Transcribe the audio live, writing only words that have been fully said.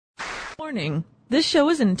Warning. This show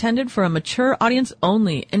is intended for a mature audience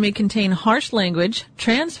only and may contain harsh language,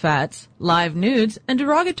 trans fats, live nudes, and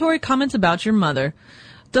derogatory comments about your mother.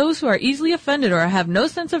 Those who are easily offended or have no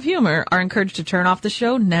sense of humor are encouraged to turn off the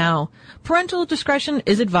show now. Parental discretion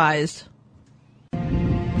is advised.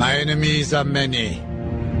 My enemies are many.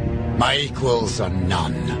 My equals are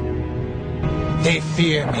none. They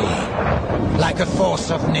fear me, like a force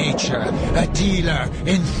of nature, a dealer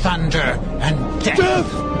in thunder and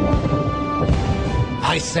death.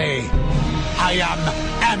 I say, I am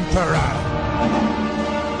Emperor.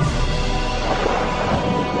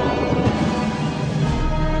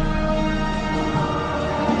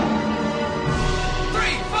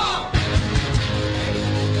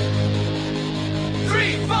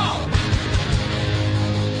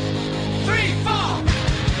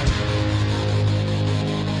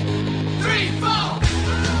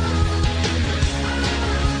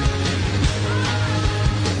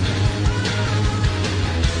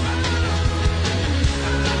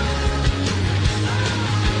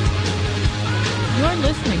 You're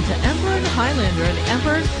listening to Emperor and Highlander and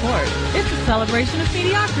Emperor's Court. It's a celebration of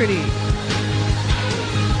mediocrity.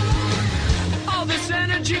 All this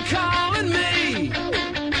energy calling me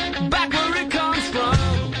back where it comes from.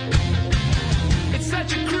 It's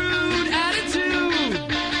such a crude attitude.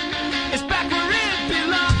 It's back where it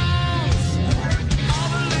belongs. All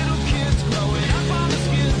the little kids growing up on the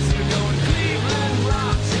skids are going Cleveland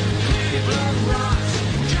rocks, Cleveland rocks.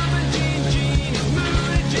 Jumping Gene,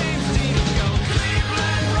 moving James Dean, going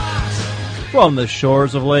Cleveland rocks. From the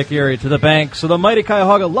shores of Lake Erie to the banks of the mighty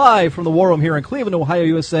Cuyahoga, live from the War Room here in Cleveland, Ohio,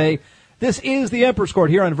 USA. This is the Emperor's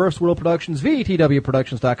Court here on Verse World Productions,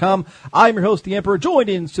 VTWProductions.com. I'm your host, the Emperor, joined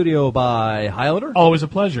in studio by Highlander. Always a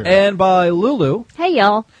pleasure. And by Lulu. Hey,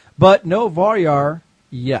 y'all. But no Varyar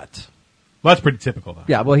yet. Well, that's pretty typical, though.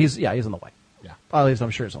 Yeah, well, he's on the way. Yeah. At least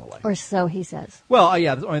I'm sure he's on the way. Or so he says. Well,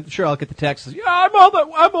 yeah, I'm sure I'll get the text. Yeah,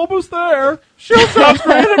 I'm almost there. Shield sounds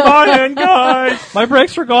great in my end, guys. My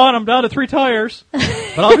brakes are gone. I'm down to 3 tires.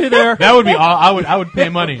 But I'll be there. That would be all. I would pay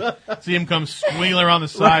money. See him come squealing around the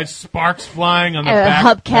side, sparks flying on the back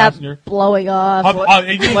Hubcap passenger. blowing off.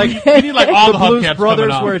 You need like all the Blues hubcaps Brothers,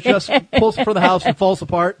 coming off. where it just pulls for the house and falls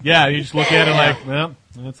apart. Yeah, you just look at it like, well,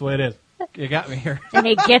 that's the way it is. You got me here. And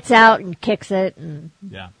he gets out and kicks it. And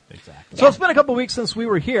Yeah, exactly. So it's been a couple of weeks since we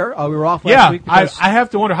were here. We were off last week. I Because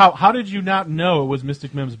have to wonder, how did you not know it was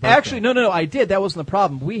Mystic Mim's birthday? Actually, no, I did. That wasn't the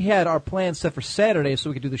problem. We had our plans set for Saturday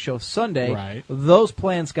so we could do the show Sunday. Right. Those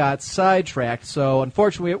plans got sidetracked, so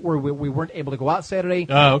unfortunately we weren't able to go out Saturday.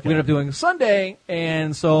 Oh, okay. We ended up doing Sunday,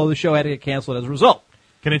 and so the show had to get canceled as a result.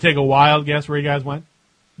 Can I take a wild guess where you guys went?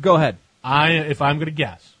 Go ahead. If I'm going to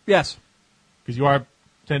guess, Yes. because you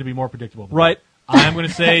tend to be more predictable than Right. me, I'm going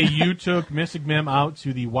to say you took Mystic Mim out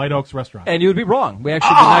to the White Oaks restaurant. And you would be wrong. We actually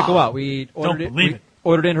did not go out. We ordered believe it.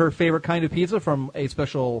 Ordered in her favorite kind of pizza from a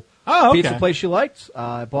special okay. pizza place she liked.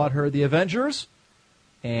 I bought her the Avengers,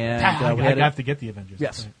 and I we had have to get the Avengers.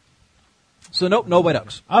 Yes. Right. So no White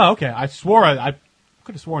Oaks. Oh, okay. I swore I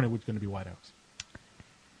could have sworn it was going to be White Oaks.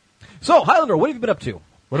 So Highlander, what have you been up to?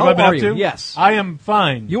 What How have I been are up you? to? Yes. I am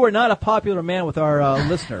fine. You are not a popular man with our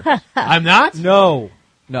listener. I'm not? No.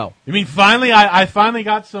 You mean finally? I finally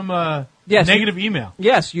got some Yes, negative email.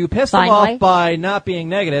 Yes, you pissed them Finally. off by not being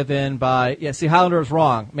negative and by, see, Highlander is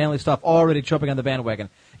wrong. Manly Stuff already jumping on the bandwagon.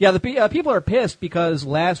 Yeah, the people are pissed because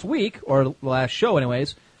last week, or last show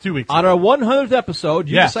anyways, 2 weeks on our 100th episode,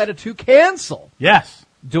 you Yes. decided to cancel Yes.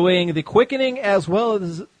 doing the quickening as well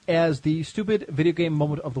as the stupid video game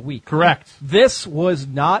moment of the week. Correct. This was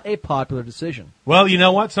not a popular decision. Well, you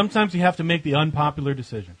know what? Sometimes you have to make the unpopular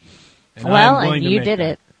decision. well, and you did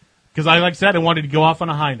it. Because like I said, I wanted to go off on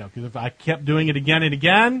a high note. Because if I kept doing it again and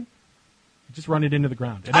again, I'd just run it into the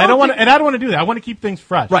ground. And I don't want to do that. I want to keep things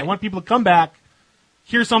fresh. Right. I want people to come back,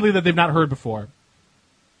 hear something that they've not heard before,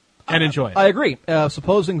 and enjoy it. I agree.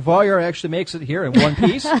 Supposing Varyar actually makes it here in one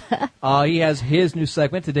piece, he has his new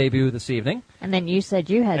segment to debut this evening. And then you said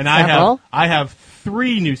you had And several. I have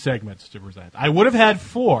 3 new segments to present. I would have had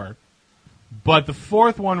 4, but the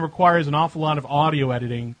 4th one requires an awful lot of audio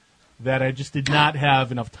editing that I just did not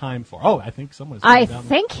have enough time for. Oh, I think someone's I down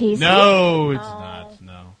think he's No, it's not.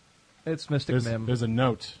 No. It's Mystic Mim. There's a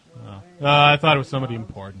note. I thought it was somebody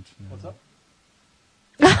important. What's up?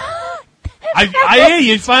 Hey,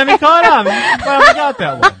 you finally caught on. You finally got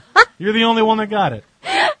that one. You're the only one that got it.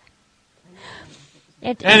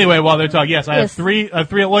 Anyway, while they're talking, yes, I have 3. Well,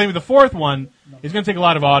 the 4th one is going to take a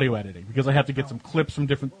lot of audio editing because I have to get some clips from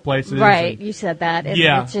different places. Right, you said that. It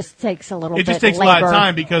just takes a little bit It just takes a lot of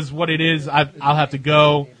time because what it is, I'll have to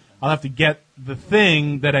get the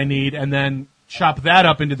thing that I need and then chop that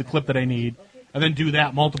up into the clip that I need and then do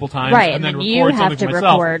that multiple times, Right, and then and then you record have something to for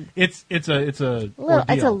myself. record. It's a It's a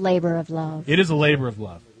ordeal. labor of love, It is a labor of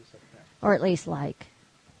love. or at least like.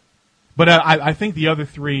 But I think the other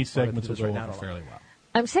three segments will this go right now, over Nola. fairly well.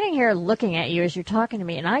 I'm sitting here looking at you as you're talking to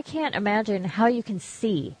me, and I can't imagine how you can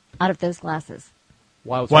see out of those glasses.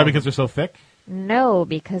 Why? Because they're so thick? No,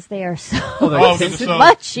 because they are so Because they're so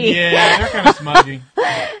smudgy. Yeah, they're kind of smudgy.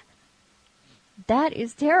 That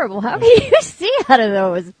is terrible. How can you see out of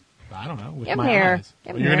those? I don't know. With Come my here. eyes.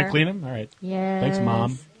 Come You're going here. to clean them? All right. Yes. Thanks,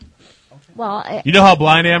 Mom. Well, You know how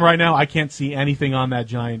blind I am right now? I can't see anything on that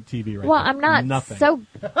giant TV right well, now. I'm not Nothing. so.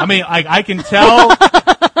 I mean, I can tell.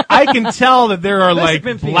 I can tell that there are like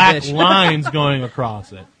been being a black bitch. lines going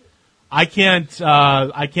across it. I can't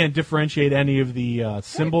differentiate any of the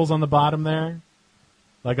symbols on the bottom there.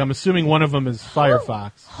 Like I'm assuming one of them is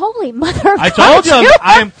Firefox. Holy mother! I told you, you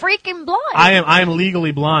I'm are freaking blind. I am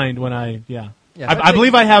legally blind when I Yeah, I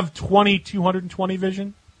believe I have 220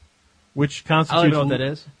 vision, which constitutes. I don't even know what that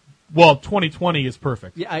is. Well, 2020 is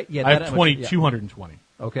perfect. Yeah, I that have much- yeah. 220.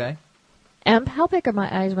 Okay. How big are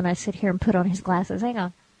my eyes when I sit here and put on his glasses? Hang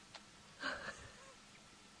on.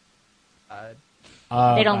 They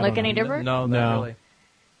don't I look don't any know. different? No, No. not really.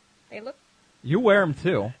 They look. You wear them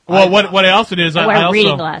too. Well, what I also did is I I wear also.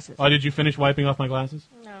 reading glasses. Oh, did you finish wiping off my glasses?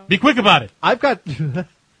 No. Be quick about it. I've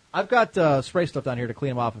got spray stuff down here to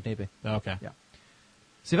clean them off if need be. Okay. Yeah.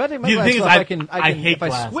 See, if I take my The glasses thing is, off, I I can hate if I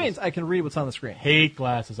glasses. squint, I can read what's on the screen. Hate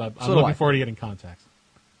glasses. I'm So do looking I. forward to getting contacts.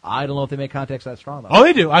 I don't know if they make contacts that strong though. Oh,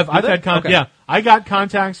 they do. I've they? had contacts. Okay. Yeah, I got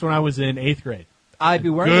contacts when I was in 8th grade. I'd be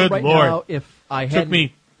wearing Good them right Lord. now if I Took had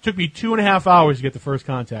me 2.5 hours to get the first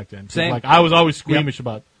contact in. 'Cause, Same. Like I was always squeamish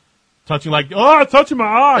about touching. Like, oh, touching my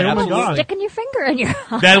eye. Oh my Absolutely. god. Sticking your finger in your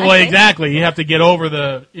eye. That way, exactly. You have to get over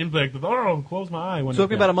the impact of, oh, close my eye. When took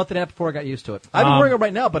me about a month and a half before I got used to it. I've been wearing them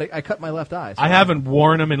right now, but I cut my left eye. So I haven't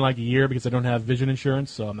worn them in like a year because I don't have vision insurance,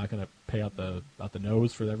 so I'm not going to pay out the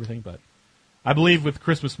nose for everything. But I believe with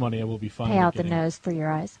Christmas money, I will be fine. Pay with out the getting- nose for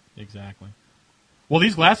your eyes. Exactly. Well,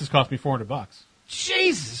 these glasses cost me $400.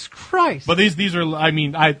 Jesus Christ! But these are. I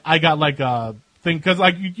mean, I got like a thing because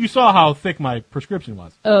like you saw how thick my prescription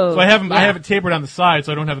was. Oh, so I have yeah. it tapered on the side,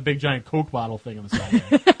 so I don't have a big giant Coke bottle thing on the side.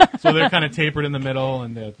 there. So they're kind of tapered in the middle,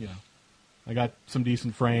 and I got some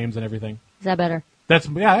decent frames and everything. Is that better? That's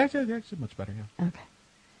actually much better. Yeah. Okay.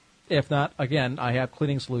 If not, again, I have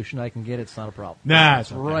cleaning solution. I can get it. It's not a problem. Nah,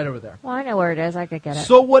 It's it's okay. right over there. Well, I know where it is. I could get it.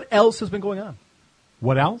 So, what else has been going on?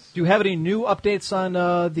 What else? Do you have any new updates on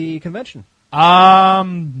the convention?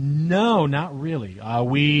 No, not really.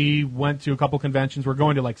 We went to a couple conventions. We're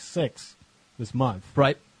going to like 6 this month.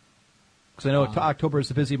 Right. Because I know October is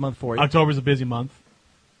a busy month for you. October's a busy month.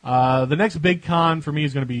 The next big con for me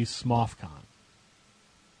is going to be SMOFCon.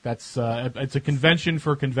 That's it's a convention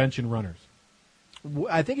for convention runners.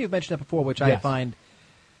 I think you've mentioned that before, which I Yes. find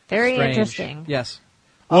Very strange. interesting. Yes.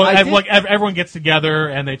 Well, I did- everyone gets together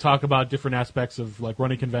and they talk about different aspects of like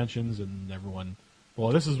running conventions, and everyone, well,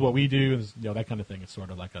 this is what we do, and that kind of thing. It's sort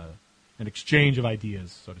of like an exchange of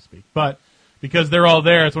ideas, so to speak. But because they're all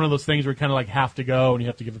there, it's one of those things where you kind of like have to go and you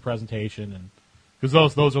have to give a presentation, and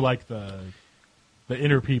because those are like the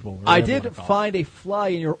inner people. or I whatever you did wanna call it. find a fly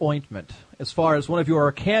in your ointment as far as one of your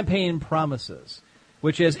campaign promises,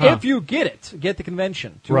 which is Huh. if you get the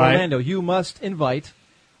convention to Right. Orlando, you must invite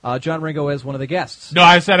John Ringo as one of the guests. No,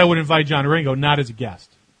 I said I would invite John Ringo, not as a guest.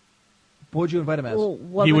 What would you invite him as? Well,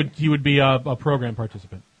 what He would be a program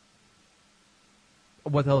participant.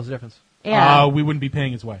 What the hell is the difference? Yeah. We wouldn't be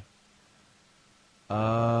paying his way.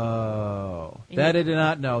 Oh, that I did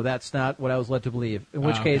not know. That's not what I was led to believe. In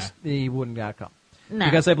which Okay. case, he wouldn't not come. No.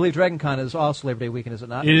 Because I believe Dragon Con is also Labor Day weekend, is it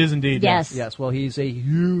not? It is indeed. Yes. Yes, well, he's a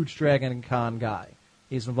huge Dragon Con guy.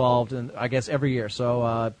 He's involved in, I guess, every year.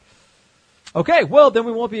 So, okay, well, then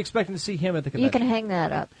we won't be expecting to see him at the you convention. can hang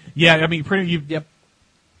that up. Yeah, I mean, Yep.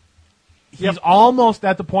 He's almost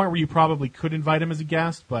at the point where you probably could invite him as a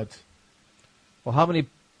guest, but Well, how many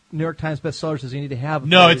New York Times bestsellers does he need to have?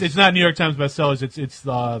 no, before it's not New York Times bestsellers. It's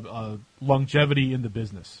the longevity in the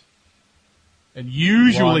business, and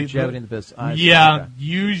usually longevity in the business. I see. Yeah, Okay.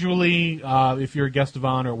 usually if you're a guest of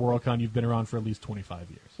honor at WorldCon, you've been around for at least 25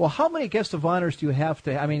 years. Well, how many guest of honors do you have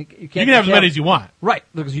to? I mean, you can't. You can have as many as you want. Right,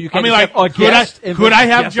 because you I can't. mean, just like, have a guest, could I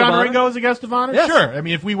have guest of John honor? Ringo as a guest of honor? Yes. Sure. I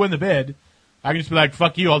mean, if we win the bid, I can just be like,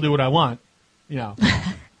 "Fuck you, I'll do what I want." You know,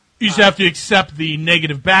 you just have to accept the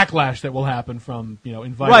negative backlash that will happen from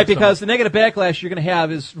inviting. Right, because the someone. negative backlash you're going to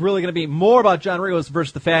have is really going to be more about John Ringo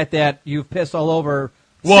versus the fact that you've pissed all over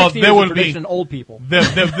 60 there years would of be- tradition and old people.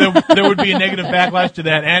 there would be a negative backlash to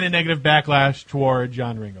that, and a negative backlash toward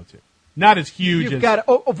John Ringo too. Not as huge You've as got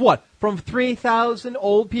of what? From 3,000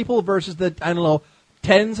 old people versus the, I don't know,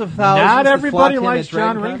 tens of thousands. Not that everybody flocked in likes at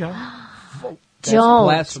John DragonCon. Ringo. That's Don't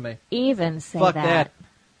blasphemy. even say Fuck that. that.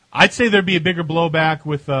 I'd say there'd be a bigger blowback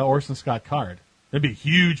with Orson Scott Card. There'd be a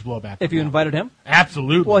huge blowback. If from you that. invited him?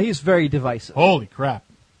 Absolutely. Well, he's very divisive. Holy crap.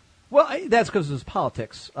 Well, that's because of his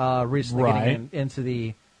politics recently Right. getting into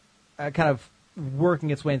the kind of working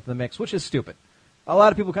its way into the mix, which is stupid. A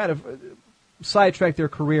lot of people kind of sidetrack their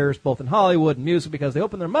careers both in Hollywood and music because they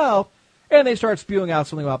open their mouth and they start spewing out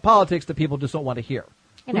something about politics that people just don't want to hear.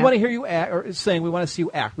 You We know. want to hear you act, or saying we want to see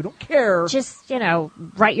you act. We don't care. Just,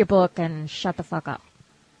 write your book and shut the fuck up.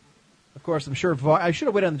 Of course, I'm sure I should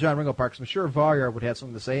have waited on the John Ringo part because I'm sure Varyar would have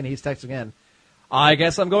something to say, and he's texting in. I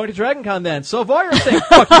guess I'm going to DragonCon then. So Varyar's saying,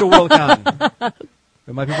 fuck you to Worldcon.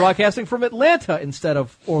 We might be broadcasting from Atlanta instead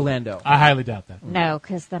of Orlando. I highly doubt that. No,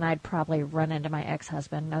 because then I'd probably run into my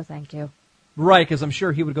ex-husband. No, thank you. Right, because I'm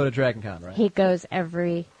sure he would go to DragonCon, right? He goes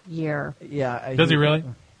every year. Yeah. Does he really?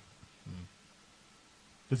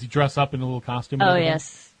 Does he dress up in a little costume? and Oh, everything?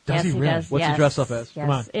 yes. Does yes, he really? does. What's he yes. dressed up as? Yes, Come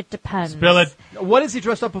on. it depends. Spill it. What has he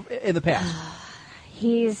dressed up in the past?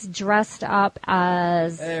 He's dressed up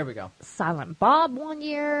as There we go. Silent Bob one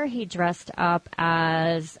year. He dressed up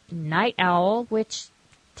as Night Owl, which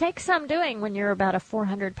takes some doing when you're about a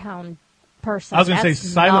 400-pound person. I was gonna say That's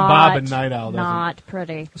Silent Bob and Night Owl doesn't- Not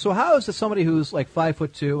pretty. So how is it somebody who's like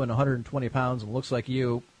 5'2" and 120 pounds and looks like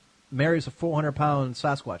you marries a 400-pound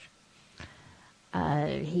Sasquatch?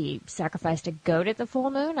 He sacrificed a goat at the full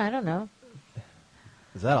moon. I don't know.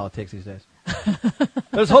 Is that all it takes these days?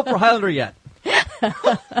 There's hope for Highlander yet.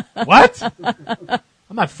 What?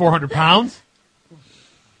 I'm not 400 pounds.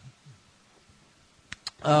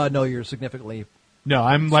 No, you're significantly. No,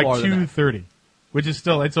 I'm like Smaller than that. 230, which is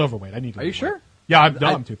still, it's overweight. I need to Are you lose sure? weight. Yeah, I'm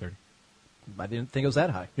 230. I didn't think it was that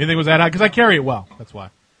high. You think it was that high? Because I carry it well. That's why.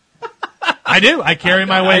 I do. I carry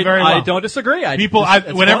my weight very well. I don't disagree.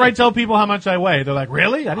 Whenever I tell people how much I weigh, they're like,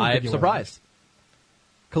 "Really?" I didn't think I'm you were. surprised.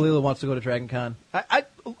 Kalila wants to go to DragonCon.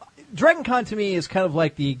 DragonCon to me is kind of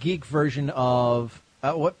like the geek version of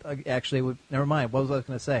what? Actually, never mind. What was I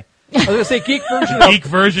going to say? I was going to say geek version. Geek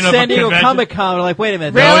version of San a Diego convention. Comic Con. Like, wait a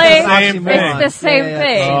minute. Really? it's the same thing. It's the same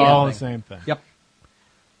thing. It's Yeah. all the same thing. Yep.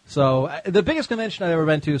 So the biggest convention I've ever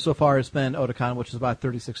been to so far has been Otakon, which is about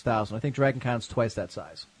 36,000. I think DragonCon's twice that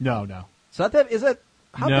size. No. So is that?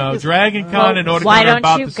 How No, big is Dragon it? Con and Otakon Why are don't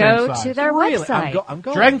about you the same go size. to their Really? website? I'm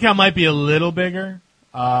going. Dragon Con might be a little bigger,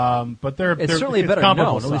 but they're It's certainly it's better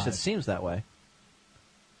comparable known. At least it size. seems that way.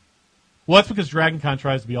 Well, that's because Dragon Con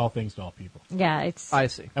tries to be all things to all people, Yeah, it's I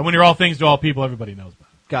see. and when you're all things to all people, everybody knows about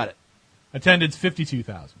it. Got it. Attendance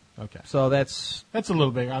 52,000. Okay, So that's that's a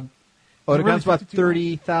little bigger. Otakon's really about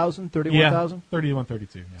 52,000? 30,000, 31,000. 31,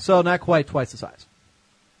 32. Yeah. So not quite twice the size.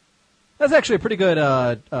 That's actually a pretty good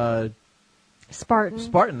Spartan.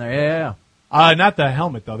 Spartan there. Yeah. Not the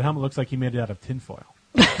helmet though. The helmet looks like he made it out of tinfoil.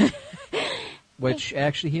 Which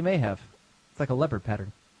actually he may have. It's like a leopard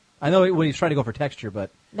pattern. I know when he's trying to go for texture, but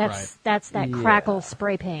That's that Yeah. crackle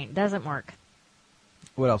spray paint. Doesn't work.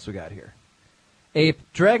 what else we got here? A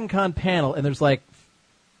DragonCon panel, and there's like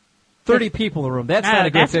 30 people in the room. That's not a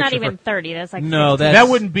good that's picture. not even for, 30. That's like No, 15. that's-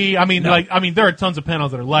 That wouldn't be. I mean, No. there are tons of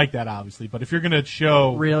panels that are like that, obviously. But if you're going to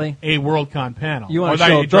show Really? a Worldcon panel, You wanna or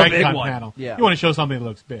show a the Dragon big Con one. panel, Yeah. you want to show something that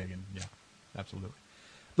looks big, and yeah, absolutely.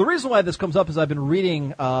 The reason why this comes up is I've been reading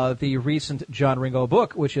the recent John Ringo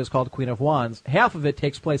book, which is called Queen of Wands. Half of it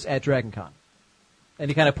takes place at DragonCon. And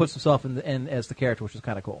he kind of puts himself in as the character, which is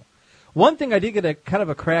kind of cool. One thing I did get a kind of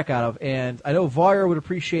a crack out of, and I know Varyar would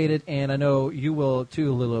appreciate it, and I know you will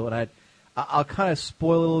too, Lulu, and I'll kind of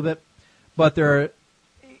spoil a little bit, but there,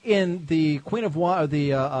 in the Queen of Wands,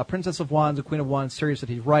 the Princess of Wands, the Queen of Wands series that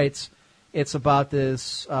he writes, it's about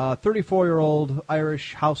this 34-year-old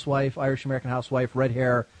Irish American housewife, red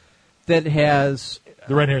hair, that has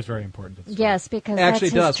The red hair is very important. To the story. Yes, because actually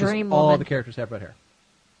that's does. his 'cause dream all woman. the characters have red hair.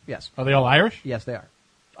 Yes, Are they all Irish? yes, they are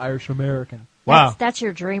Irish American. Wow. That's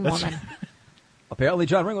your dream woman. Apparently,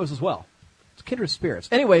 John Ringo's as well. It's kindred spirits.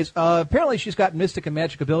 Anyways, apparently she's got mystic and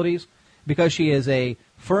magic abilities because she is a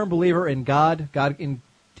firm believer in God. God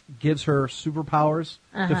gives her superpowers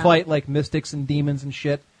to fight like mystics and demons and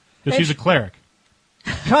shit. Because she's a cleric.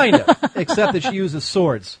 Kind of, except that she uses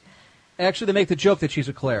swords. Actually, they make the joke that she's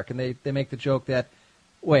a cleric, and they make the joke that,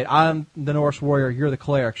 wait, I'm the Norse warrior, you're the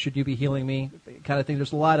cleric, should you be healing me? Kind of thing.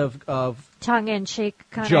 There's a lot of Tongue-in-cheek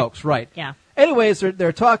kind jokes, right. Yeah. Anyways,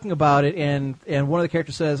 they're talking about it, and one of the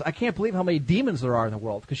characters says, I can't believe how many demons there are in the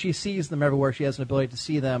world, because she sees them everywhere. She has an ability to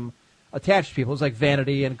see them attached to people. It's like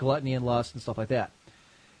vanity and gluttony and lust and stuff like that.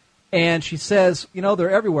 And she says, they're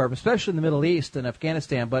everywhere, especially in the Middle East and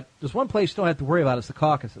Afghanistan, but there's one place you don't have to worry about, it's the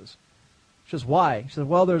Caucasus. She says, why? She says,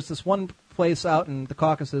 well, there's this one place out in the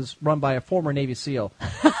Caucasus run by a former Navy SEAL,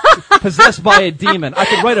 possessed by a demon. I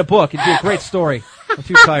could write a book. It'd be a great story. I'm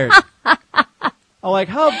too tired. I'm like,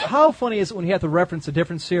 how funny is it when you have to reference a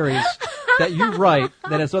different series that you write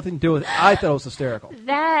that has nothing to do with it? I thought it was hysterical.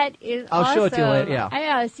 That is I'll show it to you later, yeah.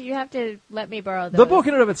 I know, so you have to let me borrow those. The book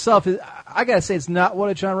in and of itself, I got to say, it's not one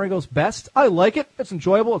of John Ringo's best. I like it. It's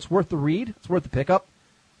enjoyable. It's worth the read. It's worth the pickup.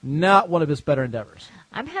 Not one of his better endeavors.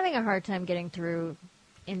 I'm having a hard time getting through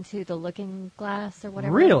Into the Looking Glass or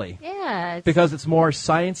whatever. Really? Yeah. Because it's more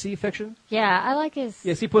science-y fiction? Yeah, I like his...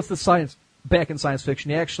 Yes, he puts the science back in science fiction.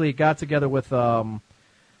 He actually got together with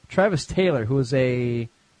Travis Taylor, who is he's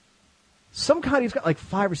got like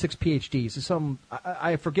 5 or 6 PhDs.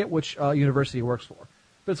 I forget which university he works for.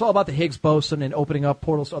 But it's all about the Higgs boson and opening up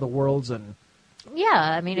portals to other worlds. And yeah,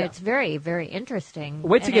 I mean, Yeah. it's very, very interesting.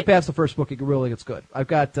 wait to And get past the first book, it really gets good. I've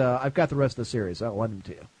got the rest of the series. I'll lend them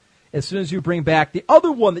to you. As soon as you bring back the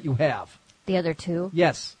other one that you have. The other two?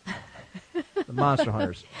 Yes. The Monster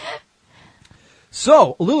Hunters.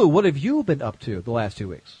 So, Lulu, what have you been up to the last 2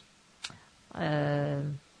 weeks?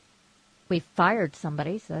 We fired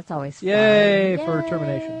somebody, so that's always fun. Yay for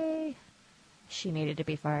termination. She needed to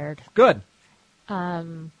be fired. Good.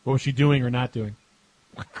 What was she doing or not doing?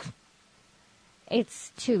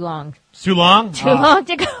 It's too long. It's too long? Too long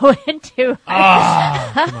to go into.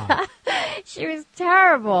 Come on. She was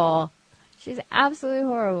terrible. She's absolutely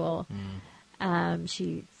horrible. Hmm.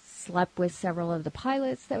 She slept with several of the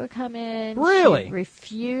pilots that would come in. Really? She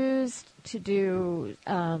refused to do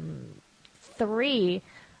 3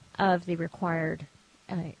 of the required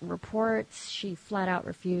reports. She flat out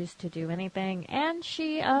refused to do anything. And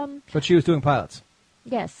she, But she was doing pilots.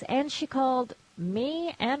 yes, and she called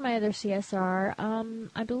me and my other CSR.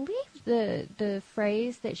 I believe the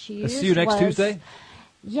phrase that she used See you next was, Tuesday?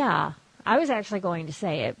 Yeah. I was actually going to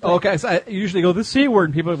say it. But Oh, okay, so I usually go the C word,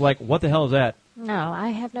 and people are like, what the hell is that? no, I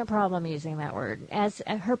have no problem using that word. As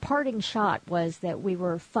her parting shot was that we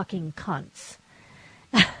were fucking cunts.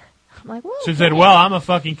 I'm like, well, She said, well, I'm a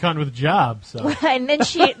fucking cunt with a job, so. and then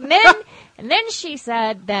she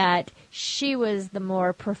said that she was the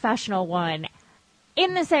more professional one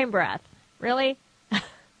in the same breath. Really?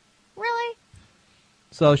 Really?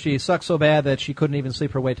 So she sucked so bad that she couldn't even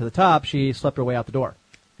sleep her way to the top. She slept her way out the door.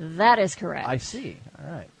 That is correct. I see.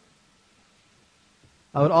 All right.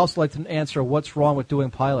 I would also like to answer what's wrong with doing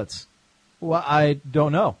pilots. Well, I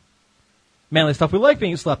don't know. Manly stuff we like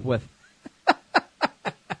being slept with.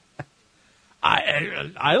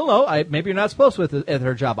 I don't know. Maybe you're not supposed to with at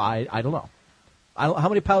her job. I don't know. How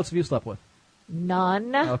many pilots have you slept with?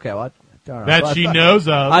 None. Okay, well, darn. That she knows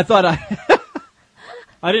of. I thought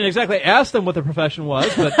I didn't exactly ask them what the profession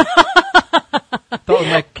was, but thought we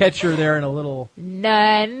might catch her there in a little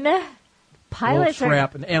None. Pilots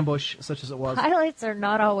trap, an ambush, such as it was. Pilots are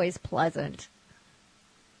not always pleasant.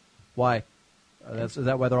 Why? Is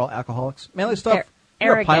that why they're all alcoholics? Manly stuff. They're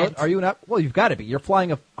You're a arrogant. pilot, are you not? Well, you've got to be. You're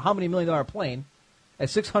flying a how many $1 million plane at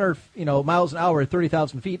 600 miles an hour at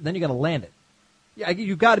 30,000 feet, and then you got to land it. Yeah,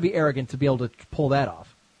 you've got to be arrogant to be able to pull that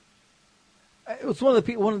off. It was one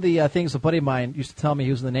of the things a buddy of mine used to tell me.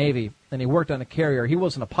 He was in the Navy and he worked on a carrier. He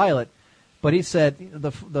wasn't a pilot, but he said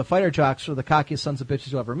the fighter jocks are the cockiest sons of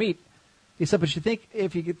bitches you'll ever meet. He said, but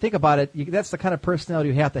if you think about it, that's the kind of personality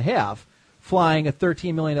you have to have, flying a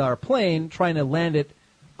 $13 million plane, trying to land it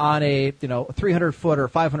on a 300-foot or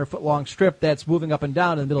 500-foot long strip that's moving up and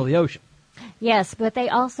down in the middle of the ocean. Yes, but they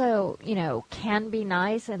also, can be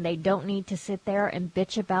nice, and they don't need to sit there and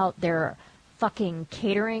bitch about their fucking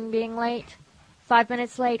catering being late, 5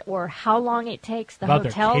 minutes late, or how long it takes the About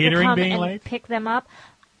their hotel to catering come being and late? pick them up.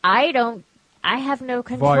 I have no Voyeur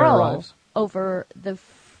control arrives. over the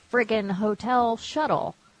friggin' hotel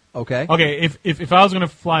shuttle. Okay. Okay, if I was going to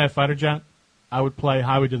fly a fighter jet, I would play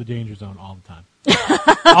Highway to the Danger Zone all the time.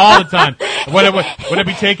 All the time. Would it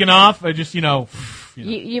be taken off? I just,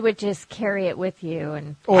 You would just carry it with you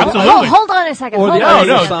and Absolutely. Hold on a second. Or hold the on a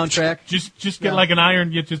no. second. soundtrack. Just get like an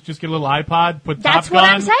iron. You just get a little iPod. Put That's Top Gun. what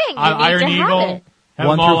I'm saying. You need Iron to have Eagle. it. Have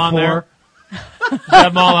 1 them all through on 4. there. Just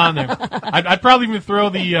have them all on there. I'd probably even throw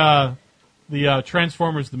the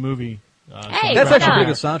Transformers the movie. Hey, That's why actually a pretty not?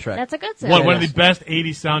 good soundtrack. That's a good soundtrack. One of the best 80s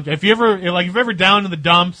soundtracks. If you're ever down in the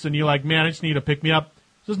dumps and you're like, man, I just need to pick me up,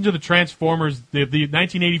 listen to the Transformers, the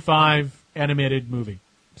 1985 animated movie.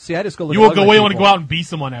 See, I just go look You at will go ugly away and want to people. go out and be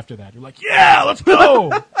someone after that. You're like, yeah, let's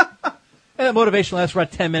go. And that motivation lasts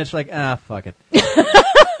about 10 minutes. You're like, fuck it.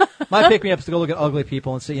 My pick-me-up is to go look at ugly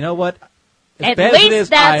people and say, you know what? As At bad as it least is,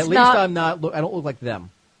 that's at least not- I don't look like them.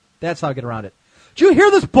 That's how I get around it. Did you hear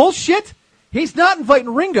this bullshit? He's not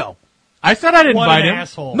inviting Ringo. I said I'd What invite an him.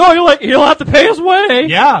 asshole. No, he'll have to pay his way.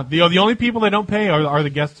 Yeah, the only people that don't pay are the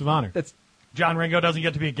guests of honor. That's John Ringo doesn't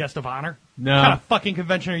get to be a guest of honor? No. What kind of fucking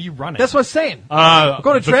convention are you running? That's what I'm saying.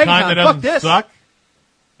 Go to the Dragon kind Con. that Fuck doesn't this.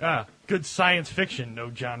 suck. Good science fiction, no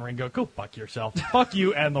John Ringo. Go fuck yourself. Fuck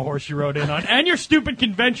you and the horse you rode in on, and your stupid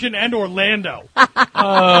convention and Orlando. Oh,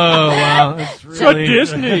 wow. It's really...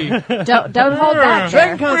 Disney. Don't hold back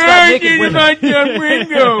Dragon there. Con's got naked women. about John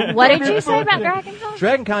Ringo. What did you say about Dragon Con?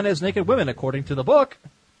 Dragon Con has naked women, according to the book.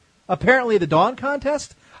 Apparently, the Dawn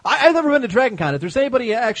Contest. I've never been to Dragon Con. If there's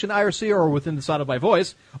anybody at Action IRC or within the sound of my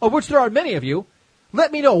voice, of which there are many of you,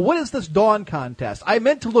 let me know, what is this Dawn Contest? I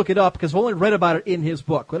meant to look it up because I've only read about it in his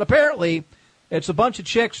book. But apparently, it's a bunch of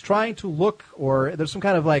chicks trying to look, or there's some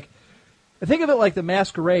kind of like, think of it like the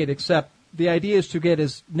masquerade, except the idea is to get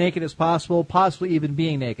as naked as possible, possibly even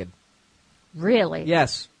being naked. Really?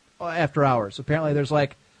 Yes, after hours. Apparently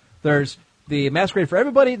there's the masquerade for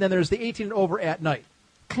everybody, and then there's the 18 and over at night.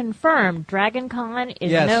 Confirmed. Dragon Con is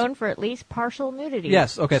Yes. known for at least partial nudity.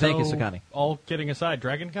 Yes, okay, thank you, So, Sakani. All kidding aside,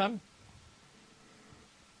 Dragon Con?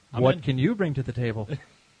 I'm What in. can you bring to the table?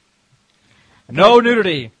 No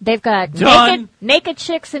nudity They've got Done. naked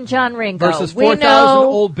chicks and John Ringo. versus We 4,000 know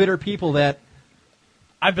old bitter people that,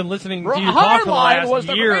 I've been listening to Ro- you talk for the Hardline was last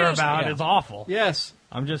the year greatest- about Yeah. it's awful. yes,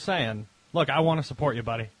 I'm just saying. Look, I want to support you,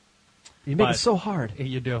 buddy. you make But- it so hard.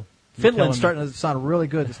 You do. You're Finland's killing me. starting to sound really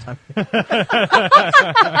good this time.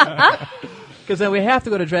 Because then we have to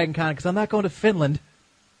go to Dragon Con because I'm not going to Finland.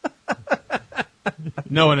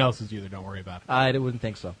 No one else is either. Don't worry about it. I wouldn't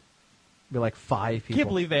think so. Be like 5 people. I can't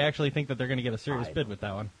believe they actually think that they're going to get a serious bid with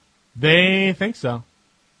that one. They think so.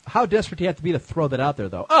 How desperate do you have to be to throw that out there,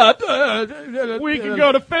 though? We can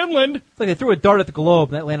go to Finland. It's like they threw a dart at the globe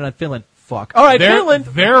and that landed on Finland. Fuck. All right, Finland.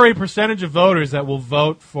 There are a percentage of voters that will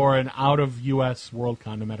vote for an out-of-U.S.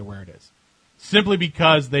 Worldcon no matter where it is. Simply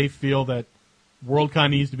because they feel that Worldcon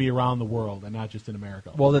needs to be around the world and not just in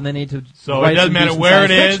America. Well, then they need to. So write it doesn't some matter decent where it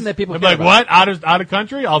science is. fiction that people I'm care like, about. what? Out of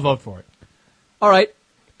country? I'll vote for it. All right,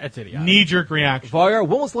 That's idiotic. Knee-jerk reaction. Voyar,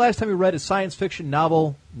 when was the last time you read a science fiction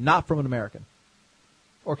novel not from an American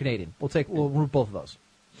or Canadian? We'll root both of those.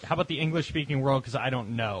 How about the English-speaking world? Because I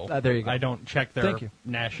don't know. There you go. I don't check their Thank you.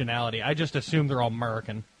 nationality. I just assume they're all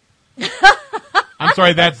American. I'm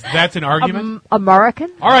sorry, that's an argument?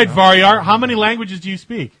 American? All right, Varyar, how many languages do you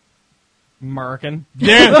speak? American.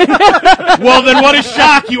 There. Well, then what a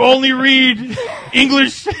shock. You only read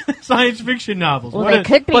English science fiction novels. Well, what they a,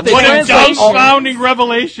 could be but they what a translate all- dumbfounding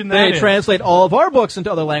revelation that They is. translate all of our books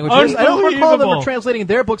into other languages. I don't recall them Unbelievable. translating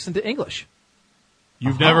their books into English.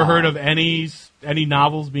 You've never heard of any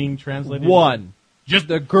novels being translated? One. Just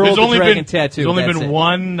The Girl there's with the only Dragon been, Tattoo, There's only that's been it.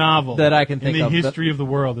 one novel That I can think in of. the history of the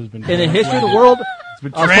world has been In the history of the translated. world, It's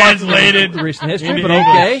been I'll talk translated in recent history, into but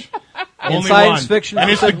okay. English. In Only science one. fiction, and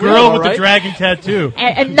it's I the said girl real, with right? the dragon tattoo.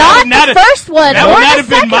 And That not would the have- first one that or would not the have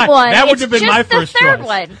been second my- one. that would It's have been just my the first third choice.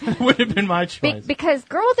 one. Would have been my choice. Because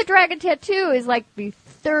Girl with the Dragon Tattoo is like the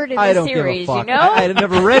third in I the don't series, give a fuck. you know? I've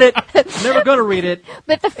never read it. Never going to read it.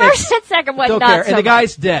 But the first and second one, Don't not care. so And the much.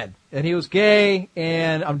 guy's dead. And he was gay,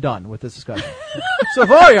 and I'm done with this discussion. So,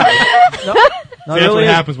 Voyar. No, See, that's what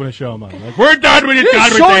happens when I show them up. Like, we're done with it. You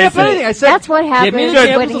didn't show me up anything. I said, That's what give me happens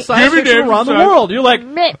examples when of he- science Give me fiction examples around the of science- world. You're like,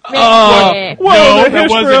 Meh, meh, well, meh. the no, that history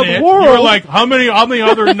wasn't of it. the world. You were like, how many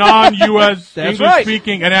other non-U.S. That's English right.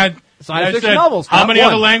 speaking? And I Science fiction said, novels, how not many one.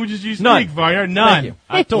 other languages do you speak, None. Varyar? None. Thank you.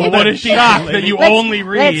 I told Well, what a that shock that you Let's- only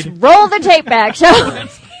Let's read. roll the tape back, shall we?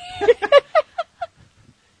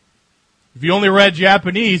 If you only read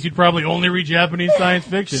Japanese, you'd probably only read Japanese science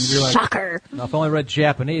fiction. You'd be like, Shocker. Now, if I only read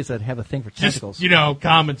Japanese, I'd have a thing for just, tentacles.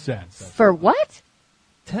 common sense. For what?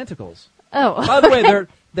 Tentacles. Oh. By the way,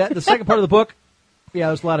 the second part of the book, yeah,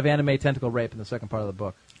 there's a lot of anime tentacle rape in the second part of the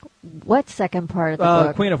book. What second part of the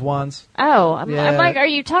book? Queen of Wands. Oh, I'm Yeah. like, are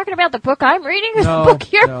you talking about the book I'm reading or No, the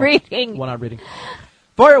book you're no. reading? One I'm reading.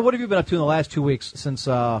 Voyar, what have you been up to in the last 2 weeks since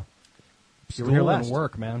you were here School last? and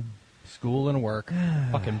work, man. School and work.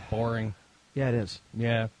 Fucking boring. Yeah, it is.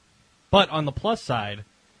 Yeah. But on the plus side,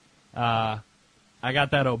 I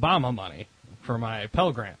got that Obama money for my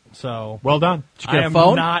Pell Grant. So Well done. Did you get I a am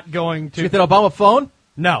phone? not going Did you to. get that Obama phone?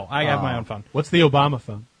 No, I have my own phone. What's the Obama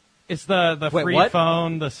phone? It's the Wait, free what?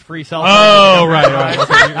 phone, the free cell phone. Oh, right.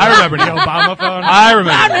 I remember The now. Obama phone. I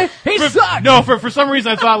remember. He sucked! No, for some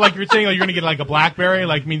reason I thought like you were saying like you're gonna get like a BlackBerry,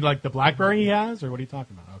 like the BlackBerry he has, or what are you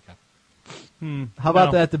talking about? Okay. How about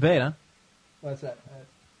No. that debate, huh? What's that?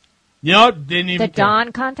 You know, didn't even The care.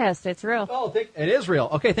 Dawn contest. It's real. Oh, it is real.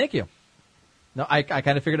 Okay, thank you. No, I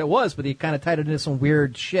kind of figured it was, but he kind of tied it into some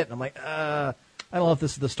weird shit. And I'm like, I don't know if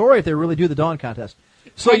this is the story, if they really do the Dawn contest.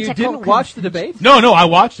 So you Tentacle didn't watch the debate? No, I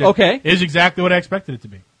watched it. Okay. It is exactly what I expected it to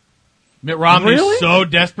be. Mitt Romney Really? is so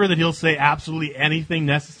desperate that he'll say absolutely anything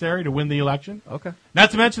necessary to win the election. Okay.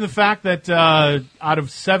 Not to mention the fact that out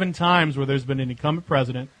of 7 times where there's been an incumbent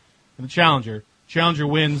president and the challenger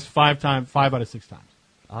wins 5 out of 6 times.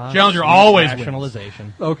 Challenger always wins.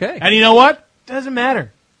 Rationalization. Okay. And you know what? Doesn't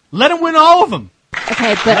matter. Let him win all of them. Okay,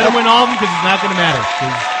 Let him but win all of them because it's not going to matter.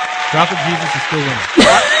 Because Chocolate Jesus is still winning.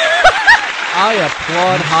 I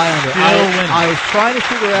applaud Highlander. Still winning. I was trying to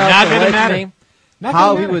figure out Not the gonna right matter. name, Not how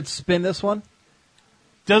gonna he matter. would spin this one.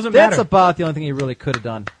 Doesn't That's matter. about the only thing he really could have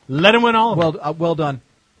done. Let him win all of them. Well done.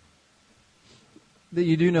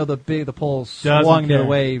 You do know the polls Doesn't swung the other care.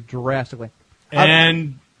 way drastically.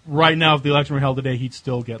 And right now, if the election were held today, he'd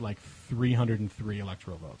still get like 303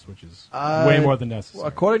 electoral votes, which is way more than necessary.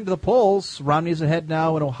 According to the polls, Romney's ahead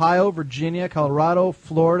now in Ohio, Virginia, Colorado,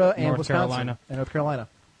 Florida, and North Wisconsin. Carolina. And North Carolina.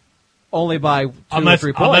 Only by 2 Unless-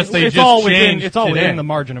 or 3 unless points. they It's just all within. changed It's all today. within the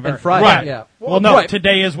margin of error. And Friday, Right. yeah. Well, no. right.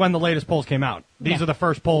 Today is when the latest polls came out. These are the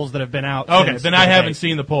first polls that have been out. Okay, since then the I debate. haven't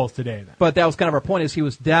seen the polls today. Then. But that was kind of our point, is he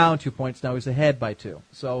was down 2 points, now he's ahead by 2.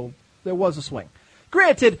 So there was a swing.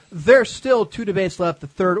 Granted, there's still 2 debates left. The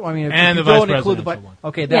third, I mean, if And you the vice don't include the presidential one.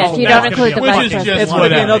 okay, yeah, that's if you that's don't gonna include be the a- Which vice is just president. it's what going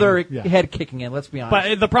to be happened. another Yeah. head kicking in. Let's be honest.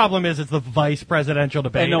 But the problem is, it's the vice presidential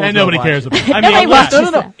debate. And no one's And nobody gonna cares watch about it. it. I Nobody mean, watches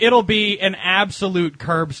no, that. It'll be an absolute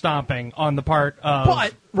curb stomping on the part of But-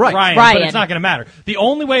 right. Ryan, Ryan. but it's not going to matter. The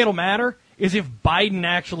only way it'll matter is if Biden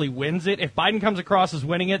actually wins it. If Biden comes across as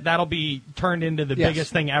winning it, that'll be turned into the Yes.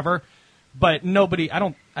 biggest thing ever. But nobody, I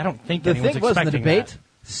don't think the anyone's thing was in the expecting debate, that.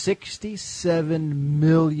 67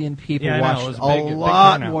 million people Yeah, I know, watched it was a big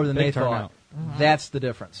lot turnout, more than big they turnout. thought. That's the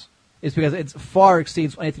difference. It's because it far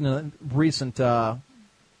exceeds anything in recent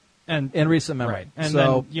And memory. right, and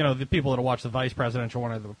so, then the people that watch the vice presidential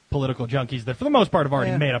one are the political junkies that, for the most part, have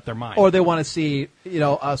already Yeah. made up their mind. or they want to see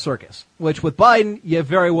a circus, which with Biden you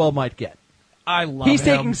very well might get. I love He's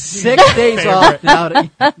him. taking 6 days off now.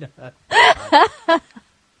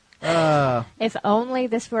 if only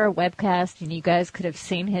this were a webcast and you guys could have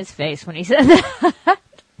seen his face when he said that.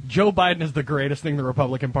 Joe Biden is the greatest thing the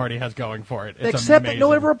Republican Party has going for it. It's Except that amazing. no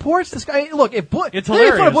one ever reports this guy. Look, if Bush, It's they make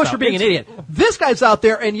fun hilarious, of Bush though. for being an It's- idiot. This guy's out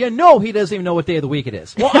there, and he doesn't even know what day of the week it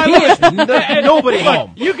is. Well, He is nobody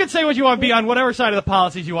home. You can say what you want, be on whatever side of the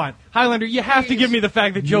policies you want. Highlander, you have to give me the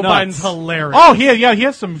fact that Joe nuts. Biden's hilarious. Oh, he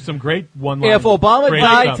has some great one. If Obama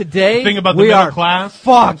died today, the thing about the we middle are class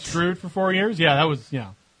fucked. screwed for 4 years. Yeah, that was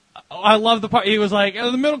I love the part. He was like,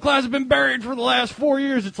 the middle class has been buried for the last 4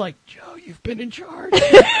 years. It's like, Joe, you've been in charge.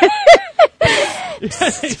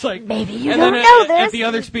 It's like, Maybe you and don't then know at this. the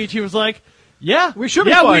other speech, he was like, yeah, We should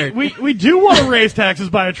be yeah, fired. we do want to raise taxes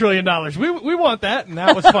by $1 trillion. We want that, and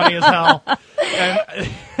that was funny as hell. And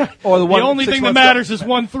Or the one only 6 thing that months matters is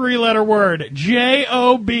one 3-letter word: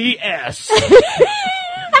 JOBS.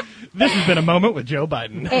 This has been a moment with Joe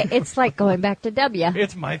Biden. It's like going back to W.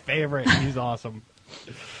 It's my favorite. He's awesome.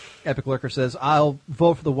 Epic Lurker says, "I'll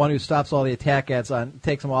vote for the one who stops all the attack ads on,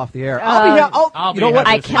 takes them off the air." I'll be you know what?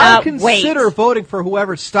 happy to see that. I'll consider voting for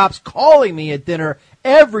whoever stops calling me at dinner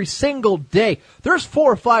every single day. There's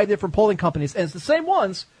 4 or 5 different polling companies, and it's the same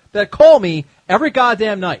ones that call me every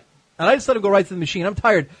goddamn night. And I just let them go right to the machine. I'm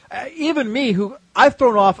tired. Even me, who I've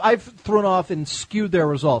thrown off and skewed their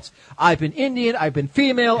results. I've been Indian. I've been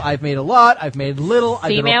female. I've made a lot. I've made little. I've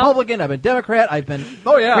been Female? Republican. I've been Democrat. I've been.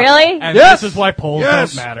 Oh yeah. Really? And Yes! this is why polls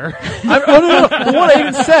Yes! don't matter. No. But what I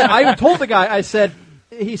even said, I even told the guy.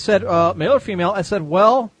 He said, male or female? I said,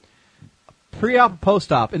 well, pre-op,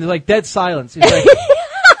 post-op, and there's like dead silence. He's like,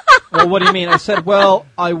 well, what do you mean? I said, well,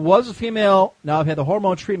 I was a female. Now I've had the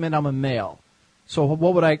hormone treatment. I'm a male. So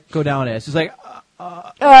what would I go down as? He's like,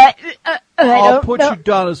 I'll put you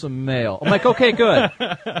down as a male. I'm like, okay, good.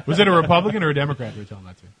 Was it a Republican or a Democrat you were telling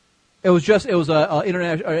that to? It was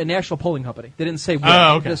a national polling company. They didn't say what.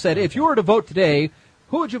 Oh, okay. They just said, if you were to vote today,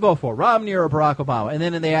 who would you vote for, Romney or Barack Obama? And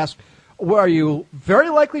then they asked, well, are you very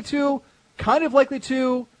likely to, kind of likely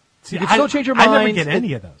to? See, you can still change your mind. I never get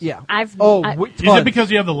any of those. Yeah. I- Is it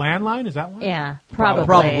because you have the landline? Is that why? Yeah, probably.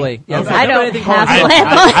 Probably. Yeah, Because I don't anything have close. a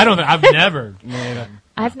landline. I don't. I've never.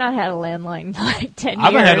 I've not had a landline in like 10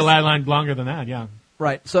 I've years. had a landline longer than that. Yeah.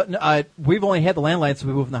 Right. So we've only had the landline since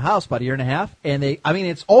we moved in the house about a year and a half, and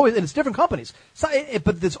it's always, and it's different companies. So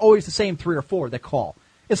but it's always the same 3 or 4 that call.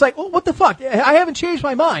 It's like, well, what the fuck? I haven't changed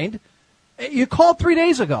my mind. You called 3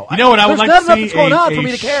 days ago. You know what? I would There's like not to enough see that's going on for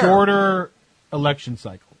me a to care. shorter election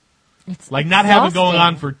cycle. It's Like not having going exhausting.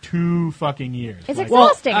 on for 2 fucking years. It's like,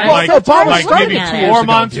 exhausting. Well, I'm like, so tired Obama of like maybe looking at 4 it. years ago,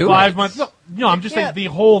 months, do 5 it. months. No, I'm just Yeah. saying the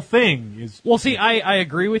whole thing is. Well, see, I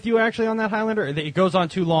agree with you actually on that, Highlander. It goes on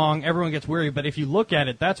too long. Everyone gets weary. But if you look at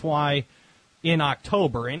it, that's why in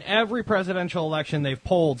October, in every presidential election they've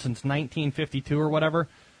polled since 1952 or whatever,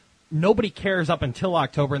 nobody cares up until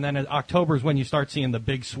October, and then in October is when you start seeing the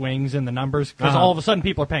big swings in the numbers, because all of a sudden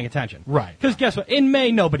people are paying attention. Right. Because guess what? In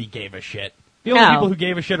May, nobody gave a shit. The only No. people who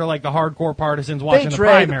gave a shit are like the hardcore partisans They watching the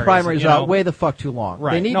drag primaries. the primaries you know? out way the fuck too long.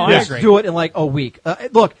 Right. They need No, to I just agree. do it in like a week.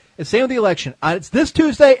 Look, it's same with the election. It's this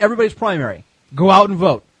Tuesday, everybody's primary. Go out and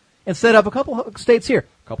vote. Instead of a couple states here,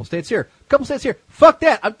 a couple states here, a couple states here. Fuck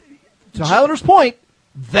that. To Highlander's point,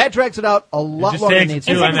 that drags it out a lot just longer than it takes needs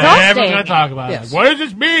two, to. and then exhausting. everyone's going to talk about Yes. it. What does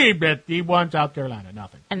this mean that he won South Carolina?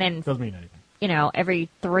 Nothing. And then, Doesn't mean anything. every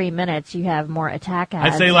 3 minutes you have more attack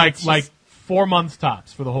ads. I'd say It's like just- 4 months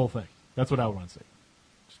tops for the whole thing. That's what I would want to see.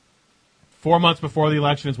 4 months before the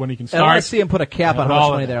election is when he can And I want start. to see him put a cap on And how much all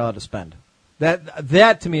of money it. they're allowed to spend.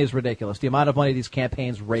 That to me is ridiculous. The amount of money these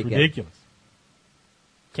campaigns rake It's in. ridiculous.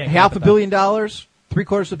 Can't Half cap $1 it, billion,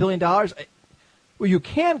 $750 million. Well, you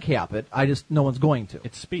can cap it. No one's going to. though.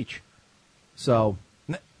 It's speech. So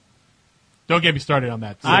Don't get me started on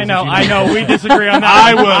that. I know. Since you- We disagree on that.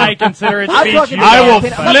 I will. I consider it I'm speech. talking you about- I will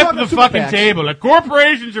don't. I'm not flip talking the super fucking PACs. table. Like,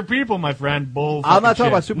 corporations are people, my friend. Bull. I'm not fucking talking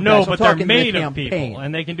about shit. super No, PACs. but I'm they're talking the made of campaign. people,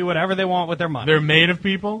 and they can do whatever they want with their money. They're made of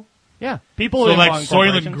people. Yeah, people. So live like on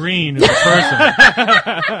Soylent corporations. Green is a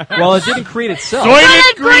person. Well, it didn't create itself.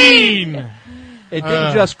 Soylent Green. It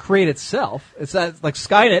didn't just create itself. It's like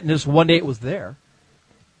Skynet, and just one day it was there.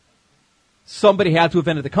 Somebody had to have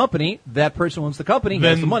invented the company. That person owns the company. He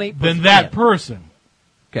has the money. puts Then the that money person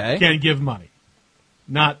in. Okay. can give money,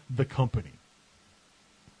 not the company.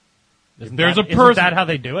 Isn't There's that- a person- Isn't that how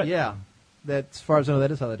they do it? Yeah. That, as far as I know,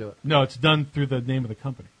 that is how they do it. No, it's done through the name of the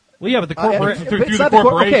company. Well, yeah, but the Yeah, corporate. but through it's the not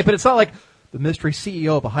corporation. okay, but it's not like the mystery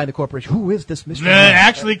CEO behind the corporation. Who is this mystery? It man?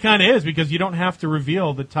 actually kind of is because you don't have to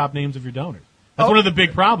reveal the top names of your donors. That's one of the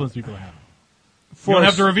big problems people are having. You don't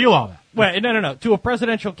have to reveal all that. Wait, no. To a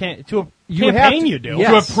presidential to a You have campaign, to- you do.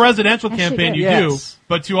 Yes. To a presidential Yes, you campaign, do. you Yes. do,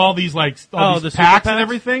 but to all these all the these super PACs and PACs?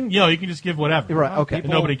 everything, you can just give whatever. You're right. Okay. And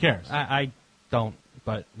nobody cares. I don't,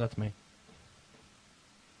 but that's me.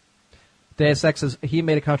 Deus Ex says he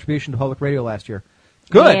made a contribution to public radio last year.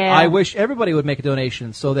 Good. Yeah. I wish everybody would make a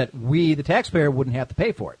donation so that we, the taxpayer, wouldn't have to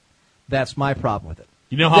pay for it. That's my problem with it.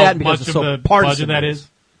 You know That how and because much it's of so the partisan budget that it is?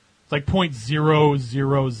 It's like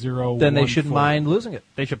 0.00014. Then they shouldn't mind losing it.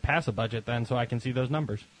 They should pass a budget then, so I can see those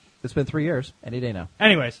numbers. It's been 3 years, any day now.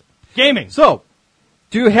 Anyways, gaming. So,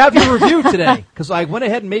 do you have your review today? Because I went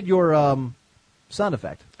ahead and made your sound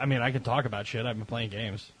effect. I mean, I can talk about shit. I've been playing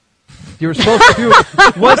games. You were supposed to do.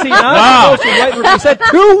 Was he not supposed to write the review? He said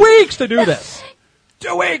 2 weeks to do this.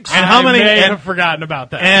 2 weeks. And how many? I may And, have forgotten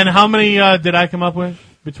about that. and how many did I come up with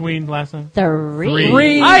between last time? 3.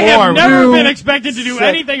 Three. I have Four, never two, been expected to do six.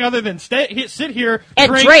 anything other than sit here, And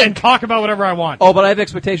drink, drink. and talk about whatever I want. Oh, but I have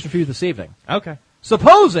expectation for you this evening. Okay.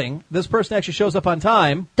 Supposing this person actually shows up on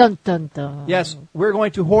time, Dun dun dun. yes, we're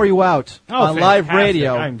going to whore you out on live fantastic.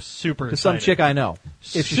 radio I'm super to excited. some chick I know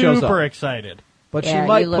if she shows Super up. excited. But Yeah, she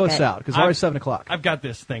might you look puss at- out because it's already 7 o'clock. I've got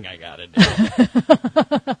this thing I gotta do.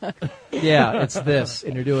 Yeah, it's this,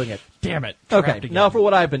 and you're doing it. Damn it. Okay, Trapped again. now for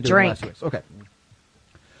what I've been doing Drink. last 2 weeks. Okay.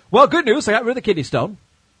 Well, good news. I got rid of the kidney stone.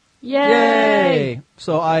 Yay!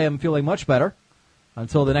 So I am feeling much better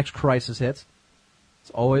until the next crisis hits.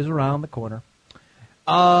 It's always around the corner.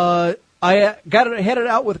 I got it headed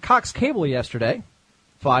out with Cox Cable yesterday,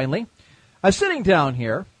 finally. I'm sitting down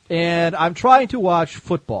here, and I'm trying to watch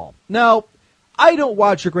football. Now, I don't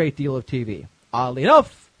watch a great deal of TV. Oddly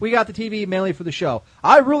enough, we got the TV mainly for the show.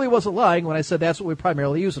 I really wasn't lying when I said that's what we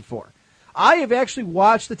primarily use it for. I have actually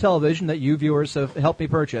watched the television that you viewers have helped me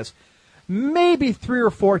purchase maybe 3 or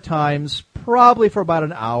 4 times, probably for about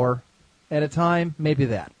an hour at a time, maybe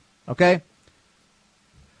that. Okay?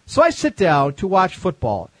 So I sit down to watch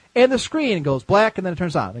football, and the screen goes black and then it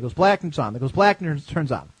turns on. It goes black and it's on. It goes black and it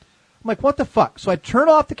turns on. I'm like, what the fuck? So I turn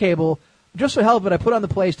off the cable. Just for hell of it, I put on the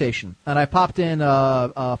PlayStation, and I popped in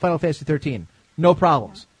Final Fantasy 13. No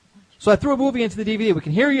problems. So I threw a movie into the DVD. We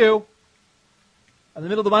can hear you in the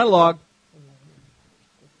middle of the monologue.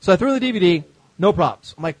 So I threw in the DVD. No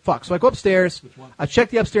problems. I'm like, fuck. So I go upstairs. I check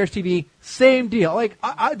the upstairs TV. Same deal. Like,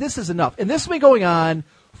 this is enough. And this has been going on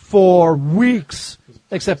for weeks.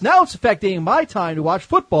 Except now it's affecting my time to watch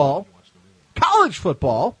football, college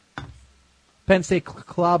football. Penn State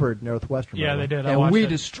clobbered Northwestern. Yeah, by the way. they did. I And watched we it.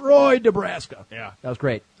 destroyed Nebraska. Yeah. That was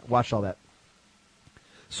great. Watched all that.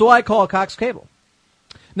 So I call Cox Cable.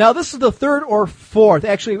 Now, this is the 3rd or 4th.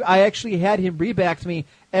 Actually, I actually had him read back to me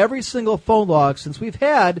every single phone log since we've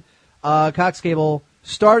had Cox Cable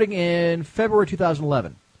starting in February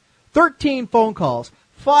 2011. 13 phone calls,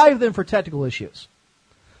 5 of them for technical issues.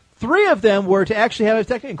 3 of them were to actually have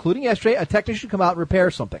including yesterday, a technician come out and repair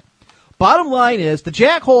something. Bottom line is, the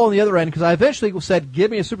jackhole on the other end, because I eventually said,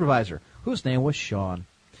 give me a supervisor, whose name was Sean.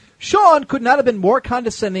 Sean could not have been more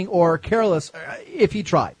condescending or careless if he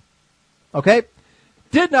tried. Okay?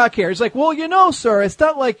 Did not care. He's like, well, you know, sir, it's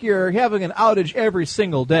not like you're having an outage every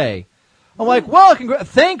single day. I'm like, well,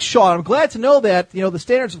 thanks, Sean. I'm glad to know that, the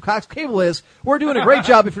standards of Cox Cable is we're doing a great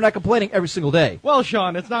job if you're not complaining every single day. Well,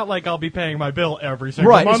 Sean, it's not like I'll be paying my bill every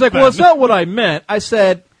single Right. month. He's like, well, it's not what I meant. I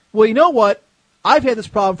said, well, you know what? I've had this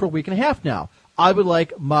problem for a week and a half now. I would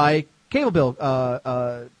like my cable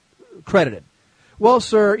bill credited. Well,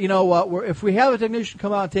 sir, you know what? If we have a technician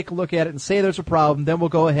come out and take a look at it and say there's a problem, then we'll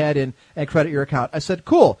go ahead and credit your account. I said,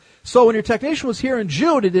 cool. So when your technician was here in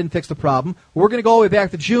June and didn't fix the problem, we're going to go all the way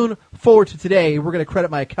back to June forward to today. We're going to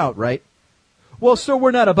credit my account, right? Well, sir,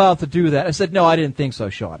 we're not about to do that. I said, no, I didn't think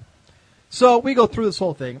so, Sean. So we go through this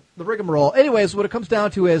whole thing, the rigmarole. Anyways, what it comes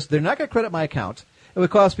down to is they're not going to credit my account. It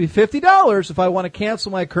would cost me $50 if I want to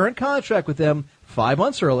cancel my current contract with them 5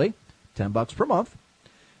 months early, $10 per month.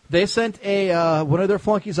 They sent one of their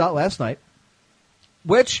flunkies out last night,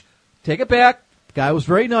 which, take it back, the guy was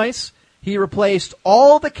very nice. He replaced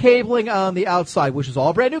all the cabling on the outside, which is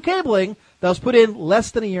all brand new cabling that was put in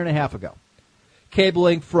less than a year and a half ago.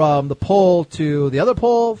 Cabling from the pole to the other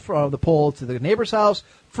pole, from the pole to the neighbor's house,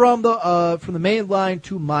 from the main line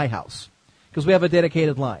to my house, because we have a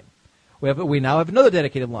dedicated line. We now have another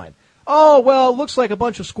dedicated line. Oh, well, it looks like a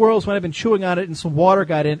bunch of squirrels might have been chewing on it and some water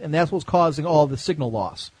got in, and that's what's causing all the signal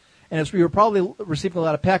loss. And you were probably receiving a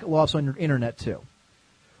lot of packet loss on your internet, too.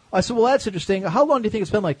 I said, well, that's interesting. How long do you think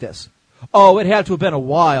it's been like this? Oh, it had to have been a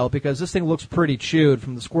while because this thing looks pretty chewed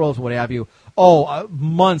from the squirrels and what have you. Oh,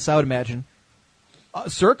 months, I would imagine.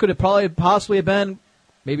 Sir, could it possibly have been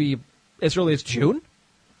maybe as early as June?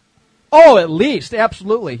 Oh, at least,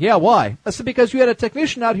 absolutely. Yeah, why? I said, because you had a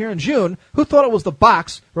technician out here in June who thought it was the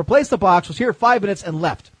box, replaced the box, was here 5 minutes, and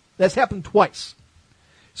left. That's happened twice.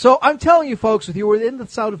 So I'm telling you, folks, if you were within the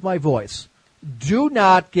sound of my voice, do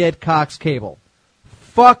not get Cox Cable.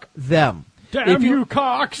 Fuck them. Damn you,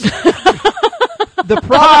 Cox! The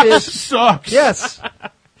problem is... sucks. Yes.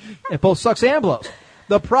 It both sucks and blows.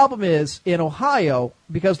 The problem is, in Ohio,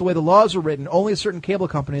 because the way the laws are written, only certain cable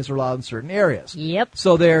companies are allowed in certain areas. Yep.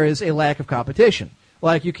 So there is a lack of competition.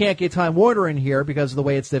 Like, you can't get Time Warner in here because of the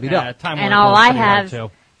way it's divvied up. Time And Warner all goes I pretty hard, have,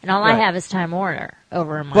 too. and all Right. I have is Time Warner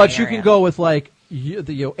over in my But you area. can go with, like,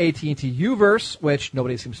 the AT&T Uverse, which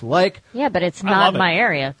nobody seems to like. Yeah, but it's I not love in it. my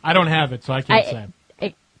area. I don't have it, so I can't say.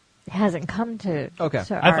 It hasn't come to. Okay.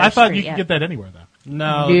 to our I thought street you could yet. get that anywhere, though.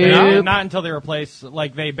 No, Nope. not until they replace.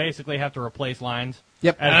 Like they basically have to replace lines.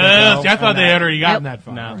 Yep. as they go, See, I thought and they had already gotten Nope. that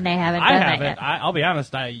far. No, And they haven't I done that haven't. yet. I'll be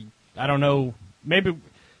honest. I don't know. Maybe.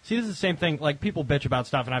 See, this is the same thing. Like people bitch about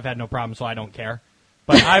stuff, and I've had no problem, so I don't care.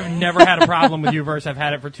 But I've never had a problem with Uverse. I've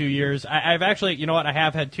had it for 2 years. I've actually, you know what? I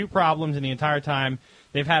have had 2 problems in the entire time.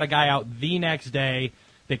 They've had a guy out the next day.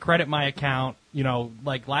 They credit my account. You know,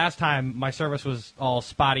 like last time, my service was all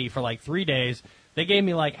spotty for like 3 days. They gave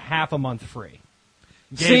me like half a month free.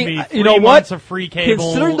 Gave me 3 you know what? months of free cable.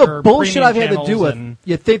 Considering the or bullshit premium I've had to do channels with, and-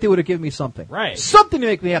 you'd think they would have given me something. Right. Something to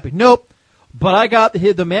make me happy. Nope. But I got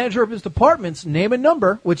the manager of his department's name and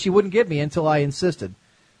number, which he wouldn't give me until I insisted.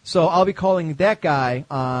 So I'll be calling that guy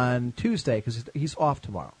on Tuesday because he's off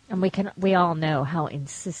tomorrow. And we all know how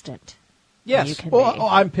insistent. Yes. You can Well, be.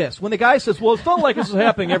 I'm pissed. When the guy says, well, it's not like this is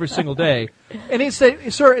happening every single day. And he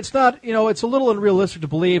said, sir, it's not, it's a little unrealistic to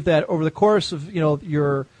believe that over the course of,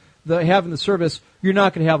 having the service, you're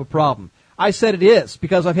not going to have a problem. I said it is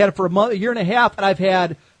because I've had it for a year and a half, and I've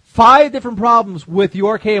had 5 different problems with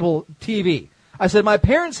your cable TV. I said, my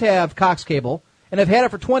parents have Cox Cable, and I've had it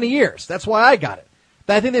for 20 years. That's why I got it.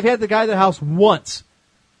 But I think they've had the guy at the house once.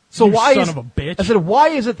 So You why son is of a bitch. I said, why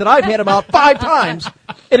is it that I've had him out 5 times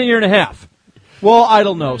in a year and a half? Well, I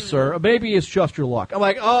don't know, sir. Maybe it's just your luck. I'm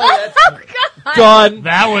like, oh, that's done.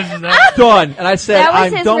 That was Done. And I said, That was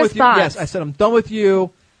I'm his done with you. response. Yes, I said, I'm done with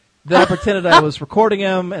you. Then I pretended I was recording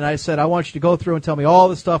him, and I said, I want you to go through and tell me all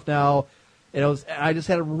the stuff now. And I just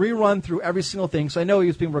had to rerun through every single thing, so I know he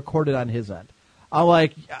was being recorded on his end. I'm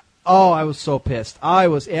like, oh, I was so pissed. I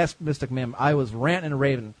was, asked Mystic Mim, I was ranting and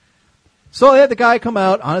raving. So I had the guy come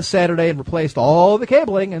out on a Saturday and replaced all the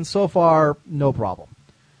cabling, and so far, no problem.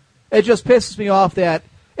 It just pisses me off that,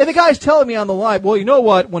 and the guy's telling me on the line, well, you know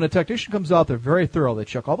what, when a technician comes out, they're very thorough. They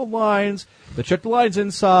check all the lines, they check the lines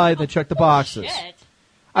inside, they check the boxes.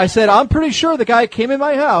 I said, I'm pretty sure the guy came in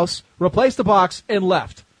my house, replaced the box, and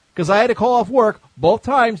left. Because I had to call off work both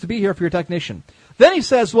times to be here for your technician. Then he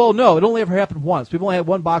says, well, no, it only ever happened once. People only had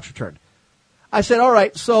 1 box returned. I said, all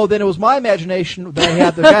right, so then it was my imagination that I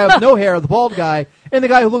had the guy with no hair, the bald guy, and the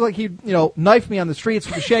guy who looked like he'd, knifed me on the streets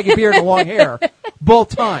with a shaggy beard and long hair,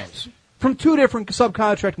 both times, from 2 different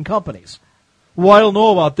subcontracting companies. Well, I don't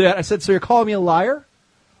know about that. I said, so you're calling me a liar?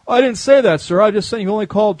 I didn't say that, sir. I just said you only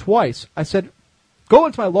called twice. I said, go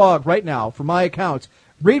into my log right now for my accounts.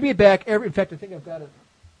 Read me back every. In fact, I think I've got it.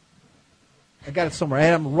 I got it somewhere. I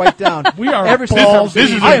had them right down. We are every balls.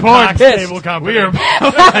 This is I am important. pissed. Table company. We are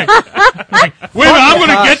like, wait, I'm going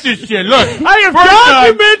to get this shit. Look, I have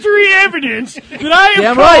documentary evidence that I have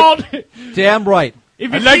Damn called. right. Damn right.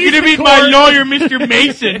 If I'd like you to sees meet the my court- lawyer, Mr.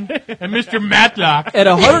 Mason, and Mr. Matlock. At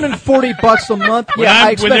 $140 a month, When yeah, I'm- I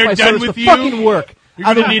when expect they're my done service with to you, fucking work.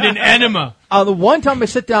 You're going to need an enema. On the one time I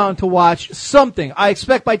sit down to watch something, I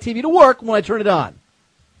expect my TV to work when I turn it on.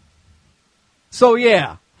 So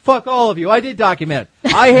yeah, fuck all of you. I did document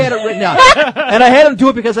it. I had it written out. And I had him do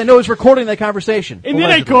it because I know he's recording that conversation. And then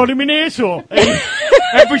I called him an asshole.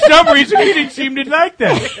 And for some reason, he didn't seem to like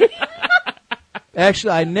that.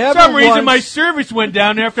 Actually, I never For some reason, once, my service went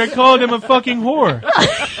down after I called him a fucking whore.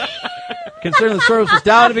 considering the service was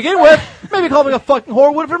down to begin with, maybe calling me a fucking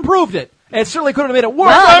whore would have improved it. And it certainly could have made it worse.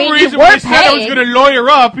 Well, For I some mean, reason, you when I were said I was paying. going to lawyer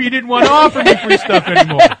up, he didn't want to offer me free stuff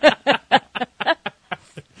anymore.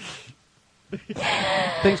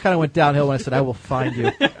 Things kind of went downhill when I said, I will find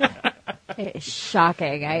you. It's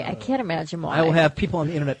shocking. I can't imagine why. I will have people on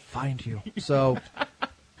the internet find you. So,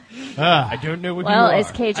 I don't know what Well, you are.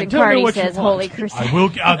 as Cajun I don't know Cardi what you says, want. holy Christ. I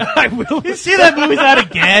will. I will. You see that movie's out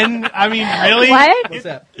again? I mean, really? What? what's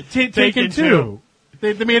that? Taken 2.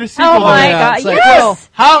 They made a sequel. Oh of my it. yeah, God! it's like, Yes.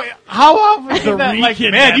 How often is The that? Like,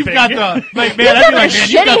 man, you've got the like, man, I'd be like, man, you've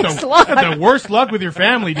shittiest got the worst luck with your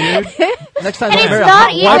family, dude. Next time And I it's marry a not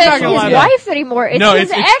hot even wife, talking his about wife anymore. It's No, his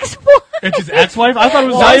it's- ex-wife. It's his ex-wife. I thought it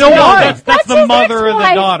was. Well, I his know ex-wife. why. That's the his mother or the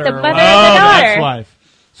ex-wife, daughter. The or mother whatever. and the Oh, the daughter. ex-wife.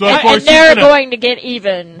 So of And course they're he's gonna. going to get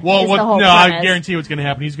even. Well, is the whole I premise. guarantee what's going to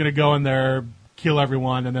happen. He's going to go in there, kill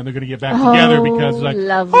everyone, and then they're going to get back together because it's like,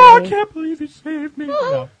 lovely. oh, I can't believe you saved me.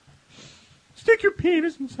 No. Stick your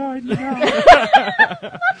penis inside me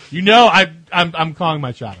now. You know, I'm calling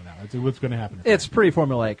my shot on that. That's what's going to happen. It's pretty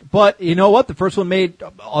formulaic. But you know what? The first one made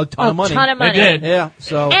a ton of money. It did. Yeah,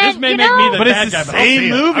 so. And, This may you make me know, the But bad it's guy, the but I'll see same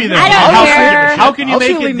it. movie, though. I don't How- care. How can you I'll make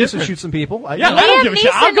see it Liam Neeson different? shoot some people. Yeah, I don't give a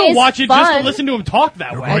shit. I'll Neeson go is watch it just to fun. listen to him talk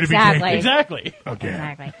that way. Exactly. Exactly.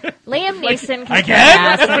 Exactly. Liam Neeson can Again? kick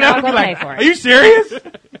ass, That's and what I I'll would go be pay like. for Are it. you serious?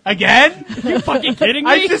 Again? You fucking kidding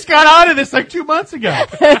me? I just got out of this like 2 months ago.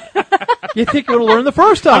 You think you would have learned the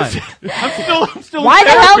first time. I'm still. Why in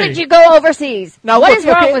the hell therapy. did you go overseas? Now, What look, is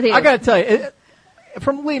wrong okay, with you? I got to tell you,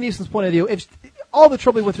 from Liam Neeson's point of view, if all the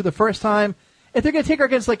trouble we went through the first time, if they're going to take her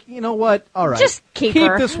against, like, you know what? All right. Just keep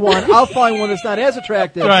her. this one. I'll find one that's not as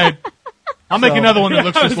attractive. Right. I'll make So- another one that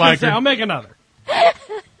looks I was just gonna like say, her. I'll make another.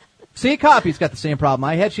 See, Copy's got the same problem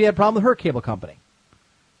I had. She had a problem with her cable company.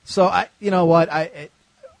 So, you know what?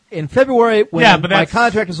 In February, when Yeah, but my that's-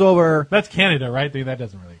 contract is over, That's Canada, right? That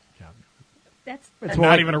doesn't really count. That's It's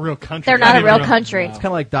not even a real country. They're not a even real real- country. it's kind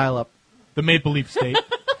of like dial-up. The Maple Leaf State.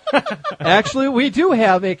 Actually, we do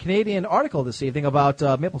have a Canadian article this evening about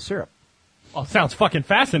maple syrup. Oh, sounds fucking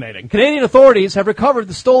fascinating. Canadian authorities have recovered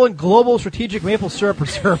the stolen global strategic maple syrup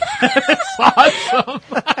reserve.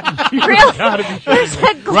 Really? Gotta be There's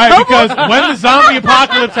shitting me. a Right, global- because when the zombie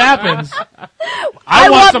apocalypse happens, I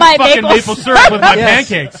want want some my fucking maple maple syrup with my Yes.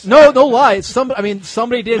 pancakes. No lie.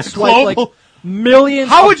 Somebody did swipe like Global- millions.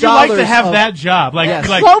 How of would you like to dollars have of- that job? Like, Yes.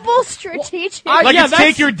 like, Global strategic. like yeah, it's that's-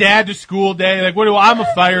 take your dad to school day. Like, what do I'm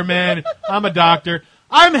a fireman. I'm a doctor.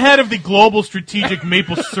 I'm head of the global strategic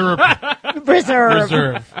maple syrup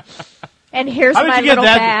reserve. And here's How did my you get little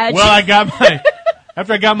that? badge. Well, I got my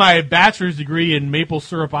after I got my bachelor's degree in maple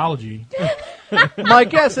syrupology. My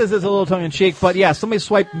guess is it's a little tongue in cheek, but yeah, somebody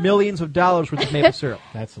swiped millions of dollars worth of maple syrup.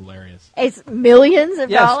 That's hilarious. It's millions of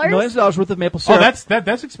Yes, dollars. millions of dollars worth of maple Oh, syrup.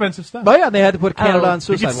 that's expensive stuff. But yeah, they had to put Canada Oh. on You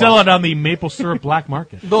suicide could sell watch. it on the maple syrup black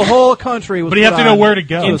market. The whole country was. But you have put to know on where to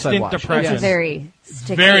go. suicide Instant watch. depression. It's a Yes. very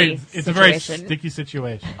sticky It's a very situation. sticky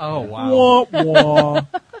situation. Oh, wow. Wah, wah.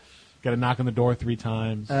 Got to knock on the door 3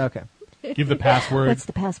 times. Okay. Give the password. What's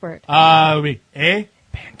the password? Wait,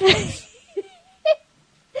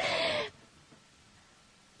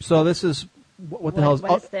 So this is what the hell is?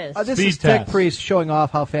 what is this? This Speed is Tech test. Priest showing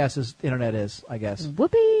off how fast his internet is. I guess.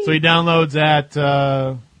 Whoopee. So he downloads at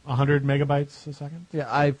 100 megabytes a second.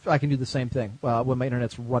 Yeah, I can do the same thing when my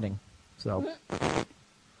internet's running. So.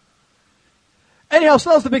 Anyhow, so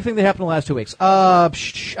that was the big thing that happened in the last 2 weeks. I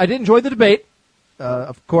did enjoy the debate.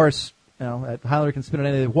 Of course, you know, Hillary can spin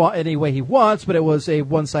it any way he wants, but it was a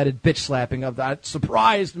one-sided bitch slapping of that.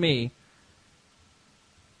 Surprised me.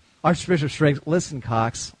 Archbishop Strength, listen,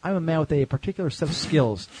 Cox, I'm a man with a particular set of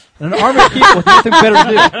skills and an army of people with nothing better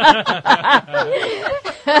to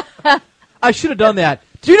do. I should have done that.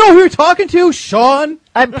 Do you know who you're talking to, Sean?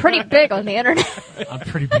 I'm pretty big on the internet. I'm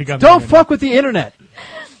pretty big on Don't the fuck with the internet.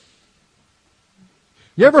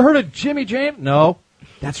 You ever heard of Jimmy James? No.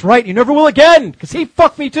 That's right. You never will again, because he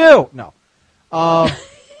fucked me too. No.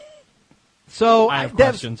 So I have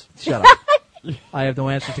questions. Shut up. I have no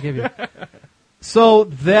answer to give you. So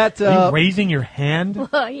that Are you raising your hand?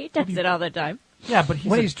 Well, he does it all the time. Yeah, but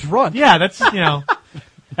when he's drunk. Yeah, that's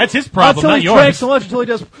that's his problem, Until not he yours. drank so much until he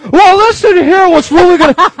does. Well, listen here. What's really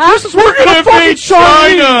gonna? This is we're gonna invade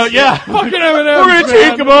China. Yeah, Fucking M&Ms, we're gonna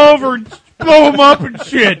take man. him over and blow him up and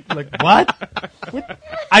shit. Like what?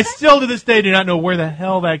 I still to this day do not know where the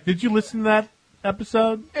hell that. Did you listen to that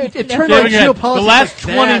episode? It turned out The geopolitics. last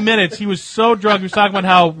like 20 that. minutes, he was so drunk. He was talking about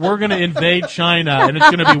how we're going to invade China and it's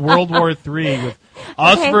going to be World War III with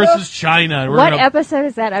us Okay. versus China. We're What gonna, episode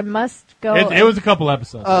is that? I must go. it was a couple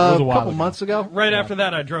episodes. It was a A while couple ago. months ago. Right after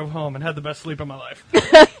that, I drove home and had the best sleep of my life.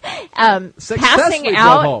 passing Successfully drove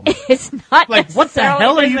out home. is not Like, what the necessarily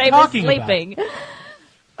hell are the you same as talking about? sleeping.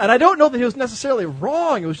 And I don't know that he was necessarily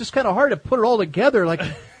wrong. It was just kind of hard to put it all together, like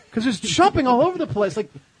because he was jumping all over the place, like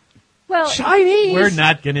Well, Chinese. We're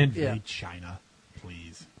not going to invade Yeah. China,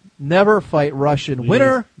 please. Never fight Russian Please.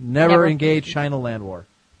 winter. Never Never. engage China land war.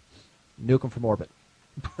 Nuke them from orbit.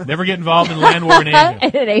 Never get involved in land war in Asia.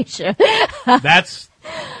 in Asia. That's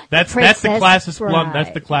the Princess classic Bride. blunder.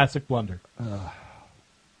 That's the classic blunder.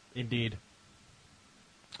 Indeed.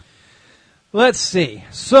 Let's see.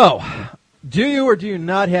 So, do you or do you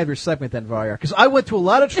not have your segment then, Varyar? Because I went to a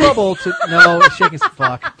lot of trouble to. No, it's shaking some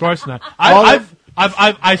fuck. Of course not. All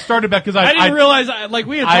I started back because I didn't realize,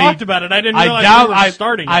 we had talked about it. I didn't realize we were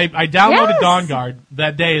starting it. I downloaded Yes. Dawn Guard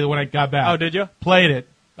that day when I got back. Oh, did you? Played it.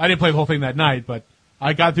 I didn't play the whole thing that night, but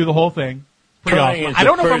I got through the whole thing. Pretty Trying awesome. is I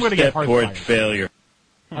don't the know if I'm first going to get step toward Hearthfire. failure.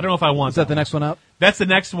 I don't know if I want Is that the next one out? That's the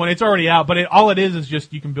next one. It's already out, but all it is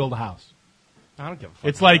just you can build a house. I don't give a fuck.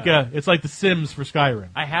 It's like The Sims for Skyrim.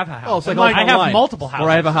 I have a house. Oh, it's like I have online. multiple houses. Or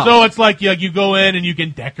I have a house. So it's like you go in and you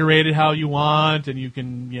can decorate it how you want, and you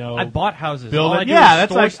can I bought houses. build All it. I do Yeah, is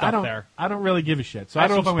that's store like stuff there. I don't really give a shit. So I I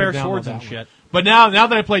don't know have if I'm some going to spare download swords that and one. shit. But now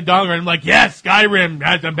that I play Dawn Guard, I'm like, yes, Skyrim.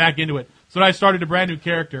 I'm back into it. So I started a brand new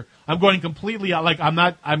character. I'm going completely out. Like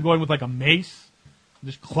I'm going with like a mace,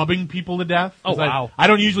 just clubbing people to death. Oh, wow. I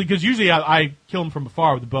don't usually because I kill them from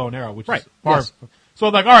afar with a bow and arrow, which Right. is far. Yes. So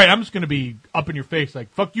I'm like, all right, I'm just going to be up in your face, like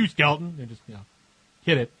fuck you, skeleton, and just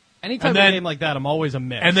hit it. Anytime And then- a game like that, I'm always a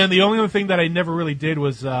mix. And then the only other thing that I never really did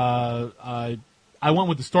was I went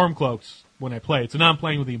with the Stormcloaks when I played. So now I'm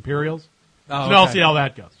playing with the Imperials. Oh, So now I'll okay. see how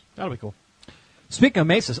that goes. That'll be cool. Speaking of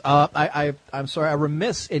maces, I'm sorry, I'm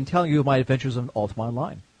remiss in telling you of my adventures in Ultima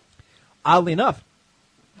Online. Oddly enough,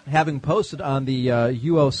 having posted on the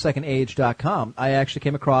UO2ndAge.com, I actually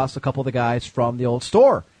came across a couple of the guys from the old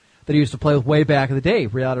store that I used to play with way back in the day,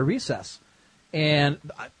 right out of recess. And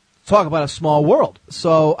talk about a small world.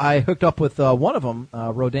 So I hooked up with one of them.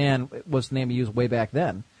 Rodan was the name he used way back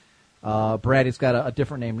then. Brady's got a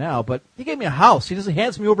different name now, but he gave me a house. He just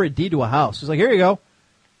hands me over a deed to a house. He's like, here you go.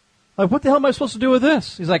 Like, what the hell am I supposed to do with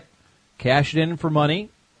this? He's like, cash it in for money,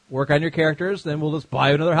 work on your characters, then we'll just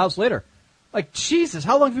buy another house later. Like, Jesus,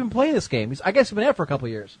 how long have you been playing this game? I guess he's been at it for a couple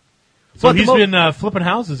of years. So But the he's mo- been flipping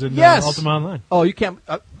houses in Yes. Ultima Online. Oh, you can't.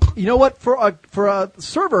 You know what? For a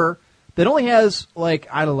server that only has, like,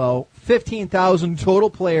 I don't know, 15,000 total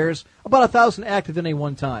players, about 1,000 active in a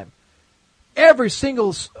one time. Every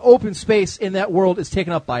single open space in that world is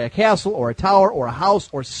taken up by a castle or a tower or a house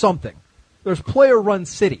or something. There's player-run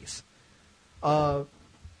cities. But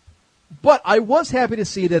I was happy to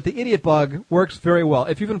see that the Idiot Bug works very well.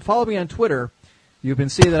 If you've been following me on Twitter, you've been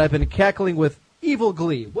seeing that I've been cackling with evil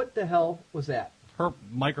glee. What the hell was that? Her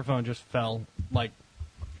microphone just fell,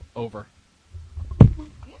 over.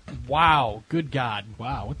 Wow. Good God.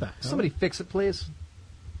 Wow, what the hell? Somebody fix it, please.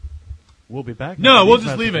 We'll be back. No, after we'll these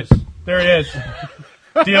just leave it. messages. There it is.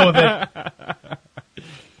 Deal with it.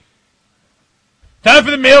 Time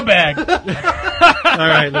for the mailbag. All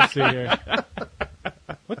right, let's see here.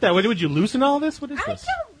 What the? Would you loosen all this? What is this?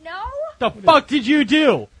 No. The fuck did you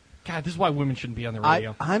do? God, this is why women shouldn't be on the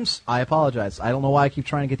radio. I apologize. I don't know why I keep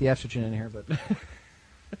trying to get the estrogen in here, but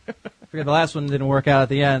figured the last one didn't work out at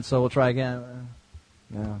the end, so we'll try again.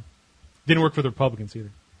 No. Didn't work for the Republicans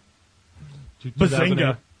either.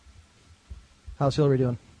 Bazinga. How's Hillary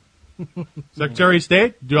doing? Secretary of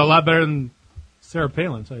State do a lot better than Sarah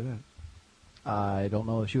Palin. I'll tell you that. I don't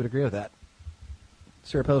know if she would agree with that.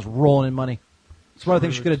 Sarah Palin's rolling in money. So one of the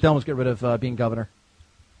things she could have done was get rid of being governor.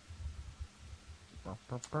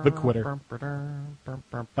 The quitter.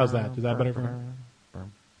 How's that? Is that better for her?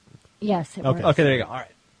 Yes, it Okay. works. Okay, there you go. All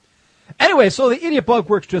right. Anyway, so the Idiot Bug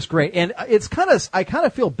works just great, and I kind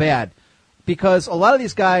of feel bad because a lot of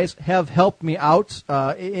these guys have helped me out.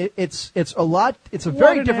 It's a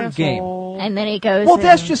very different game. And then he goes. Well,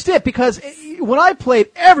 that's and- just it, because when I played,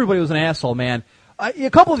 everybody was an asshole, man. A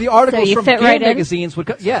couple of the articles you from fit game right in? magazines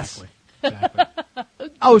would yes. Exactly.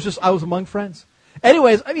 I was among friends.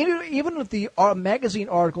 Anyways, I mean, even with the magazine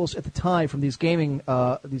articles at the time from these gaming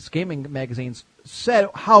magazines said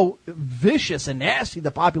how vicious and nasty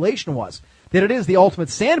the population was. That it is the ultimate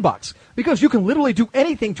sandbox because you can literally do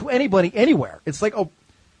anything to anybody anywhere. It's like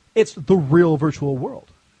it's the real virtual world.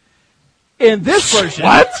 In this version,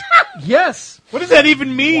 What? yes, What does that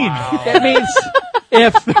even mean? it means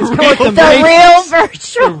if it's kind of like the The Matrix. real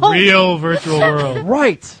virtual. The real virtual world.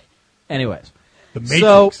 Right. Anyways, The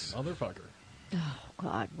Matrix. So- Motherfucker.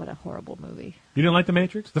 God, what a horrible movie. You didn't like The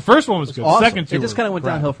Matrix? The first one was good. awesome. The second two It just kind of went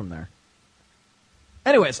crap. downhill from there.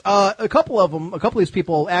 Anyways, a couple of these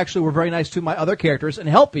people actually were very nice to my other characters and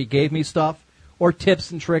helped me, gave me stuff or tips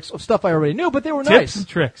and tricks of stuff I already knew, but they were Tips nice. and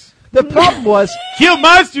tricks. The problem was, Kill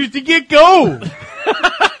monsters to get gold.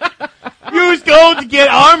 Use gold to get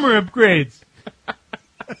armor upgrades.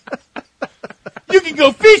 You can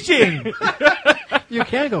go fishing. you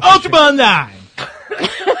can't go. Ultraman 9.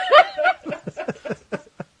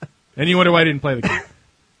 And you wonder why I didn't play the game.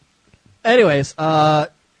 Anyways, I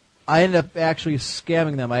ended up actually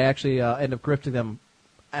scamming them. I actually ended up grifting them,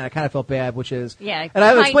 and I kind of felt bad, which is... Yeah, and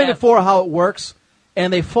I've kind explained of. before how it works,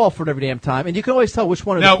 and they fall for it every damn time, and you can always tell which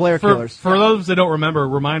one are Now, the player for killers. those that don't remember,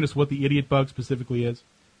 remind us what the idiot bug specifically is.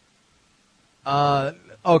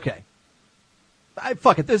 Okay.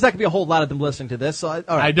 Fuck it, there's not going to be a whole lot of them listening to this, so all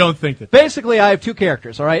right. I don't think that. Basically, I have two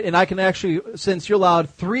characters, all right? And I can actually, since you're allowed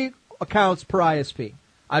 3 accounts per ISP,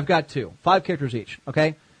 I've got 2. 5 characters each,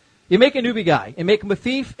 okay? You make a newbie guy, and make him a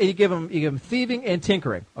thief, and you give him thieving and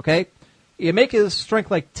tinkering, okay? You make his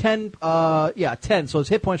strength like 10, 10, so his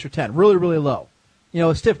hit points are 10. Really, really low. You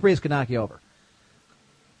know, a stiff breeze could knock you over.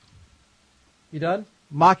 You done?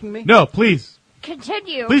 Mocking me? No, please.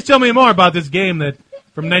 Continue. Please tell me more about this game that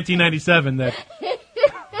from 1997 that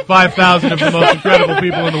 5,000 of the most incredible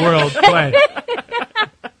people in the world play.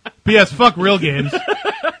 P.S. Fuck real games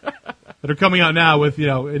that are coming out now with,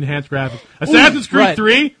 enhanced graphics. Assassin's Creed right.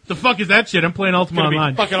 3? The fuck is that shit? I'm playing Ultima It's gonna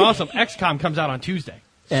Online. be fucking awesome. XCOM comes out on Tuesday.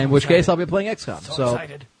 In which case, I'll be playing XCOM. So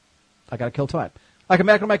excited. I got to kill time. I can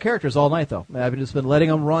back on my characters all night, though. I've just been letting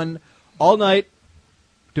them run all night,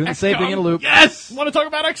 doing the same thing in a loop. Yes! Want to talk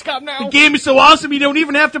about XCOM now? The game is so awesome you don't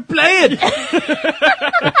even have to play it.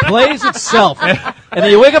 It plays itself. And then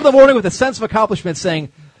you wake up in the morning with a sense of accomplishment saying,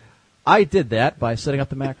 I did that by setting up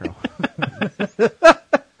the macro.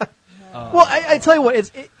 Well, I tell you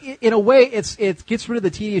what, in a way, it gets rid of the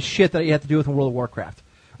tedious shit that you have to do with in World of Warcraft,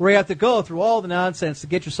 where you have to go through all the nonsense to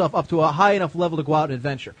get yourself up to a high enough level to go out and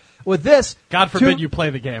adventure. With this, God forbid you play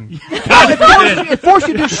the game. it forces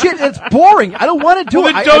you to do shit that's boring. I don't want to do Well,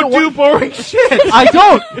 it. then don't do boring shit. I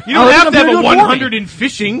don't. You don't have to have a 100 in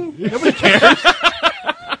fishing. Nobody cares.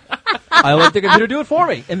 I let the computer do it for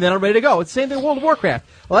me, and then I'm ready to go. It's the same thing with World of Warcraft.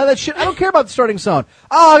 Well, that shit, I don't care about the starting zone.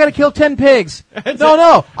 Oh, I got to kill 10 pigs.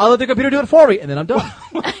 No, I'll let the computer do it for me, and then I'm done.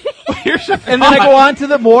 Here's your And then I go on to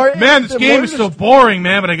the more. Man, this the game more- is so boring,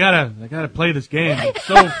 man. But I gotta play this game. It's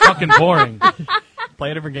so fucking boring.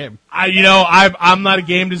 Play a different game. I'm not a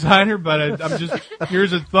game designer, but I'm just.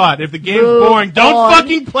 Here's a thought: if the game's Move boring, don't on.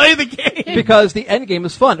 fucking play the game. Because the end game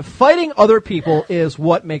is fun. Fighting other people is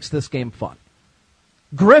what makes this game fun.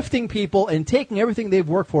 Grifting people and taking everything they've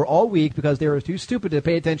worked for all week because they were too stupid to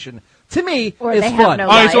pay attention, to me, Or is they have fun. no All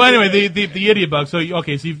right. So life. anyway, the idiot bug. So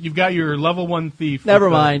you've got your level 1 thief. Never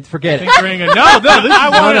with the mind. Forget it. tinkering and- No. This is, I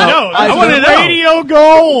want to no. know. I I want to said know. Radio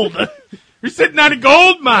gold. You're sitting on a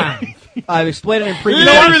gold mine. I've explained it in previous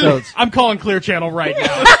Literally. episodes. I'm calling Clear Channel right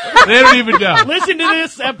now. They don't even know. Listen to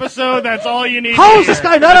this episode. That's all you need. How to is this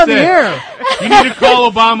hear. guy not on the That's it. air? You need to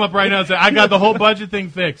call Obama up right now and say, I got the whole budget thing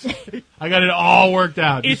fixed. I got it all worked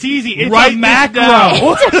out. It's Just easy. It's write a this macro. down.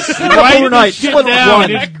 Write overnight. this shit Split down.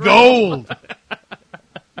 one. It's gold.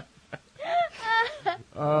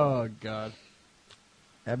 Oh God.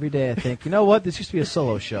 Every day I think, you know what? This used to be a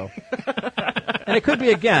solo show. And it could be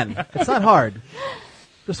again. It's not hard.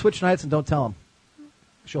 Just switch nights and don't tell them.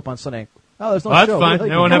 Show up on Sunday. Oh, there's no Well, that's show. fine. Really?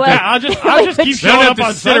 No one Well, have to. I'll just keep You showing don't have up to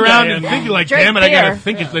on sit Sunday around and think like, drink damn it, I gotta beer.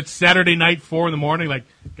 think it's Saturday night 4 a.m. Like,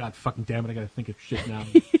 God fucking damn it, I gotta think of shit now.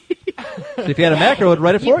 If you had a macro, it would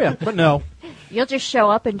write it for you. But no. You'll just show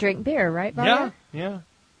up and drink beer, right, Barbara? Yeah.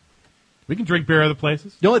 We can drink beer other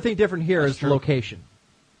places. The only thing different here is the location.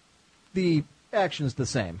 The action's the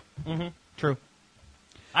same. True.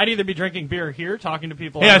 I'd either be drinking beer here, talking to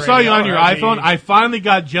people. Hey, on I the saw you radio, on your or I'd be- iPhone. I finally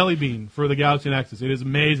got Jelly Bean for the Galaxy Nexus. It is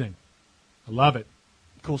amazing. I love it.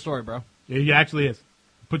 Cool story, bro. It actually is.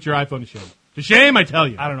 Put your iPhone to shame. To shame, I tell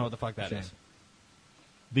you. I don't know what the fuck that is. Shame.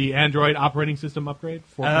 The Android operating system upgrade,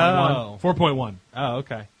 4.1. Oh. 4.1. Oh,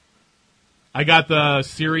 okay. I got the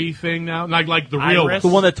Siri thing now, like the real Iris? The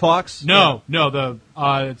one that talks? No,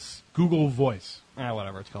 it's Google Voice.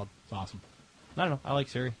 Whatever it's called. It's awesome. I don't know. I like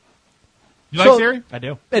Siri. You So- like Siri? I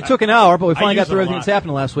do. It took an hour, but we finally use got through it a everything lot. that's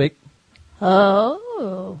happened last week.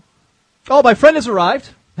 Oh. Oh, my friend has arrived.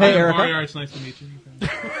 Hey, Hi, Erica. Mario, it's nice to meet you.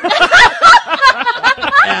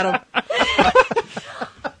 Adam.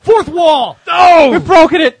 Fourth wall. We've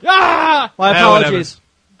broken it. Ah! My Yeah, whatever. apologies.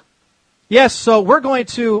 Yes, so we're going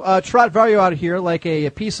to trot Vario out of here like a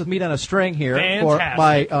piece of meat on a string here for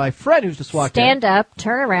Fantastic. my friend who's just walked in. Stand up,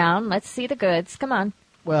 turn around. Let's see the goods. Come on.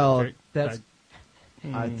 Well, Okay. that's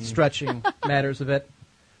stretching matters a bit.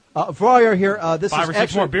 Vario here. This 5 is or 6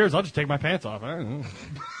 actually, more beers, I'll just take my pants off. I don't know.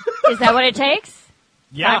 Is that what it takes?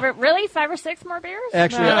 Yeah. Really? 5 or 6 more beers?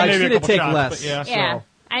 Actually, Well, I maybe a should have couple taken shots, less. but yeah. Yeah. So.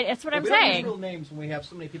 That's what I'm We don't use saying. real names when we have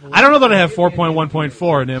so many people. I don't know that I have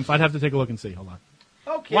 4.1.4, Nymph. I'd have to take a look and see. Hold on.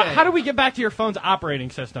 Okay. How do we get back to your phone's operating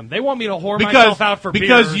system? They want me to whore Because- myself out for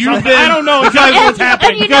because beer or you've something. been- I don't know because- exactly what's And- happening.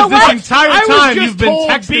 and you Because know this what? entire I was time just you've been told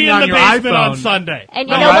be texting in on the your basement iPhone. on Sunday. And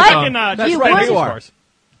you On know your what? iPhone. That's You right, would- you are. Scores.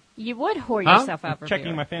 You would whore Huh? yourself out for Checking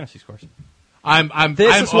beer. my fantasy scores. I'm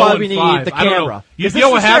This I'm is why 0 we and need 5. the I don't know. camera. You Is know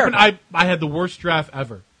this what happened? hysterical? I had the worst draft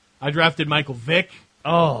ever. I drafted Michael Vick.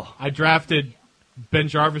 Oh. I drafted Ben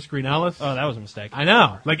Jarvis, Green Ellis. Oh, that was a mistake. I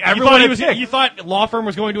know. Like You everyone thought, had picked. you thought law firm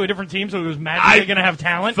was going to a different team, so he was magically going to have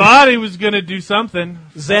talent? thought he was going to do something.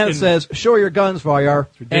 Xana Fucking says, show your guns, Varyar,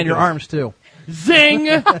 and your ridiculous. arms, too. Zing!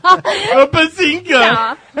 a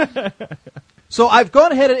bazinga. So I've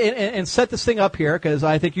gone ahead and set this thing up here because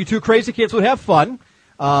I think you two crazy kids would have fun.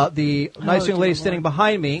 The nice young lady standing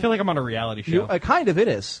behind I me, feel like I'm on a reality show. kind of it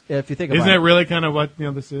is, if you think about Isn't it. it really kind of what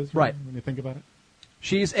this is? Right. When you think about it.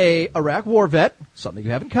 She's a Iraq war vet, something you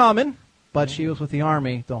have in common, but she was with the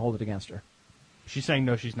Army. Don't hold it against her. She's saying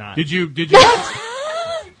no, she's not. Did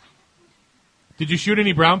you shoot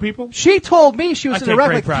any brown people? She told me she was I in take Iraq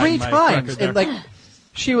great like pride 3 in my times, record and like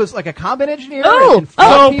she was like a combat engineer. Oh, and fought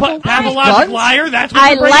So, people. pathologic Guns? liar? That's what I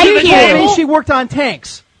you're bringing like to the you. Told me table? she worked on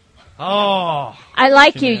tanks. Oh. I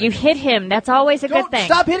like you. You hit him. That's always a good Don't thing.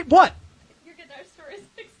 stop hitting. What?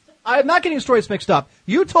 I'm not getting stories mixed up.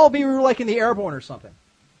 You told me we were like in the airborne or something.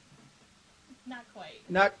 Not quite.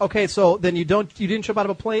 Not okay. So then you didn't jump out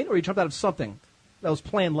of a plane, or you jumped out of something that was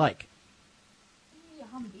plane-like.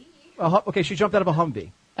 Okay, she jumped out of a Humvee.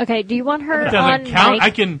 Okay, do you want her That on doesn't count.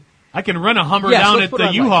 mic? I can run a Hummer Yes, down let's at put it the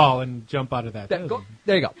on mic. U-Haul and jump out of that.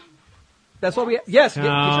 There you go. That's what we. Yes, get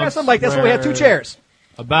your Counts ass on mic. That's what we have 2 where- chairs.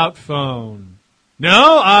 About phone.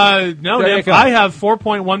 No, There you Nymph. go. I have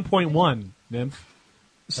 4.1.1, Nymph.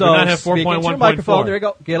 So not have speak into your 4.1.4. microphone. There you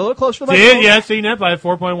go. Get a little closer to the See microphone. it? Yeah, see, Nymph. I have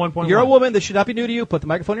 4.1.1. You're a woman. This should not be new to you. Put the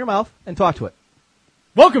microphone in your mouth and talk to it.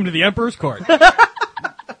 Welcome to the Emperor's Court.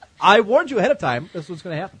 I warned you ahead of time. This was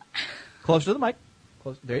going to happen. Closer to the mic.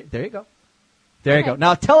 Close. There you go. There you go.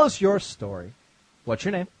 Now tell us your story. What's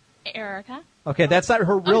your name? Erica. Okay, that's not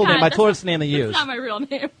her real Oh, God, name. I that's told her it's the name they That's use. not my real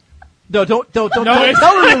name. No, don't No, tell it's-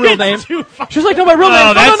 her your real name. too far. She's like, no, my real name.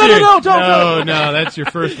 Oh, that's no, your, don't. no, that's your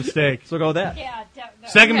first mistake. So go with that. Yeah.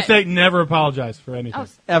 Second Okay. mistake, never apologize for anything. Oh,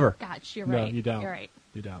 Ever. gosh, you're No, right. you don't. You're right.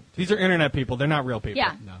 You don't. These are internet people. They're not real people.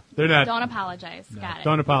 Yeah. No, they're not. Don't apologize. no, Got it.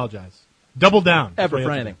 Don't apologize. Double down. That's Ever what you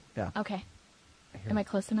for have to anything. Yeah. Okay. Am I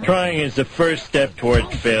close enough? Trying is the first step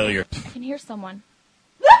towards failure. I can hear someone.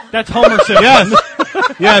 That's Homer Simpson. do.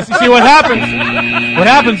 Yes. Yes. You see what happens? What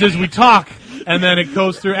happens is we talk, and then it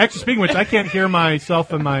goes through. Actually, speaking of which, I can't hear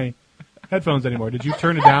myself in my headphones anymore. Did you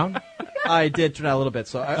turn it down? I did turn out a little bit.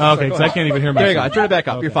 So Okay, go because I ahead. can't even hear There myself. you go. I turn it back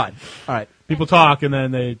up. Okay. You're fine. All right. People talk, and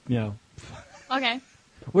then they, Okay.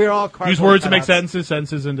 We're all use cardboard words to make cutouts.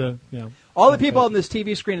 sentences into, All the people on this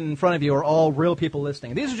TV screen in front of you are all real people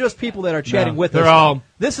listening. These are just people that are chatting No, with they're us. all-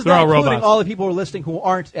 This is they're not all including robots. all the people who are listening who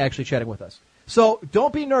aren't actually chatting with us. So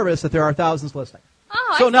don't be nervous that there are thousands listening.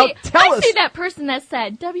 Oh, So I now see. tell I us- see that person that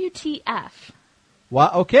said WTF.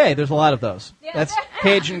 Wow, okay, there's a lot of those. That's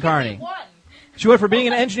Paige and Carney. She went from being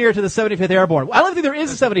an engineer to the 75th Airborne. I don't think there is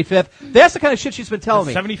a 75th. That's the kind of shit she's been telling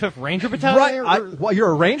me. 75th Ranger Battalion? Right? What, you're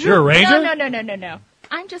a ranger? You're a ranger? No.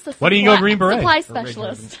 I'm just a Why didn't you go Green Beret? supply Or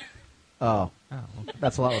specialist. Oh,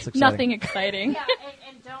 that's a lot less exciting. Nothing exciting.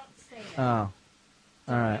 and don't say Oh, all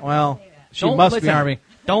right. Well, she Don't must listen. be Army.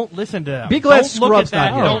 Don't listen to them. Be glad Don't look Scrub's at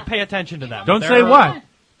that. not here. Don't pay attention to them. Don't They're, say what?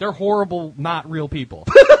 They're horrible, not real people.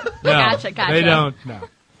 No, Gotcha. They don't. No.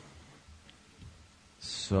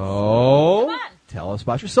 So, tell us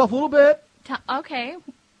about yourself a little bit. Okay.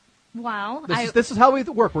 Wow. This is how we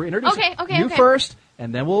work. We're introducing Okay, you okay. first,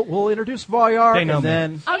 and then we'll introduce Varyar, They know and me.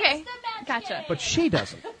 then. Okay. Gotcha. But she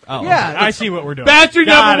doesn't. Oh, Yeah, I see what we're doing. Bastard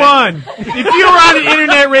Got number one. If you were on an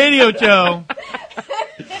internet radio show,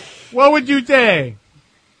 what would you say?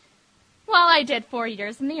 Well, I did 4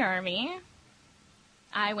 years in the Army.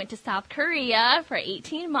 I went to South Korea for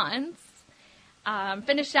 18 months.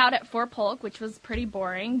 Finished out at Fort Polk, which was pretty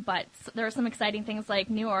boring, but there were some exciting things like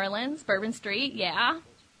New Orleans, Bourbon Street, yeah.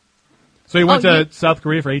 So you went to South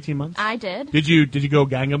Korea for 18 months? I did. Did you go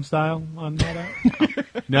Gangnam Style on that?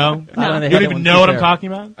 No? No. You don't even know what I'm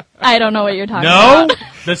talking about? I don't know what you're talking No? about.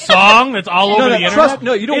 The song that's all over the internet? Trust,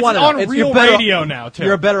 no, you don't It's want to on know. It's real you're better radio off, now, too.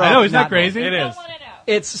 You're better I know, off isn't that not crazy? knowing. It is.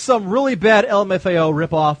 It's some really bad LMFAO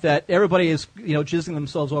ripoff that everybody is, jizzing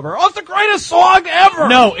themselves over. Oh, it's the greatest song ever!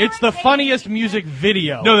 No, it's the funniest music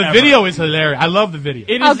video. No, the ever. video is hilarious. I love the video.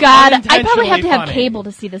 It Oh, is God. I probably have to unintentionally have funny. cable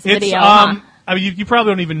to see this It's, video. Huh? I mean, you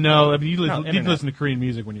probably don't even know. I mean, you internet. listen to Korean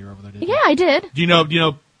music when you were over there, didn't Yeah, I did. Do you know,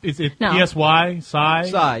 is it No. PSY? Psy?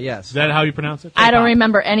 Psy, yes. Is that how you pronounce it? I don't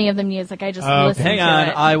remember any of the music. I just listened Hang to on,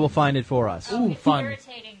 it. I will find it for us. Ooh, fun.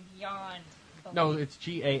 Irritating beyond. No, it's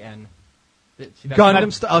GAN. See, that's Gundam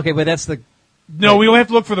not- style. Okay, but that's the. No, we don't have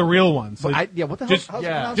to look for the real ones. What the hell? Just, how's it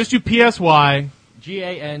yeah. pronounced? just do PSY.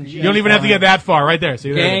 GAN. You don't even have to get that far. Right there.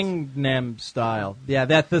 See, there it is. Gangnam style. Yeah,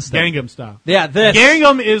 this thing. Gangnam style. Yeah, this.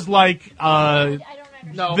 Gangnam is like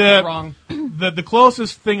No, the wrong. the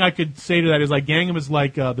closest thing I could say to that is like Gangnam is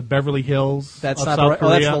like the Beverly Hills. That's of not South the right. Oh,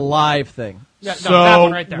 Korea. that's the live thing. Yeah, no, So that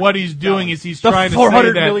one right there. what he's doing one. is he's The trying to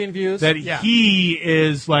 400 say that, million views? that Yeah. he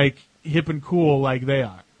is like hip and cool like they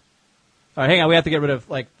are. All right, hang on. We have to get rid of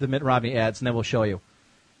the Mitt Romney ads, and then we'll show you.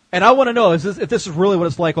 And I want to know if this is really what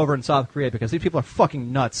it's like over in South Korea, because these people are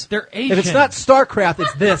fucking nuts. They're If it's Asian. not StarCraft,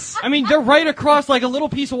 it's this. I mean, they're right across like a little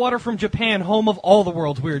piece of water from Japan, home of all the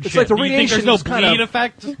world's weird It's shit. like the Do you think there's no Radiation's kind bleed of-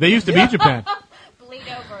 effect? They used to be Japan. Bleed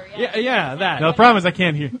over, Yeah, that. Now the problem is I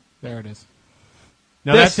can't hear. There it is.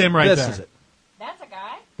 No, This- that's him right this there. is it. That's a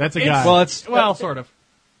guy. That's a It's- guy. Well, it's Well, sort of.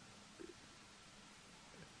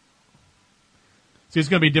 See, it's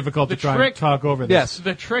going to be difficult The to try trick- and talk over this. yes.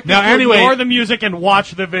 The trick Now, is to anyway- ignore the music and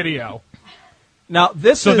watch the video. Now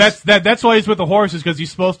this So is that's why he's with the horses, because he's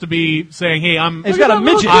supposed to be saying, "Hey, He's got a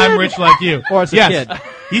midget. I'm rich like you." Or it's a yes. kid.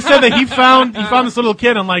 He said that he found this little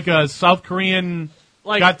kid on like a South Korean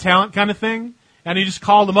Like- Got Talent kind of thing, and he just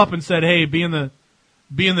called him up and said, "Hey, be in the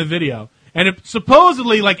video." And it,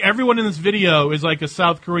 supposedly, like everyone in this video is like a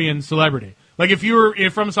South Korean celebrity. Like if you're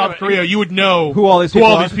from South Korea, you would know Who all these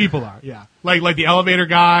people are. Yeah, like the elevator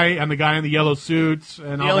guy and the guy in the yellow suits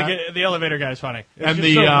and all that. The elevator guy's funny. It's And just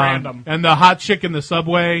the so random. and the hot chick in the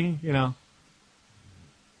subway,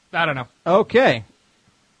 I don't know. okay.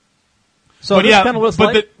 So but this yeah, kind of looks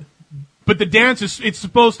but like but the dance it's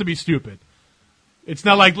supposed to be stupid. It's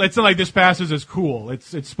not like this passes as cool. It's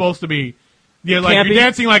supposed to be like Campy. you're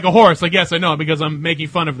dancing like a horse. Like yes, I know, because I'm making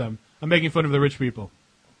fun of them. I'm making fun of the rich people.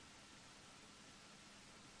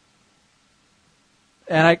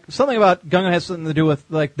 and something about Gangnam has something to do with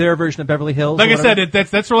like their version of Beverly Hills. Like or I said, whatever.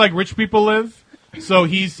 that's where like rich people live. So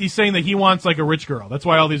he's saying that he wants like a rich girl. That's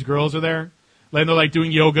why all these girls are there. Like they're like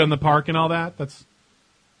doing yoga in the park and all that. That's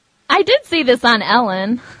I did see this on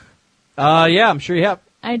Ellen. Yeah, I'm sure you have.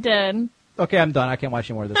 I did. Okay, I'm done. I can't watch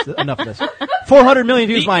any more of this. Enough of this. 400 million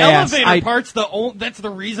views, The my ass. elevator part's that's the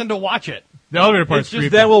reason to watch it. the elevator part's It's just creepy.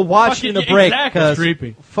 Then we'll watch Fucking- it in the break exactly. because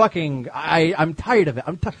Creepy. fucking I'm tired of it.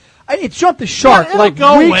 It jumped the shark It'll like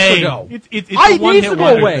go weeks away. ago. It's It a needs one-hit to go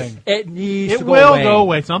wonder away. thing. It needs It to go will away. go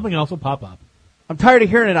away. Something else will pop up. I'm tired of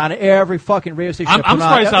hearing it on every fucking radio station. I'm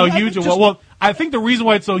surprised how I huge it was. Well, I think the reason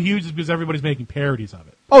why it's so huge is because everybody's making parodies of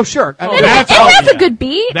it. Oh, sure. I mean, That's it how- has a good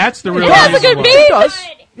beat. That's the real It has a reason good why. beat. it does.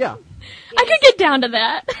 Yeah. I could get down to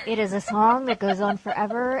that. It is a song that goes on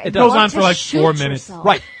forever. and It you goes want on to for like shoot 4 minutes. yourself.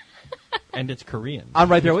 Right. And it's Korean. I'm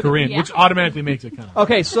right there with Korean, Yeah. which automatically makes it kind of. you.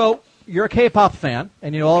 Okay, so you're a K-pop fan,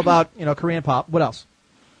 and you know all about Korean pop. What else?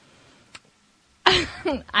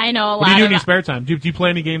 I know a What do lot you do in of your spare time? Do you play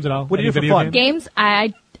any games at all? What do you Any do for video fun? games? games.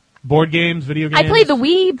 I Board games, video games. play the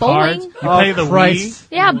Wii cards. bowling. You play the Christ.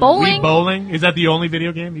 Yeah, Wii. bowling. Wii bowling. Is that the only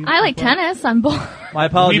video game? You I like play? tennis. I'm bowling. My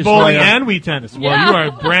apologies. Wii bowling Mario. and Wii tennis. Well, Yeah. you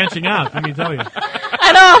are branching out. Let me tell you.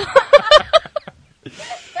 I know.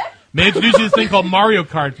 May introduce you to this thing called Mario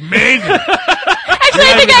Kart. Amazing. Actually,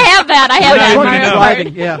 I think I have that. I have Yeah, that. you Mario know. Kart.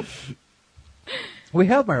 Driving, yeah. We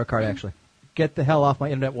have Mario Kart, actually. Get the hell off my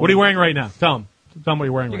internet. What are you wearing right now? Tell them what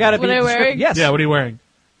you're wearing. You right got to What be am I descriptive. wearing? Yes. now. Yeah, what are you wearing?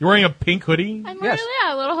 You're wearing a pink hoodie? I'm Yes.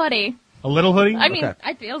 wearing a little hoodie. A little hoodie? I mean, Okay.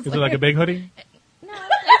 I feel Is it like a big hoodie? No,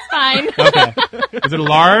 it's fine. Okay. Is it a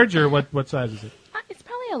large or what size is it? It's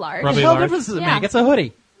probably a large. Probably What large. difference does it Yeah. make? It's a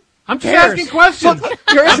hoodie. I'm just cares? asking questions.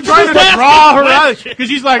 You're I'm trying to draw her out because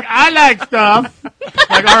she's like, I like stuff.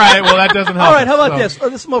 Like, all right, well that doesn't help. All right, how about So-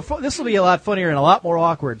 this? This will be a lot funnier and a lot more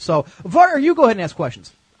awkward. So, Var, you go ahead and ask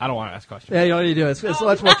questions. I don't want to ask questions. Yeah, you know what you do. It's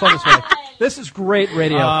much more fun this way. This is great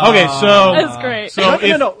radio. Okay, so That's great. So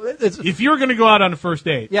no. if you were going to go out on a first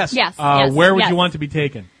date, Yes. Yes. where would yes. you want to be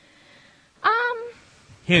taken?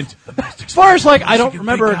 Hint. As far as I don't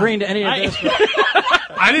remember agreeing to any of this.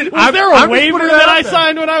 I didn't. Was there a waiver that I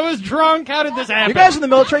signed when I was drunk? How did this happen? You guys in the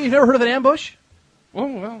military, you've never heard of an ambush? Well,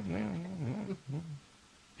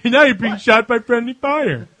 Now you're being shot by friendly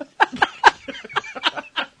fire.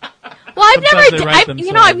 Well, I've Sometimes they never,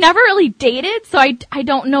 write I've never really dated, so I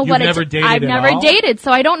don't know what never dated I've at never all? dated,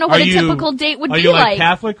 so I don't know what a typical date would are be you like.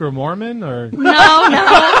 Catholic or Mormon or?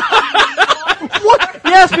 No. What?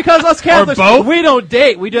 Yes, because us Catholics, both? we don't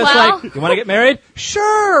date. We just Well- you want to get married?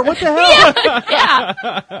 Sure. What the hell? Yeah.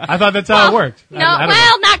 I thought that's how it worked. No, I don't know.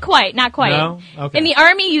 well, not quite, not quite. No? Okay. In the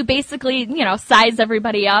army, you basically, size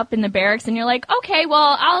everybody up in the barracks, and you're like, okay,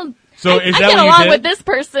 well, So I is that get what you along did? with this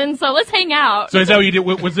person, so let's hang out. So is that what you did?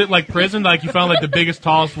 Was it like prison? Like you found like the biggest,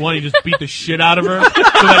 tallest one, you just beat the shit out of her so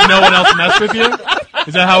that no one else messed with you?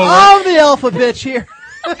 Is that how it works? I'm the alpha bitch here.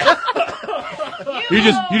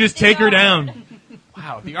 You just take her down.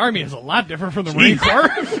 wow, the Army is a lot different from the Marine Corps.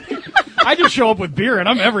 I just show up with beer and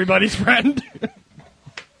I'm everybody's friend.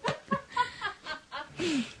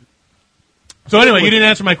 So anyway, you didn't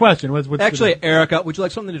answer my question. What's Actually, Erica, would you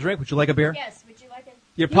like something to drink? Would you like a beer? Yes, would you like it?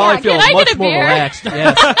 You probably Yeah, feel can I get much a more beer? relaxed.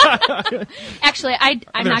 Yes. Actually, I'm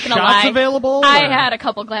Are there not gonna shots lie. available? I or- had a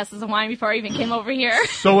couple glasses of wine before I even came over here.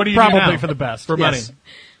 So what do you Probably do now? for the best. For money? Yes.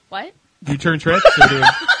 What? Do you turn tricks? Or do you...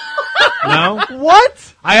 No?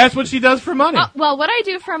 What? I asked what she does for money. Well, what I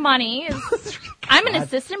do for money is I'm an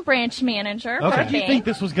assistant branch manager for Okay. a How do you bank. think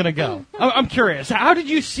this was going to go? I'm curious. How did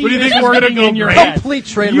you see What do you this think we're working gonna go in your great? head? Complete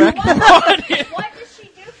train wreck. What does she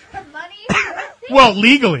do for money? Well,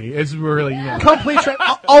 legally, it's really, Complete train.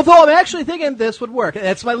 Although I'm actually thinking this would work.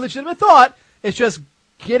 That's my legitimate thought. It's just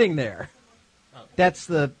getting there. That's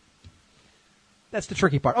the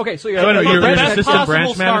tricky part. Okay, so you're, So anyway, you're The an best assistant possible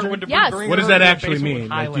branch start manager? would be Yes. bring What does her that to a actually basement mean? with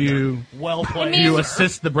Like, Highlander. do you Well played. do you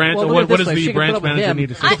assist the branch? Well, or look at what this does way. She the can put branch up with manager him. need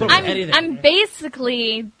to I- assist? I'm- anything. I'm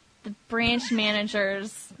basically the branch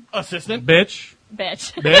manager's Assistant? Bitch.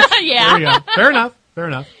 bitch. Bitch. Yeah. There you go. Fair enough. Fair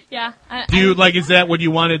enough. Yeah. Do you like? Is that what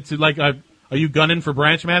you wanted to like? Are you gunning for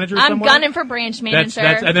branch manager? I'm somewhere? gunning for branch manager.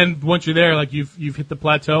 That's and then once you're there, like you've hit the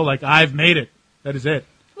plateau. Like I've made it. That is it.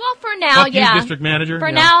 well, for now, Fuck yeah. you, district manager. For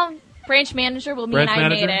Yeah. now, branch manager will mean Branch I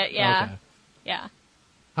manager? made it. Yeah. Okay. Yeah.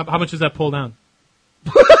 How much does that pull down?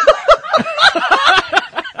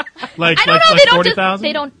 like I don't like, know. like They don't 40,000?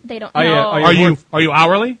 They don't. Are you- no. Are you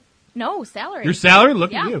hourly? No salary. Your salary?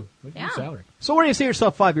 Look Yeah. at you. Look at Yeah. your salary. So where do you see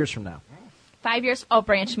yourself 5 years from now? 5 years. Oh,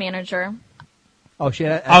 branch manager. Oh, she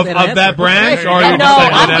had Of that branch, or are you No, just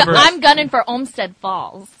like I'm, whatever? I'm gunning for Olmsted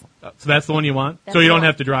Falls. So that's the one you want. That's So you don't the-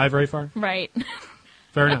 have to drive very far. Right.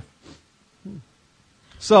 Fair enough.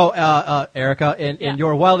 So, Erica, in Yeah.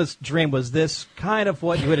 your wildest dream, was this kind of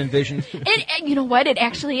what you had envisioned? You know what? It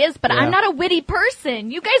actually is, but Yeah. I'm not a witty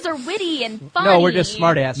person. You guys are witty and funny. No, we're just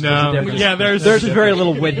smart asses. No. There's a difference. Yeah, there's There's very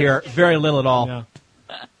little wit here. Very little at all. Yeah.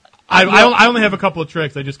 I only have a couple of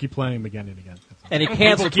tricks. I just keep playing them again and again. And he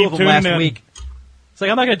canceled two Keep of them tuning last in. week. It's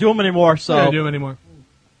like, I'm not going to do them anymore, so. I don't do them anymore.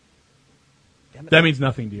 That means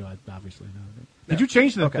nothing to you, obviously. No. Did you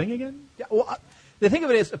change the thing again? Yeah, well, the thing of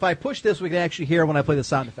it is, if I push this, we can actually hear when I play the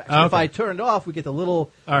sound effects. Oh, If okay. I turn it off, we get the little,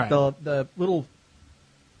 All right. the little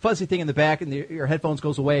fuzzy thing in the back, and your headphones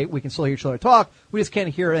goes away. We can still hear each other talk. We just can't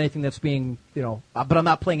hear anything that's being, but I'm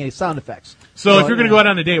not playing any sound effects. So if you're going to go out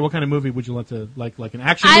on a date, what kind of movie would you want to like an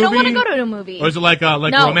action movie? I don't want to go to a movie. Or is it like a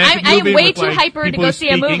No, romantic I'm movie? way with, too like, hyper to people go who see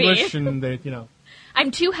a speak movie. English and they, I'm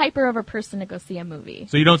too hyper of a person to go see a movie.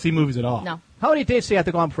 So you don't see movies at all. No. How many dates do you have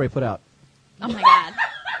to go on before you put out? Oh my god.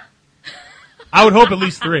 I would hope at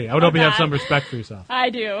least 3. I would hope you have God. some respect for yourself. I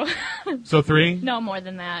do. So 3, No more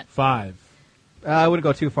than that. 5. I wouldn't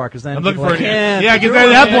go too far because then I'm looking people for are like, an because at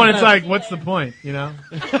that point it's like, what's the point?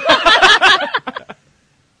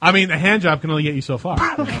 I mean, the hand job can only get you so far.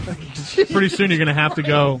 Pretty soon you're going to have to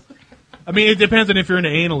go. I mean, it depends on if you're into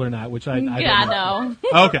anal or not, which I Yeah, don't know.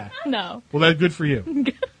 no. Okay. No. Well, that's good for you.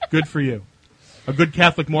 Good for you. A good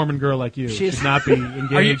Catholic Mormon girl like you She's- should not be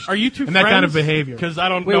engaged Are you two in that kind of behavior. Because I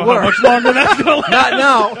don't We know were. how much longer that's going to Not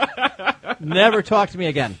now. Never talk to me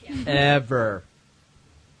again. Ever.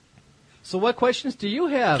 So what questions do you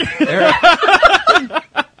have, Eric?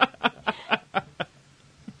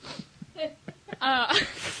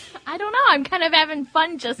 I don't know. I'm kind of having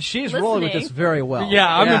fun just She's listening. rolling with this very well. Yeah,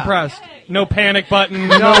 I'm impressed. No panic button,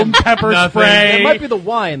 no pepper Nothing. spray. It might be the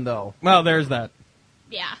wine, though. Well, there's that.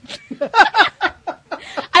 Yeah.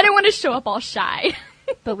 I don't want to show up all shy.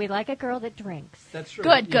 But we like a girl that drinks. That's true.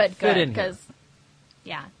 Good. Fit in here. Because,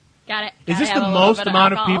 yeah. Got it. Is Gotta this have the a little most bit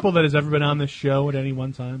amount of alcohol. people that has ever been on this show at any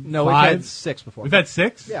one time? No, we've 5? had 6 before. We've had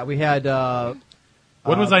 6? Yeah, we had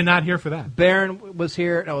When was I not here for that? Baron was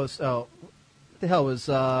here. No, it was what the hell it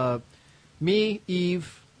was me,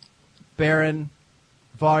 Eve, Baron,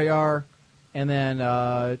 Varyar, and then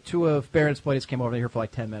 2 of Baron's buddies came over here for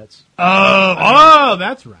like 10 minutes. Oh,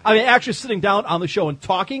 that's right. I mean, actually sitting down on the show and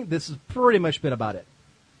talking, this has pretty much been about it.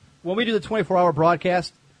 When we do the 24-hour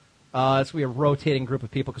broadcast, it's going to be a rotating group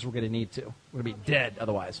of people because we're going to need to. We're going to be dead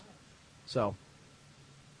otherwise. So,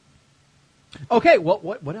 okay,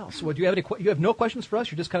 what else? What, do you have you have no questions for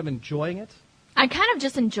us? You're just kind of enjoying it? I'm kind of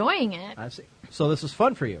just enjoying it. I see. So this is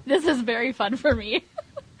fun for you. This is very fun for me.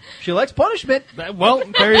 She likes punishment. Well,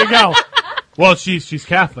 there you go. Well, she's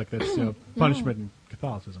Catholic. That's punishment in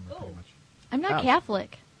Catholicism, pretty much. I'm not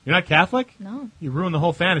Catholic. You're not Catholic? No. You ruined the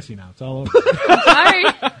whole fantasy now. It's all over. Sorry.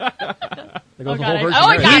 There goes the whole God, Virgin oh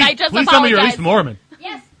my Mary. God, I just Please tell me you're at apologized. least Mormon.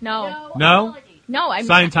 Yes. No. No? No, I'm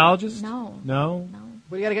Scientologist? No. No?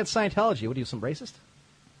 What do you got against Scientology? What are you, some racist?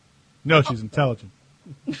 No, she's intelligent.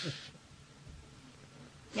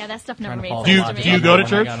 Yeah, that stuff never Trying to made follow sense Do you- to logic me. do you go to when I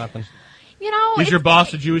church? got nothing. You know, Is your it's-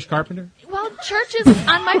 boss a Jewish carpenter? well, church is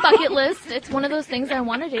on my bucket list. It's one of those things I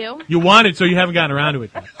want to do. You want it, so you haven't gotten around to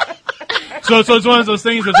it yet. So it's one of those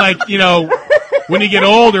things that's like, when you get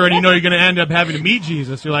older and you're going to end up having to meet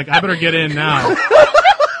Jesus, you're like, I better get in now.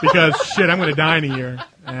 Because, shit, I'm going to die in a year.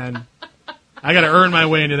 And I got to earn my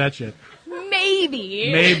way into that shit.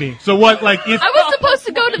 Maybe. So what, like, if... I was supposed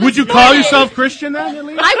to go to this Would you call morning. yourself Christian then, at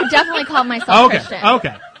least? I would definitely call myself Christian.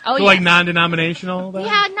 Okay. Oh, So, like, yes. non-denominational then?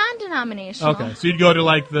 Yeah, non-denominational. Okay. So you'd go to,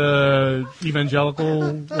 like, the evangelical...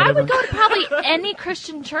 I whatever? would go to probably any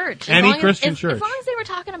Christian church. Any Christian church. As long as they were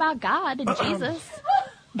talking about God and Jesus.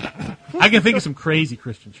 I can think of some crazy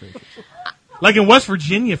Christian churches. Like in West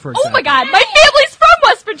Virginia, for example. Oh my God, my family's from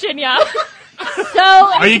West Virginia. So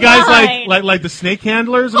Are you guys like the snake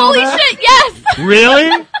handlers and all Holy that? shit, yes!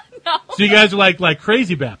 Really? No. So you guys are like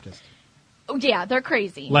crazy Baptist, Oh, yeah, they're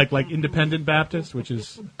crazy. like independent Baptist,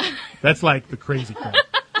 that's like the crazy crap.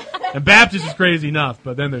 And Baptist is crazy enough,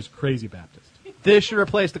 but then there's crazy Baptist. This should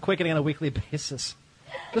replace the quickening on a weekly basis.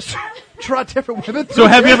 Just trot different women. So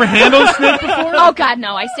have you ever handled a snake before? Oh God,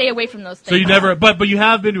 no! I stay away from those things. So you never, but you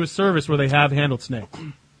have been to a service where they have handled snakes.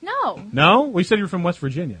 No, No? Well, you said you were from West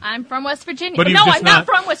Virginia. I'm from West Virginia. But he's no, just I'm not not-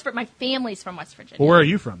 from West Virginia. My family's from West Virginia. Well, where are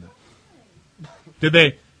you from then?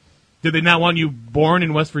 Did they not want you born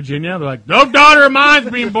in West Virginia? They're like, no daughter of mine's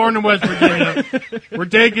being born in West Virginia. We're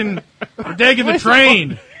taking the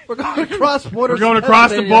train. We're going across borders. We're going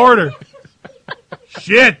across the border.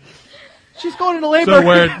 Shit. She's going into labor. So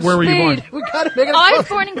where were you born? Speed. We gotta make it. Oh, I was close.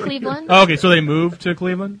 born in Cleveland. Oh, okay, so they moved to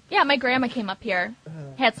Cleveland? Yeah, my grandma came up here,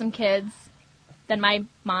 had some kids. Then my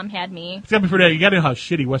mom had me. It's gotta be pretty. You gotta know how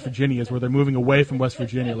shitty West Virginia is, where they're moving away from West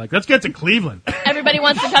Virginia. Like, let's get to Cleveland. Everybody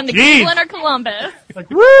wants to come to Jeez. Cleveland or Columbus. Like,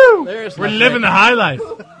 woo! There's We're nothing. living the high life.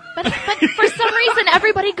 But for some reason,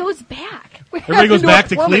 everybody goes back. Everybody goes Into back a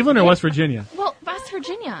to plummet. Cleveland or West Virginia? Well, West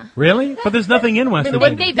Virginia. Really? But there's nothing in West They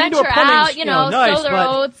Virginia. venture They do a plumbing, out, you know, nice, sow their but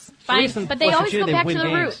oats, at least fine, in but they West always Virginia, go they back win to the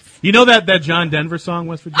games. roots. You know that John Denver song,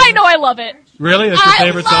 West Virginia? I know, I love it. Really? That's your I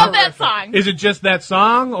favorite love song? that song. Is it just that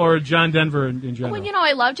song or John Denver in general? Well, you know,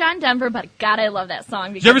 I love John Denver, but God, I love that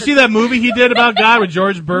song. Did you ever see that movie he did about God with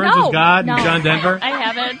George Burns No, as God no, and John Denver? I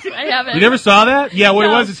haven't. You never saw that? Yeah, what it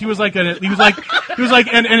No. was is he was like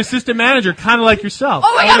an assistant manager, kind of like yourself.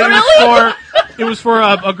 Oh my God, Only it was for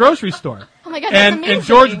a grocery store. Oh my God, that's And amazing.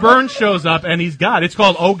 George Burns shows up and he's God. It's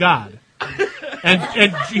called Oh God.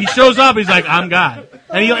 And he shows up. He's like, I'm God,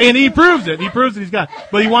 and he proves it. He proves that he's God.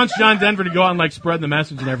 But he wants John Denver to go out and like spread the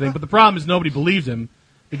message and everything. But the problem is nobody believes him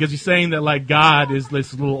because he's saying that like God is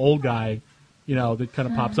this little old guy, that kind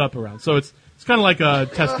of pops up around. So it's kind of like a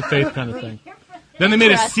test of faith kind of thing. Then they made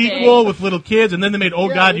a Interesting. sequel with little kids, and then they made Oh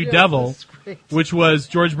God, You yeah, Devil, that's great. which was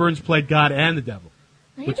George Burns played God and the devil.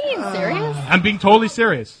 Are you being serious? I'm being totally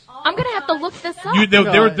serious. I'm gonna have to look this up.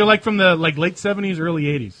 They're like from the like late 70s, early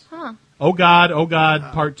 80s. Huh. Oh God,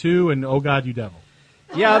 Part 2, and Oh God, You Devil.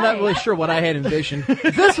 Yeah, I'm not really sure what I had envisioned.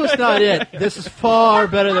 This was not it. This is far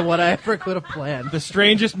better than what I ever could have planned. The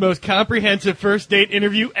strangest, most comprehensive first date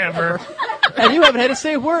interview ever. And you haven't had to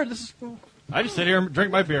say a word. This is I just sit here and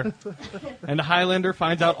drink my beer. And the Highlander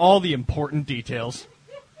finds out all the important details.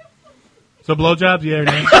 So blowjobs, yeah or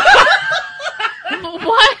nay?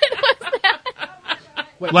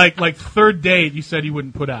 What was that? like third date, you said you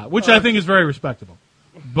wouldn't put out, which I think is very respectable.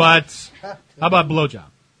 But how about blowjob?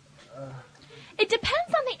 It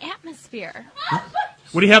depends on the atmosphere.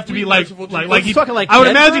 Would he have to be like you talking like I would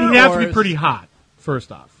Denver, imagine he'd have to or be pretty hot,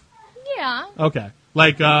 first off. Yeah. Okay.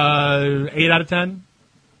 Like 8 out of 10?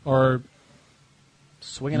 Or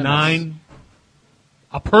Swinging a 9.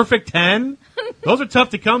 A perfect 10? Those are tough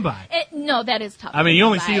to come by. No, that is tough. I mean, you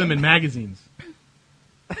only to see buy. them in magazines.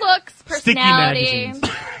 Looks, Sticky personality.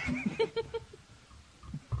 magazines.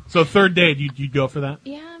 So third date, you'd go for that?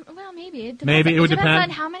 Yeah, well, maybe. It depends, Maybe, it would depends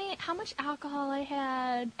depend. on how much alcohol I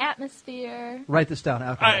had, atmosphere. Write this down.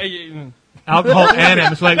 Alcohol. Alcohol and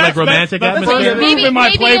atmosphere, like romantic that's atmosphere? maybe in my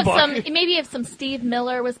maybe if some Steve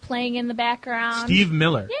Miller was playing in the background. Steve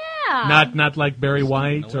Miller. Yeah. Not like Barry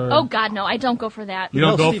White or... Oh, God, no. I don't go for that. You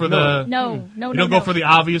don't go Steve for Miller. the... No. You don't go for the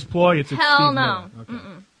obvious ploy? It's Hell Steve no. Miller.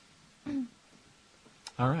 Okay.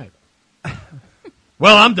 All right.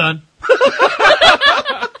 Well, I'm done.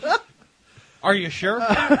 Are you sure?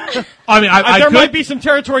 I mean, I there could... might be some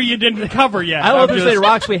territory you didn't cover yet. I don't know if I'm there's just- any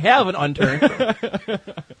rocks we haven't unturned.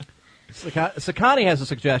 Sakani has a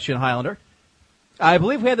suggestion, Highlander. I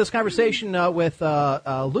believe we had this conversation with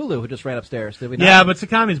Lulu, who just ran upstairs. Did we not? Yeah, but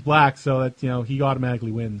Sakami's black, so that he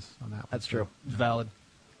automatically wins on that one. That's true. Valid.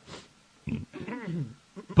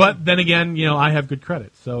 But then again, I have good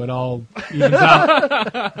credit, so it all evens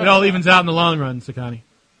out. It all evens out in the long run, Sakani.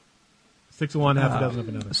 6 of one, half a dozen of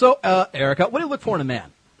another. So, Erica, what do you look for in a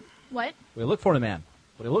man? What? What do you look for in a man?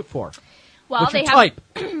 What do you look for? Well, What's your they type?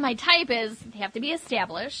 have my type is they have to be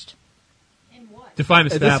established. Define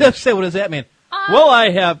Say, established. what does that mean? Well, I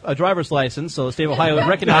have a driver's license, so the state of Ohio would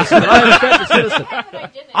recognize that I am a federal citizen.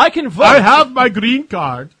 I can vote. I have my green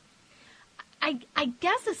card. I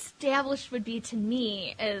guess established would be to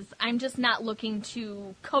me is I'm just not looking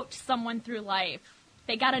to coach someone through life.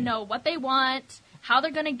 They got to know what they want, how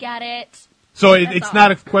they're going to get it. So That's it's all.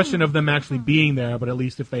 not a question of them actually being there, but at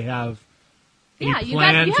least if they have a Yeah, you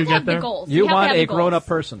plan have to to get have there. the goals. You have to want have a the goals. grown-up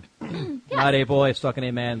person, not a boy stuck in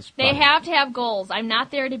a man's They body. have to have goals. I'm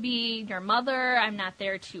not there to be your mother. I'm not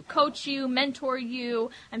there to coach you, mentor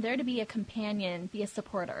you. I'm there to be a companion, be a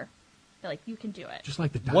supporter. Like, you can do it. Just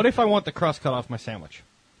like the dog. What if I want the crust cut off my sandwich?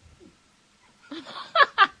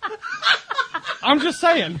 I'm just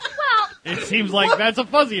saying. Well, It seems like that's a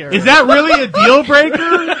fuzzy area. Is that really a deal breaker?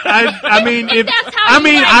 I mean, if that's how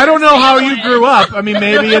you like I don't your know how you sandwich. grew up. I mean,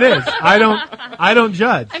 maybe it is. I don't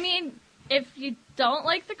judge. I mean, if you don't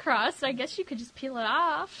like the crust, I guess you could just peel it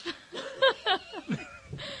off.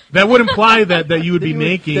 That would imply that you would be you would-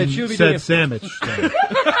 making that you would be doing said a- sandwich.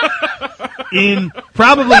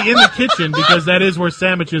 Probably in the kitchen, because that is where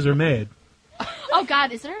sandwiches are made. Oh,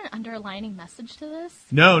 God, is there an underlining message to this?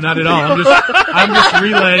 No, not at all. I'm just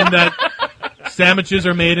relaying that sandwiches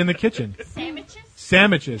are made in the kitchen. Sandwiches?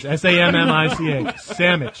 Sandwiches. SAMMICH.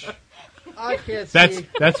 Sandwich. I can't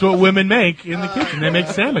That's what women make in the kitchen. They make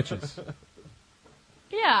sandwiches.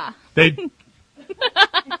 Yeah. They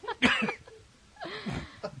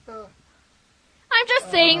I'm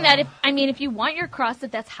just saying that if you want your crust,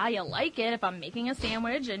 if that's how you like it, if I'm making a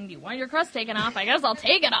sandwich and you want your crust taken off, I guess I'll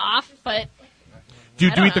take it off, but do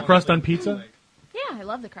you I don't eat the know. crust on pizza? yeah, I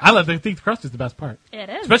love the crust. I think the crust is the best part. It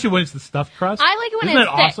is. Especially when it's the stuffed crust. I like it when Isn't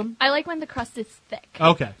it's that thick. awesome? I like when the crust is thick.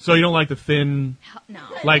 Okay, so you don't like the thin, No.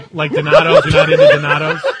 like Donatos? You're not into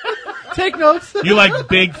Donatos? Take notes. You like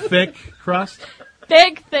big, thick crust?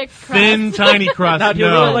 Big, thick crust. Thin, tiny crust? Now, do you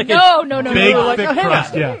No. really like No. Big, like, thick oh, hang on.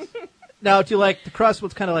 crust, yes. Now, do you like the crust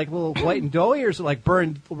what's kind of like a little white and doughy, or is it like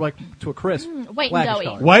burned like to a crisp? White and blackish doughy.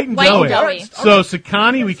 color? White and White and doughy. doughy. So,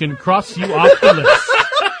 Sakani, we can cross you off the list.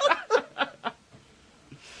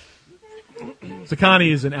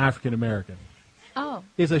 Sakani is an African American. Oh.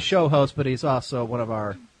 He's a show host, but he's also one of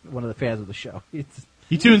the fans of the show.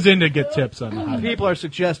 He tunes in to get tips on how to. People are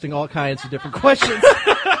suggesting all kinds of different questions.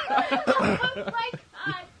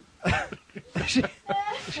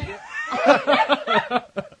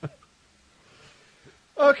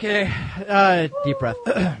 Okay, deep breath.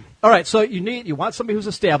 All right, so you want somebody who's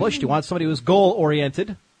established. You want somebody who's goal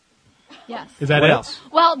oriented. Yes. Is that What it? else?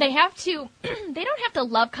 Well, they have to, they don't have to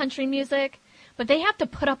love country music, but they have to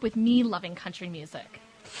put up with me loving country music.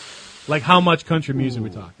 Like, how much country music are we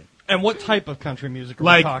talking? And what type of country music are we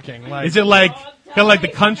Like, talking? is it like kind of like the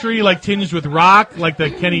country, like tinged with rock, like the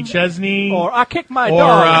Kenny Chesney, Or I kick my or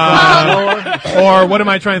dog. or what am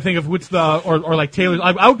I trying to think of? What's the or like Taylor?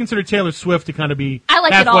 I would consider Taylor Swift to kind of be I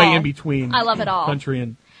like it halfway all. in between. I love it all. Country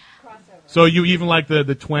and so you even like the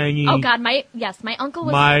twangy. Oh God, my uncle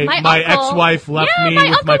was My uncle, ex-wife left yeah, me my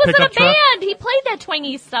with uncle my was in a pickup truck. band. He played that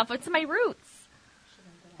twangy stuff. It's my roots.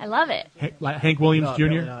 I love it. Like Hank Williams No, Jr.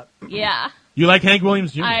 apparently not. Yeah, You like Hank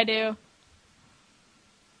Williams Jr. I do.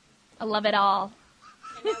 I love it all.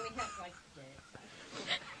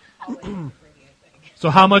 So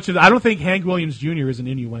how much of I don't think Hank Williams Jr. is an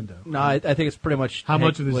innuendo. No, I think it's pretty much How Hank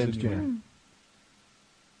much of this Williams is Jr. innuendo?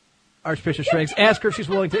 Archbishop Strings. Ask her if she's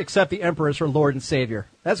willing to accept the Emperor as her Lord and Savior.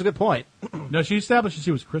 That's a good point. No, she established that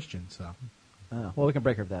she was Christian, so. Well, we can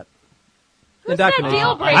break her of that. Who's that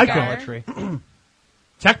deal breaker? Idolatry.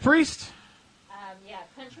 Tech priest?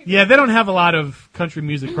 Yeah, they don't have a lot of country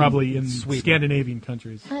music probably in Scandinavian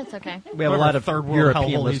countries. That's okay. We have a lot of third world European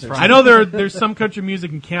hellhole he's listeners. I know there's some country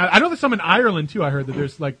music in Canada. I know there's some in Ireland, too. I heard that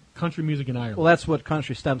there's, like, country music in Ireland. Well, that's what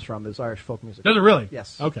country stems from, is Irish folk music. Does it really?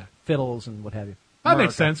 Yes. Okay. Fiddles and what have you. That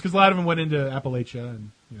makes sense, because a lot of them went into Appalachia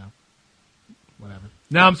and, whatever.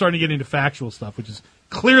 Now I'm starting to get into factual stuff, which is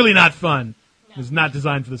clearly not fun. It's not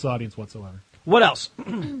designed for this audience whatsoever. What else?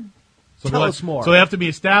 Tell us more. So they have to be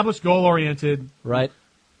established, goal-oriented, right?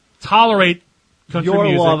 Tolerate country Your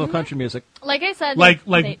music. love of country music. Like I said,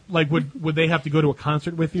 would they have to go to a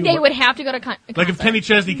concert with you? they would have to go to a concert. Like if Kenny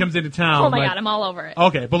Chesney comes into town. Oh my God, I'm all over it.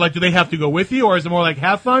 Okay, but like, do they have to go with you, or is it more like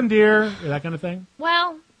have fun, dear, or that kind of thing?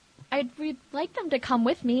 Well, I'd like them to come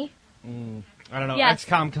with me. I don't know. Yes.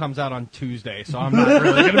 XCOM comes out on Tuesday, so I'm not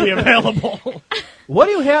really going to be available. What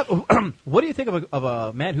do you have? What do you think of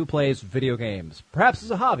a man who plays video games? Perhaps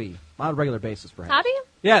as a hobby, on a regular basis, perhaps. Hobby?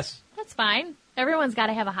 Yes. That's fine. Everyone's got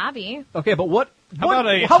to have a hobby. Okay, but what? How about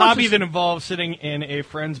a how much hobby is- that involves sitting in a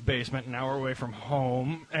friend's basement an hour away from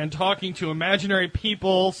home and talking to imaginary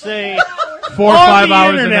people, say, 4 or on 5 the hours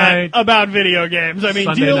a internet night about video games? I mean,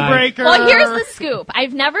 Sunday deal night. breaker. Well, here's the scoop.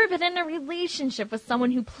 I've never been in a relationship with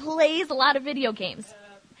someone who plays a lot of video games.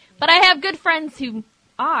 But I have good friends who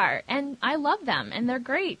are, and I love them, and they're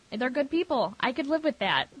great. They're good people. I could live with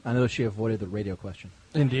that. I know she avoided the radio question.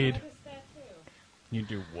 Indeed. You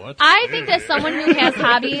do what? I think that someone who has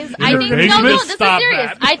hobbies, I think, basement? this is Stop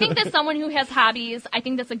serious. that. I think that someone who has hobbies, I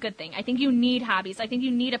think that's a good thing. I think you need hobbies. I think you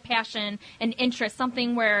need a passion, an interest,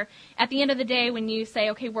 something where at the end of the day when you say,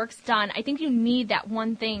 okay, work's done, I think you need that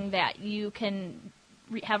one thing that you can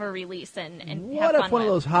have a release and have What fun if one with.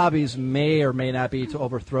 of those hobbies may or may not be to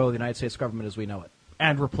overthrow the United States government as we know it?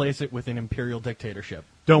 And replace it with an imperial dictatorship.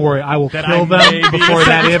 Don't worry, I will That kill I them may be- before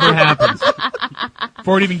that ever happens.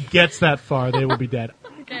 Before it even gets that far, they will be dead.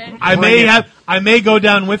 Okay. I may go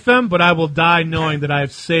down with them, but I will die knowing that I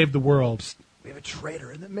have saved the world. We have a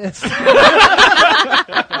traitor in the midst. I'm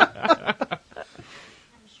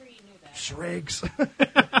sure you knew that. Shriggs.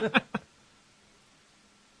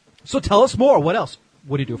 So tell us more. What else?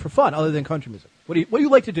 What do you do for fun other than country music? What do you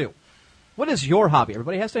like to do? What is your hobby?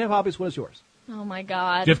 Everybody has to have hobbies. What is yours? Oh my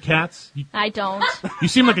God. Do you have cats? I don't. You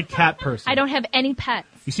seem like a cat person. I don't have any pets.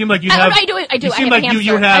 You seem like you I have. do. I do. You I seem have like a hamster.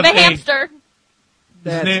 you have I have a hamster.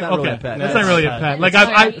 That's name- not really okay, a pet. that's not really a That's pet. not- Like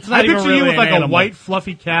It's I not even picture you really with like an a animal. white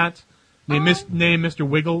fluffy cat named Mr.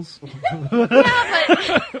 Wiggles. Yeah,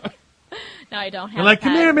 but no, I don't have. You're like, a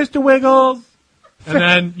come pet. here, Mr. Wiggles. And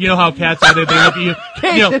then you know how cats are. They look at you.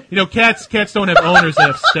 You know, cats don't have owners; they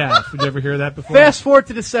have staff. Did you ever hear that before? Fast forward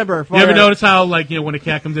to December. You ever notice how, like, when a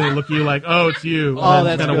cat comes in, they look at you like, "Oh, it's you," Oh, and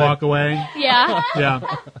then that's kind of good. walk away. Yeah. Yeah.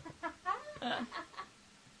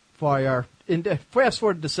 Fast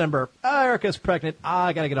forward to December. Erica's pregnant.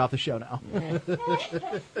 I got to get off the show now.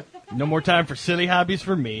 No more time for silly hobbies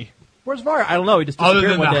for me. Where's Var? I don't know. He just Other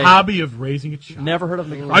disappeared than one the day. hobby of raising a child. Never heard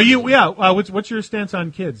of him. Are you? Yeah. What's your stance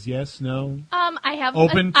on kids? Yes. No. I have.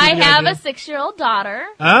 Open to I the have idea? a 6-year-old daughter.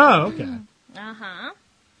 Oh, okay. Uh huh.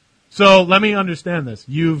 So let me understand this.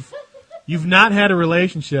 You've not had a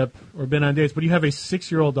relationship or been on dates, but you have a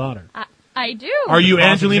 6-year-old daughter. I do. Are you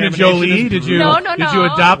Angelina Cross-examination Jolie? is Did you No, did you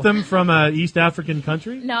no. adopt them from a East African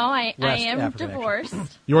country? No, I West am African, divorced.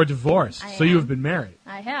 You're divorced, I so you am. have been married.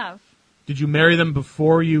 I have. Did you marry them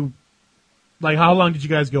before you? Like, how long did you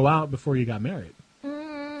guys go out before you got married?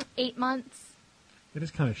 8 months. It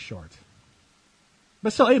is kind of short,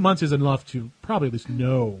 but still, 8 months is enough to probably at least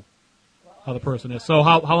know how the person is. So,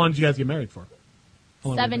 how long did you guys get married for? How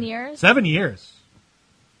long were you 7 married? years. 7 years.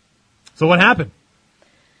 So what happened?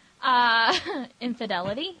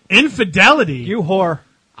 Infidelity. Infidelity. You whore.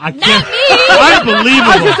 I Not can't. me.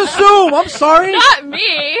 Unbelievable. Just assume. I'm sorry. Not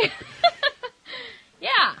me.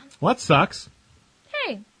 Yeah. Well, that sucks.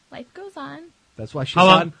 Hey, life goes on. That's why she's How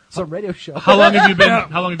long- on some radio show. How long have you been?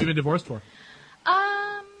 How long have you been divorced for?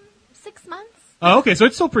 6 months. Oh, okay. So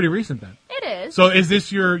it's still pretty recent then. It is. So is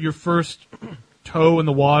this your first toe in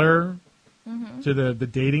the water to the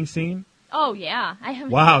dating scene? Oh yeah, I have.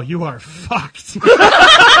 Wow, you are fucked. You wait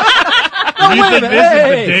a think minute. this is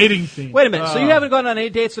Hey. the dating scene? Wait a minute. So you haven't gone on any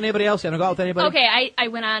dates with anybody else? You haven't gone out with anybody? Okay, I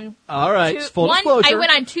went on. All right. two- Full one, disclosure. I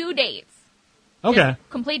went on 2 dates. Okay. Just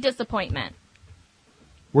complete disappointment.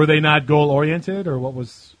 Were they not goal oriented, or what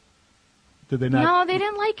was? Did they not? No, they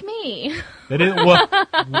didn't like me. They didn't.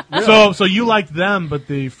 Well, so you liked them, but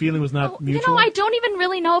the feeling was not You mutual. know, I don't even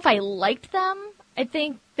really know if I liked them. I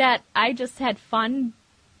think that I just had fun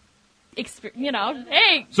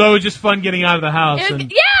hey. So it was just fun getting out of the house. It was,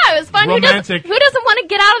 and yeah, it was fun. romantic. Who doesn't want to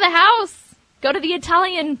get out of the house? Go to the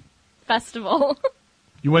Italian festival.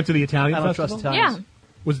 You went to the Italian I don't festival? trust Italians. Yeah.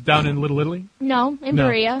 Was it down in Little Italy? No, in No.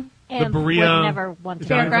 Berea. And Berea would never want to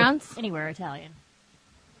Italian go Fairgrounds. anywhere Italian.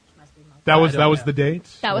 That was the date?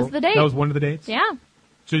 That was the date. That was one of the dates? Yeah.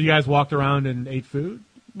 So you guys walked around and ate food?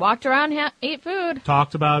 Walked around, ate food.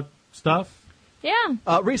 Talked about stuff?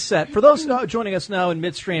 Yeah. Reset. For those joining us now in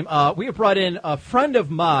midstream, we have brought in a friend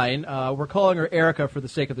of mine. We're calling her Erica for the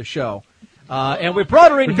sake of the show. And we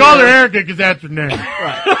brought her in We here. called her Erica because that's her name.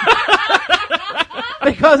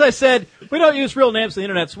 Because I said, we don't use real names on the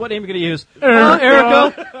internet, so what name are you going to use?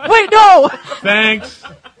 Erica. Wait, no! Thanks.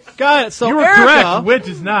 Got it. So You were Erica, correct. Which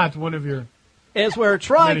is not one of your... as we're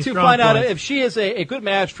trying Many to strong find out points. if she is a good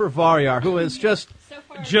match for Varyar, who is just...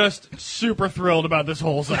 Just super thrilled about this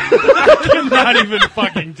whole thing. I cannot even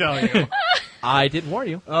fucking tell you. I didn't warn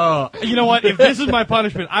you. You know what? If this is my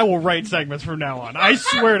punishment, I will write segments from now on. I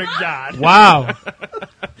swear to God. Wow.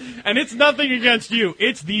 And it's nothing against you.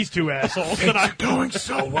 It's these two assholes that I'm Going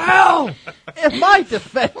so well. In my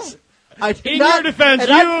defense, I did In not, your defense, and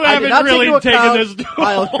you I did haven't not really take into taken account this-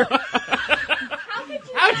 Tyler.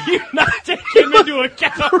 How do you not take him into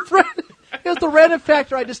account? It was the random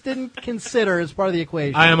factor I just didn't consider as part of the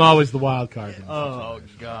equation. I am always the wild card. Oh,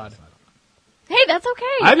 God. Hey, that's okay.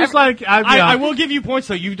 I just like... I will give you points,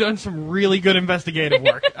 though. You've done some really good investigative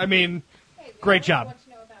work. I mean, great job.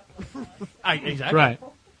 Exactly. Right.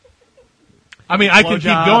 I mean, I could keep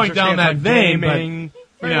Blowjobs going or down that stand-up vein, gaming. but...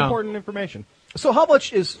 Very know. important information. So how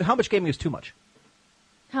much gaming is too much?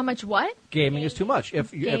 How much what? Gaming is too much.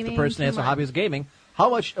 If the Gaming person too has a much. hobby is gaming, how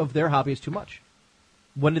much of their hobby is too much?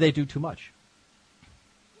 When do they do too much?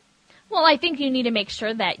 Well, I think you need to make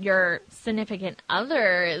sure that your significant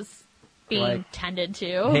other is being Like, tended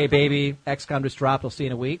to. Hey, baby, XCOM just dropped. I'll see you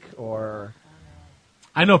in a week. Or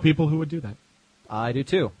I know people who would do that. I do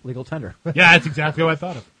too. Legal tender. Yeah, that's exactly what I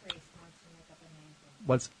thought of.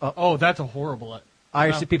 What's Oh, that's a horrible...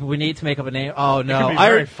 IRC people we need to make up a name? Oh no, could be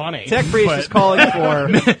very funny, Tech Priest but- is calling for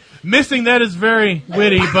Missing that is very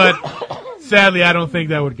witty, but sadly, I don't think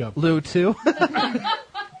that would go. Lou too.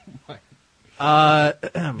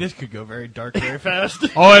 This could go very dark very fast.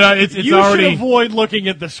 Oh, it's You already... should avoid looking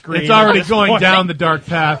at the screen. It's at already this going point. down the dark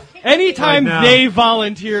path. Anytime right now. they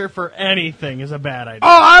volunteer for anything is a bad idea.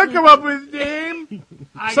 Oh, I'll come up with a name.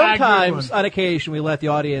 I got a good Sometimes, one. on occasion, we let the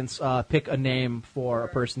audience pick a name for a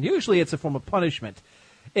person. Usually, it's a form of punishment.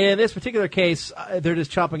 In this particular case, they're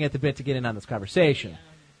just chomping at the bit to get in on this conversation.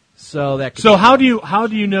 So that. Could So be- how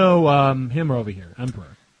do you know him over here, Emperor?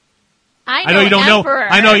 I know you don't Emperor. know.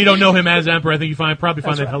 I know you don't know him as Emperor. I think you probably find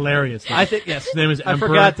That's that right. hilarious. I think yes. His name is I Emperor.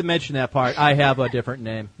 forgot to mention that part. I have a different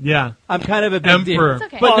name. Yeah, I'm kind of a big Emperor. deal,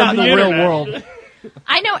 It's okay. but not On in the the real internet. world.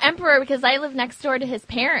 I know Emperor because I live next door to his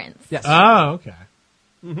parents. Yes. Oh,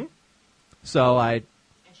 okay. So I.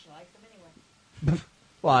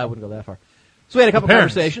 Well, I wouldn't go that far. So we had a couple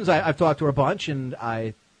Parents. conversations. I've talked to her a bunch, and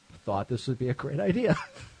I thought this would be a great idea.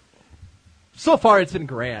 So far, it's been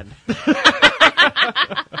grand.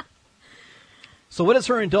 So what is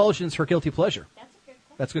her indulgence, her guilty pleasure?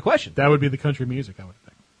 That's a good question. That would be the country music, I would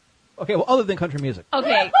think. Okay, well, other than country music.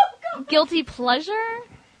 Okay. Guilty pleasure?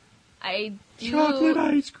 I do. Chocolate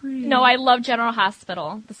ice cream. No, I love General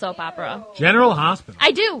Hospital, the soap opera. General Hospital.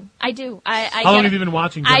 I do. I How long have you been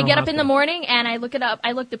watching I General get up in the Hospital? morning and I look it up.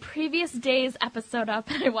 I look the previous day's episode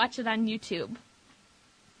up and I watch it on YouTube.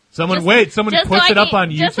 Someone Just puts so it I up can- on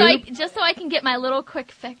YouTube. Just so I can get my little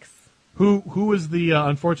quick fix. Who is the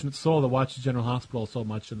unfortunate soul that watches General Hospital so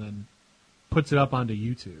much and then puts it up onto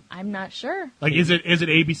YouTube? I'm not sure. Like, is it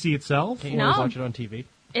ABC itself? Can't you No. always watch it on TV?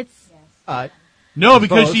 It's No,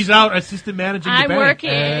 because suppose. she's out assistant managing the I'm bank. working.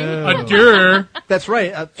 A dur. That's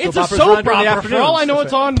right. It's soap a operas soap are on during the opera. For all I know, afternoons.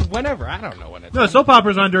 it's on whenever. I don't know when it's No, on. soap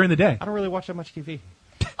opera's on during the day. I don't really watch that much TV.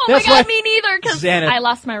 oh That's my god, why- me neither because Xana- I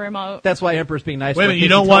lost my remote. That's why Emperor's being nice. Wait a to her minute, you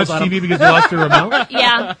kids. don't He watch tells on TV him, because you lost your remote?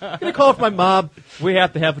 Yeah. I'm going to call up my mom. We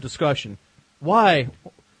have to have a discussion. Why?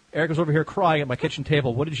 Erica's over here crying at my kitchen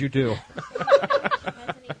table. What did you do?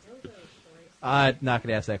 I'm not going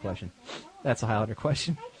to ask that question. That's a Highlander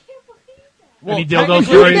question. Any dildo technically-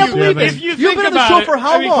 stories? You can't Do you have believe any? If you You've think been on the about show it, for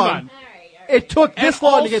how I mean, come long? on. It took this And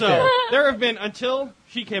long also, to get there. there have been, until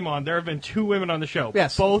she came on, there have been 2 women on the show.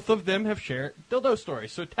 Yes. Both of them have shared dildo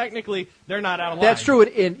stories. So technically, they're not out of line. That's true.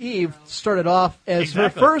 And Eve started off as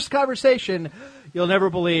Exactly. her first conversation. You'll never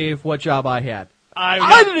believe what job I had.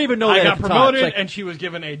 I didn't even know I that got at the time. promoted, It's like- and she was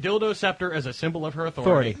given a dildo scepter as a symbol of her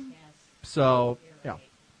authority. So, yeah.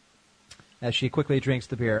 As she quickly drinks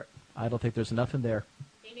the beer, I don't think there's enough in there.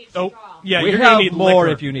 Oh, yeah, We you're have gonna need more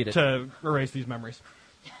liquor if you need it. to erase these memories.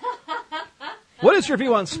 What is your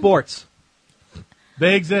view on sports?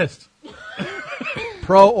 They exist.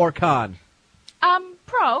 Pro or con?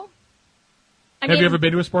 Pro. Have you ever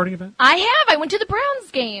been to a sporting event? I have. I went to the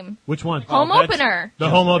Browns game. Which one? Home opener. This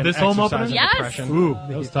home opener? Yes. Ooh,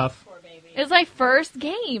 that was tough. It was my first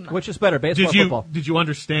game. Which is better, baseball or football? Did you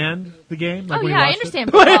understand the game? Oh, when you yeah, I watched understand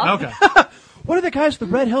it? football. Okay. What are the guys with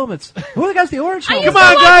the red helmets? Who are the guys with the orange helmets? Come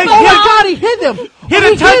on, guys! Oh, my God, he hit him!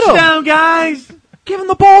 Hit a touchdown, guys! Give him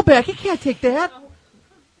the ball back. He can't take that.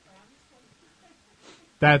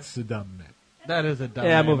 That's a dumb man. That is a dumb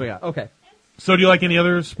Yeah, man. moving on. Okay. So do you like any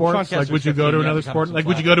other sports? Sean Like, would you Kester's go to 15, another you have to sport? come Like, some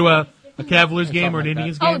would you slack. go to a Cavaliers game or an something like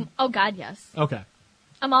Indians that. game? Oh, God, yes. Okay.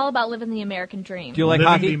 I'm all about living the American dream. Do you like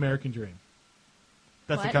Living hockey? the American dream.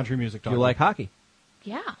 That's What? the country music Do talk. you like hockey?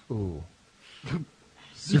 Yeah. Ooh.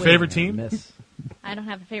 Your favorite team? Miss. I don't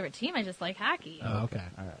have a favorite team. I just like hockey. Oh, okay.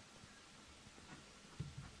 All right.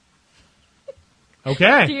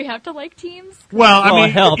 Okay. Do you have to like teams? Well, Well, I it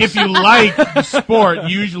mean, helps. if you like the sport,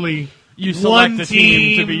 usually You select one the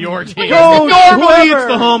team to be your team. Go normally whoever. it's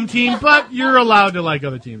the home team, but you're allowed to like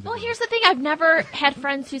other teams. Well, here's the thing. I've never had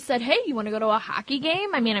friends who said, hey, you want to go to a hockey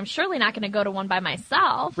game? I mean, I'm surely not going to go to one by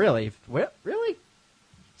myself. Really? Really?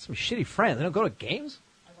 Some shitty friends. They don't go to games?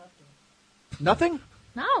 Nothing?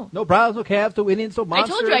 No. No Browns, no Cavs, no Indians, no I Monsters.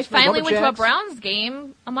 told you I no finally went to a Lumberjacks? Browns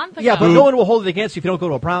game a month ago. Yeah, but no one will hold it against you if you don't go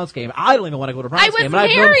to a Browns game. I don't even want to go to a Browns I was game. and I've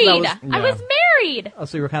known since married. I was married. Oh,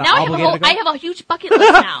 so you were kind of Now I have, obligated to go? I have a huge bucket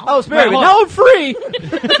list now. I was married, Right, but now I'm free.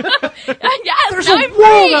 Yes, There's now a I'm world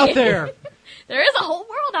free. out there. There is a whole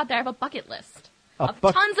world out there. I have a bucket list of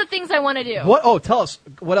tons of things I want to do. What? Oh, tell us.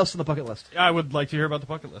 What else on the bucket list? I would like to hear about the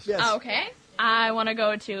bucket list. Yes. Oh, okay. I want to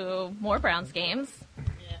go to more Browns games.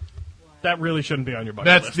 That really shouldn't be on your bucket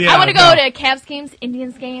That's list. the. I want to go to Cavs games,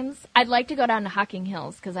 Indians games. I'd like to go down to Hocking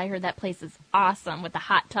Hills because I heard that place is awesome with the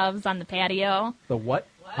hot tubs on the patio. The what?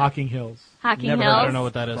 Hocking Hills. Hocking Never Hills. I don't know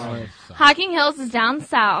what that is. Hocking Hills is down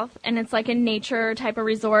south, and it's like a nature type of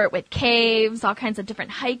resort with caves, all kinds of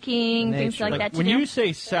different hiking, things Nature. like Like, that to when do. you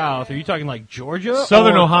say south, are you talking like Georgia?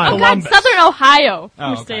 Southern or Ohio. Oh, God, Columbus? Southern Ohio. Oh,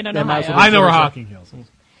 We're okay. staying in Yeah, might as Ohio. well I know where Georgia. Hocking Hills is.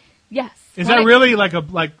 Yes. Is When that I- really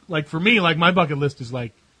like for me? Like my bucket list is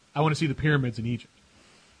like I want to see the pyramids in Egypt.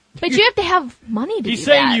 But you have to have money to He's do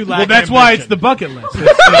saying that. you lack Well, that's why it's ambition. the bucket list.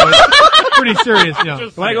 It's pretty serious. You know.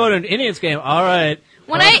 When I go to an Indians game, all right.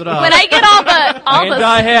 When pass I it up. when I get all the I all can the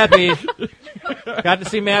die happy. Got to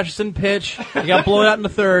see Masterson pitch. He got blown out in the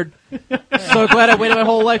third. So glad I waited my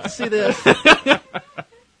whole life to see this.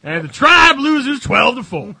 And the tribe loses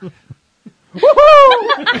 12-4.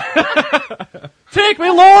 Woohoo! Take me,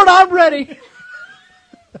 Lord, I'm ready.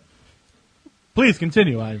 Please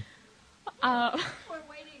continue. uh,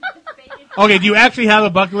 Okay, do you actually have a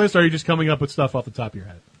bucket list, or are you just coming up with stuff off the top of your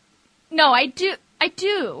head? no, I do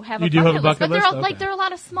have You a do bucket have a list, bucket but there list? are Okay. like there are a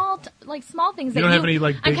lot of small small things You that don't have any,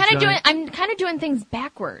 like, I'm big, kind of doing giant- I'm kind of doing things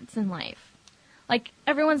backwards in life. Like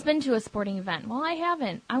everyone's been to a sporting event. Well, I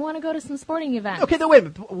haven't. I want to go to some sporting events. Okay, then wait a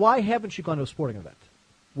minute. Why haven't you gone to a sporting event?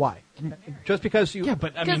 Why? Just because you... Yeah,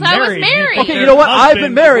 but I 'Cause mean, I was married. married. put Okay, their you know what? I've husband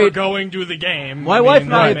been married. before going to the game. My I wife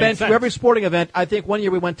mean, and I that have been makes to sense. every sporting event. I think one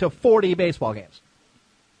year we went to 40 baseball games.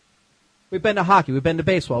 We've been to hockey. We've been to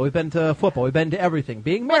baseball. We've been to football. We've been to everything.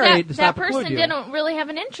 Being Well, married does that not preclude person you. didn't really have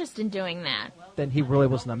an interest in doing that. Then he really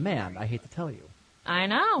wasn't a man. I hate to tell you. I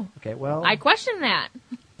know. Okay, well... I question that.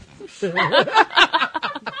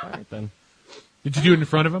 All right, then. Did you do it in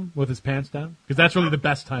front of him with his pants down? Because that's really the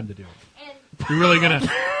best time to do it. You're really gonna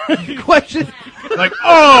question. like,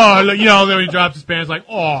 oh, you know, then he drops his pants, like,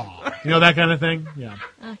 oh, you know, that kind of thing. Yeah.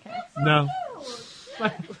 Okay. No.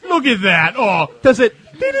 Like, look at that. Oh, Does it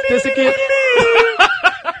get...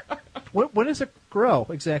 when does it grow,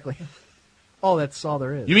 exactly? Oh, that's all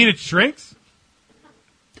there is. you mean it shrinks?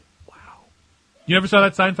 Wow. You never saw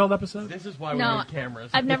that Seinfeld episode? This is why we No, need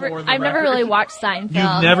cameras. I've never before the I've never record. really watched Seinfeld.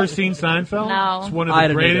 You've never seen Seinfeld? No. It's one of I the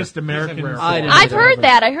didn't greatest either. American. He's in I didn't I've either. heard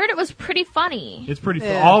that. I heard it was pretty funny. It's pretty.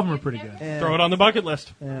 Yeah. All of them are pretty good. Throw it on the bucket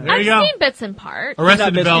list. There I've you go. seen bits and parts. You're Arrested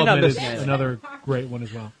not missing Development is anything. another great one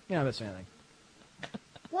as well. You're not missing anything.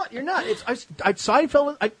 What? You're not.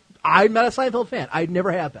 Seinfeld. I'm not a Seinfeld fan. I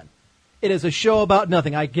never have been. It is a show about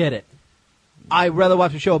nothing. I get it. I'd rather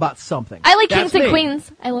watch a show about something. I like That's Kings and me.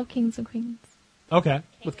 Queens. I love Kings and Queens. Okay.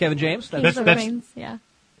 With Kevin James. Kings That's- and that's- Queens, yeah.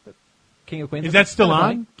 King of Queens. Is that still Kinda on?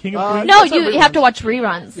 funny. King of Queens? No, That's you not have to watch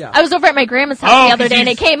reruns. Yeah. I was over at my grandma's house Oh, the other 'cause day and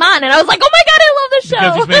he's- it came on and I was like, oh my god, I love this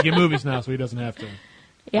Because he's show. making movies now, so he doesn't have to.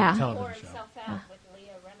 Yeah. Television show.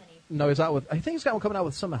 No, he's out with. I think he's got one coming out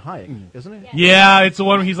with Salma Hayek, isn't he? Yeah, it's the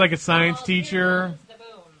one where he's like a science teacher,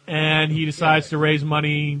 and he decides to raise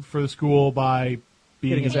money for the school by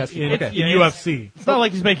being Getting his ass in, kicked. Okay. in UFC. It's not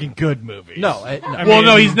like he's making good movies. No. Well,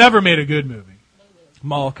 no, he's never made a good movie.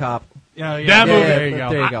 Mall Cop. Yeah, yeah. That movie. There you go.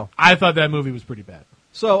 There you go. I thought that movie was pretty bad.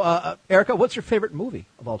 So, Erica, what's your favorite movie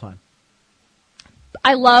of all time?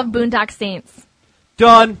 I love Boondock Saints.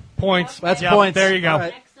 Done. Points. That's Yep, points. There you go. All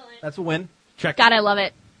right. That's a win. Check. God, I love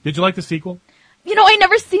it. Did you like the sequel? You know, I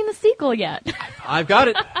never seen the sequel yet. I've got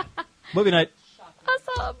it. Movie night.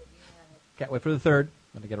 Awesome. Can't wait for the third.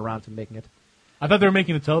 I'm going to get around to making it. I thought they were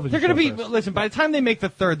making a television. They're going to show be. first. Listen, by the time they make the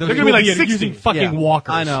third, those They're gonna be like will 60. using fucking Yeah,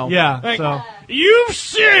 walkers. I know. Yeah. Like, so. You've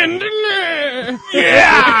sinned.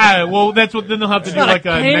 Yeah. Well, that's what. Then they'll have to do not like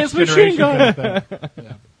a a heinous next machine generation kind of thing.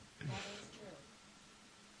 Yeah.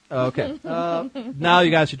 Okay. Now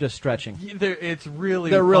you guys are just stretching. It's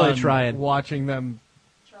really. They're really fun trying. watching them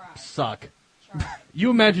suck. You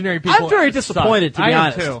imaginary people. I'm very suck. disappointed, to be I am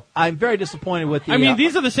honest. Too. I'm very disappointed with the... I mean,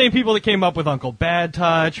 these are the same people that came up with Uncle Bad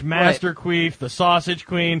Touch, Master Queef, the Sausage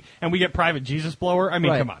Queen, and we get Private Jesus Blower. I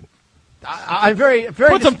mean, Right. come on. I'm very,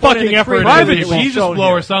 very Put some disappointed fucking in the effort into Private creativity we've Jesus shown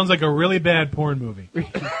Blower here. sounds like a really bad porn movie.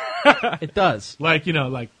 It does. Like, you know,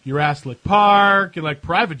 like Jurassic Park and like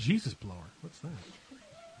Private Jesus Blower. What's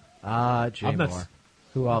that? Jay I'm not- Moore,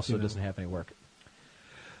 who also you know. doesn't have any work.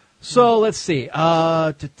 So let's see.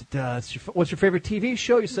 What's your favorite TV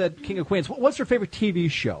show? You said King of Queens. What's your favorite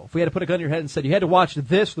TV show? If we had to put a gun in your head and said you had to watch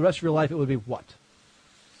this for the rest of your life, it would be what?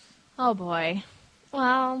 Oh, boy.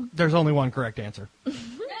 Well, There's only one correct answer.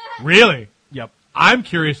 Really? Yep. I'm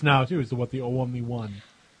curious now too as to what the only one.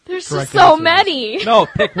 there's Correct just so answer. many. No,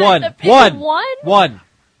 pick one. Pick one. one? One.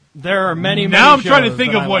 There are many. Now I'm many trying to shows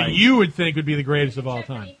think that of I what like. you would think would be the greatest of all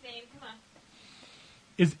time.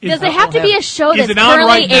 Is Does it have to be a show is that's it on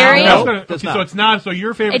currently right now? airing? That's No, gonna- it does okay, not. So it's not. So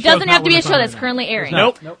your favorite. It show is doesn't not have to be a what's show on that's right currently airing.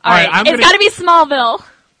 Nope. Nope. All right, I'm it's gonna- got to be Smallville.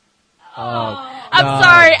 I'm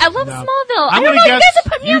sorry. I love No. Smallville. I'm I don't gonna know. You guess guys are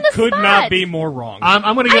putting me You on the could spot. not be more wrong.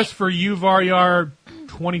 I'm going to guess for you, Varyar,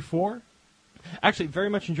 24. Actually, very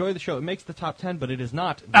much enjoy the show. It makes the top 10, but it is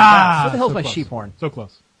not. The Ah, What the hell's so my close. sheep horn? So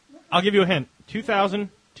close. best. I'll give you a hint. 2000,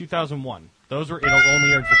 2001. Those were. It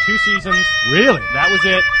only aired for 2 seasons. Really? That was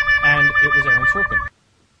it, and it was Aaron Sorkin.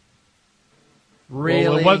 Really?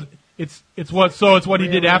 Well, it was. It's what. So it's what he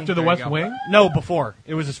did Really? after the There you West go. Wing. No, before.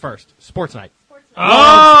 It was his first. Sports Night.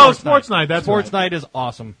 Oh, Sports Night. That's Sports right. Night is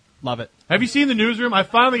awesome. Love it. Have you seen the Newsroom? I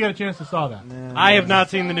finally got a chance to saw that. I have not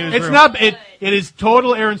seen the news. It's not. It is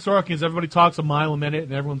total Aaron Sorkin. Everybody talks a mile a minute,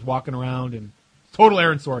 and everyone's walking around and total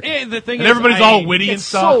Aaron Sorkin. The thing and is, everybody's all witty and It's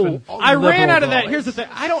stuff. so and- I ran out of that. liberal, Here's the thing.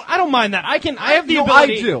 I don't mind that. I have the No,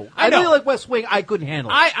 ability. I do. I I know. really like West Wing. I couldn't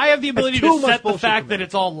handle it. I have the ability That's too to much set the bullshit fact for me. that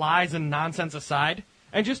it's all lies and nonsense aside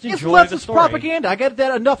and just It's enjoy the leftist story. propaganda. I get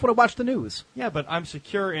that enough when I watch the news. Yeah, but I'm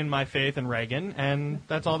secure in my faith in Reagan, and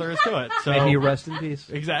that's all there is to it. So May he rest in peace.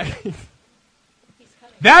 exactly.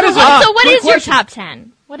 that is So what good is your question. top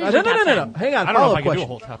 10? What is No, your no, top no, 10? no. Hang on. I don't know if Follow-up I can do a question.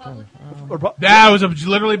 whole top 10. That I was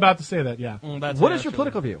literally about to say that. Yeah. What is your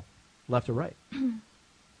political view? Left or right?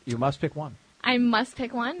 You must pick one. I must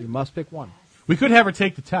pick You one. must pick one. We could have her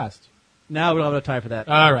take the test. Now we don't have enough time for that.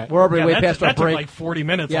 All right. We're already way that past our took break. like 40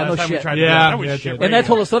 minutes Yeah, last no time shit. we tried to Yeah, do that. That was yeah, shit it did. and that radio.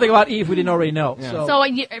 told us something about Eve we didn't already know. Yeah.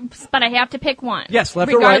 So, but I have to pick one. Yes, left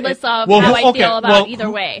or right. regardless of how I feel about either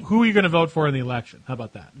who, way. Who are you going to vote for in the election? How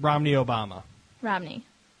about that? Romney Obama. Romney.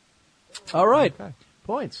 All right.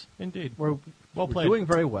 Points. Indeed. We're Well we're played. doing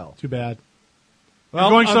very well. Too bad. Well,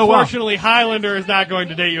 going so well. unfortunately, Highlander is not going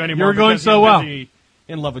to date you anymore. You're going because so he's well. busy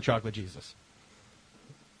in love with Chocolate Jesus.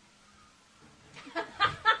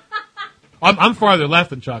 I'm farther left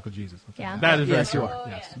than Chocolate Jesus. Yeah. That is Yes, very you true. are.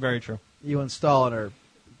 Yes, very true. You and Stalin are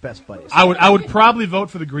best buddies. I would probably vote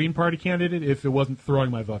for the Green Party candidate if it wasn't throwing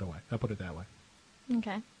my vote away. I'll put it that way.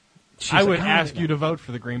 Okay. I would ask you to vote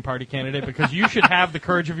for the Green Party candidate because you should have the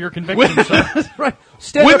courage of your convictions. sir. right.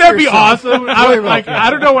 Stand Wouldn't up that for be yourself. awesome? I would, Really like, well. I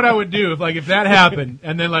don't know what I would do if that happened,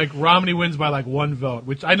 and then Romney wins by one vote,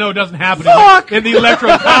 which I know doesn't happen in the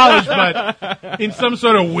electoral college, but in some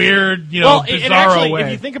sort of weird, Well, bizarro it actually, way.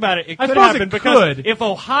 if you think about it, it I could suppose happen it because could. if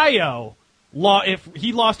Ohio, if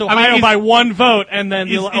he lost mean, Ohio is- by one vote, and then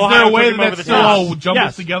is Ohio there a way took him over that the still top. all jumbles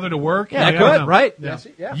Yes. together to work? Yeah, I that don't could, know. right? Yeah.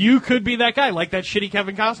 Yeah. You could be that guy, like that shitty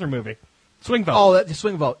Kevin Costner movie, Swing Vote, Oh, that's a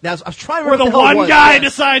swing vote. Now, I was trying to where remember the what hell it one was. guy Yes.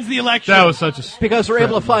 decides the election. That was such a. Because we're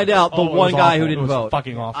able to find out the Oh, it one was guy awful. who didn't It was vote.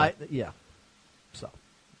 fucking awful. Yeah. So.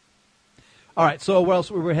 All right. So where else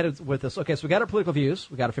were we headed with this? Okay. So we got our political views.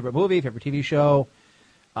 We got a favorite movie, favorite TV show.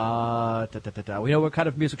 We know what kind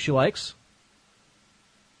of music she likes.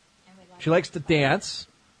 She likes to dance,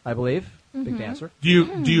 I believe. Big dancer. Do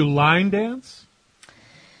you line dance?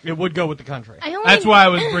 It would go with the country. I only, That's why I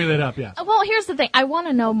was bringing that up. Yeah. Well, here's the thing. I want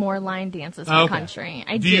to know more line dances in the Okay. country.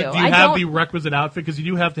 I Do you I have don't, the requisite outfit? Because you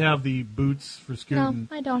do have to have the boots for No, scooting.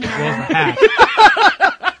 I don't As well as have the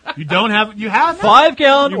that. hat. You don't have. You have 5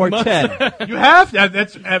 gallon or must- 10. You have.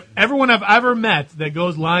 That's everyone I've ever met that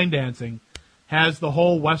goes line dancing has the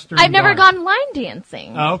whole Western. I've never garb. gone line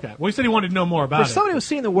dancing. Oh, okay. Well, he said he wanted to know more For about it. somebody who's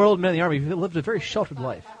seen the world and been in the Army, you've lived a very sheltered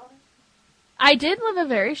life. I did live a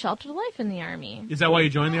very sheltered life in the Army. Is that why you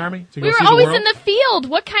joined the Army? To go We were see the always world? in the field.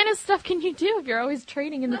 What kind of stuff can you do if you're always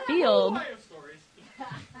training in the field?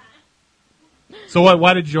 So what?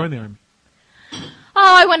 Why did you join the Army? Oh,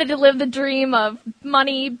 I wanted to live the dream of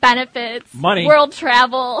money, benefits, Money. world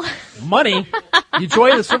travel. Money? You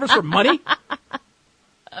join the service for money?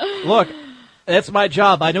 Look, that's my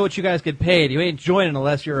job. I know what you guys get paid. You ain't joining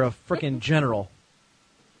unless you're a freaking general.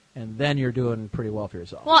 And then you're doing pretty well for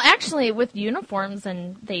yourself. Well, actually, with uniforms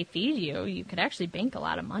and they feed you, you could actually bank a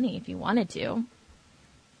lot of money if you wanted to.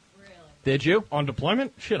 Did you? On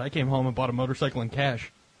deployment? Shit, I came home and bought a motorcycle in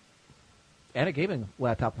cash. And a gaming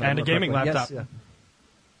laptop. if I And a remember gaming correctly. laptop. Yes, yeah.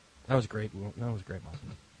 That was great. That was great, Mom.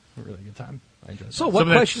 A really good time. I enjoyed So that. what Some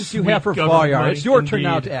of that questions do you have for sweet government Faryar? money, It's your turn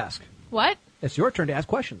now indeed. to ask. What? It's your turn to ask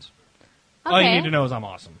questions. Okay. All you need to know is I'm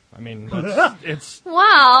awesome. I mean, it's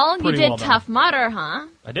Well, you Pretty did well done. Tough Mudder, huh?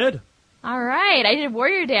 I did. All right. I did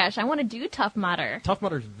Warrior Dash. I want to do Tough Mudder. Tough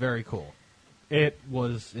Mudder's very cool. It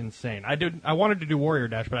was insane. I wanted to do Warrior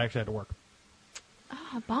Dash, but I actually had to work.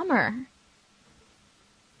 Oh, bummer.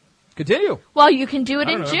 Continue. Well, you can do it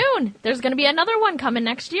I in don't know. June. There's going to be another one coming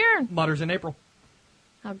next year. Mudder's in April.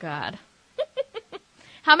 Oh, God.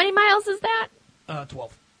 How many miles is that?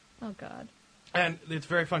 12. Oh, God. And it's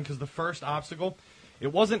very fun because the first obstacle,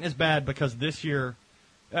 it wasn't as bad because this year,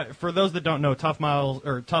 for those that don't know, Tough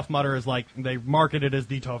Mudder is like, they market it as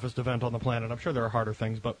the toughest event on the planet. I'm sure there are harder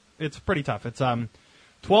things, but it's pretty tough. It's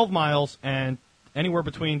 12 miles and anywhere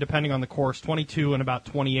between, depending on the course, 22 and about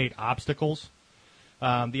 28 obstacles.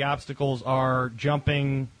 The obstacles are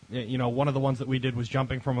jumping, one of the ones that we did was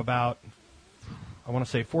jumping from about, I want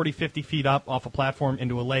to say 40, 50 feet up off a platform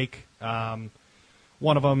into a lake.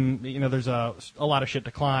 One of them, there's a lot of shit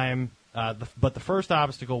to climb. But the first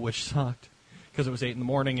obstacle, which sucked because it was 8 in the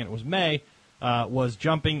morning and it was May, was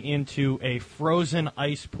jumping into a frozen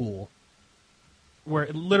ice pool where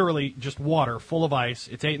it literally just water full of ice.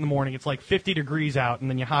 It's 8 in the morning. It's like 50 degrees out, and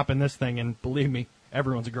then you hop in this thing, and believe me,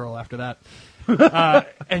 everyone's a girl after that.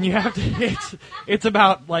 And you have to, it's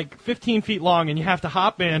about like 15 feet long, and you have to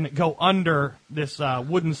hop in, go under this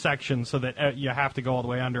wooden section so that you have to go all the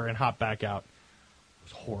way under and hop back out.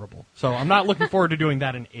 It was horrible. So I'm not looking forward to doing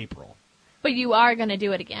that in April. But you are going to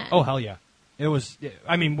do it again. Oh, hell yeah. It was,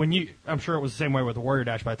 I mean, I'm sure it was the same way with the Warrior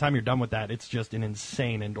Dash. By the time you're done with that, it's just an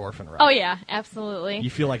insane endorphin rush. Oh, yeah, absolutely.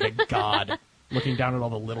 You feel like a god looking down at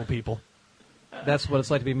all the little people. That's what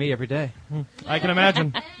it's like to be me every day. I can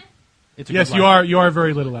imagine. It's a Yes, good you life. are. You are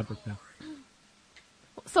very little effort now.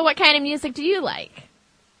 So what kind of music do you like?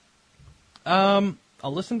 I'll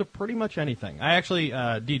listen to pretty much anything. I actually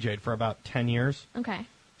DJ'd for about 10 years, Okay.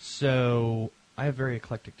 so I have very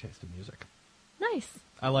eclectic taste in music. Nice.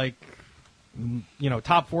 I like,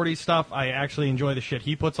 top 40 stuff. I actually enjoy the shit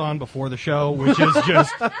he puts on before the show, which is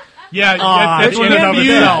just... Yeah, that's one in and of of the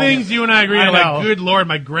few itself. things you and I agree I on. know. Like, good Lord,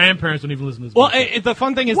 my grandparents don't even listen to this. Well, bullshit. the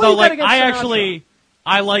fun thing is, What though, do you got like, I against actually...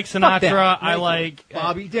 I like Sinatra. that. I like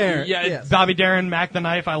Bobby Darin. Yeah, Yes. Bobby Darin, Mac the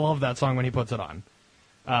Knife. I love that song when he puts it on.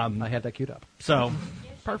 I had that queued up. So,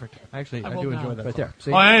 perfect. Actually, I do enjoy that. Right song. there.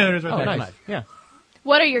 See? Oh, yeah, there's right Oh, there. nice. Yeah.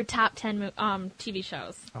 What are your top 10 TV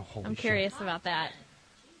shows? Oh, holy I'm shit. curious about that.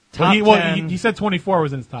 Well, Top 10. he said 24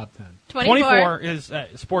 was in his top 10. 24 is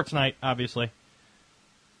Sports Night, obviously.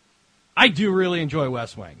 I do really enjoy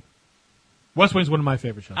West Wing. West Wing's one of my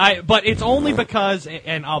favorite shows. But it's only because,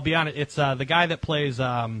 and I'll be honest, it's the guy that plays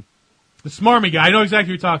The smarmy guy. I know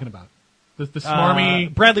exactly what you're talking about. The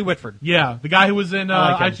smarmy. Bradley Whitford. Yeah, the guy who was in.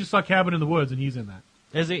 I like him. I just saw Cabin in the Woods, and he's in that.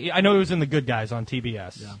 I know he was in The Good Guys on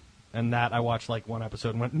TBS. Yeah. And that I watched like one episode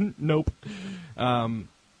and went, nope. Damn,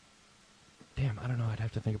 I don't know. I'd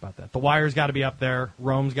have to think about that. The Wire's got to be up there.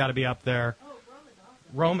 Rome's got to be up there. Oh, Rome is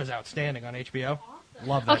awesome. Rome is outstanding on HBO. Awesome.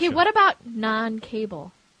 Love that Okay, show. what about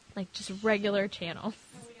non-cable? Like just regular channels?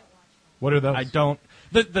 What are those? I don't.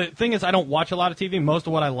 The thing is, I don't watch a lot of TV. Most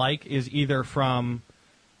of what I like is either from,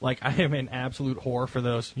 like, I am an absolute whore for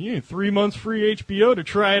those. You need 3 months free HBO to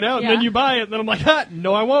try it out, and then Yeah. you buy it. And then I'm like,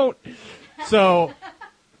 no, I won't. So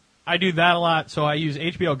I do that a lot. So I use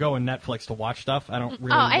HBO Go and Netflix to watch stuff. I don't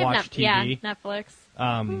really I have watch TV. Yeah,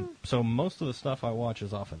 Netflix. So most of the stuff I watch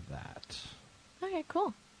is off of that. Okay,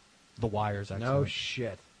 cool. The Wire's excellent. No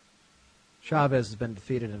shit. Chavez has been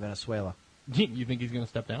defeated in Venezuela. You think he's going to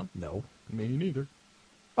step down? No. Me neither.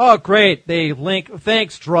 Oh, great. They link.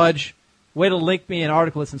 Thanks, Drudge. Way to link me an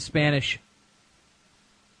article that's in Spanish.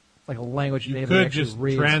 like a language You name could that actually just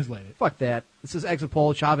reads. translate it. Fuck that. This is exit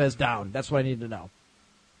poll, Chavez down. That's what I need to know.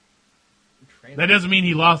 That doesn't mean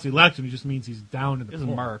he lost the election. It just means he's down in the This is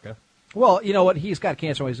poll. America. Well, you know what? He's got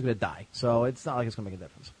cancer. He's going to die. So it's not like it's going to make a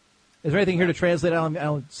difference. Is there anything here to translate? I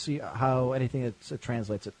don't see how anything that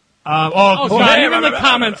translates it. Oh, God, even the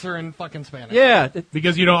comments are in fucking Spanish. Yeah.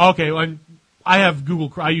 Because you don't. Okay, well, I have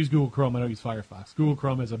Google. I use Google Chrome. I don't use Firefox. Google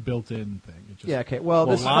Chrome is a built-in thing. It just, Yeah, okay. Well,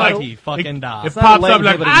 this is Lucky it, fucking die. it not pops a up language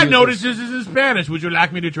like, everybody I uses. noticed this is in Spanish. Would you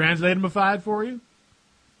like me to translate them if I had for you?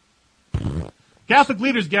 Catholic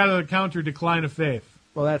leaders gather to counter decline of faith.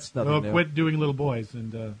 Well, that's nothing Well, new. quit doing little boys,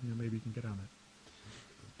 and maybe you can get on that.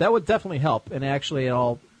 That would definitely help. And actually, in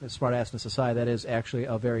all smart-assness aside, that is actually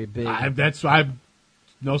a very big... I'm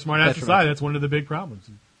no smart ass Detriment. aside. That's one of the big problems.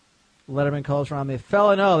 Letterman calls around me.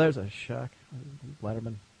 Fella, no, there's a shock.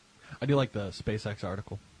 Letterman. I do like the SpaceX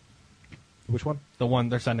article. Which one? The one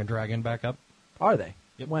they're sending Dragon back up. Are they?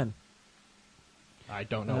 Yep. When? I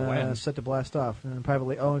don't know when. Set to blast off. And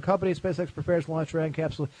privately owned company, SpaceX prepares to launch Dragon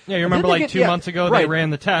capsule. Yeah, you remember Didn't they like get- 2 months ago right. they ran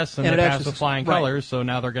the test and And they it passed actually- with flying right. colors, so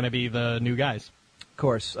now they're going to be the new guys. Of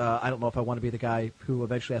course, I don't know if I want to be the guy who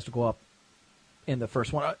eventually has to go up in the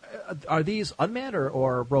first one. Are these unmanned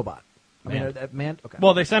or robot? I mean, Manned. manned? Okay.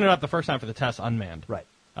 Well, they sent it up the first time for the test unmanned. Right.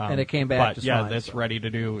 And it came back But just yeah, fine, it's so. ready to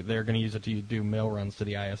do. They're going to use it to do mail runs to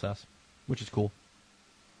the ISS, which is cool.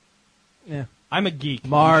 Yeah. I'm a geek.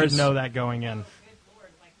 Mars. You should know that going in.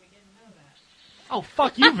 Oh,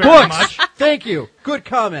 fuck you very Books! much. Thank you. Good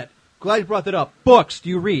comment. Glad you brought that up. Books. Do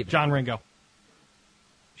you read? John Ringo.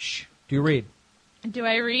 Shh. Do you read? Do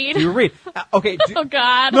I read? Do you read? Okay. Oh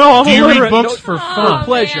God. No, I'm Do you read illiterate. books No, for Oh, fun,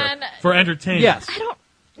 pleasure. man. for entertainment? Yes. I don't.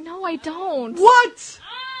 No, I don't. What?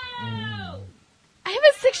 I have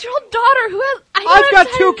a 6-year-old daughter who has. I don't I've have got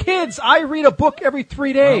time- 2 kids. I read a book every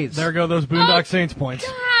 3 days. There go those Boondock Saints points.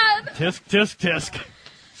 God. Tisk, tisk, tisk.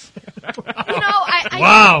 You know, I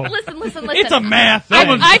Wow. Listen. It's a math thing.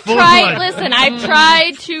 I've full tried. blood. Listen, I've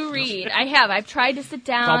tried to read. I have. I've tried to sit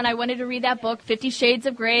down. I wanted to read that book, 50 Shades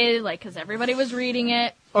of Grey, like because everybody was reading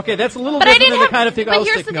it. Okay, that's a little But I different didn't than have. the kind of thing but I was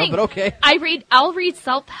here's thinking the thing. of, but okay. I'll read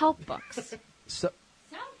self-help books. So,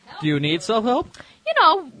 do you need self-help? You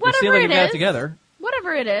know, It seems whatever like it you got it is. together.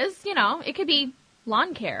 Whatever it is, you know, it could be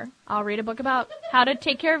lawn care. I'll read a book about how to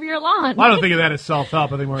take care of your lawn. Well, I don't think of that as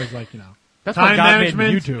self-help. I think more as like, That's time what God made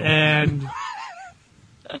management you two. and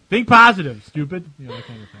think positive, stupid. That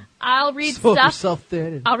kind of thing. I'll read Spoke stuff. yourself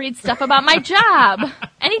there. I'll read stuff about my job.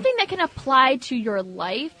 Anything that can apply to your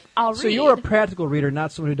life, I'll So read. you're a practical reader,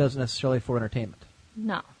 not someone who does it necessarily for entertainment.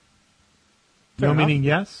 No. Fair No enough. meaning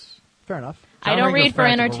yes? Fair enough. I John don't Ringo's read for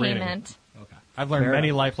practical entertainment. Okay. I've learned Fair many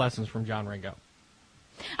enough. life lessons from John Ringo.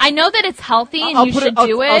 I know that it's healthy and I'll you put should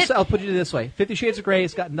do it. I'll put it this way. 50 Shades of Grey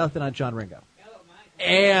has got nothing on John Ringo.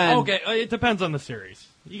 And Okay, it depends on the series.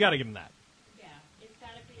 You got to give him that.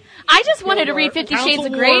 I just wanted to read 50 Shades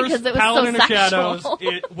of Grey because it was Paladin so of Shadows.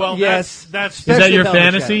 sexual. Well, Yes. that's Is that Especially your Velvet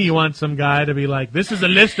fantasy? Shadows. You want some guy to be like, this is a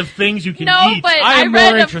list of things you can No, eat. but I am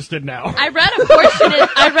read more a- interested now. I read a portion in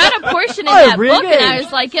I'm that book, and I re-engaged.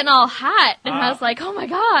 was like getting all hot, and I was like, "Oh my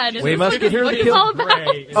god, is We this must what get here this to book kill- is all about?"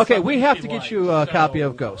 Gray is okay, we something have she to get likes, you a so- copy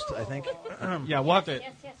of Ghost, I think. Yeah, we'll have to.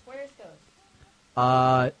 Yes, where is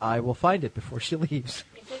Ghost? I will find it before she leaves.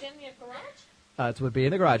 Is it in the garage? It would be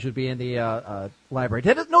in the garage. It would be in the library.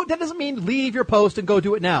 That doesn't mean leave your post and go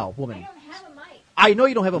do it now, woman. I don't have a mic. I know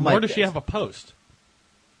you don't have a mic. Where does she have a post?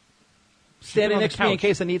 Standing on the next to me in couch.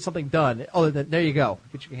 case I need something done. Oh, there you go.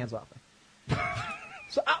 Get your hands off me.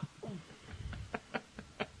 So,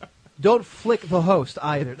 don't flick the host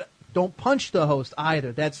either. Don't punch the host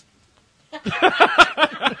either. That's.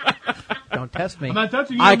 Don't test me. I'm not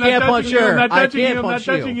touching you. I I'm not can't touching punch you, her. I'm not I touching can't you. I'm not punch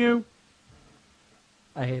touching you.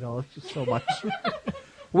 I hate all this so much.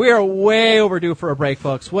 We are way overdue for a break,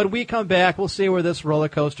 folks. When we come back, we'll see where this roller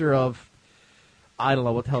coaster of, I don't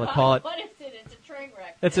know what the hell to call it. What is it? It's a train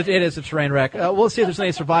wreck. It is a train wreck. We'll see if there's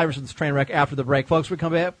any survivors in this train wreck after the break. Folks, we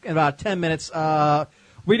come back in about 10 minutes.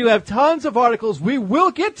 We do have tons of articles we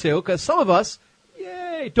will get to because some of us,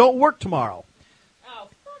 yay, don't work tomorrow. Oh,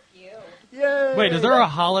 fuck you. Yay. Wait, is there a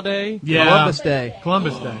holiday? Yeah. Columbus Day?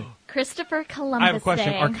 Columbus Day. Christopher Columbus I have a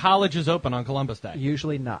question. Day. Are colleges open on Columbus Day?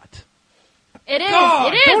 Usually not. It is.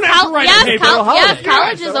 God, it is. don't have to write a yes, paper. yes, Holiday.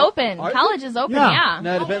 college Yeah, is so- open. Are they? College is open. Yeah. Yeah.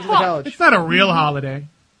 No, it depends on the college. It's not a real holiday.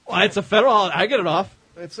 Well, it's a federal holiday. I get it off.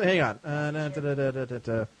 Hang on.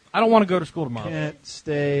 I don't want to go to school tomorrow. Kent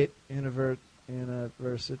State University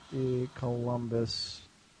Columbus.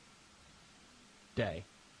 Day.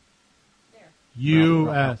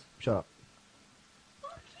 U.S. Shut up.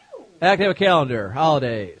 Active calendar,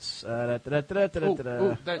 holidays. No,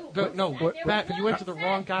 Matt, you went to the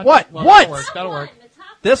wrong goddamn. What? Well, What? That'll work. On the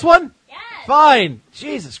top This one? Yes. Fine.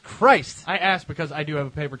 Jesus Christ. I asked because I do have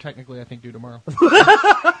a paper technically I think due tomorrow.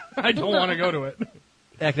 I don't want to go to it.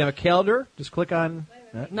 Academic calendar. Just click on.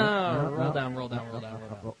 No, roll down.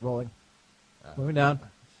 Rolling. Moving down.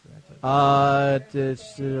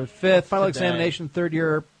 It's, fifth final Today. examination, third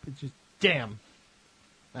year. Damn.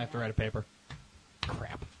 I have to write a paper.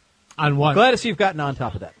 Crap. On what? Glad to see you've gotten on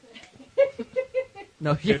top of that.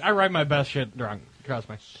 No, Dude, I write my best shit drunk. Trust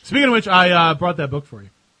me. Speaking of which, I brought that book for you.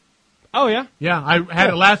 Oh, yeah? Yeah, I had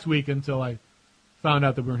it last week until I found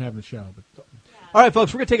out that we weren't having a show. But All right,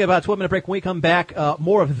 folks, we're going to take about a 12-minute break. When we come back,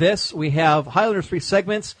 more of this. We have Highlanders 3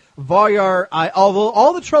 segments. Varyar, although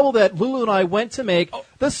all the trouble that Lulu and I went to make,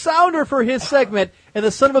 the sounder for his segment, and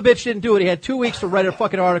the son of a bitch didn't do it. He had 2 weeks to write a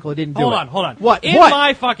fucking article. He didn't do it. Hold on. What? In What?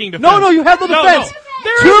 my fucking defense. No, you have the defense.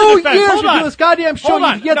 There is 2 a defense. years Hold to on. do this goddamn show. Hold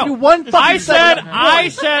on. You get No. to do one fucking I segment.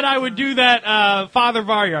 said I would do that Father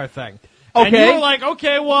Varyar thing. Okay. And you were like,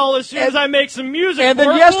 okay, well, as soon as I make some music and for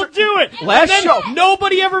then it, we'll do it. last and then show-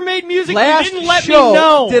 nobody ever made music. Last You didn't let show, me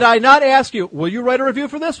know. did I not ask you, will you write a review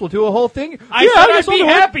for this? We'll do a whole thing. I Yeah, said guess I'd I'll be do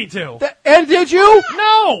it. happy to. And did you?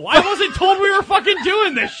 No, I wasn't told we were fucking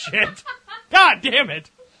doing this shit. God damn it.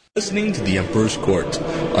 Listening to The Emperor's Court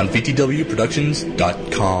on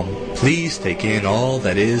VTWProductions.com. Please take in all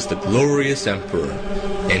that is the glorious Emperor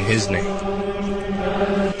in his name.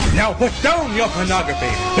 Now put down your pornography,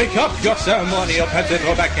 pick up your ceremonial pencil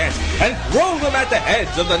or backhand, and throw them at the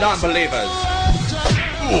heads of the non-believers.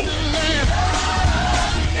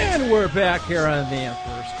 And we're back here on the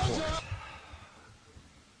Emperor's Court.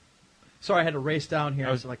 Sorry, I had to race down here.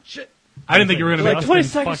 I was like, shit. I didn't think you were going to Like make 20 us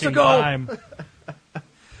seconds to fucking go. time.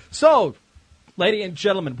 So, ladies and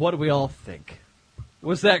gentlemen, what do we all think?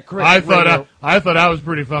 Was that great? I radio? thought I was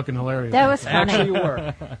pretty fucking hilarious. That was funny. Actually, you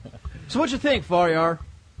were. So, what'd you think, Varyar?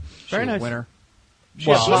 Very nice. Winner.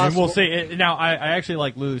 Well, I mean, we'll see. Now, I actually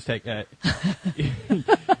like Lulu's take.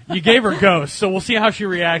 You gave her Ghost, so we'll see how she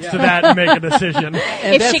reacts to that and make a decision.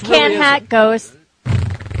 And If that's she can't really is- hack Ghost,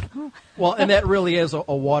 Well, and that really is a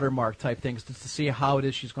watermark type thing, just to see how it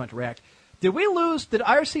is she's going to react. Did we lose? Did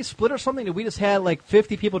IRC split or something? Did we just had like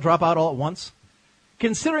 50 people drop out all at once?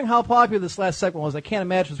 Considering how popular this last segment was, I can't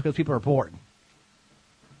imagine it's because people are bored.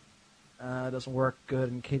 It doesn't work good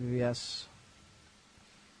in KBBS.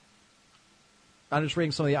 I'm just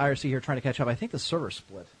reading some of the IRC here, trying to catch up. I think the server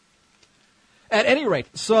split. At any rate,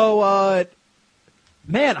 so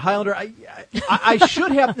man, Highlander, I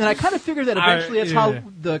should have, and I kind of figured that eventually that's how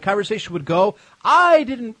the conversation would go. I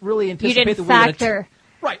didn't really you anticipate didn't that we were gonna factor.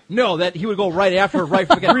 Right. No, that he would go right after, right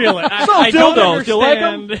from the beginning. Really? So, I don't dildos, do you like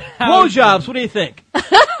them? understand how- Blowjobs, what do you think?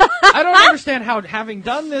 I don't understand how, having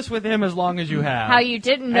done this with him as long as you have. How you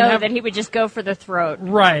didn't And know have- that he would just go for the throat.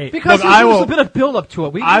 Right. Because Look, there was a bit of build-up to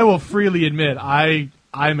it. I will freely admit, I'm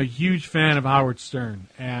a huge fan of Howard Stern,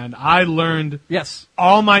 and I learned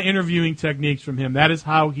all my interviewing techniques from him. That is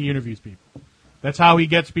how he interviews people. That's how he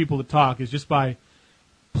gets people to talk, is just by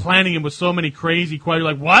planning him with so many crazy questions.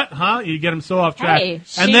 Like, what? Huh? You get him so off track. Hey,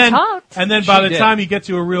 she and then, talked. And then by She the did. time you get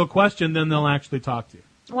to a real question, then they'll actually talk to you.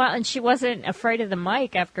 Well, and she wasn't afraid of the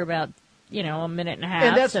mic after about, a minute and a half,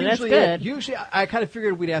 And that's so usually that's good. it. Usually, I kind of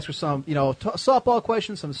figured we'd ask her some, softball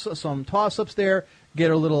questions, some toss-ups there, get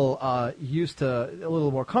her a little used to, a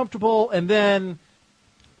little more comfortable, and then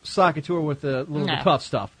sock it to her with the little No. tough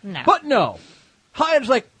stuff. No. But no. Hyatt's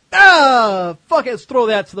like, fuck it, let's throw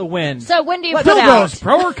that to the wind. So when do you Let put Dildos, out?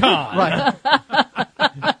 pro or con? Right.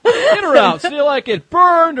 In or out? So do you like it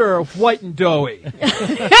burned or white and doughy?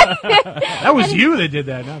 That was you that did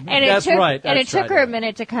that, not me. And That's it took, right, And it that's took right. her a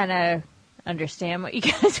minute to kind of understand what you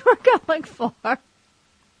guys were going for. Talk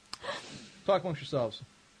amongst yourselves.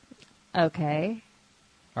 Okay.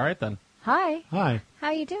 All right, then. Hi. Hi.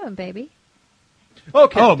 How you doing, baby?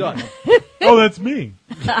 Okay, Oh, done. Oh, that's me.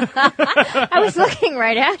 I was looking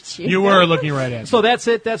right at you. You were looking right at me. So that's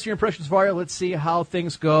it. That's your impressions, Varyar. Let's see how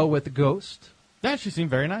things go with the ghost. Yeah, she seemed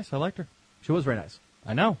very nice. I liked her. She was very nice.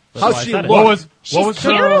 I know. That's How'd why I she said it. look? What was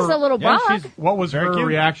cute her, as a little Yeah, bug. she's What was Very her cute.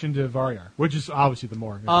 reaction to Varyar? Which is obviously the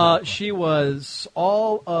more. She was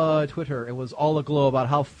all Twitter. It was all aglow about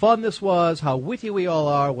how fun this was, how witty we all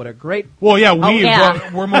are, what a great. Well, yeah, we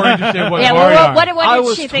yeah. we're more interested in what Yeah, Varyar. well, what I did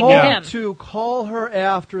was she think told of him? to call her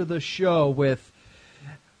after the show with,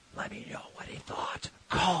 "Let me know what he thought.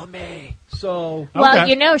 Call me." So Well,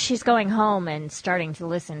 Okay. she's going home and starting to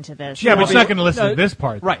listen to this. Yeah, but she's Well, not going to listen no, to this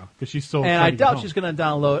part, right. Because she's still. and trying I to get doubt home. she's going to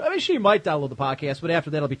download. I mean, she might download the podcast, but after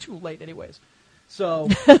that, it'll be too late, anyways. So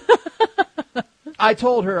I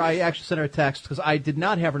told her. I actually sent her a text because I did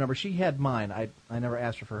not have her number. She had mine. I never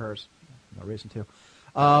asked her for hers. No reason to.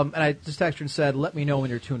 And I just texted her and said, "Let me know when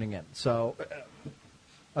you're tuning in." So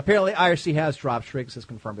Apparently, IRC has dropped. Shrigs has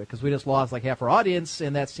confirmed it because we just lost like half our audience,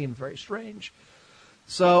 and that seemed very strange.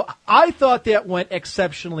 So I thought that went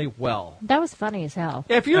exceptionally well. That was funny as hell.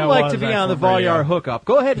 If you'd That like was to be on the excellent radio. Valyar hookup,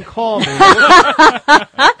 go ahead and call me.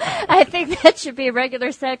 I think that should be a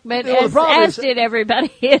regular segment, Well, the problem as is- did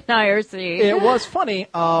everybody in IRC. It was funny,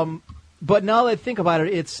 but now that I think about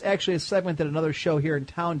it, it's actually a segment that another show here in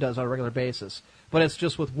town does on a regular basis. But it's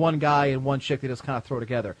just with one guy and one chick they just kind of throw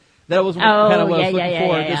together. That was kind of what I was looking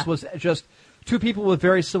for. This was just two people with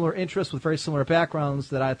very similar interests, with very similar backgrounds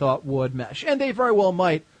that I thought would mesh. And they very well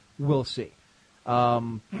might. We'll see.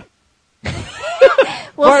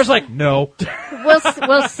 Valyar's like, no.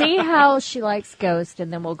 We'll see how she likes Ghost,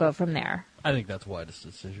 and then we'll go from there. I think that's wise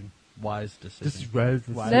decision. Wise decision. This is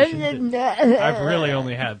right. I've really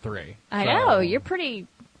only had 3. I so- know, you're pretty,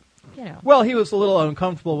 Well, he was a little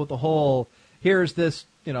uncomfortable with the whole, here's this,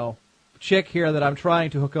 chick here that I'm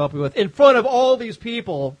trying to hook up with in front of all these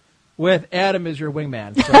people with Adam as your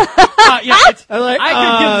wingman. So, yeah, it's, I'm like,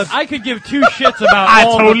 I could give 2 shits about I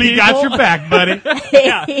all totally the got people. your back, buddy.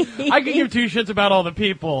 Yeah, I could give 2 shits about all the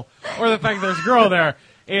people or the fact there's a girl there.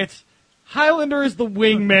 It's Highlander is the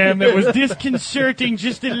wingman that was disconcerting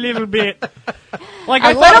just a little bit. Like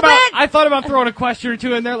I thought about throwing a question or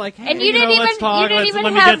two in there, like, hey, And you didn't let's even- talk. you didn't Let's even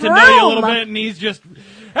let me have get to know you a little room. bit, and he's just.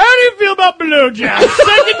 How do you feel about blowjobs?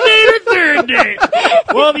 Second date or third date?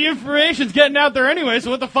 Well, the information's getting out there anyway, so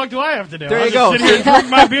what the fuck do I have to do? There I'll you just go. sit here and drink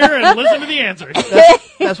my beer and listen to the answers.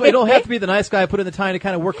 that's why you don't have to be the nice guy, put in the time to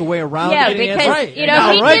kind of work a way around Yeah, getting because, answers. you know,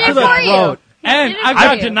 Now, he right did to it the for you. throat. And did it I've for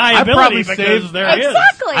got you. I deniability probably because saved- there is.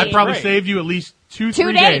 Exactly. I probably Right. saved you at least 2, 2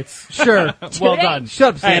 3 dates. dates. Sure. Well dates. done. Shut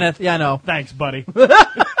up, Hey. Santa. Yeah, I know. Thanks, buddy.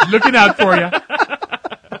 Looking out for you.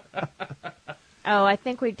 Oh, I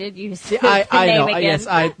think we did use Yeah, the I name know. again.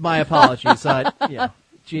 Yes, my apologies. Yeah.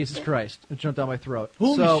 Jesus Christ. It jumped down my throat.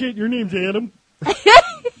 Holy So- shit, your name's Adam.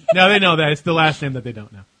 No, they know that. It's the last name that they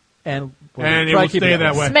don't know. And, And it try will to keep stay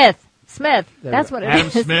that way. Smith. There That's we what go. it Adam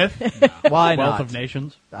is. Smith. Why Wealth not? of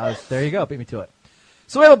Nations. There you go. Beat me to it.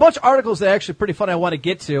 So we have a bunch of articles that are actually pretty fun I want to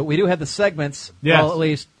get to. We do have the segments. Yes. Well, at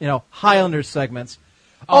least, Highlanders segments.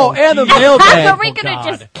 Oh, and the geez. mailbag. Are we Oh, going to God.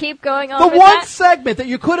 just keep going on The with one that? segment that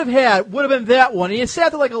you could have had would have been that one. And you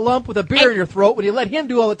sat there like a lump with a beer in your throat when you let him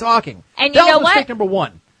do all the talking. And that you know was mistake what? number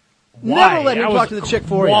one. Why? Never let him That talk was to the chick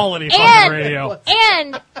for you. Quality fucking And- radio.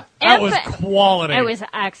 And That was Emp- quality. it was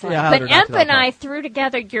excellent. Yeah, but they're not Emp and that I threw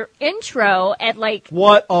together your intro at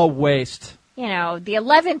What a waste. the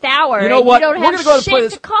 11th hour. You know and what? You don't We're have going to go and shit play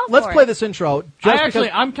this. to call Let's for play it. this intro. Just because.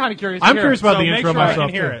 I'm kind of curious. I'm to hear curious it, about so the make intro sure I myself,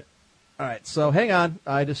 can hear too. it. All right. So hang on.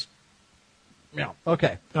 I just. Yeah.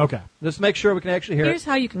 Okay. Okay. Just make sure we can actually hear Here's it.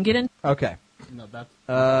 how you can get in. Okay. No, that's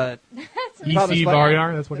Promise, EC like-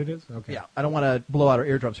 Varyar, that's what it is? Okay. Yeah. I don't want to blow out our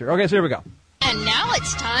eardrums here. Okay. So here we go. And now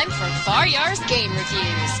it's time for Varyar's Game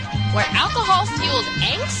Reviews, where alcohol-fueled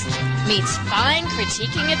angst meets fine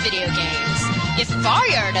critiquing of video games. If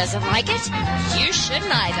Varyar doesn't like it, you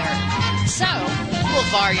shouldn't either. So, will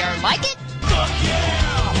Varyar like it? Fuck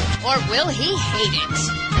yeah! Or will he hate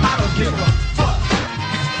it? I don't give a fuck.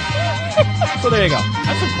 So there you go.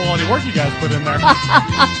 That's some quality work you guys put in there.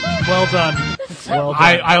 Well done. Well done.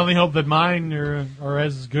 I only hope that mine are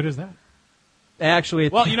as good as that. Actually,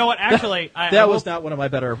 Well, you know what? Actually, that was not one of my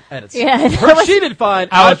better edits. Yeah, that Her, was- she did fine.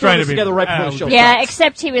 I was threw trying this to be- together right before the show Yeah, starts.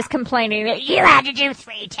 except he was complaining that you had to do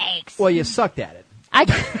 3 takes. Well, you sucked at it. I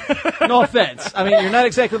No offense. I mean, you're not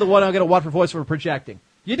exactly the one I'm going to want for voiceover projecting.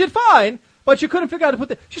 You did fine, but you couldn't figure out how to put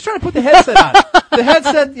the. She's trying to put the headset on. The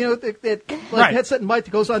headset, Right. headset and mic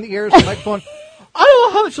that goes on the ears, the microphone. I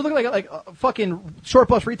don't know how it should look like a fucking short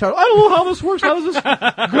bus retard. I don't know how this works. How does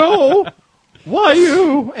this go? Why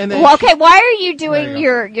you? And then well, okay, why are you doing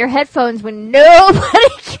your headphones when nobody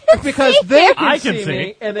can because see they you? can, I can see see.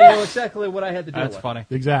 me and they know exactly what I had to do. That's with. funny.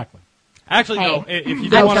 Exactly. Actually, Hey, no. If you I'm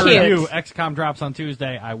do want to cute. review XCOM drops on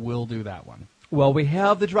Tuesday, I will do that one. Well, we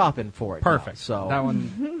have the drop-in for it. now, Perfect. so that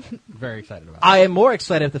one, very excited about. I am more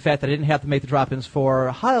excited at the fact that I didn't have to make the drop-ins for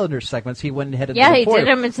Highlander segments. He went ahead and Yeah, did it he for did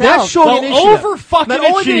you. them himself. That showed Well, initiative. over fucking Not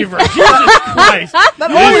only did he- achiever. Jesus Christ.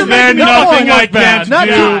 Not only Is did there he- not only- nothing I can't not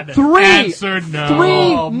do? two, three, Answer no. three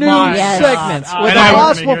Oh, new my God. segments God. with And a I wasn't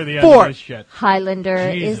possible gonna hear the end of fourth. this shit.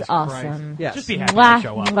 Highlander Jesus is Christ. awesome. Yes. Just be happy Mwah, to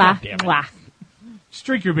show up. mwah, God damn it. mwah. Just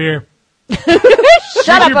drink your beer. Shut Drink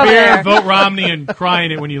up your over beer, there. vote Romney, and cry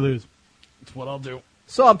in it when you lose. That's what I'll do.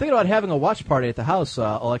 So I'm thinking about having a watch party at the house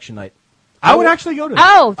election night. I would actually go to that.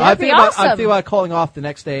 Oh, I'm that'd be thinking about, awesome. I'm thinking about calling off the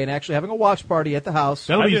next day and actually having a watch party at the house.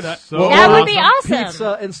 That'll I'd be do that. so That would be awesome.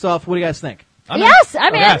 Pizza and stuff. What do you guys think? Yes,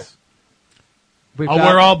 I'm in. Yes. We've I'll got-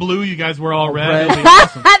 wear all blue. You guys wear all red. red. It'll be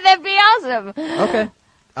awesome. That'd be awesome.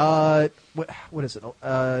 Okay. What is it?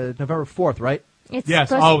 November 4th, right? It's Yes.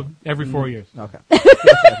 supposed- Every 4 years. Okay.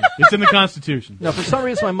 It's in the Constitution. No, for some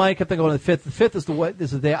reason my mind kept thinking going to the 5th. The 5th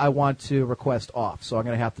is the day I want to request off, so I'm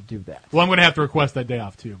going to have to do that. Well, I'm going to have to request that day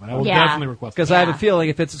off too, but I will Yeah. definitely request Because it. I have a feeling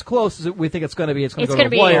if it's as close as we think it's going to be, it's going to go to gonna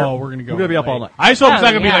the be- wire. Oh, we're going to go. We're going to be up all late. night. I just hope it's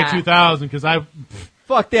not going to be yeah. like 2000 because I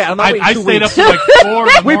Fuck that. I'm not waiting 2 stayed up weeks. till like 4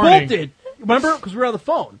 in the We morning. both did. Remember? Because we were on the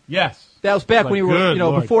phone. Yes. That was back Like, when you were, good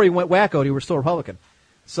Lord. before you went wacko, you were still Republican.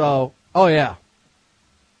 So, oh yeah.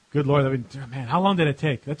 Good Lord. I mean, man, how long did it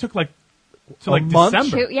take? That took like month?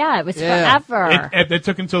 December. Yeah, it was Yeah. forever. It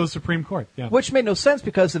took until the Supreme Court. Yeah. Which made no sense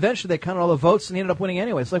because eventually they counted all the votes and he ended up winning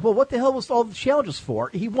anyway. It's like, well, what the hell was all the challenges for?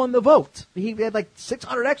 He won the vote. He had like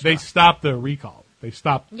 600 extra. They stopped the recall. They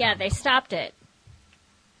stopped. Yeah, they stopped it.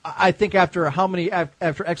 I think after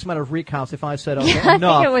after X amount of recounts, they finally said, okay, I think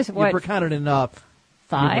enough. it was, what, You've recounted enough.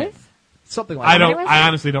 5? Something like I that. don't. was I it?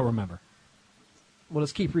 honestly don't remember. We'll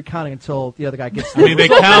just keep recounting until the other guy gets I mean, they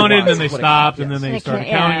counted and then they What it- stopped and yes. then they started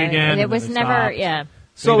counting again. And it and was then they never, stopped. yeah.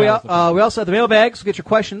 So Maybe we that was we also have the mailbag. So get your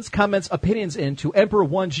questions, comments, opinions into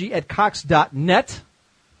emperor1g@cox.net.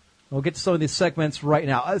 We'll get to some of these segments right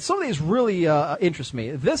now. Some of these really interest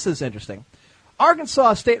me. This is interesting.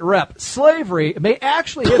 Arkansas State Rep, slavery may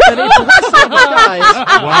actually have been a blessing in disguise.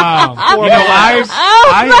 Wow. For You know, blacks.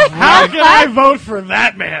 How can I vote for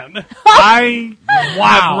that man? I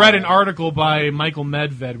Wow. have read an article by Michael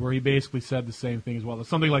Medved where he basically said the same thing as well. It's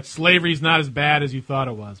something like slavery's not as bad as you thought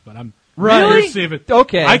it was, but I'm Really? curious to see if it.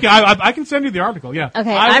 Okay. I can send you the article. Yeah.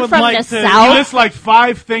 Okay, I I'm would from like the to- He South. lists like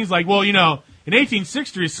 5 things like, well, you know, in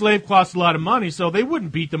 1860, a slave cost a lot of money, so they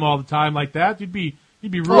wouldn't beat them all the time like that. You'd be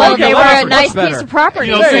ruling Well, they your were a property. nice better. piece of property,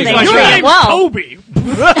 You know, so things they like treated that. it well. Toby.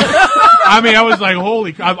 I mean, I was like,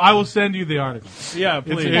 holy, I will send you the article. Yeah,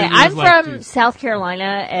 It's- please. it Okay, was I'm like, from geez. South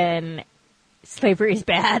Carolina, and slavery is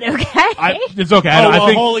bad, okay? It's okay. Oh, I well,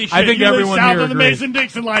 think, holy shit. I think you everyone live south here of the agrees.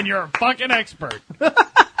 Mason-Dixon line. You're a fucking expert.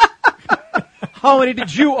 How many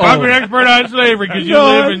did you I'm own? an expert on slavery because you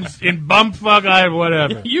live in bumfuck,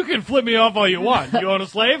 whatever. You can flip me off all you want. You own a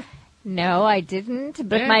slave? No, I didn't,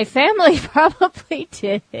 but Yeah. my family probably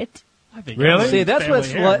did. I think Really? See, that's family what's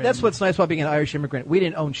here, man. that's what's nice about being an Irish immigrant. We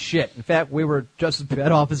didn't own shit. In fact, we were just as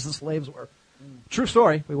bad off as the slaves were. True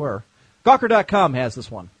story, we were. Gawker.com has this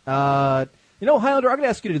one. Highlander, I'm going to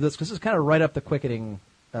ask you to do this because this is kind of right up the quickening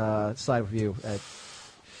side of you.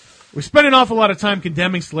 We spend an awful lot of time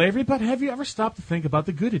condemning slavery, but have you ever stopped to think about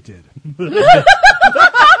the good it did?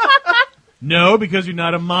 No, because you're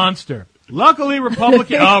not a monster. Luckily,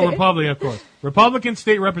 Republican of course. Republican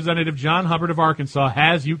State Representative John Hubbard of Arkansas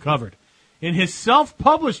has you covered. In his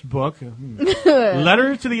self-published book,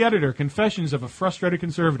 Letter to the Editor, Confessions of a Frustrated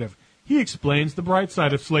Conservative, he explains the bright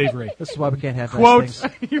side of slavery. This is why we can't have Quote, nice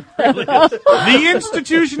things. the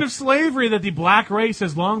institution of slavery that the black race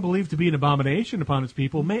has long believed to be an abomination upon its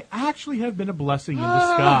people may actually have been a blessing in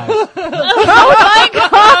disguise.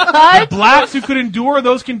 Blacks who could endure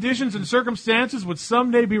those conditions and circumstances would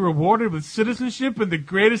someday be rewarded with citizenship in the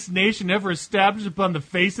greatest nation ever established upon the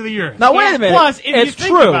face of the earth. Now, wait a minute. Plus, if it's you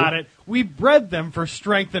think true. about it, we bred them for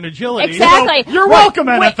strength and agility. Exactly. So you're Wait, welcome,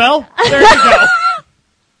 NFL. There you go.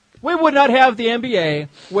 We would not have the NBA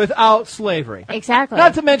without slavery. Exactly.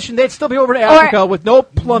 Not to mention, they'd still be over to Africa with no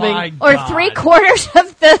plumbing. My or God. 3/4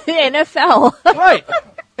 of the NFL. Right.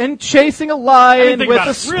 And chasing a I mean, lion think with about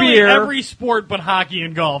a it. spear. Really, every sport but hockey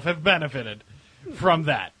and golf have benefited from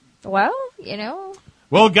that. Well,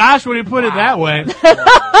 Well, gosh, when you put it that way.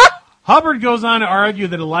 Hubbard goes on to argue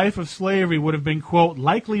that a life of slavery would have been, quote,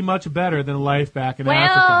 likely much better than a life back in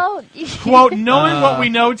Africa. Quote, knowing what we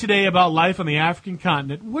know today about life on the African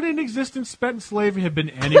continent, would an existence spent in slavery have been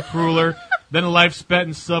any crueler than a life spent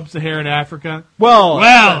in sub-Saharan Africa? Well,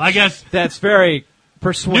 I guess that's very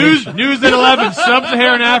persuasive. News at 11,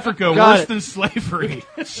 sub-Saharan Africa, Got worse it. than slavery.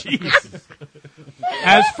 Jesus.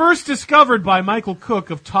 As first discovered by Michael Cook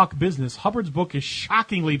of Talk Business, Hubbard's book is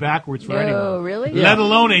shockingly backwards for No, anyone, really? let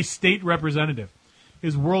alone a state representative.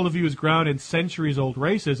 His worldview is grounded in centuries-old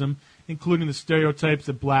racism, including the stereotypes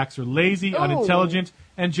that blacks are lazy, unintelligent,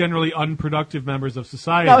 and generally unproductive members of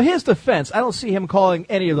society. Now, his defense, I don't see him calling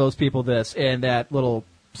any of those people this in that little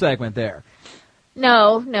segment there.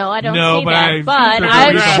 No, I don't No, see but that. I But think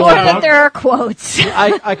I'm they're sure pretty that good. there are quotes.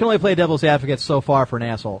 I can only play devil's advocate so far for an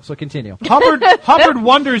asshole, so continue. Hubbard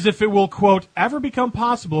wonders if it will, quote, ever become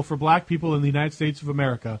possible for black people in the United States of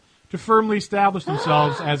America to firmly establish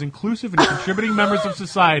themselves as inclusive and contributing members of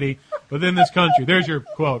society within this country. There's your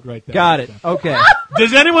quote right there. Got it. Okay.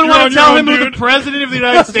 Does anyone You're want on to your tell own, him who dude. the president of the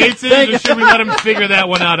United States is, or should we let him figure that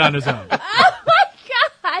one out on his own?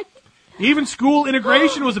 God. Even school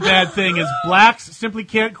integration was a bad thing, as blacks simply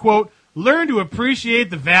can't, quote, learn to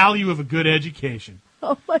appreciate the value of a good education.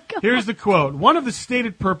 Oh my God. Here's the quote. One of the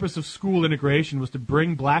stated purpose of school integration was to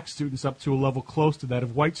bring black students up to a level close to that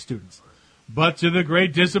of white students. But to the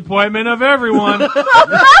great disappointment of everyone,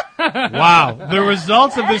 wow, the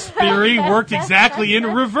results of this theory worked exactly in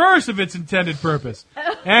reverse of its intended purpose.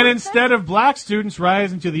 And instead of black students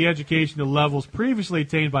rising to the educational levels previously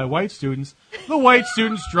attained by white students, the white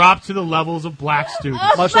students dropped to the levels of black students.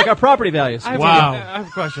 Much like our property values. I Wow. have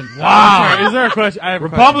a question. Wow. I'm sorry, is there a question? I have a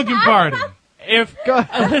Republican Party. If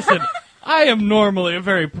listen, I am normally a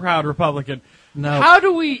very proud Republican. No. How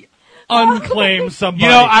do we unclaim somebody? You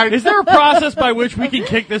know, is there a process by which we can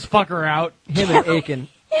kick this fucker out? Him and Aiken.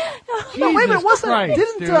 No, wait a minute.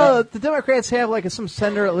 Didn't the Democrats have like some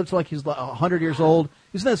senator that lived till like he was 100 years old?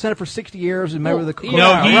 He was in the Senate for 60 years. Remember the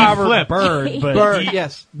No, he Robert flipped. Byrd, but Byrd,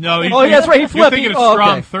 yes. No, Oh, that's right. He You're flipped. thinking of Oh, Strom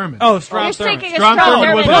okay. Thurmond. Oh, Strom You're Thurmond. thinking of Strom Strom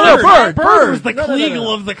Thurmond was Thurmond. Byrd was the No, no, no, Kleagle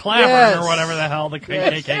no. of the Clavern Yes. or whatever the hell the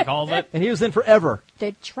KKK calls it. And he was in forever.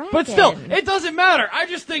 The dragon. But still, it doesn't matter. I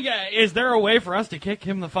just think, is there a way for us to kick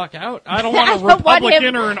him the fuck out? I don't want I a don't want Republican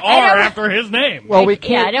him- or an I R don't- after his name. Well, we Yeah,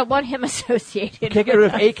 can't. I don't want him associated. Can't get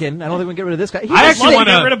rid of Aiken. I don't think we can get rid of this guy. I actually Let's want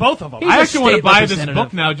get to rid of both of them. He's I a actually want to state buy this representative.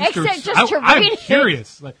 book now just to read I'm it. curious.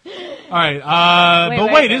 Like, all right, but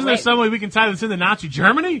wait, wait, isn't there wait. some way we can tie this into Nazi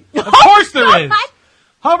Germany? Of course there is.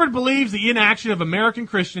 Hubbard believes the inaction of American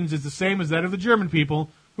Christians is the same as that of the German people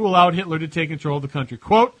who allowed Hitler to take control of the country.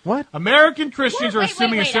 Quote, What? American Christians are Wait,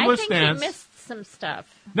 assuming wait, a similar I think stance. you missed some stuff.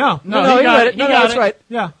 No, No, he you got read it. it. No, He no, got that's it. right.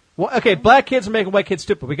 Yeah. Well, okay, black kids are making white kids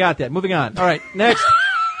stupid. We got that. Moving on. All right, next.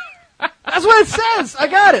 That's what it says. I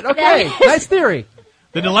got it. Okay, That is- nice theory.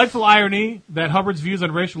 The delightful irony that Hubbard's views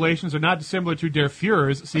on racial relations are not dissimilar to Der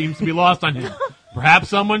Fuhrer's seems to be lost on him. Perhaps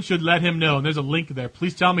someone should let him know. And there's a link there.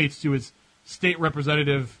 Please tell me it's to his state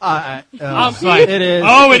representative Site. It is.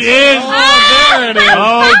 Oh, it is. Oh, there it is.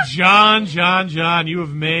 Oh, John, you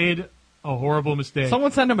have made a horrible mistake.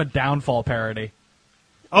 Someone send him a downfall parody.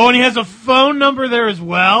 Oh, and he has a phone number there as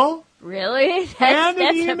well? Really? And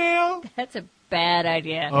an email? That's a bad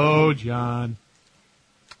idea. Oh, John.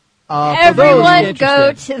 For those Everyone go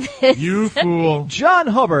interested, to this. You fool. John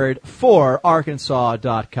Hubbard for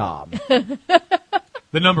Arkansas.com.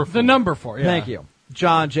 The number 4. The number 4, yeah. Thank you.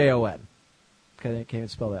 John, J-O-N. Okay, I can't even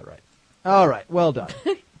spell that right. All right, well done.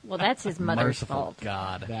 Well, that's his mother's Merciful fault.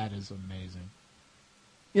 God. That is amazing.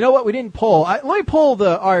 You know what? We didn't poll. Let me poll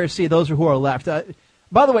the IRC, those who are left.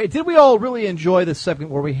 By the way, did we all really enjoy this segment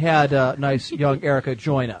where we had nice young Erica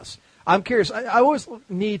join us? I'm curious. I always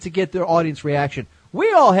need to get their audience reaction.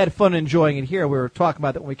 We all had fun enjoying it here. We were talking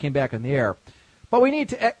about that when we came back on the air. But we need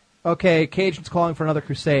to... Okay, Cajun's calling for another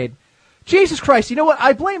crusade. Jesus Christ, you know what?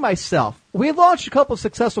 I blame myself. We launched a couple of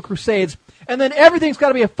successful crusades, and then everything's got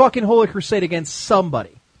to be a fucking holy crusade against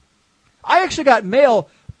somebody. I actually got mail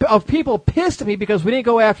of people pissed at me because we didn't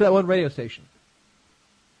go after that one radio station.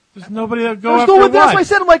 There's nobody that go There's after no one. what? That's what I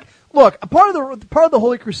said. I'm like, look, a part of the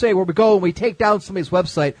Holy Crusade where we go and we take down somebody's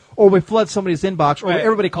website, or we flood somebody's inbox, or Wait,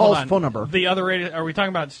 everybody hold calls on. the phone number. The other radio, are we talking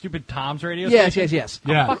about stupid Tom's radio Yes, station? yes.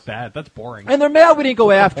 Yeah. Fuck that. That's boring. And they're mad we didn't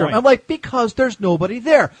go after them. point? I'm like, because there's nobody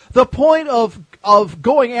there. The point of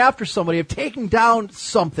going after somebody, of taking down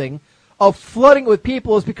something, of flooding with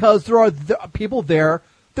people is because there are people there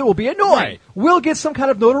that will be annoying. Right. We'll get some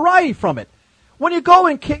kind of notoriety from it. When you go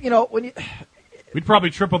and kick, when you... We'd probably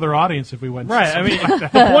triple their audience if we went. Right, I mean, the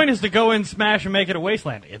point is to go in, smash, and make it a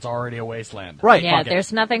wasteland. It's already a wasteland. Right. Yeah, Fuck it.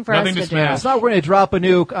 there's nothing for Nothing us to to do. smash. It's not we're going to drop a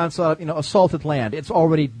nuke on assaulted land. It's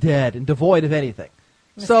already dead and devoid of anything.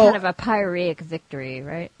 It's So kind of a Pyrrhic victory,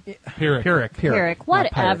 right? Pyrrhic. Pyrrhic. Pyrrhic, not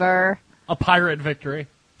pirate. whatever. A pirate victory.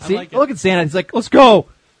 I See, like it. look at Santa. He's like, let's go.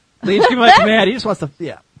 Leaves give him my command. He just wants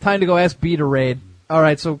to, time to go ask B to raid. All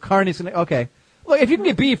right, so Carney's going to, okay. Look, if you can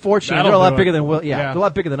get B, fortunately, That'll they're a lot do bigger it. than, they're a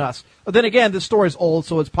lot bigger than us. But then again, this story's old,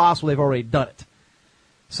 so it's possible they've already done it.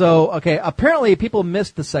 So, okay, apparently people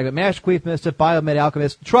missed the segment. Mash Queef missed it, Biomed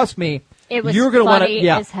Alchemist. Trust me, It was you're gonna funny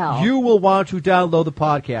wanna, as hell. You will want to download the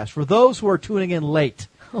podcast. For those who are tuning in late,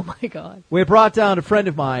 Oh my god. we brought down a friend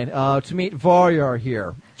of mine to meet Varyar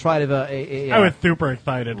here. Try to I was super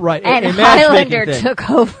excited. right, And a matchmaking Highlander thing. took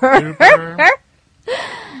over. Super.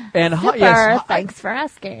 And Super, yes, thanks for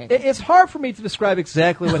asking. it's hard for me to describe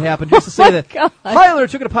exactly what happened. Just to say that God. Highlander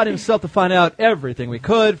took it upon himself to find out everything we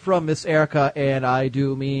could from Miss Erica, and I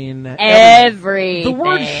do mean Everything. The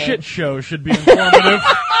word shit show should be informative.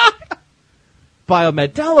 Biomed.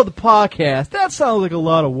 Download the podcast. That sounds like a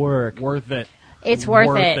lot of work. Worth it. It's worth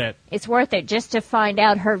Worth it. it. It's worth it just to find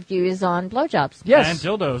out her views on blowjobs. Yes, And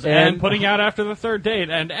dildos. And- And putting out after the third date.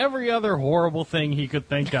 And every other horrible thing he could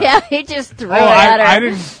think of. Yeah, he just threw Oh, it at her. I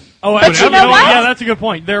didn't. Oh, But you know what? Yeah, that's a good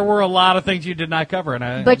point. There were a lot of things you did not cover. And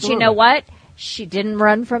I, But you know what? She didn't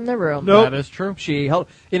run from the room. Nope. That is true. She held.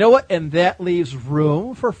 You know what? And that leaves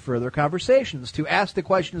room for further conversations to ask the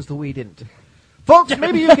questions that we didn't. Folks,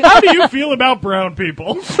 maybe you can. How do you feel about brown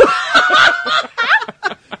people?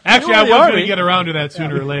 Actually, I was going to get around to that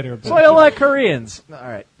sooner or later. But So I like Koreans. All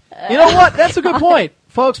right. You know what? That's a good point.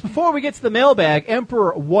 Folks, before we get to the mailbag,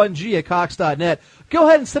 Emperor1G at Cox.net, go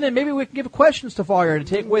ahead and send in. Maybe we can give questions to Fire to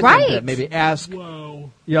take with Right. them. Maybe ask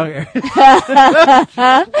young.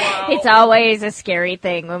 It's always a scary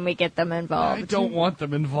thing when we get them involved. I don't want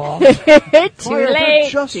them involved. Too Fire, they're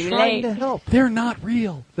late. just Too trying late. to help. They're not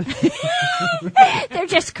real. They're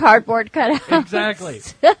just cardboard cutouts. Exactly.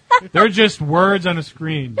 they're just words on a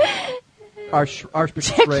screen.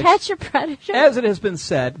 Archbishop To Briggs. catch a predator. As it has been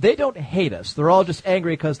said, they don't hate us. They're all just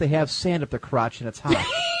angry because they have sand up their crotch and it's hot.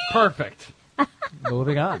 Perfect.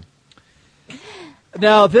 Moving on.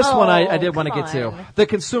 Now, this one I Oh, did want to come get to. on. The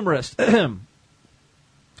Consumerist.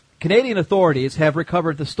 Canadian authorities have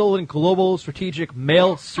recovered the stolen Global Strategic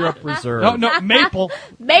Maple Syrup Reserve. No, maple.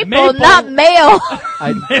 Maple, not male.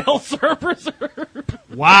 Maple syrup reserve.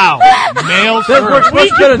 Wow. Male That syrup. works much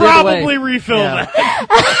better the other way. Probably refill Yeah.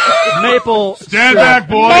 that. Maple Stand syrup. back,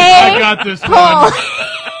 boys. I got this one.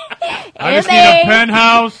 I just need a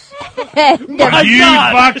penthouse, a huge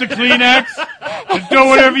box of Kleenex, and do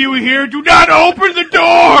whatever you hear. Do not open the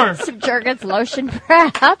door! Some Jergens lotion,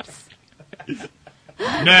 perhaps.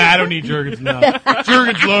 Nah, I don't need Jergens enough.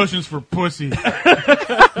 Jergens lotion's for pussy.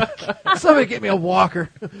 Somebody get me a walker.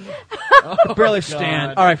 I can barely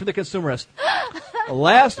stand. All right, for the Consumerist.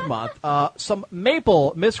 Last month, some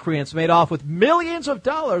maple miscreants made off with millions of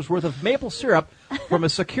dollars worth of maple syrup from a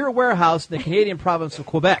secure warehouse in the Canadian province of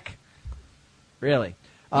Quebec. Really.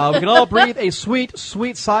 We can all breathe a sweet,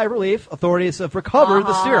 sweet sigh of relief. Authorities have recovered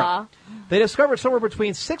the syrup. They discovered somewhere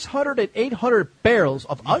between 600 and 800 barrels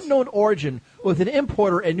of unknown origin with an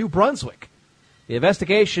importer in New Brunswick. The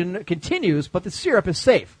investigation continues, but the syrup is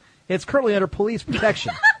safe. It's currently under police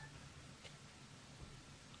protection.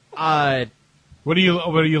 What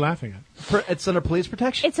are you laughing at? It's under police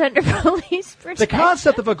protection? It's under police protection. The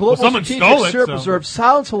concept of a global someone strategic stole it, syrup so- reserve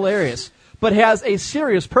sounds hilarious, but has a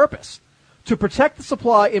serious purpose. To protect the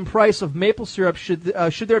supply and price of maple syrup should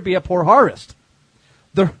there be a poor harvest.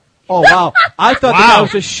 Oh, wow. I thought that I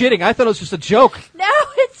was just shitting. I thought it was just a joke. No,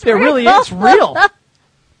 it's It real. really is real.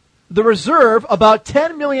 The reserve, about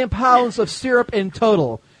 10 million pounds of syrup in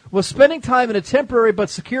total, was spending time in a temporary but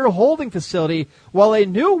secure holding facility while a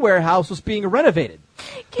new warehouse was being renovated.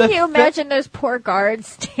 Can The you imagine those poor guards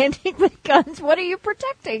standing with guns? What are you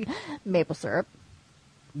protecting? Maple syrup.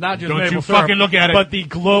 Not just Don't maple you syrup, fucking look at it. but the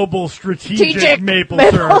global strategic Strategic maple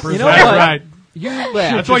maple syrup syrup. reserve. You know That's what? right. You That's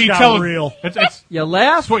laugh. what you just tell got real. It's You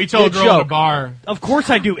laugh. what you tell a you girl in a joke. bar. Of course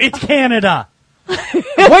I do. It's Canada.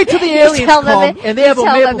 Wait till the aliens tell them come and they have a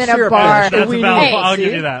tell maple them in a syrup. bar. patch, and That's we about. need- I'll see?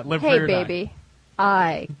 give you that. Live Hey, free or die. baby.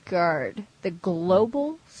 I guard the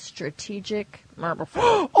global strategic maple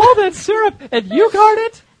syrup. All that syrup, and you guard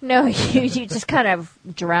it? No, you just kind of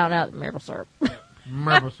drown out the maple syrup.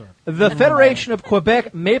 Maple syrup. The Federation of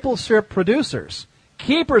Quebec Maple Syrup Producers,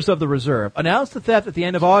 keepers of the reserve, announced the theft at the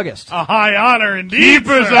end of August. A high honor indeed.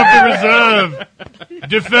 Keepers of the reserve.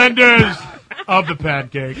 Defenders of the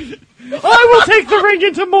pancake. I will take the ring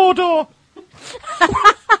into Mordor.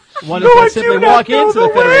 One No, of I them simply do not walk know into the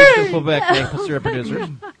the Federation way. of Quebec Maple Syrup Producers.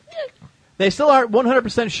 They still aren't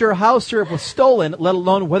 100% sure how syrup was stolen, let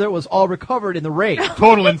alone whether it was all recovered in the raid.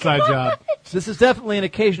 Total inside job. This is definitely an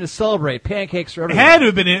occasion to celebrate. Pancakes are It everywhere. had to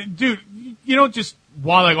have been it. Dude, you don't just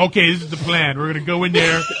walk like, okay, this is the plan. We're going to go in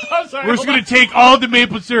there. We're just going to take all the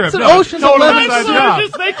maple syrup. It's an No, Ocean's total 11 inside syrup. job.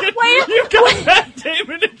 Just thinking, you got Matt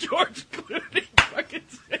Damon and George Clooney. Fucking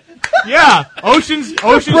Yeah, Ocean's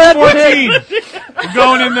Brad 14. We're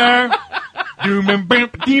going in there. Doom and bam,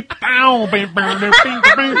 deep down, bam, bam, bam, bam,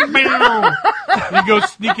 bam, bam. You go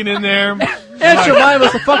sneaking in there. Aunt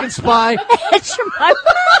Jemima's a fucking spy. It's your mom.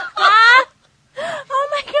 Oh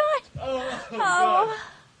my god.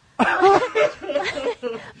 At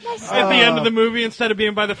the end of the movie, instead of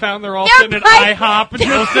being by the fountain, they're all Yeah, sitting at right. IHOP. And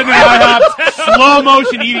We'll sit in IHOP, slow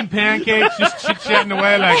motion eating pancakes, just chit-chatting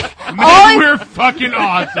away like, man, we're fucking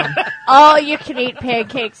awesome. Oh, you can eat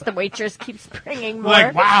pancakes. The waitress keeps bringing more.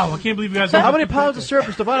 Like, wow, I can't believe you guys How many pounds of syrup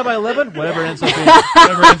is divided by 11? Whatever it ends up being.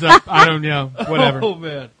 Whatever ends up, I don't know, whatever. oh,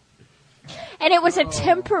 man. And it was a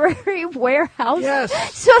temporary warehouse. Yes.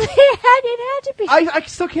 So it had to be. I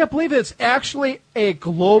still can't believe it. It's actually a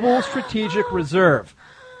global strategic reserve.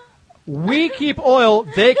 We keep oil,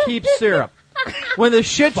 they keep syrup. When the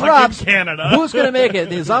shit drops, Canada. who's going to make it?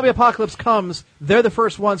 The zombie apocalypse comes, they're the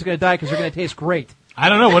first ones going to die because they're going to taste great. I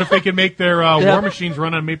don't know, what if they can make their war machines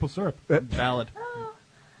run on maple syrup? Valid.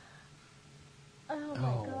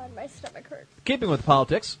 hurts. Keeping with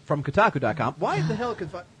politics from Kotaku.com. Why the hell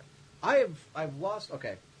I've lost.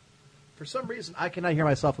 Okay. For some reason, I cannot hear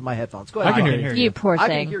myself in my headphones. Go ahead. I can hear you. You poor I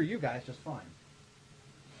thing. can hear you guys just fine.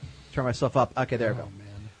 Turn myself up. Okay, there we go.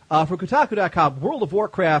 For Kotaku.com, World of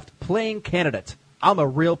Warcraft playing candidate. I'm a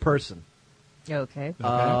real person. Okay.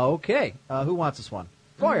 Okay. Who wants this one?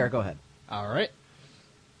 Boyer, go ahead. All right.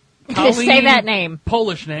 Just say that name.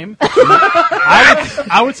 Polish name.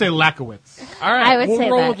 I would say Lakowitz. All right, I would we'll say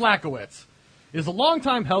roll that. with Lakowitz. Is a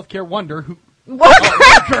longtime healthcare wonder who.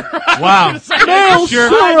 Wow. Nail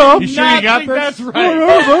syrup. You sure you got That's this?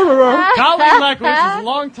 right. Colleen Lakowitz is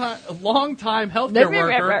a longtime healthcare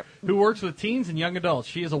worker who works with teens and young adults.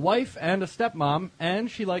 She is a wife and a stepmom, and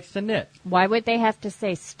she likes to knit. Why would they have to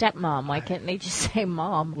say stepmom? Why can't they just say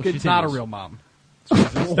mom? Well, she's not a real mom. She's a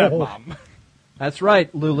stepmom. That's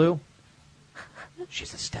right, Lulu.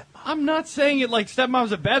 She's a stepmom. I'm not saying it like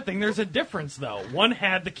stepmom's a bad thing. There's a difference, though. One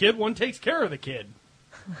had the kid, one takes care of the kid.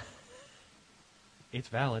 It's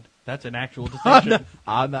valid. That's an actual distinction.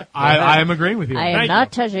 I am agreeing with you. I am Thank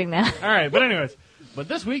not you. touching that. All right, but anyways. But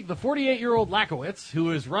this week, the 48-year-old Lakowitz,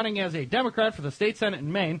 who is running as a Democrat for the state Senate in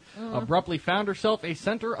Maine, abruptly found herself a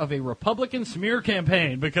center of a Republican smear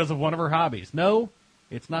campaign because of one of her hobbies. No,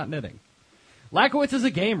 it's not knitting. Lakowitz is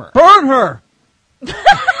a gamer. Burn her!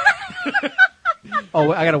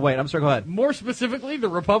 Oh, I gotta wait. I'm sorry, go ahead. More specifically, the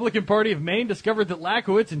Republican Party of Maine discovered that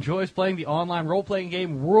Lakowitz enjoys playing the online role-playing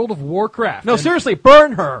game World of Warcraft. No, seriously,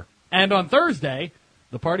 burn her! And on Thursday,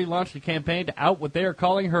 the party launched a campaign to out what they are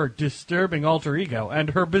calling her disturbing alter ego and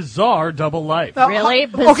her bizarre double life. Really?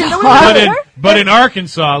 But in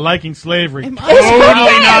Arkansas, liking slavery, totally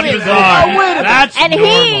not bizarre. Oh, wait a minute. That's And normal.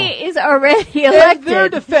 he is already In their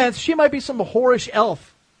elected. defense, she might be some whorish elf.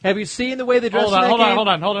 Have you seen the way they dress Hold in that game?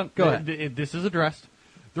 on. Go ahead. This is addressed.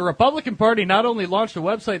 The Republican Party not only launched a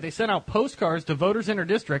website, they sent out postcards to voters in her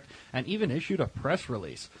district and even issued a press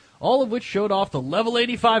release, all of which showed off the level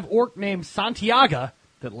 85 orc named Santiago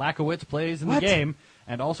that Lakowitz plays in the game,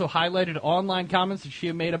 and also highlighted online comments that she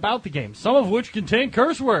had made about the game, some of which contain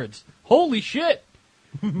curse words. Holy shit!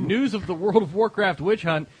 News of the World of Warcraft witch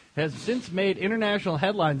hunt has since made international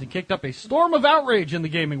headlines and kicked up a storm of outrage in the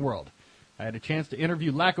gaming world. I had a chance to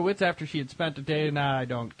interview Lakowitz after she had spent a day, and I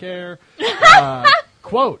don't care.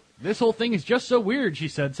 Quote, "This whole thing is just so weird," she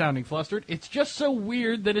said, sounding flustered. "It's just so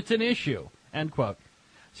weird that it's an issue." End quote.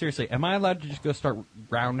 Seriously, am I allowed to just go start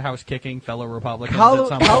roundhouse kicking fellow Republicans at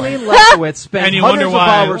some Colleen point? Lakowitz spent And you hundreds wonder of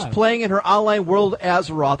why- hours playing in her online world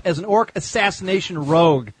Azeroth as an orc assassination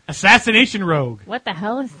rogue. Assassination rogue. What the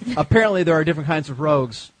hell is this? Apparently, there are different kinds of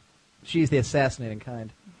rogues. She's the assassinating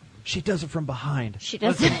kind. She does it from behind. She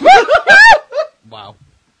doesn't. Wow.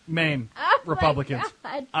 Maine, Oh my Republicans,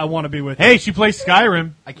 God. I want to be with you. Hey, she plays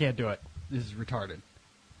Skyrim. I can't do it. This is retarded.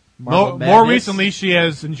 Marvel More Madness. recently, she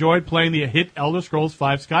has enjoyed playing the hit Elder Scrolls V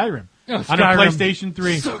Skyrim on her Skyrim. PlayStation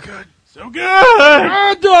 3. So good. So good!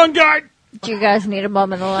 Ah, Dawnguard! Do you guys need a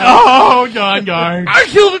moment alone? Oh, Dawnguard. I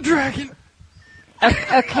killed a dragon!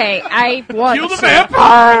 Okay, I want Kill the to.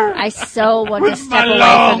 vampire! I so want to With step my away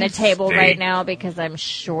long from the table stick. right now because I'm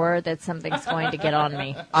sure that something's going to get on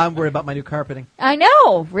me. I'm worried about my new carpeting. I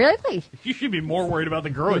know, really. You should be more worried about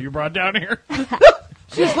the girl you brought down here.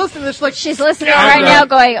 She's listening to this like She's listening right now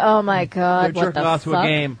going, oh my they're God, what jerking the off to fuck? a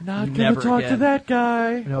game. Not Never gonna talk again. to that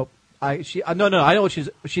guy. Nope. No. I know what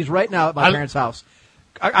she's right now at my parents' house.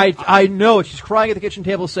 I know she's crying at the kitchen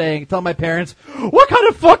table saying, telling my parents, "What kind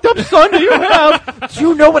of fucked up son do you have? Do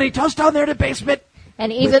you know what he does down there in the basement?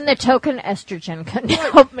 And even the token estrogen couldn't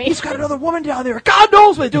help me. He's got another woman down there. God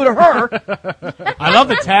knows what they do to her." I love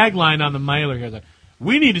the tagline on the mailer here. That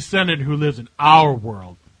we need a senator who lives in our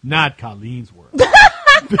world, not Colleen's world.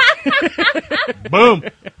 Boom.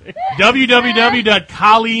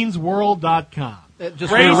 www.colleensworld.com. It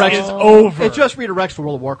just Race redirects- is over. It just redirects to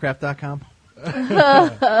WorldOfWarcraft.com.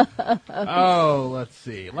 Oh, let's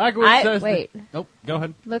see. Lakowitz says... Wait. Nope, go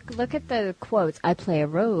ahead. Look at the quotes. I play a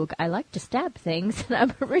rogue. I like to stab things. And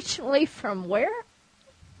I'm originally from where?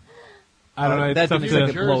 I don't know. It's That tough didn't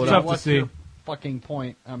make it blow it tough up. to What's see. your fucking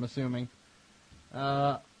point, I'm assuming?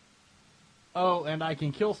 Oh, and I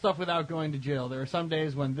can kill stuff without going to jail. There are some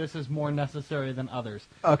days when this is more necessary than others.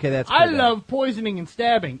 Okay, that's I good. love poisoning and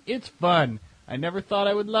stabbing. It's fun. I never thought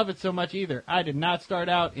I would love it so much either. I did not start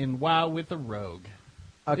out in WoW with a rogue.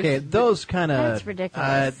 Okay, those kind of That's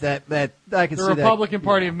ridiculous. that I can The see Republican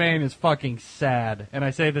Party of Maine is fucking sad, and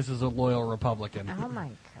I say this as a loyal Republican. Oh my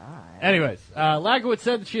God. Anyways, Lakowitz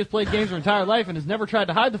said that she has played games her entire life and has never tried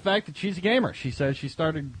to hide the fact that she's a gamer. She says she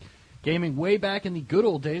started gaming way back in the good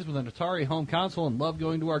old days with an Atari home console and loved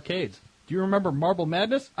going to arcades. Do you remember Marble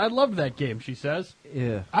Madness? I loved that game, she says.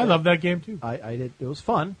 Yeah. I love that game too. I did. It was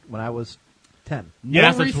fun when I was 10.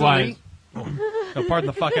 Yes, More that's why. recently- No, pardon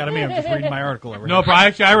the fuck out of me. I'm just reading my article over No,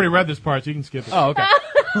 here. but I already read this part, so you can skip it. Oh, okay.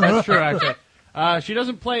 That's true, actually. She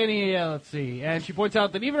doesn't play any, let's see, and she points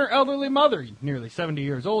out that even her elderly mother, nearly 70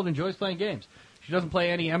 years old, enjoys playing games. She doesn't play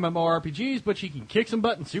any MMORPGs, but she can kick some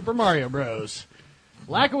butt in Super Mario Bros.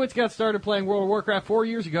 Lakowitz got started playing World of Warcraft 4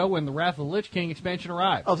 years ago when the Wrath of the Lich King expansion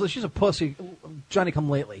arrived. Oh, so she's a pussy. Johnny come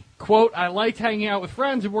lately. Quote, I liked hanging out with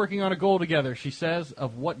friends and working on a goal together, she says,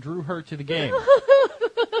 of what drew her to the game.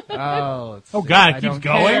 Oh, God, it keeps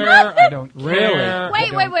going? I don't Really? care.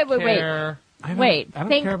 Wait, I wait, don't wait. care. Wait, I don't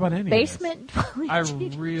think care about any of basement. I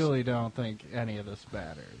really don't think any of this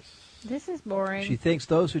matters. This is boring. She thinks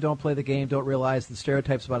those who don't play the game don't realize the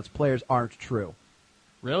stereotypes about its players aren't true.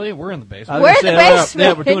 Really? We're in the I basement. was We're gonna in the say, basement.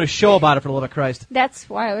 Yeah, we're doing a show about it for the love of Christ. That's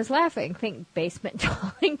why I was laughing. Think basement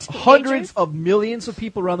dwelling teenagers. Hundreds of millions of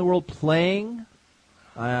people around the world playing.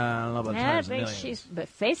 I don't know about I hundreds of think millions. she's but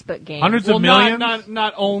Facebook games. Hundreds Well, of millions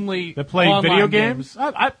not only that play online video games.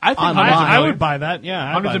 I think Online. I I would buy that. Yeah,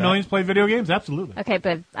 I'd hundreds buy of that. millions play video games. Absolutely. Okay,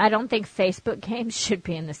 but I don't think Facebook games should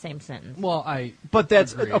be in the same sentence. Well, I. But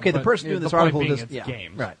that's agree, okay. The but person doing the this point article being just it's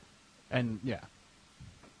games, right. And yeah.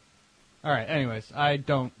 All right. Anyways, I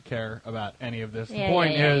don't care about any of this. Yeah, the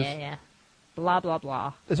point yeah, is, yeah. Blah blah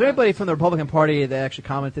blah. Is there anybody from the Republican Party that actually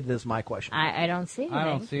commented? This is my question. I don't see anything. I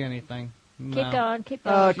don't see anything. Keep No. going. Keep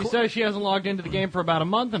going. She says she hasn't logged into the game for about a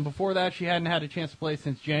month, and before that, she hadn't had a chance to play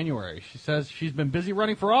since January. She says she's been busy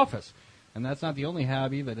running for office, and that's not the only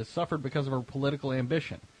hobby that has suffered because of her political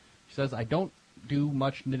ambition. She says, I don't do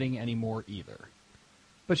much knitting anymore either.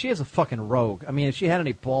 But she is a fucking rogue. I mean, if she had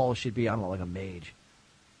any balls, she'd be, I don't know, like a mage.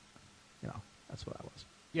 You know, that's what I was.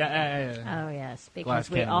 Yeah. Oh yes, Glass because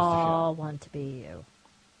we cannons to all want to be you.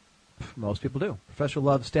 Most people do. Professor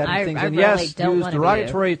loves stabbing I- things I in. really Yes, don't use wanna be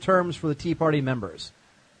derogatory terms for the Tea Party members.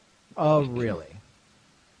 Oh, really?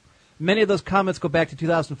 Many of those comments go back to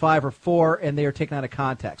 2005 or 4, and they are taken out of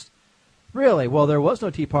context. Really? Well, there was no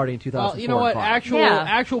Tea Party in 2004. Well, you know what? and 5.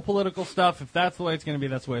 Actual political stuff, if that's the way it's going to be,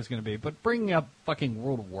 that's the way it's going to be. But bringing up fucking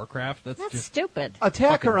World of Warcraft, that's That's just stupid.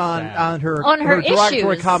 Attack her fucking on sad. her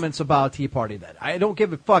derogatory issues. comments about Tea Party. Then I don't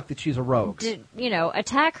give a fuck that she's a rogue.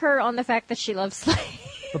 Attack her on the fact that she loves slavery.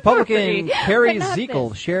 Republican Carrie But not Zekel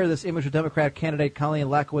this. shared this image with Democrat candidate Colleen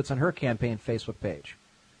Lakowitz on her campaign Facebook page.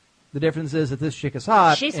 The difference is that this chick is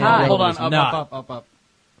hot. She's and hot. the Hold other on, is up, not. up.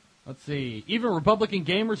 Let's see. Even Republican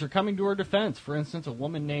gamers are coming to her defense. For instance, a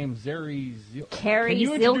woman named Zeri Zil. Carrie Can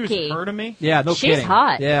you introduce Zilke. her to me? Yeah, no She's kidding.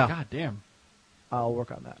 hot. Yeah, God damn. I'll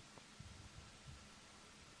work on that.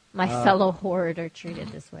 My fellow horde are treated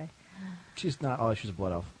this way. She's not. Oh, she's a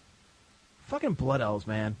blood elf. Fucking blood elves,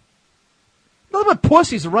 man. Nothing but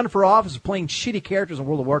pussies that run for office playing shitty characters in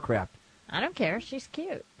World of Warcraft. I don't care. She's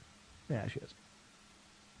cute. Yeah, she is.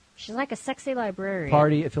 She's like a sexy librarian.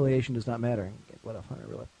 Party affiliation does not matter. Blood elf hunter,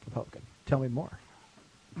 Republican. Tell me more.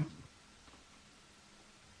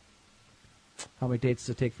 How many dates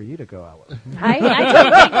does it take for you to go out with?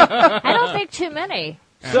 I don't think too many.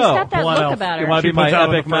 She's So, got that blood look elf. about You her. want to She be my puts out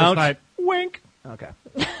on epic the first mount? night. Wink. Okay.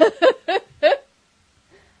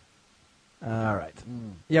 All right.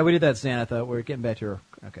 Yeah, we did that, Xanatha. We're getting back to her.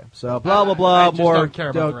 Okay. So, blah, blah, blah. I just more. don't care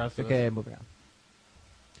about the rest of Okay, this. moving on.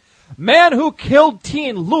 Man who killed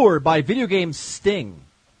teen lured by video game Sting.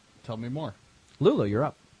 Tell me more. Lulu, you're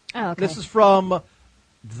up. Oh, okay. This is from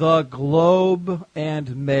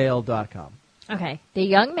theglobeandmail.com. Okay. The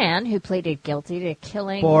young man who pleaded guilty to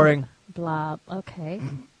killing... Boring. Blah. Okay.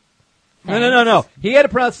 No. He had to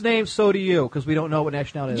pronounce the name, so do you, because we don't know what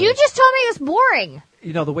nationality it You is. just told me it's boring.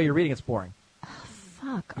 You know, the way you're reading it's boring.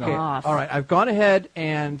 Fuck Okay. off. All right, I've gone ahead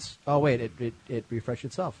and... Oh, wait, it refreshed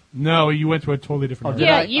itself. No, you went to a totally different. did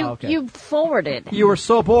area. Yeah, I? you Oh, okay. you forwarded. You were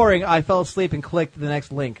so boring, I fell asleep and clicked the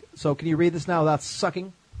next link. So can you read this now without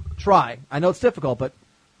sucking? Try. I know it's difficult, but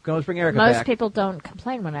we can always bring Erica Most back. people don't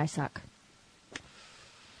complain when I suck.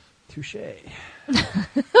 Touche.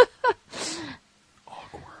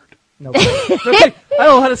 Awkward. No, I don't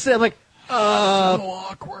know how to say it. I'm like,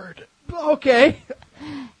 awkward. okay.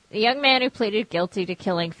 The young man who pleaded guilty to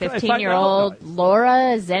killing I find 15-year-old out, guys?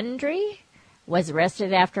 Laura Zendry was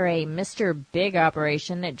arrested after a Mr. Big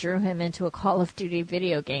operation that drew him into a Call of Duty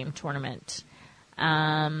video game tournament.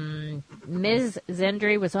 Ms.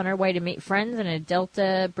 Zendry was on her way to meet friends in a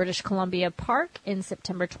Delta, British Columbia park in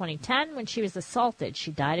September 2010 when she was assaulted.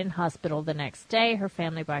 She died in hospital the next day, her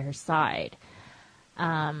family by her side.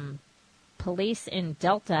 Police in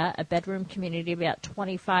Delta, a bedroom community about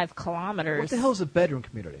 25 kilometers. What the hell is a bedroom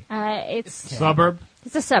community? It's Suburb.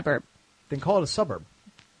 It's a suburb. Then call it a suburb.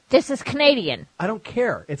 This is Canadian. I don't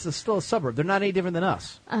care. Still a suburb. They're not any different than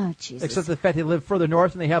us. Oh, Jesus. Except the fact they live further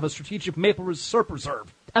north and they have a strategic maple syrup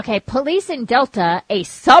reserve. Okay, police in Delta, a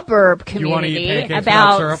suburb You wanna eat community pancakes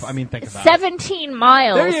about without syrup? I mean, think about it. 17 There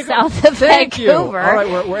miles you go. south of Thank you. All Vancouver,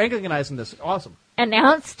 right, we're Anglicanizing this. Awesome.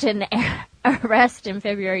 announced an arrest in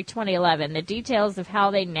February 2011. The details of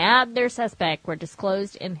how they nabbed their suspect were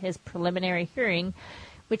disclosed in his preliminary hearing,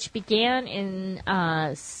 which began in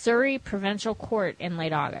Surrey Provincial Court in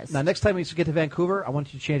late August. Now, next time we get to Vancouver, I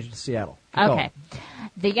want you to change it to Seattle. Okay.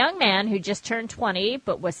 The young man, who just turned 20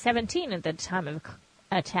 but was 17 at the time of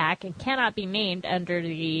attack and cannot be named under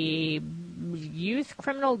the Youth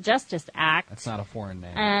Criminal Justice Act. That's not a foreign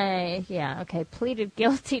name. Pleaded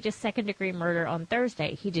guilty to second-degree murder on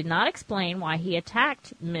Thursday. He did not explain why he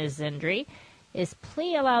attacked Ms. Zindri. His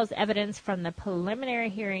plea allows evidence from the preliminary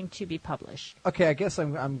hearing to be published. Okay, I guess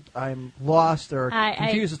I'm lost or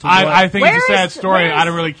confused as to I think it's a sad story. where I is-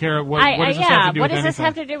 don't really care. What does this have to do what with does this anything?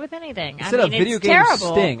 have to do with anything? Instead I mean, of video it's game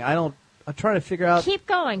terrible. sting, I'm trying to figure out. Keep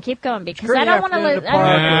going, because Curry I don't want to afternoon live. in the park,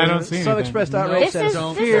 I or don't see some anything. expressed No. outrage. This says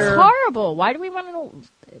is fear. horrible. Why do we want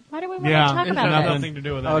to? Why do we want Yeah, to talk it's about nothing. this? Nothing to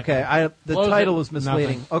do with that. Okay, the Close title it. was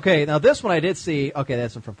misleading. Nothing. Okay, now this one I did see. Okay,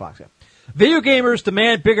 that's one from Fox. Yeah. Video gamers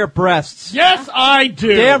demand bigger breasts. Yes, I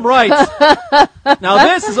do. Damn right. Now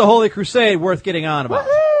this is a holy crusade worth getting on about.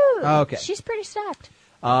 Woohoo! Okay. She's pretty stacked.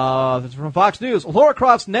 This is from Fox News. Lara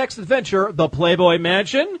Croft's next adventure, the Playboy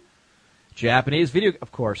Mansion. Japanese video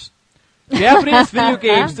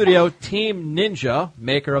game studio Team Ninja,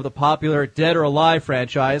 maker of the popular Dead or Alive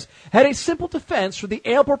franchise, had a simple defense for the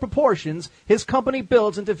ample proportions his company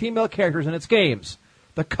builds into female characters in its games.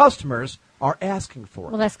 The customers are asking for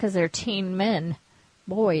it. Well, that's because they're teen men,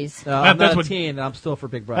 boys. I'm that's not what- a teen, and I'm still for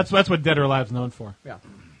big breasts. That's what Dead or Alive's known for. Yeah.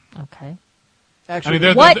 Okay. Actually,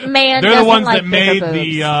 they're What man They're the doesn't ones like that made bigger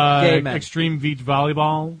the Gay men. Extreme Beach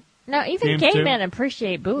Volleyball. No, even Games gay too? men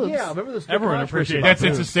appreciate boobs. yeah, remember this? Everyone controversy appreciates about That's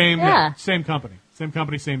it's boobs. the same Yeah. same company,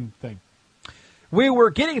 same thing. We were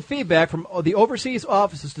getting feedback from the overseas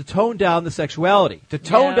offices to tone down the sexuality, to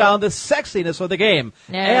tone No. down the sexiness of the game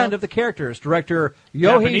No. and of the characters. Director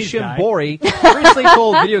Yohei Japanese guy. Shimbori recently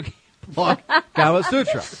told video game blog Kama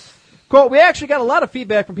Sutra. Quote, we actually got a lot of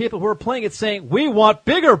feedback from people who were playing it saying, we want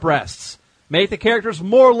bigger breasts. Make the characters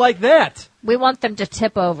more like that. We want them to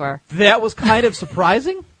tip over. That was kind of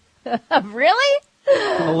surprising. Really?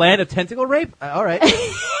 From the land of tentacle rape? All right.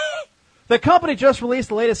 The company just released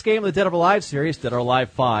the latest game in the Dead or Alive series, Dead or Alive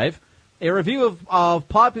 5. A review of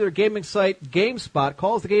popular gaming site GameSpot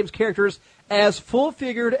calls the game's characters as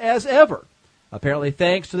full-figured as ever. Apparently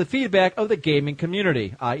thanks to the feedback of the gaming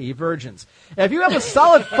community, i.e. virgins. If you have a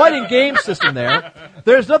solid fighting game system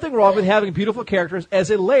there's nothing wrong with having beautiful characters as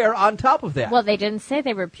a layer on top of that. Well, they didn't say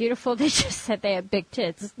they were beautiful. They just said they had big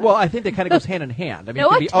tits. Well, I think that kind of goes hand in hand. I mean,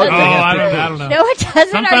 No, it could it be ugly. doesn't. and have I big don't boobs. know. No, it doesn't. Are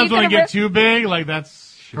you Sometimes when they gonna get too big, like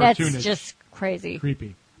that's cartoonish, That's just crazy.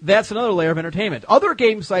 creepy. That's another layer of entertainment. Other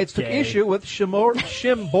game sites took Gay. issue with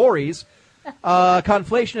Shimbori's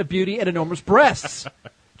conflation of beauty and enormous breasts.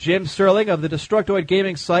 Jim Sterling of the Destructoid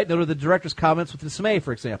gaming site noted the director's comments with dismay,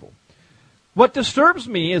 for example. What disturbs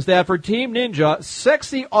me is that for Team Ninja,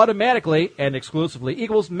 sexy automatically and exclusively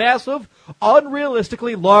equals massive,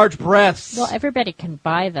 unrealistically large breasts. Well, everybody can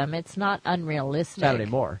buy them. It's not unrealistic. Not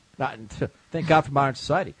anymore. Thank God for modern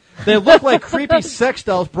society. They look like creepy sex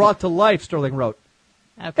dolls brought to life, Sterling wrote.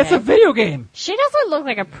 Okay. It's a video game. She doesn't look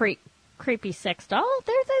like a creepy sex doll.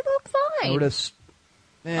 They look fine. Notice.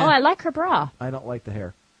 Oh, I like her bra. I don't like the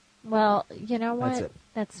hair. Well, you know what? That's it.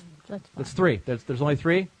 That's fine. That's three. There's only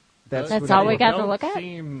three? That's what all we got to Don't look at?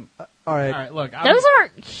 seem- All All right. right, look. Those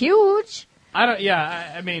aren't huge. I don't.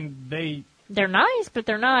 Yeah, I mean, They're nice, but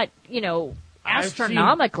they're not, I've seen-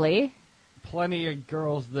 astronomically. plenty of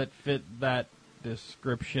girls that fit that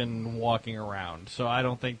description walking around. So I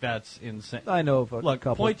don't think that's insane. I know of a Look,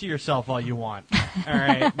 couple. point to yourself all you want. All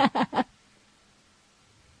right.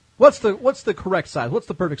 What's the correct size? What's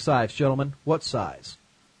the perfect size, gentlemen? What size?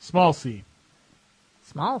 Small C.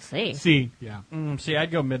 Small C. C, yeah. See,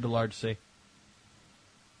 I'd go mid to large C.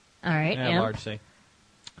 All right, Yeah, Imp. large C.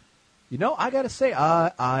 You know, I gotta say,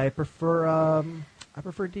 I prefer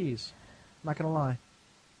D's. I'm not gonna lie.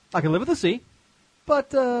 I can live with a C,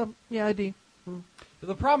 but yeah, a D.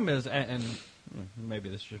 The problem is, and maybe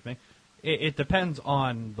this is just me, it depends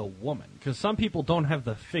on the woman because some people don't have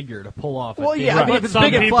the figure to pull off. Well, a yeah, D. I mean, if it's some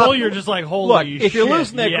big and people, fluffy- you're just like, holy Look, shit. if you're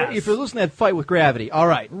losing that, yes. if you're losing that fight with gravity, all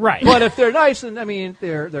right, Right. But if they're nice and I mean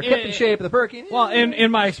they're kept in shape and the perky, Well,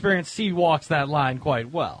 in my experience, C walks that line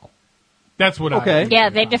quite well. That's what Okay. I Yeah,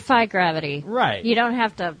 they defy gravity. Right. You don't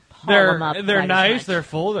have to haul them up They're quite as nice. much. They're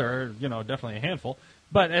full. They're definitely a handful.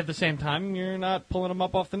 But at the same time, you're not pulling them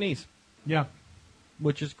up off the knees, Yeah,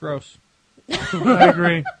 which is gross. I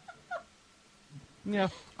agree. Yeah.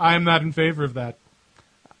 I am not in favor of that.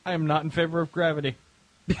 I am not in favor of gravity.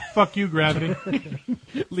 Fuck you, gravity.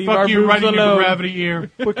 Leave Fuck our you, boobs right in your alone. gravity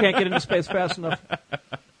ear. We can't get into space fast enough.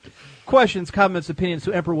 Questions, comments, opinions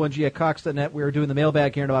to Emperor1G at Cox.net. We are doing the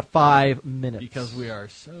mailbag here in about 5 minutes. Because we are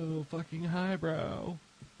so fucking highbrow.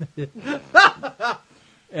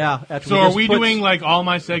 Yeah. after So are just we put- doing like all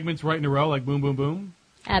my segments right in a row, like boom, boom, boom?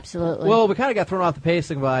 Absolutely. Well, we kind of got thrown off the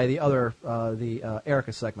pacing by the other,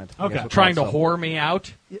 Erica segment. I Okay. guess we'll Trying to call it so. whore me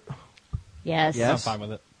out? yes. Yes. I'm fine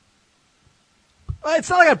with it.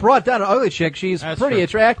 It's not like I brought down an ugly chick. She's That's pretty true.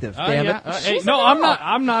 attractive. Damn Yeah. it. Hey, no,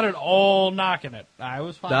 I'm not at all knocking it. I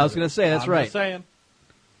was fine. I was going gonna say, that's right. Just saying.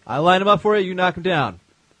 I line them up for you. You knock them down.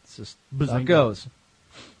 It's just how Bazinga. it goes.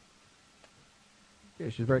 Yeah,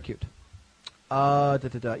 she's very cute. You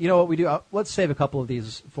know what we do? Let's save a couple of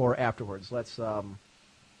these for afterwards. Let's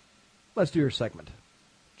do your segment.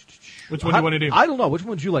 Which one do you want to do? I don't know. Which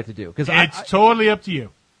one would you like to do? Because It's totally up to you.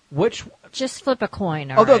 which Just flip a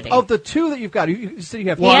coin of already. the two that you've got? You said you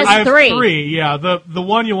have. He has I have three. Yeah, the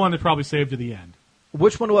one you want to probably save to the end.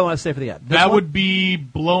 Which one do I want to save for the end? This That one? would be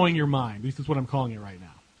blowing your mind. At least that's what I'm calling it right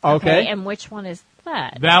now. okay. And which one is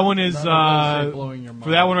that? That one is None of those say blowing your for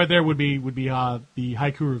mind. that one right there would be the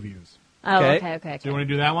haiku reviews. Oh, Okay. okay. Do you want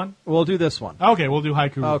to do that one? We'll do this one. Okay, we'll do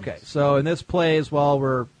haiku. Okay. Reviews. So, and this plays while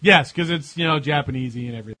we're Yes, because it's Japanesey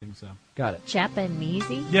and everything. So got it.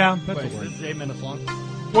 Japanesey? yeah, that's Wait, a word. this is 8 minutes long?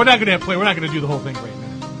 We're not gonna play. We're not gonna do the whole thing right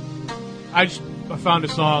now. I found a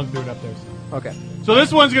song, threw it up there. So. Okay. So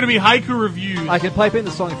this one's gonna be haiku reviews. I can pipe in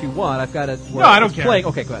the song if you want. I've got it. No, I don't it's care. Playing.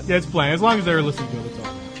 Okay, go ahead. Yeah, it's playing. As long as they're listening to it, that's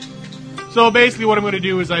all. So basically what I'm going to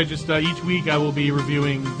do is I just, each week I will be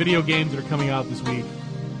reviewing video games that are coming out this week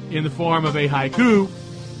in the form of a haiku,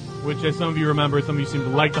 which as some of you remember, some of you seem to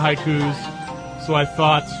like the haikus. So I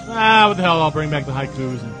thought, what the hell, I'll bring back the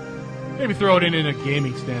haikus and maybe throw it in a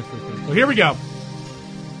gaming stance for a thing. So here we go.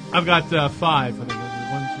 I've got 5. I think. 1, 2,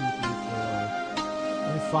 3, 4.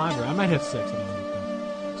 Maybe 5, or I might have 6. I don't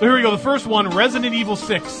know. So here we go. The first one, Resident Evil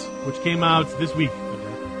 6, which came out this week.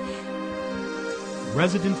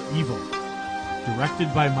 Resident Evil,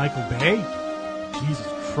 directed by Michael Bay. Jesus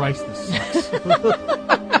Christ, this sucks.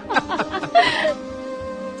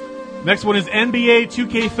 Next one is NBA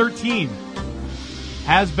 2K13.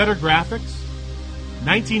 Has better graphics.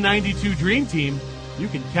 1992 Dream Team. You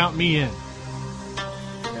can count me in.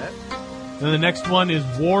 Okay. Then the next one is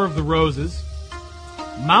War of the Roses.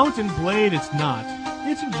 Mountain Blade, it's not.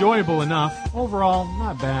 It's enjoyable enough. Overall,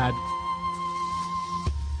 not bad.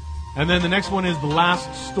 And then the next one is The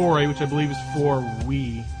Last Story, which I believe is for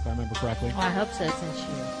Wii, if I remember correctly. Oh, I hope so, since you...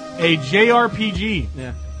 A JRPG.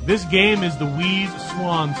 Yeah. This game is the Wii's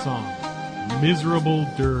swan song. Miserable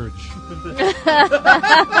dirge.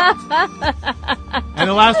 And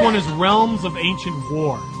the last one is Realms of Ancient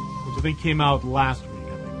War, which I think came out last week,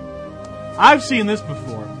 I think. I've seen this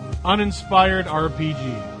before. Uninspired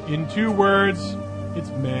RPG. In 2 words, it's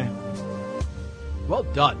meh. Well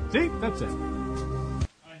done. See? That's it.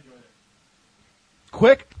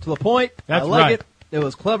 Quick, to the point. That's I like right. it. It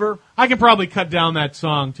was clever. I can probably cut down that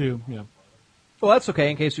song, too. Yeah. Well, that's okay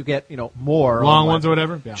in case you get, more. Long ones or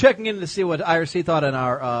whatever. Yeah. Checking in to see what IRC thought on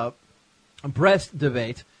our breast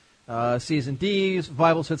debate. Season D's,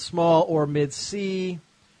 Vibel said small or mid-C.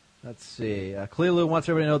 Let's see. Clelu wants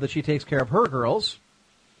everybody to know that she takes care of her girls.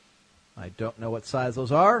 I don't know what size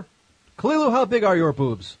those are. Clelu, how big are your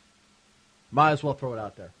boobs? Might as well throw it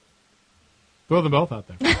out there. Throw them both out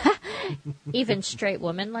there. Even straight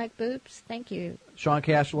women like boobs? Thank you. Sean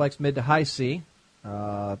Castro likes mid to high C.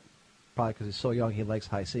 Probably because he's so young he likes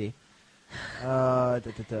high C.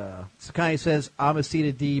 Sakai says, I'm a C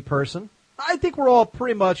to D person. I think we're all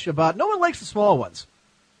pretty much about... No one likes the small ones.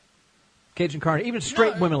 Cajun Carney. Even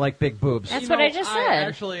straight women like big boobs. That's what I just said.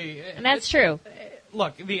 Actually, And that's true.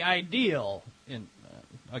 Look, the ideal,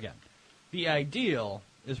 the ideal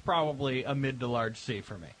is probably a mid to large C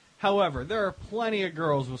for me. However, there are plenty of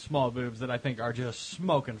girls with small boobs that I think are just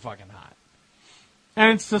smoking fucking hot.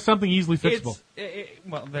 And it's just something easily fixable.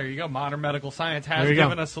 Well, there you go. Modern medical science has There you go.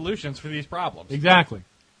 given us solutions for these problems. Exactly.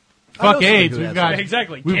 I know Fuck somebody AIDS. who We've has got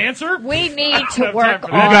Exactly. We've- Cancer? We need to work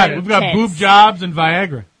We've on got tits. boob jobs and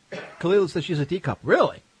Viagra. Khalil says she's a D cup.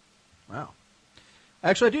 Really? Wow.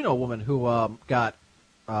 Actually, I do know a woman who got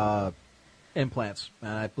implants,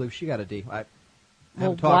 and I believe she got a D. Well,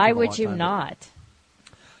 haven't talked to her why in a would long you time, not? but-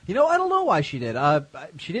 I don't know why she did.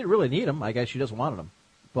 She didn't really need them. I guess she just wanted them.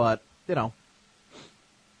 But,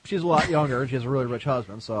 she's a lot younger. She has a really rich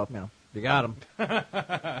husband, so, You got him.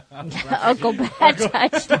 Uncle Bad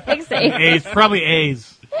Touch likes A's, probably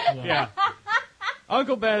A's. Yeah.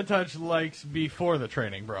 Uncle Bad Touch likes before the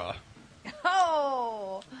training bra.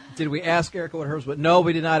 Oh. Did we ask Erica what hers was? No,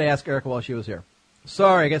 we did not ask Erica while she was here.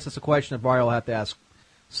 Sorry, I guess it's a question that Mario will have to ask.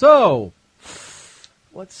 So,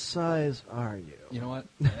 what size are you? You know what?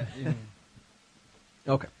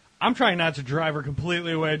 Okay. I'm trying not to drive her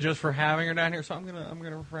completely away just for having her down here, so I'm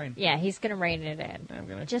gonna refrain. Yeah, he's going to rein it in. I'm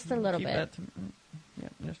gonna just a little keep bit. that to- yeah,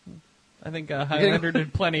 just, I think Highlander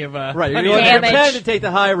did plenty of Right, you're plenty going of to damage. pretend to take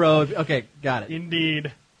the high road. Okay, got it.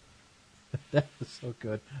 Indeed. That was so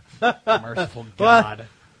good. Merciful Well, God.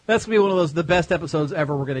 that's going to be one of the best episodes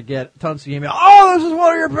ever we're going to get. Tons of email. Oh, this is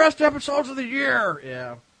one of your best episodes of the year.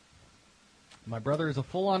 Yeah. My brother is a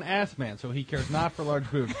full-on ass man, so he cares not for large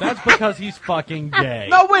boobs. That's because he's fucking gay.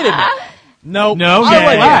 No, wait a minute. Nope. No, I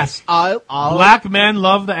like yeah. ass. I'll Black men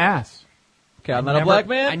love the ass. Okay, I'm not a black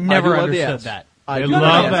man. I never do love the understood ass. that. I They do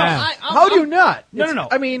love the the ass. ass. How do you not? No, It's- no, no.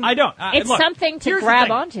 I mean, I don't. It's Look, something to here's the grab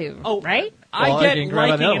thing. onto, Oh, right? I Well, I get can grab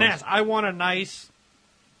liking on an those. ass. I want a nice,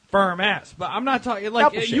 firm ass. But I'm not talking, like,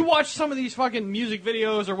 Apple you shape. watch some of these fucking music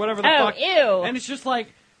videos or whatever the Oh, fuck. ew. And it's just like,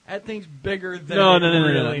 that thing's bigger than no, it no, no,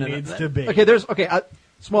 really no, no, needs no. to be. Okay, there's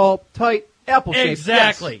small, tight, apple shape.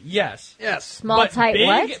 Exactly. Yes. Yes. Small, But tight big,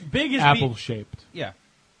 what? Big is Apple shaped. Yeah.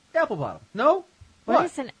 Apple bottom. No. What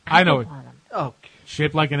is an I know apple it. bottom? Oh,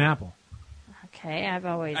 Shaped like an apple. Okay, I've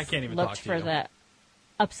always I can't even looked talk to for you. the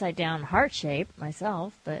upside down heart shape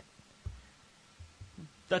myself, but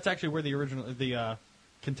That's actually where the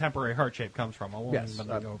contemporary heart shape comes from. I won't yes. even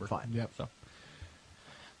go over. Fine. Yep. So.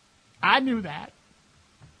 I knew that.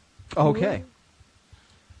 Okay.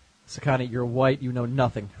 Sakani, you're white. You know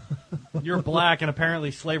nothing. You're black, and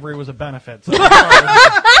apparently slavery was a benefit. So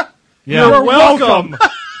Yeah. You're welcome.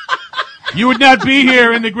 You would not be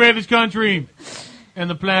here in the greatest country and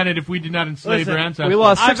the planet if we did not enslave Listen, our ancestors. we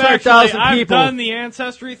lost I've 600,000 people. done the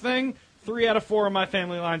ancestry thing. 3 out of 4 of my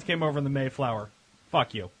family lines came over in the Mayflower.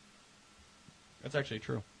 Fuck you. That's actually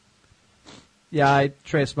true. Yeah, I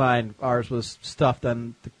traced mine. Ours was stuffed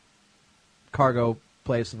on the cargo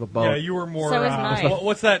place of a boat. Yeah, you were more. So is mine.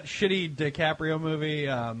 What's that shitty DiCaprio movie?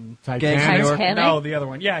 Gangs Titanic. New York. Titanic? No, the other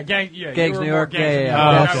one. Yeah, Gangs you were New more York, Gangs yeah, of New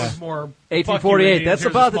yeah, York. yeah. That Okay. was more. 1848. That's Here's a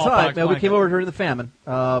about the smallpox time. Now, we blanket. came over during the famine.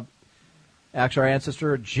 Actually, our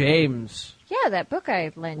ancestor James yeah, that book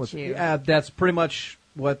I lent was. you. That's pretty much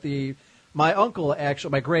what my uncle,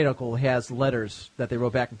 actually, my great uncle, has letters that they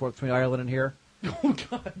wrote back and forth between Ireland and here. Oh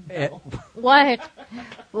God! No. What?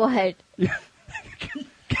 What?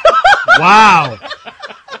 Wow.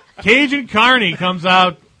 Cajun Carney comes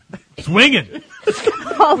out swinging,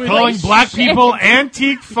 Holy calling black shit. people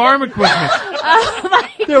antique farm equipment.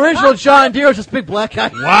 The original John Deere was this big black guy.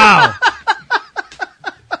 Wow.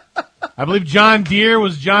 I believe John Deere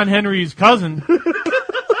was John Henry's cousin.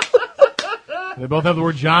 They both have the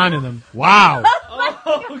word John in them. Wow.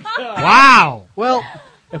 Wow. Well,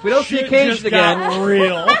 if we don't see Shit Cajun just again, got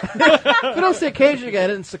real. if we don't see Cajun again,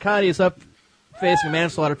 and Sakani is up facing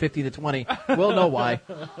manslaughter 15-20, we'll know why.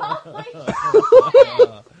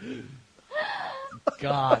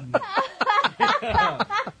 God.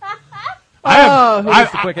 Oh, who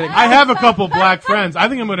gets the quickening? I have a couple black friends. I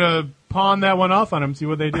think I'm going to pawn that one off on them, see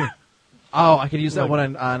what they do. Oh, I could use that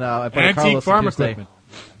one on Buddy Antique Carlos farm on Tuesday. equipment.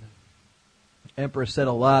 Emperor said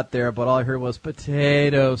a lot there, but all I heard was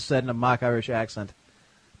potato said in a mock Irish accent.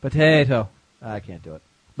 Potato. I can't do it.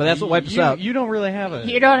 But that's what wiped us out. You don't really have a.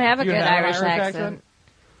 You don't have a You good have an Irish accent.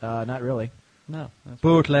 Not really. No. That's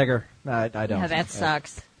Bootlegger. No, I don't. Yeah, that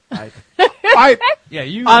sucks. I'm yeah,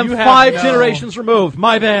 I'm you have 5 no- generations removed.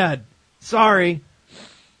 My bad. Sorry.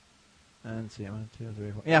 And see, 1, 2,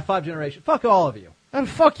 3, 4. Yeah, 5 generations. Fuck all of you. And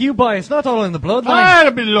fuck you, boy. It's not all in the bloodline. I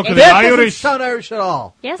had been looking at That doesn't Irish. sound Irish at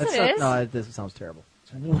all. Yes, That's it not- is. No, this sounds terrible.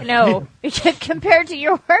 No, compared to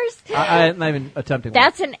yours, I'm not even attempting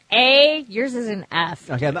that's an A. Yours is an F.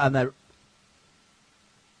 one. Okay, I'm not.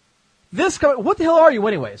 What the hell are you,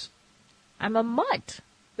 anyways? I'm a mutt.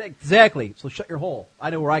 Exactly. So shut your hole. I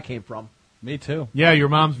know where I came from. Me too. Yeah, your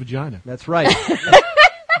mom's vagina. That's right.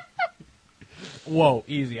 Whoa,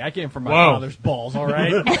 easy. I came from my Whoa. father's balls, all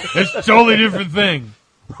right? It's a totally different thing.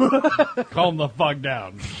 Calm the fuck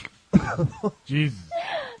down. Jesus.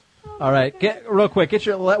 All right, real quick. Get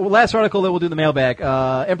your last article, then we'll do the mailbag.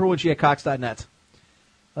 EmperorWinchi at Cox.net.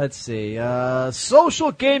 Let's see.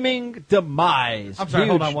 Social gaming demise. I'm sorry,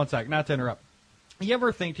 hold Huge. on one sec. Not to interrupt. You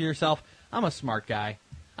ever think to yourself, I'm a smart guy.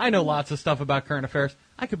 I know lots of stuff about current affairs.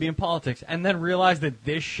 I could be in politics, and then realize that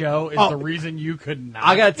this show is the reason you could not.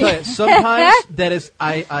 I got to tell you, sometimes that is.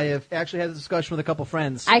 I have actually had a discussion with a couple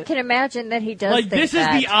friends. I can imagine that he does. Like, think this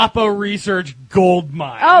that. is the Oppo Research gold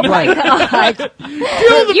mine. Oh my God!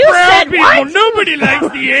 Kill the You brown said people. what? Nobody likes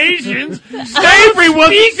the Asians. Slavery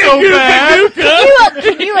wasn't so bad.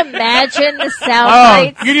 Can you imagine the sound Oh,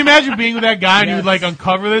 bites? can you imagine being with that guy and you like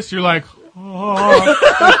uncover this? You're like,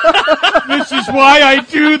 oh, this is why I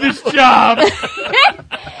do this job.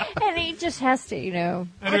 And he just has to, you know.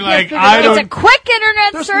 And you're like, it's I don't. a quick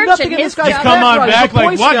internet There's search, nothing and in his this guy's job. Come on He's a back, Boy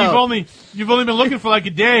like what? Scout. You've only been looking for like a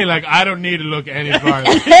day. Like I don't need to look any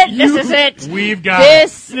farther. This is it. We've got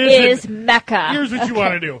This it. is Mecca. Here's what you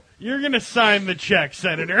want to do. You're going to sign the check,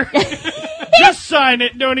 Senator. Just sign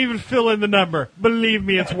it. Don't even fill in the number. Believe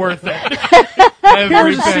me, it's worth it. Every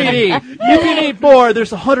Here's a penny. CD. You can eat more.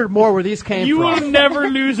 There's 100 more where these came You from. will never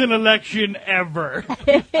lose an election ever.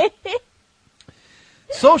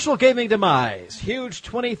 Social gaming demise. Huge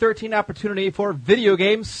 2013 opportunity for video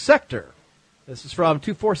game sector. This is from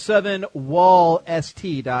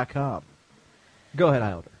 247wallst.com. Go ahead,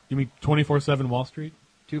 Islander. You mean 24/7 Wall Street?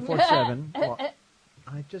 247.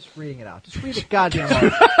 I'm just reading it out. Just read it, goddamn.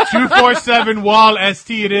 247 Wall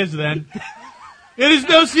ST. It is then. It is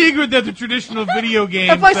no secret that the traditional video game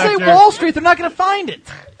If I say sector, Wall Street, they're not going to find it.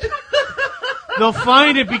 they'll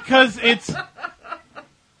find it because it's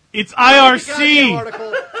IRC.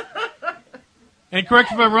 Article. And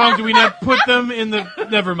correct me if I'm wrong. Do we not put them in the?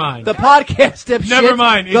 Never mind. The podcast, dipshit. Never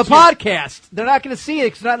mind. The It's podcast. They're not going to see it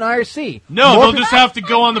because it's not an IRC. No, More they'll just have to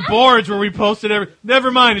go on the boards where we post it every.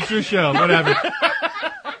 Never mind, it's your show. Whatever.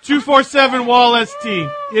 247 Wall ST.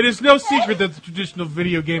 It is no secret that the traditional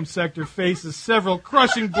video game sector faces several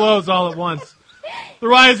crushing blows all at once. The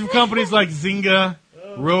rise of companies like Zynga,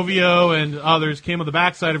 Rovio, and others came on the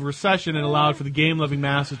backside of a recession and allowed for the game-loving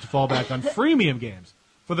masses to fall back on freemium games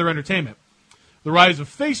for their entertainment. The rise of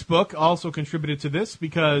Facebook also contributed to this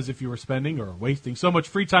because if you were spending or wasting so much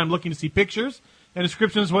free time looking to see pictures and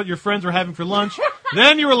descriptions of what your friends were having for lunch,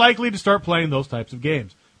 then you were likely to start playing those types of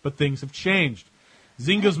games. But things have changed.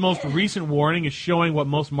 Zynga's most recent warning is showing what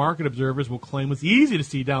most market observers will claim was easy to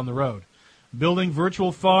see down the road. Building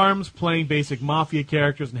virtual farms, playing basic mafia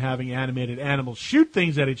characters, and having animated animals shoot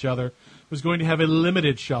things at each other was going to have a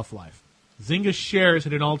limited shelf life. Zynga's shares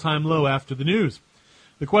hit an all-time low after the news.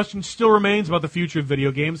 The question still remains about the future of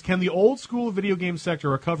video games. Can the old-school video game sector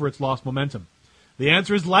recover its lost momentum? The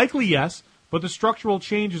answer is likely yes, but the structural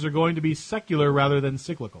changes are going to be secular rather than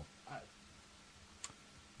cyclical.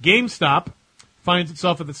 GameStop finds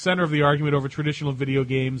itself at the center of the argument over traditional video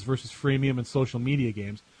games versus freemium and social media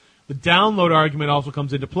games. The download argument also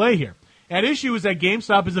comes into play here. At issue is that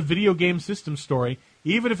GameStop is a video game system story,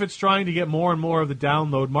 even if it's trying to get more and more of the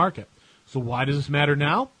download market. So why does this matter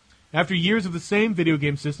now? After years of the same video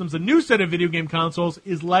game systems, a new set of video game consoles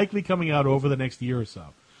is likely coming out over the next year or so.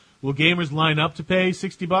 Will gamers line up to pay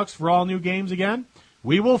 $60 for all new games again?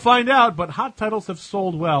 We will find out, but hot titles have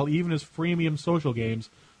sold well, even as freemium social games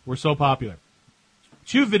were so popular.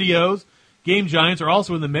 Chew Video's game giants are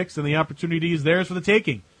also in the mix, and the opportunity is theirs for the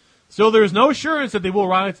taking. So there is no assurance that they will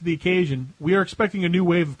rise to the occasion. We are expecting a new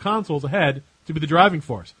wave of consoles ahead to be the driving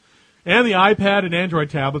force. And the iPad and Android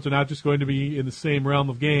tablets are not just going to be in the same realm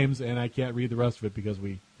of games, and I can't read the rest of it because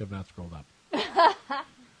we have not scrolled up.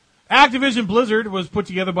 Activision Blizzard was put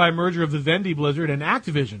together by a merger of the Vivendi Blizzard and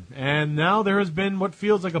Activision, and now there has been what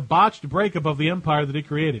feels like a botched breakup of the empire that it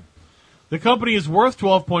created. The company is worth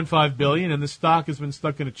 $12.5 billion, and the stock has been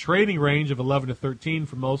stuck in a trading range of 11 to 13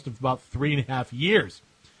 for most of about 3.5 years.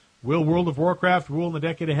 Will World of Warcraft rule in the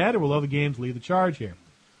decade ahead, or will other games lead the charge here?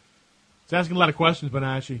 It's asking a lot of questions, but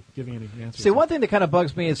not actually giving any answers. See, one thing that kind of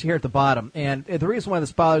bugs me is here at the bottom, and the reason why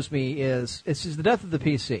this bothers me is it's just the death of the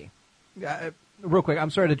PC. Real quick, I'm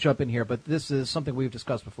sorry to jump in here, but this is something we've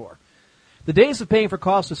discussed before. The days of paying for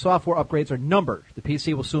costly software upgrades are numbered. The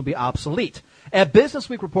PC will soon be obsolete. At Business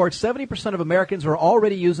Week reports, 70% of Americans are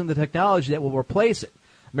already using the technology that will replace it.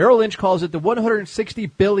 Merrill Lynch calls it the $160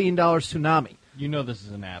 billion tsunami. You know this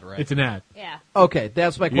is an ad, right? It's an ad. Yeah. Okay,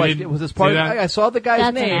 that's my question. didn't Was this see part? that? I saw the guy's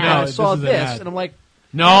That's name. an And ad. I No, saw this is an this, ad. and I'm like,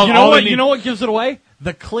 No, You know what? You know what gives it away?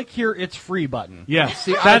 The click here, it's free button. Yes.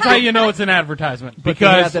 see, That's how you know it's an advertisement. But they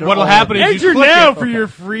Because have that what'll all happen over. is you Enter click now it, for your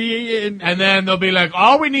free. And and then they'll be like,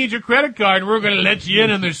 "Oh, we need your credit card, and we're going to let you in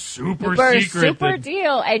on this super For a secret." super thing."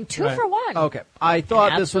 deal and 2 Right. for 1. okay, I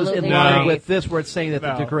thought this was in Absolutely line right. with this, where it's saying that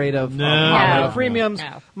the degrade of No. premiums.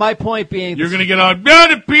 No. My point being, You're going to get on. No,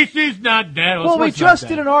 the PC's not dead. well, we just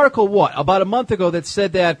did an article, about a month ago that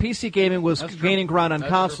said that PC gaming was gaining ground on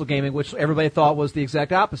console gaming, which everybody thought was the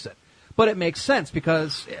exact opposite. But it makes sense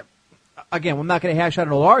because, again, I'm not going to hash out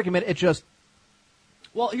an old argument. It just,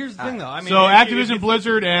 Well, here's the thing, though. I mean, So if- Activision if-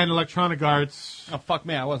 Blizzard and Electronic Arts Oh, fuck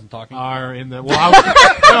me, I wasn't talking. are in the. Well,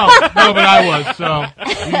 no, but I was. So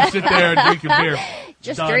you can sit there and drink your beer.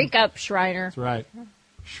 Just Done. drink up, Shriner. That's right.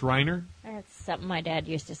 Shriner. That's something my dad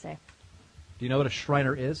used to say. Do you know what a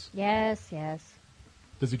Shriner is? Yes, yes.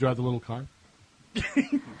 Does he drive the little car?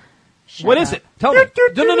 Shut What up. is it? Tell me.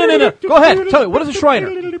 No. Go ahead. Tell me. What is a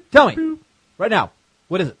Shriner? Tell me. Right now.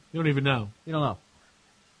 What is it? You don't even know. You don't know.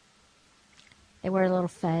 They wear a little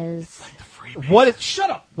fez. What is? Shut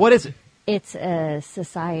up. What is it? It's a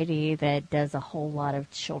society that does a whole lot of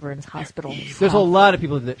children's hospitals. There's a lot of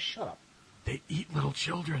people that. Shut up. They eat little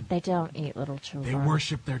children. They don't eat little They children.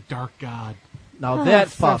 worship their dark god. Now Oh,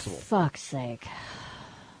 that's for possible. fuck's sake.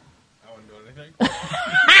 I wouldn't do anything.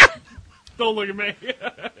 Don't look at me.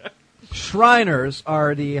 Shriners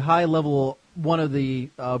are the high level, one of the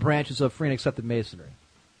branches of free and accepted masonry.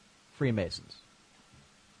 Freemasons.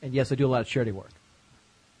 And yes, I do a lot of charity work.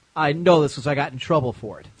 I know this because I got in trouble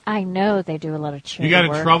for it. I know they do a lot of charity You got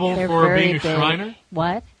in work. trouble They're for very being a big. Shriner?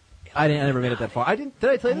 What? I never made it that far. I didn't. Did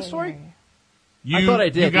I tell you the story? You, I thought I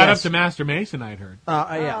did, You got yes. up to Master Mason, I'd heard.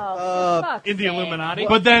 Yeah. Oh, for fuck's In the sake. Illuminati?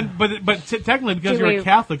 But then, technically, because Do you're a we-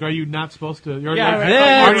 Catholic, are you not supposed to? You're, Yeah, you're, I then- thought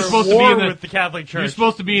aren't you you were supposed to at be war in the? with the Catholic Church. You're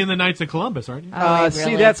supposed to be in the Knights of Columbus, aren't you? Are we See,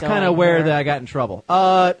 really that's kind of going where there? that I got in trouble.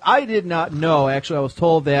 I did not know. Actually, I was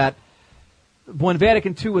told that when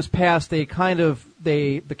Vatican II was passed, the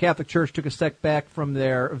Catholic Church took a step back from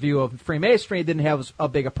their view of Freemasonry. Didn't have a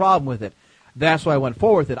big a problem with it. That's why I went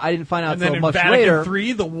forward with it. I didn't find out And then until in much Vatican later.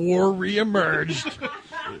 III, the war reemerged.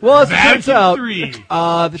 Well, as it turns Vatican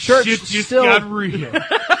out, III. the church Shit just still got real.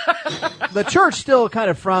 the church still kind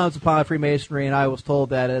of frowns upon Freemasonry, and I was told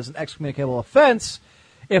that as an excommunicable offense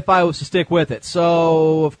if I was to stick with it.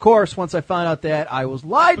 So, of course, once I found out that I was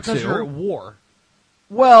lied Because to, you're at war.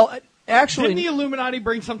 well, actually, Didn't the Illuminati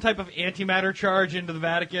bring some type of antimatter charge into the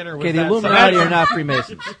Vatican? Or was okay, the that Illuminati something- are not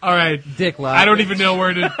Freemasons. All right, Dick lie. I don't even know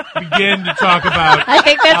where to begin to talk about. I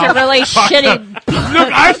think that's a really shitty.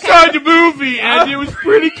 Look, I saw the movie and it was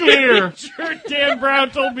pretty clear. Sure, Dan Brown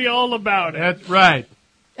told me all about it. That's right.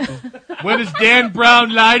 When has Dan Brown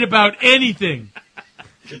lied about anything?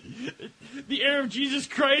 The heir of Jesus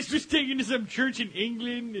Christ was taken to some church in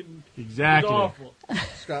England, and Exactly. it was awful.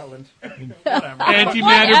 Scotland. Whatever.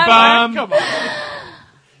 Antimatter bomb. Come on.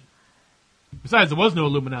 Besides, there was no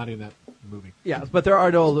Illuminati in that movie. Yeah, but there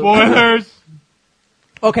are no. Spoilers.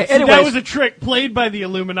 Okay, See, anyways. that was a trick played by the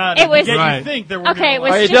Illuminati. It was- to get Right. you think there were Okay, it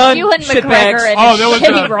was Are you just done, you and shitbags? McGregor in Oh, a there was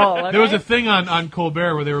shitty a role. Okay? there was a thing on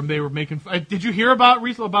Colbert where they were making. Did you hear about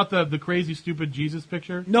recently about the crazy stupid Jesus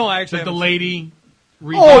picture? No, I actually That the haven't lady.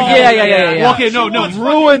 Oh, yeah. Well, okay, no. wants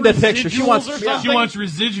Ruined the fucking picture. She residuals wants- or She something? wants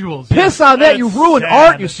residuals. Piss on that, you That's ruined sad.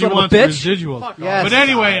 art, you She son of a wants bitch. residuals. Yes. But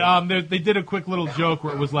anyway, they did a quick little joke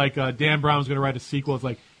where it was like Dan Brown was going to write a sequel. It's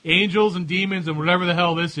like angels and demons and whatever the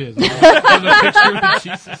hell this is. There's a picture of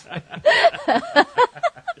Jesus.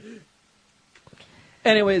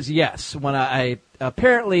 Anyways, yes. When I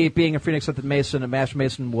apparently being a free and accepted Mason, a Master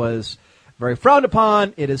Mason was very frowned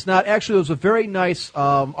upon. It is not. Actually, it was a very nice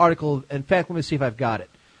article. In fact, let me see if I've got it.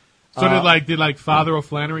 So did Father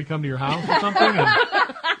O'Flannery come to your house or something?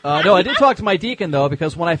 And, No, I did talk to my deacon though,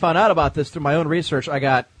 because when I found out about this through my own research, I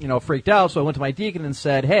got freaked out. So I went to my deacon and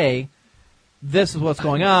said, "Hey, this is what's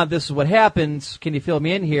going on. This is what happens. Can you fill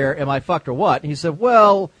me in here? Am I fucked or what?" And he said,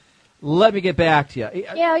 "Well, let me get back to you."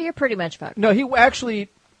 Yeah, you're pretty much fucked. No, he actually,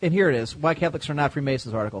 and here it is, Why Catholics Are Not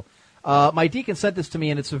Freemasons article. My deacon sent this to me,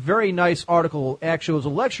 and it's a very nice article. Actually, it was a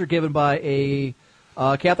lecture given by a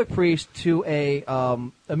Catholic priest to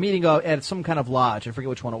a meeting at some kind of lodge. I forget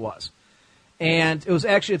which one it was. And it was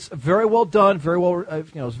actually, it's very well done, very well,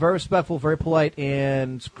 it was very respectful, very polite,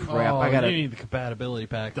 and crap, I got you it. need the compatibility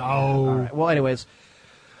pack. All right. Well, anyways,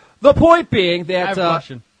 the point being that I have a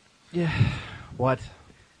question. yeah, what?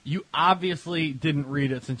 You obviously didn't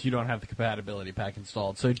read it since you don't have the compatibility pack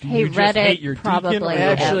installed. So do He you just read it hate your probably deacon? Or Yeah.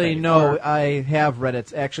 Actually, Yeah. no, I have read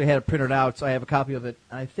it. Actually, I had it printed out, so I have a copy of it,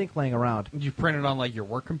 I think, laying around. Did you print it on like your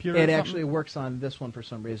work computer? It or something? actually works on this one for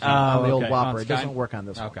some reason, Oh, on the old okay. Whopper. On It doesn't Sky? work on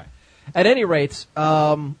this one. Okay. At any rate,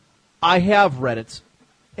 I have read it,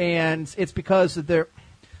 and it's because they're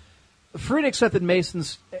free and accepted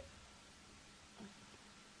Masons,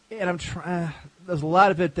 and I'm trying. There's a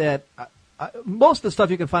lot of it that most of the stuff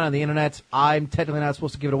you can find on the internet, I'm technically not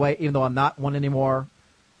supposed to give it away, even though I'm not one anymore.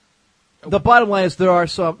 The bottom line is there are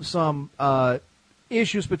some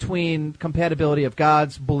issues between compatibility of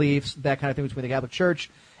God's beliefs, that kind of thing, between the Catholic Church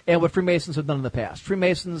and what Freemasons have done in the past.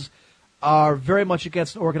 Freemasons are very much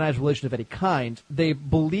against an organized religion of any kind. They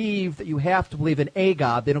believe that you have to believe in a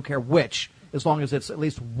God. They don't care which, as long as it's at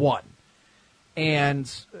least one. And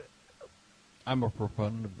I'm a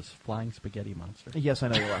proponent of this flying spaghetti monster. Yes, I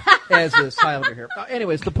know you are. As is Highlander here.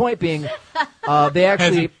 Anyways, the point being, they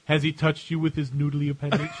actually... Has he touched you with his noodly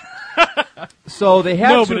appendage? So they had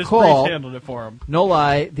No, but to his call... priest handled it for him. No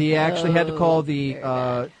lie, they actually had to call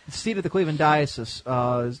the seat of the Cleveland Diocese,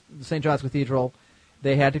 St. John's Cathedral.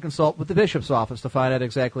 They had to consult with the bishop's office to find out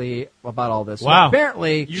exactly about all this. Wow. So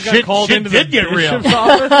apparently... You got called into the bishop's real.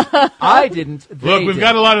 office? I didn't. Look, we've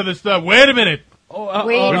got a lot of this stuff. Wait a minute. We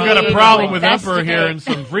We've got a need problem to with Emperor here and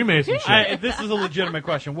investigate. some Freemason shit. This is a legitimate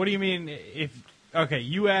question. What do you mean if... Okay,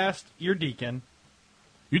 you asked your deacon,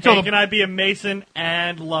 You hey, told him. can I be a Mason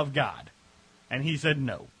and love God? And he said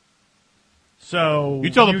no. So You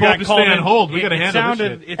told the Pope got to called stay on in- hold. We gotta handle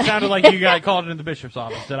this shit. It sounded like you got called into the bishop's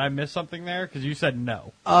office. Did I miss something there? Because you said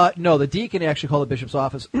no. No, the deacon actually called the bishop's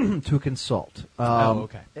office to consult.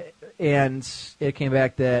 Okay. And it came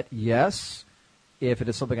back that, yes, if it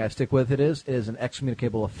is something I stick with, it is an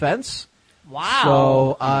excommunicable offense. Wow.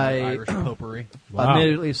 So I Irish popery.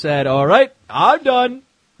 immediately said, all right, I'm done.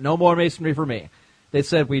 No more masonry for me. They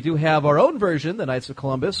said, we do have our own version, the Knights of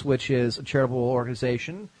Columbus, which is a charitable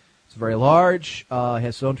organization. It's very large, has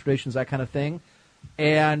its own traditions, that kind of thing.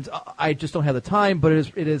 And I just don't have the time, but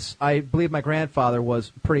it is. I believe my grandfather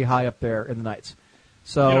was pretty high up there in the Knights.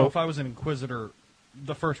 So, You know, if I was an inquisitor,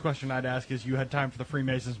 the first question I'd ask is, you had time for the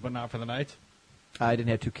Freemasons but not for the Knights? I didn't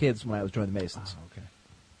have two kids when I was joining the Masons. Oh, okay.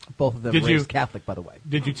 Both of them Did you- raised Catholic, by the way.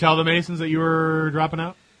 Did you tell the Masons that you were dropping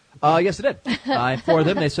out? Yes, I did. I informed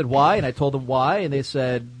them. They said why, and I told them why, and they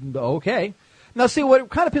said okay. Now, see, what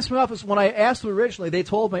kind of pissed me off is when I asked them originally, they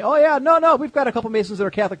told me, oh, yeah, no, we've got a couple Masons that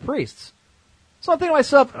are Catholic priests. So I'm thinking to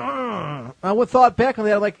myself, I would thought back on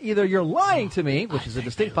that, like, either you're lying to me, which is a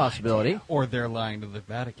distinct possibility. Or they're lying to the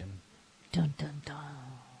Vatican. Dun, dun, dun.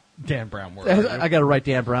 Dan Brown word. I got to write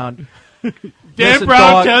Dan Brown. Dan Listen, Brown,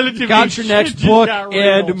 dog, tell it to me. got your next Just book not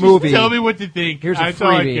and real. movie. Tell me what to think. Here's a That's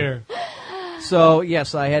all I freebie. care. So,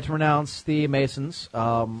 yes, I had to renounce the Masons.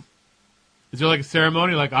 Is there like a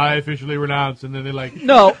ceremony, like I officially renounce, and then they like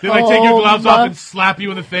No. they like take your gloves off and slap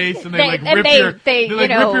you in the face, and they like and rip they- your they, like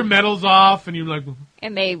you know- rip your medals off, and you like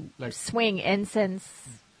And they Like- swing incense.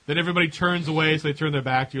 then everybody turns away, so they turn their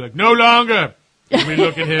back to you, like no longer. Let me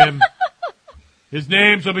look at him. His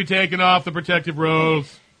name shall be taken off the protective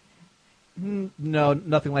rolls. No,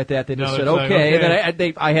 nothing like that. They just No, said it's like, okay. okay. And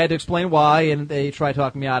then I had to explain why, and they tried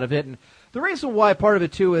talking me out of it. And the reason why, part of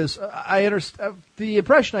it too, is I understand the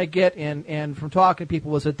impression I get, and from talking to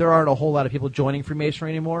people, was that there aren't a whole lot of people joining Freemasonry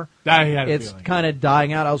anymore. I had a It's feeling. kind of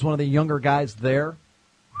dying out. I was one of the younger guys there,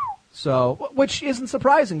 so which isn't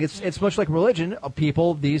surprising. It's much like religion.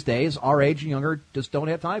 People these days, our age and younger, just don't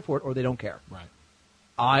have time for it, or they don't care. Right.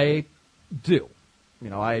 I do. You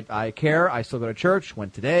know, I care. I still go to church.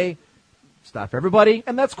 Went today. It's not for everybody,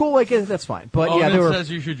 and that's cool. Like that's fine. But yeah, Onan there were says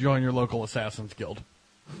you should join your local Assassin's Guild.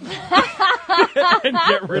 And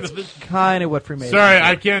get rid of this. kind of what Freemasons. Sorry, do.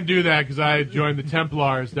 I can't do that because I joined the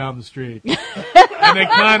Templars down the street, and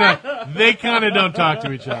they kind of don't talk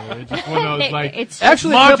to each other. It's just one of those like It's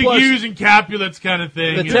Actually, Montagues and Capulets kind of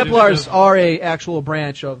thing. the It's Templars just- are a actual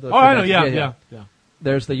branch of the. Oh, I know. Freemasons. Yeah.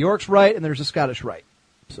 There's the York's Rite and there's the Scottish Rite.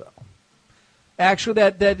 So, actually,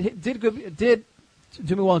 that did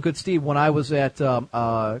do me well in good stead when I was at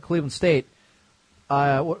Cleveland State.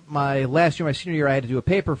 My last year, my senior year, I had to do a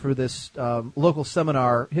paper for this local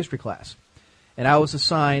seminar history class, and I was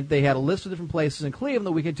assigned. They had a list of different places in Cleveland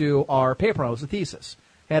that we could do our paper on. It was a thesis.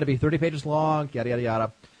 It had to be 30 pages long, yada yada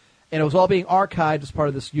yada, and it was all being archived as part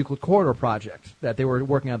of this Euclid Corridor project that they were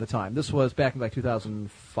working on at the time. This was back in like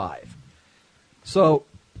 2005. So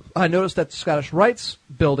I noticed that the Scottish Rites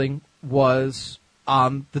building was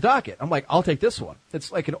on the docket. I'm like, I'll take this one.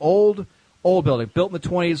 It's like an old building, built in the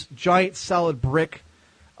 20s, giant solid brick.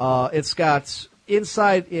 It's got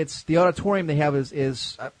inside. It's the auditorium they have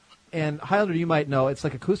is and Highlander, you might know, it's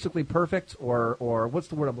like acoustically perfect, or what's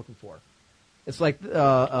the word I'm looking for? It's like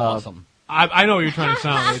Awesome. I know what you're trying to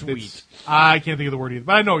sound. It's, I can't think of the word either,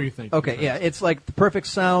 but I know what you think. Okay, yeah, it's like the perfect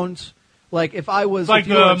sound. Like if I was It's like if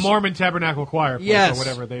you were the in- Mormon Tabernacle Choir place Yes. or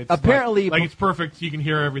whatever. It's Apparently- like it's perfect. You can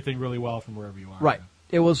hear everything really well from wherever you are. Right.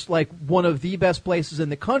 It was like one of the best places in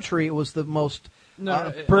the country. It was the most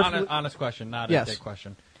No, perfectly- honest question, not Yes. a dick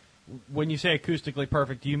question. When you say acoustically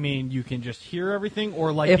perfect, do you mean you can just hear everything,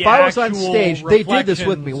 or like if the I was on actual stage, they did this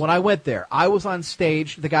with me reflections, when I went there. I was on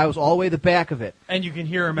stage. The guy was all the way at the back of it. and you can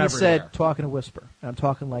hear him He everywhere? said, talking a whisper. And I'm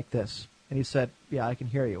talking like this. And he said, yeah, I can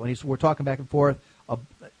hear you. And we're talking back and forth,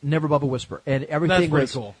 never above a whisper. And everything pretty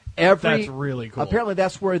was cool. Every, That's really cool. Apparently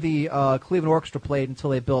that's where the Cleveland Orchestra played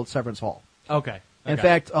until they built Severance Hall. Okay. In Okay.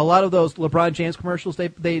 fact, a lot of those LeBron James commercials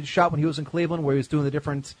they shot when he was in Cleveland, where he was doing the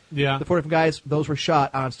four different guys. Those were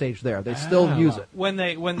shot on stage there. They still use it. When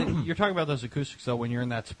you're talking about those acoustics, though, when you're in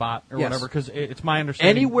that spot or Yes. whatever, because it's my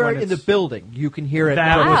understanding Anywhere when in the it's- building, you can hear it.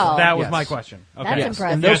 That was Yes. my question. Okay. That's Yes.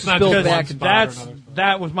 impressive. And those It's not spilled just back. one spot or another.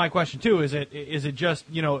 That was my question too. Is it just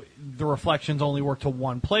the reflections only work to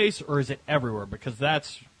one place, or is it everywhere? Because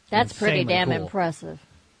that's pretty insanely damn cool. impressive.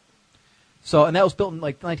 So, and that was built in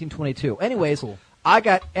like 1922. Anyways, I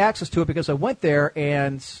got access to it because I went there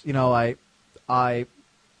and, I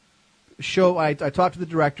talked to the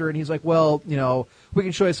director and he's like, well, we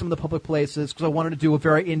can show you some of the public places because I wanted to do a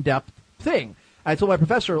very in-depth thing. I told my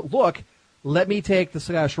professor, look, let me take the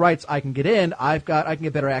Scottish Rites. I can get in. I can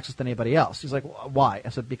get better access than anybody else. He's like, why? I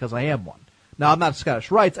said, because I am one. Now, I'm not Scottish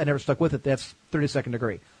Rites. I never stuck with it. That's 32nd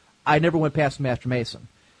degree. I never went past Master Mason.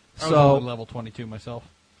 I was only level 22 myself.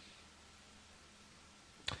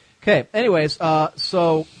 Okay. Anyways,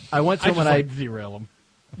 so I went to him and derail him.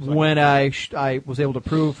 when I was able to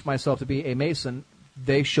prove myself to be a Mason,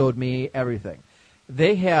 they showed me everything.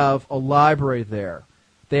 They have a library there.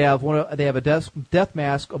 They have a death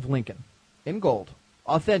mask of Lincoln in gold,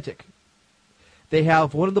 authentic. They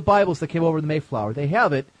have one of the Bibles that came over the Mayflower. They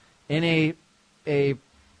have it in a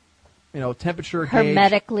temperature gauge.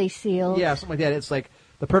 Hermetically sealed. Yeah, something like that. It's like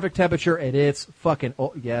the perfect temperature, and it's fucking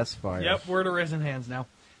yes, fire. Yep, we're to raising hands now.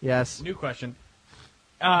 Yes. New question.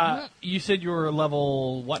 You said you were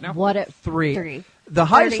level what now? What at 3. The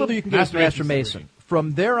highest 30. level you can get is Master Master Mason.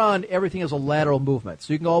 From there on, everything is a lateral movement.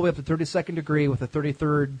 So you can go all the way up to 32nd degree, with the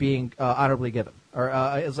 33rd being honorably given, or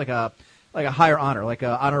it's like a higher honor, like an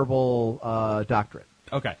honorable doctorate.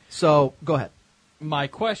 Okay. So go ahead. My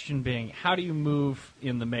question being, how do you move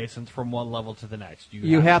in the Masons from one level to the next?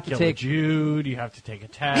 You have to kill take- a Jude. You have to take a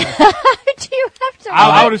test. Do you have to?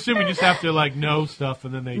 I would assume you just have to know stuff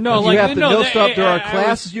and then they. No, You like have to no, know they- stuff. There are I was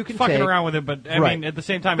classes you can fucking take. around with it, but I Right. mean, at the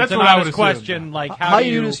same time, That's it's an what I would honest assume, question. yeah. Like, How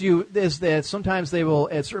you do this is that sometimes they will,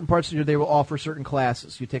 at certain parts of the year, they will offer certain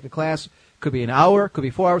classes. You take a class, could be an hour, could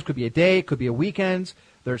be 4 hours, could be a day, could be a weekend.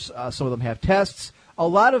 There's some of them have tests. A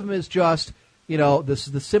lot of them is just, this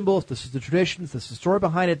is the symbols, this is the traditions, this is the story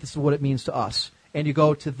behind it, this is what it means to us, and you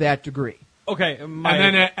go to that degree. Okay, And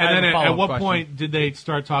then at follow-up what question. point did they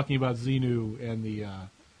start talking about Xenu and the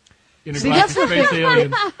that's intergalactic the space thing.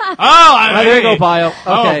 aliens? There you go, Bio. Okay.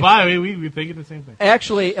 Oh, Bio, we thinking the same thing.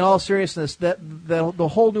 Actually, in all seriousness, that the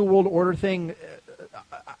whole New World Order thing,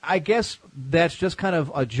 I guess that's just kind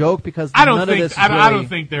of a joke because I don't none think of this is I really, don't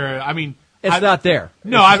think they're. I mean, it's not there.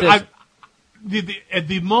 No, It's just-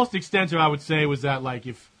 the most extensive I would say was that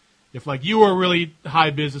if like you were a really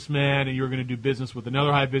high businessman and you were going to do business with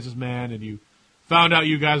another high businessman and you found out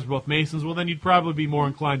you guys were both Masons, well then you'd probably be more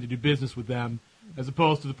inclined to do business with them as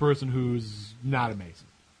opposed to the person who's not a Mason.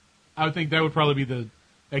 I would think that would probably be the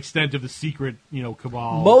extent of the secret,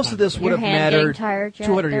 cabal. most kind of this thing. would Your have hand getting mattered tired yet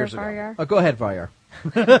 200 there, years ago. Varyar? Go ahead,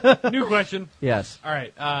 Varyar. New question. Yes. All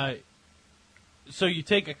right. So you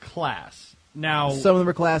take a class now. Some of them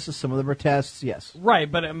are classes, some of them are tests. Yes. Right,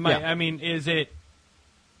 but Yeah. I mean, is it?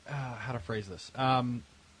 How to phrase this?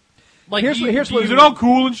 Like Here's what- Is it all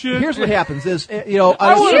cool and shit? Here's what happens is, Do you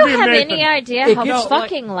have any idea It how gets-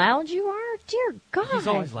 fucking loud you are? Dear God. He's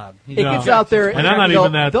always loud. It gets out there, And I'm not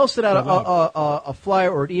even that- they'll send out that a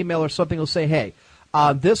flyer or an email or something. They'll say, "Hey,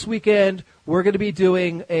 this weekend we're going to be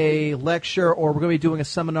doing a lecture or we're going to be doing a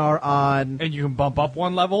seminar on." And you can bump up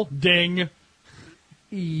one level. Ding.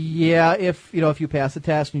 Yeah, if you pass the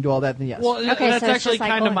test and you do all that, then yes. Well, Okay, that's so it's actually just like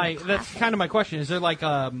kind of going- my question. Is there like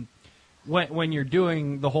when you're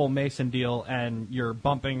doing the whole Mason deal and you're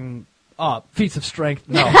bumping up feats of strength?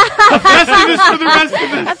 No. Festivus for the rest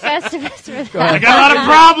of us. Festivus for I got a lot of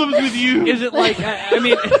problems with you. Is it like I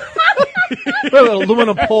mean? An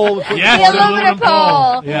aluminum pole. Yes, The aluminum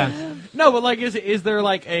pole. Yes. No, but like, is there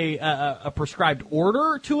like a prescribed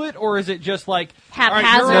order to it, or is it just like Haphazard, all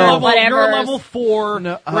right, you're a level, whatever. You're a level 4.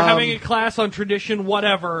 No, we're having a class on tradition,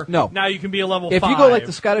 whatever. No. Now you can be a level If 5. you go like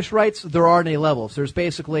the Scottish Rites, there aren't any levels. There's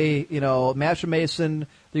basically, Master Mason,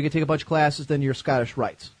 you can take a bunch of classes, then you're Scottish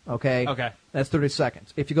Rites. Okay? Okay. That's 30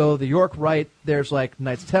 seconds. If you go the York Rite, there's like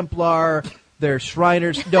Knights Templar, there's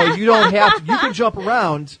Shriners. No, you don't have to. You can jump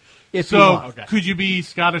around if you So want. could you be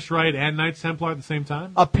Scottish Rite and Knights Templar at the same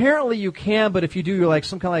time? Apparently you can, but if you do, you're like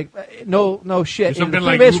some kind of like, no shit. You're some In the kind of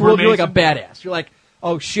like Freemason Uber world, you're like a Mason? badass. You're like,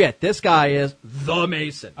 oh shit, this guy is the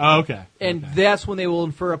Mason. Oh, okay. And that's when they will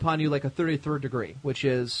infer upon you like a 33rd degree, which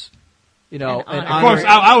is, an honor. Of course, honorary-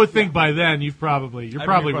 I would think by then you're probably have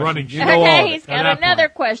running questions. shit. You know all of Okay, it he's at got that another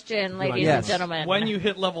point. question, ladies Yes. and gentlemen. When you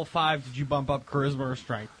hit level 5, did you bump up charisma or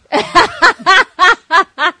strength?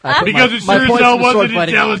 Because it my sure as points hell in the sword wasn't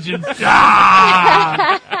fighting. intelligence.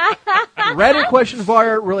 Ah! Random question,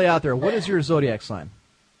 Varya, really out there. What is your zodiac sign?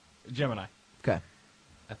 Gemini, Okay.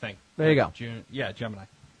 I think. There you go. June. Yeah, Gemini.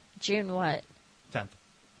 June what? 10th.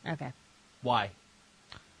 Okay. Why?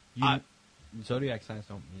 Zodiac signs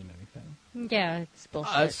don't mean anything. Yeah, it's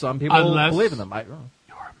bullshit. Some people Unless- believe in them. I don't know.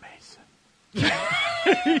 You're a Mason.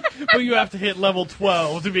 But you have to hit level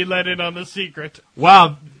 12 to be let in on the secret.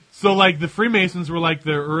 Wow. So, like, the Freemasons were like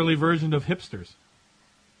the early version of hipsters.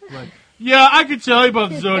 Like, yeah, I could tell you about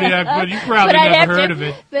the Zodiac, but you probably But I'd have never heard to- of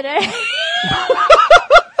it. But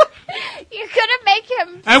you couldn't make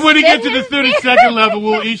him. And when you spit get to the his 32nd level,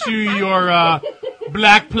 we'll issue your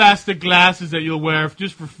black plastic glasses that you'll wear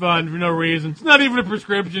just for fun, for no reason. It's not even a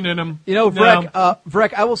prescription in them. You know,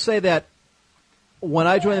 Vrek, I will say that when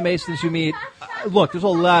I joined the Masons, you meet. Look, there's a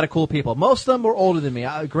lot of cool people. Most of them were older than me.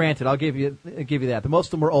 Granted, I'll give you that. But most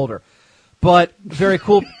of them were older, but very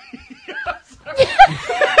cool.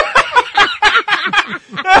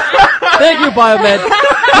 Thank you, Biomed.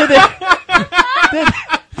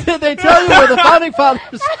 Did they tell you where the founding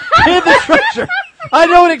fathers hid the treasure? I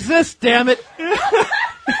know it exists. Damn it.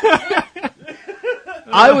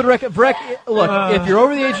 I would recommend. Look, if you're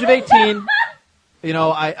over the age of 18, you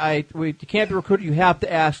know, you can't be recruited. You have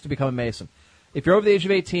to ask to become a Mason. If you're over the age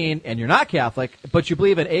of 18 and you're not Catholic, but you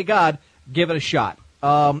believe in a God, give it a shot.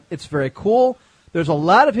 It's very cool. There's a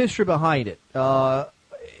lot of history behind it.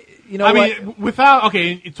 You know, I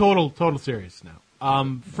mean, total serious now.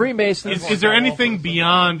 Freemasons. Is there anything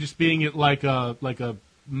beyond just being it like a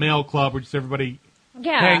male club where just everybody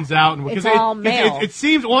hangs out? And it's all male. It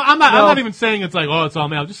seems. Well, I'm not even saying it's like it's all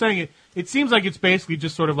male. I'm just saying it. It seems like it's basically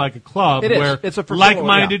just sort of like a club where It's a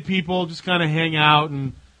like-minded people just kind of hang out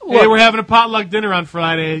and. Hey, we're having a potluck dinner on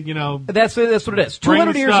Friday. You know, that's what it is.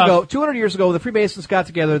 200 years ago, the Freemasons got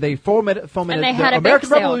together. They fomented And they the had a American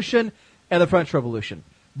bake sale. Revolution and the French Revolution.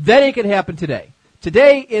 That ain't gonna happen today.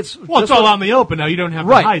 Today, it's it's all out in the open now. You don't have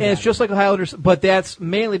to hide and it's just like the Highlanders, but that's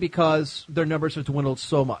mainly because their numbers have dwindled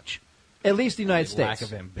so much. At least the United Lack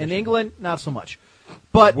States. of ambition. In England, not so much.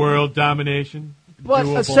 But world domination. But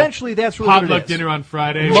doable. essentially, that's really what it potluck is. dinner on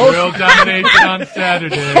Friday. World domination on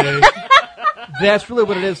Saturday. That's really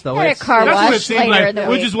what it is, though. Had a car That's what it wash seemed later like, in the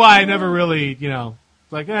which week. is why I never really,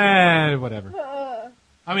 like, whatever.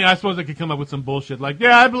 I mean, I suppose I could come up with some bullshit like,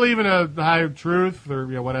 I believe in a higher truth or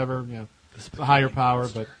whatever, a higher power,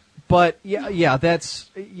 but. But yeah, that's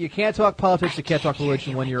you can't talk politics, you can't talk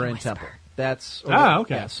religion when you're in temple. That's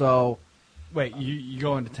okay. Yeah, so Wait, you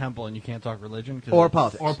go into temple and you can't talk religion? Or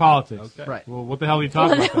politics. Or politics. Okay. Right. Well, what the hell are you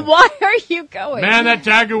talking about then? Why are you going? Man, that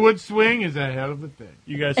Tiger Woods swing is a hell of a thing.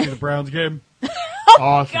 You guys see the Browns game?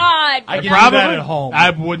 Awesome. God. I can Probably. do that at home. I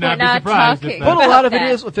would not We're be not surprised talking if but that. a lot of about it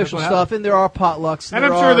that. is official That's what stuff, and there are potlucks. And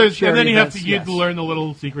there I'm sure are there's, and charity then you have events, to get yes. to learn the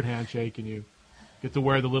little secret handshake, and you get to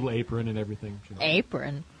wear the little apron and everything.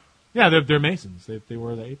 Apron. Yeah, they're Masons. They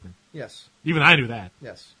wear the apron. Yes, Even I knew that.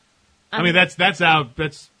 yes, I mean, that's how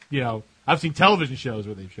I've seen television shows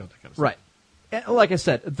where they've showed that kind of stuff. right. And like I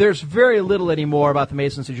said, there's very little anymore about the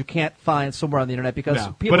Masons that you can't find somewhere on the internet because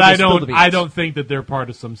No. people But I just spill the don't. I beans. don't think that they're part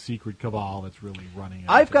of some secret cabal that's really running.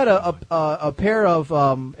 I've got everything. a pair of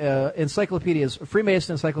encyclopedias,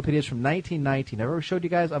 Freemason encyclopedias from 1919. I've ever showed you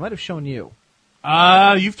guys. I might have shown you.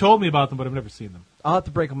 You've told me about them, but I've never seen them. I'll have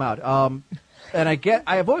to break them out. And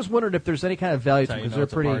I've always wondered if there's any kind of value to That's how them you because know they're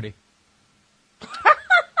it's a pretty. party.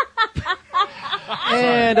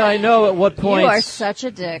 And I know at what point You are such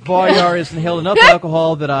a dick. Varyar has inhaled enough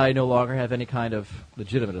alcohol that I no longer have any kind of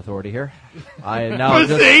legitimate authority here. I am now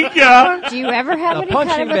just Bazinga! Do you ever have a any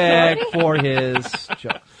punching kind of bag authority? for his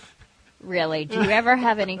jokes. Really? Do you ever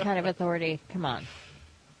have any kind of authority? Come on.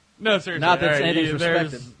 No, seriously. Not that all right, anything's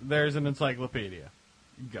respected. there's an encyclopedia.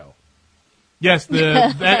 Go. Yes,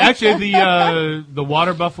 actually the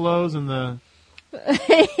water buffaloes and the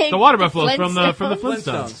water buffaloes from the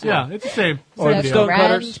Flintstones. Yeah, it's the same. Or Same the deal. stone Grand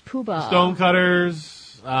cutters. Poobah.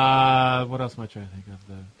 Stonecutters. What else am I trying to think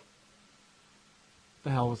of? The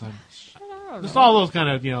hell was I? Just all those kind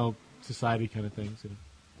of society kind of things.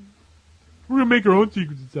 We're gonna make our own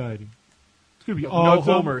secret society. It's gonna be No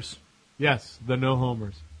awesome. homers. Yes, the no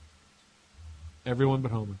homers. Everyone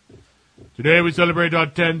but Homer. Today we celebrate our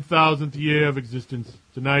 10,000th year of existence.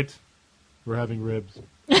 Tonight we're having ribs.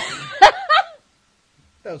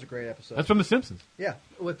 That was a great episode. That's from The Simpsons. Yeah,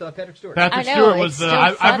 with Patrick Stewart. Patrick I know, Stewart was it's the. still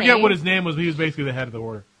I forget funny. what his name was, but he was basically the head of the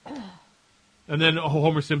order. And then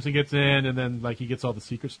Homer Simpson gets in, and then he gets all the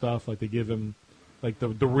secret stuff. Like they give him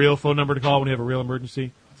the real phone number to call when you have a real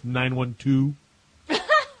emergency. It's 912.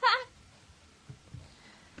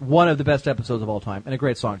 One of the best episodes of all time, and a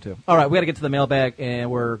great song too. All right, we got to get to the mailbag, and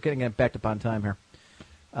we're getting it backed up on time here.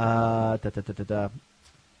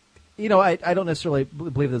 You know, I don't necessarily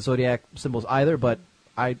believe in the zodiac symbols either, but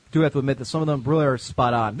I do have to admit that some of them really are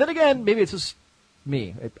spot on. Then again, maybe it's just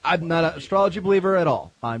me. I'm not an astrology believer at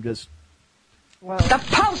all. I'm just... The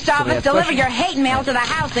post office delivered your hate mail to the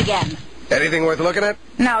house again. Anything worth looking at?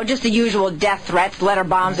 No, just the usual death threats, letter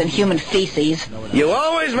bombs, and human feces. You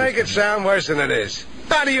always make it sound worse than it is.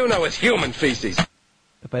 How do you know it's human feces?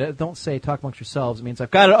 If I don't say talk amongst yourselves, it means I've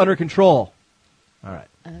got it under control. All right.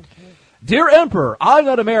 Okay. Dear Emperor, I'm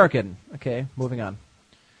not American. Okay, moving on.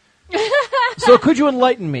 So could you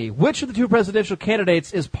enlighten me? Which of the two presidential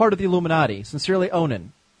candidates is part of the Illuminati? Sincerely,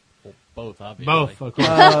 Onan. Well, both, obviously. Both, of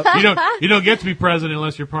course. You don't get to be president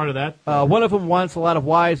unless you're part of that. One of them wants a lot of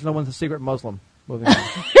wives, and the one's a secret Muslim. Moving on.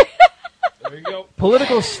 There you go.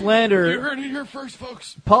 Political slander. You heard it here first,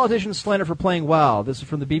 folks. Politicians slander for playing WoW. This is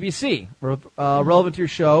from the BBC. Relevant to your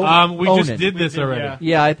show. We Onan. just did this already.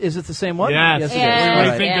 Yeah, is it the same one? Yes.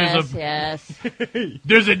 Yes, I think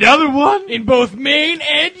there's another one in both Maine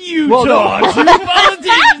and Utah. Two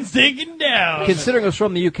politicians taken down. Considering it was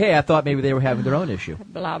from the UK, I thought maybe they were having their own issue.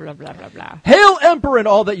 Blah, blah, blah, blah, blah. Hail Emperor and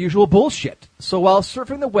all that usual bullshit. So while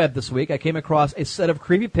surfing the web this week, I came across a set of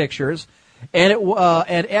creepy pictures, and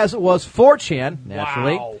as it was 4chan,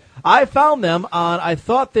 naturally, Wow. I found them on, I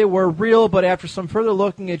thought they were real, but after some further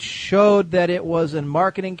looking, it showed that it was a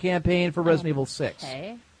marketing campaign for Resident Evil 6.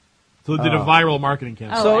 Okay. So it did a viral marketing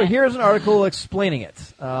campaign. So here's an article explaining it.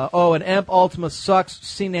 And Amp Ultima sucks.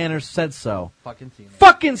 Nanners said so. Fucking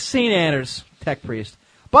Nanners, Tech Priest.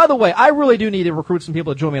 By the way, I really do need to recruit some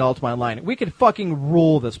people to join me at Ultima Online. We could fucking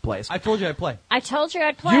rule this place. I told you I'd play. I told you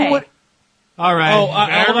I'd play. You would... All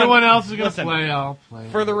right. Everyone else is going to Listen, play. I'll play.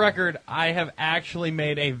 For the record, I have actually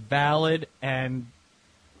made a valid and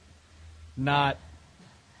not...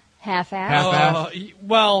 Half-assed?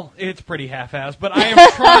 Well, it's pretty half-assed, but I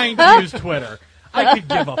am trying to use Twitter. I could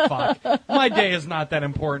give a fuck. My day is not that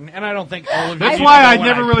important, and I don't think all of you... That's need why to know I when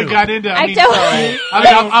never really poop. got into it.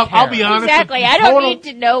 I'll be honest. Exactly. I don't need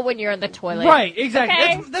to know when you're in the toilet. Right,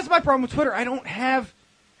 exactly. Okay? That's my problem with Twitter. I don't have...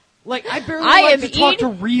 I barely I like am to talk eating-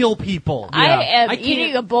 to real people. I am can't-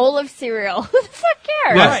 eating a bowl of cereal. Who the fuck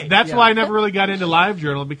cares? Yes, that's why I never really got into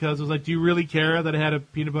LiveJournal, because it was like, do you really care that it had a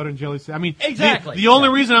peanut butter and jelly sandwich? I mean, Exactly. The only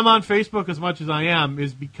reason I'm on Facebook as much as I am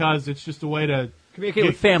is because it's just a way to communicate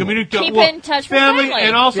with family. Keep in touch with family.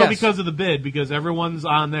 and also Yes. because of the bid, because everyone's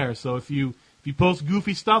on there. So if you post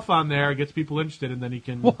goofy stuff on there, it gets people interested, and then you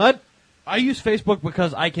can... What? I use Facebook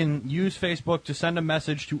because I can use Facebook to send a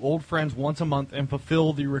message to old friends once a month and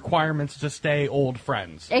fulfill the requirements to stay old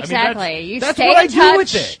friends. Exactly. I mean, You that's stay what I in do touch,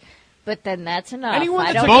 with it. but then that's enough. Anyone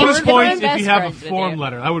I that's don't a Bonus care if points they're if you have a best friends with form you.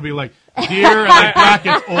 letter. I would be like, dear, and like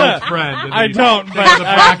brackets, old friend. And I then don't, you but take the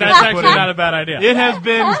brackets that's and actually put in. not a bad idea. It has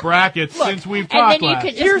been brackets since we've talked then you last.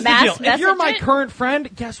 could just Here's the mass deal. If you're my message it? current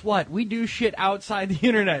friend, guess what? We do shit outside the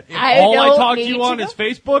internet. If I all I don't talk to need you to on know. is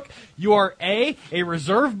Facebook, you are A,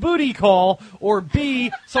 reserved booty call, or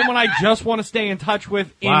B, someone I just want to stay in touch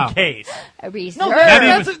with Wow. in case. A reserve. No,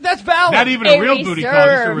 Not that's valid. Not even A a real booty call,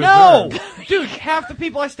 just a reserve. No, reserve. dude, half the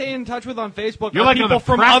people I stay in touch with on Facebook You're are like on people the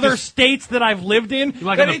from practice- other states that I've lived in. You're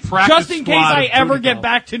like that on the it's practice just in case squad I of ever booty get calls.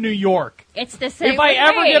 back to New York. It's the same If I with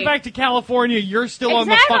ever me. get back to California, you're still on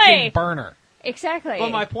the Exactly. fucking burner. Exactly. But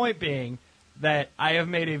my point being that I have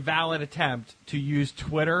made a valid attempt to use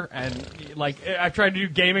Twitter and I've tried to do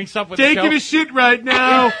gaming stuff with the Taking show. a shit right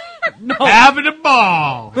now. No. Having a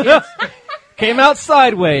ball. Came out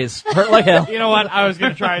sideways. Hurt like hell. You know what? I was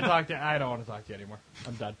going to try and talk to you. I don't want to talk to you anymore.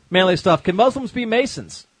 I'm done. Manly stuff. Can Muslims be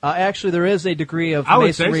Masons? Actually, there is a degree of I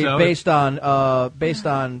would say Masonry so. based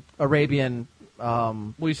on Arabian.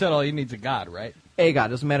 Well, you said all you need is a god, right? A god,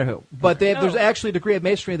 doesn't matter who. But there's actually a degree of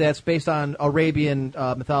Masonry that's based on Arabian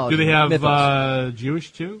mythology. Do they have mythos.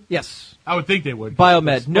 Jewish too? Yes. I would think they would.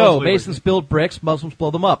 Biomed. It's No, mostly Masons build bricks. Muslims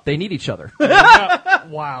blow them up. They need each other.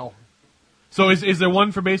 Wow. So is there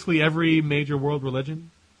one for basically every major world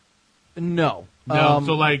religion? No. No.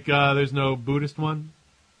 So there's no Buddhist one?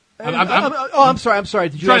 I'm sorry.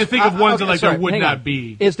 Did you trying to ask- think of ones that okay, there would hang not on.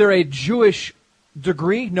 be. Is there a Jewish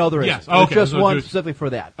degree? No, there Yes. isn't. Okay, There's just there's no one Jewish- specifically for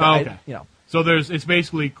that. Oh, okay. So it's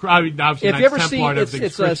basically, I mean, obviously if you Knights ever see, Templar and it's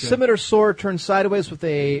everything's a Christian. scimitar sword turned sideways with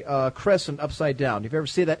a crescent upside down. If you ever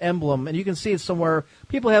see that emblem, and you can see it somewhere,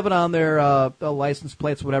 people have it on their license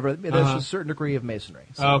plates, whatever. There's a certain degree of masonry.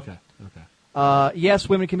 So, Okay. yes,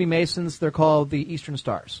 women can be Masons. They're called the Eastern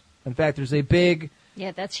Stars. In fact, there's a big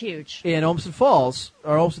Yeah, that's huge. in Olmsted Falls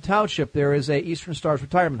or Olmsted Township. There is a Eastern Stars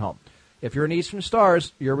retirement home. If you're an Eastern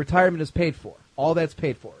Stars, your retirement is paid for. All that's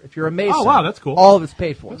paid for. If you're a Mason, Oh, wow, that's cool. All of it's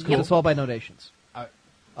paid for. That's Because cool. it's all by donations.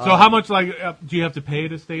 So how much do you have to pay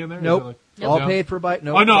to stay in there? Nope. Is it All no? paid for by.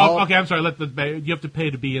 Nope. Oh no. All- Okay, I'm sorry. You have to pay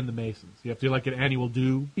to be in the Masons. You have to like an annual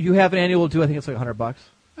due. You have an annual due. I think it's like $100.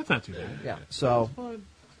 That's not too bad. Yeah. So.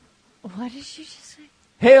 What did you just say?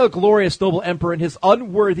 Hail, glorious noble emperor and his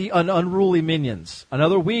unworthy and unruly minions.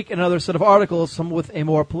 Another week, another set of articles, some with a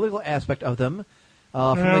more political aspect of them,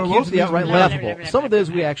 from the most cute to the of outright these- laughable. Some of those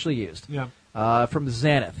we actually used. Yeah. From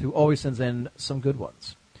Xanath, who always sends in some good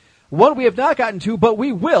ones. One we have not gotten to, but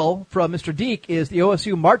we will, from Mr. Deke, is the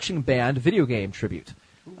OSU Marching Band video game tribute.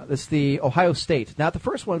 This is the Ohio State. Not the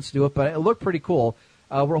first ones to do it, but it looked pretty cool.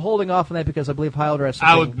 We're holding off on that because I believe Highlander has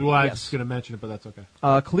something. I was going to mention it, but that's okay.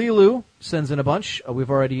 Kalilu sends in a bunch. We've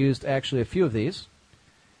already used actually a few of these.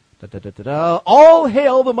 All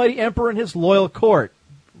hail the mighty emperor and his loyal court.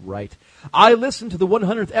 Right. I listened to the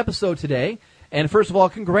 100th episode today, and first of all,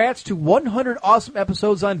 congrats to 100 awesome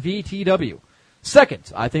episodes on VTW.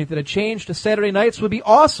 Second, I think that a change to Saturday nights would be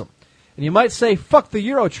awesome. And you might say, fuck the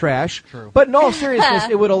Euro trash. True. But in all seriousness,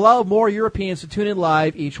 it would allow more Europeans to tune in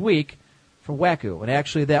live each week for Wacko. And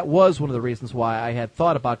actually, that was one of the reasons why I had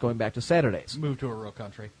thought about going back to Saturdays. Move to a real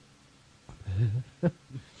country.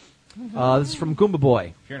 This is from Goomba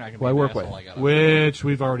Boy, If you're not gonna who be I an work asshole, with. I gotta- Which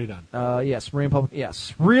we've already done. Yes, Marine Public.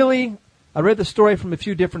 Yes, really. I read the story from a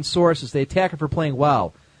few different sources. They attack her for playing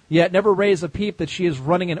WoW, yet never raise a peep that she is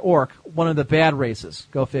running an orc, one of the bad races.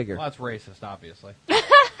 Go figure. Well, that's racist, obviously.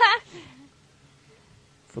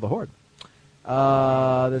 For the Horde.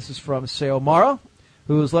 This is from Sayomara,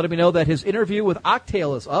 who's letting me know that his interview with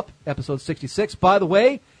Octale is up, episode 66. By the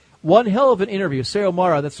way, one hell of an interview.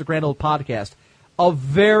 Sayomara, that's the Grand Old Podcast. A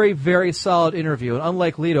very, very solid interview. And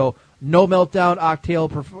unlike Leto, no meltdown, Octale,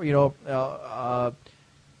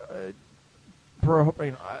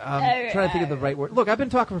 I'm trying to think of the right word. Look, I've been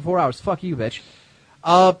talking for 4 hours. Fuck you, bitch.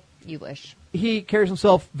 You wish. He carries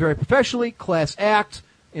himself very professionally, class act,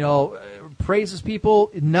 praises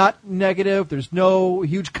people, not negative. There's no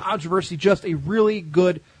huge controversy, just a really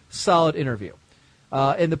good, solid interview.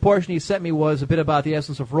 And the portion he sent me was a bit about the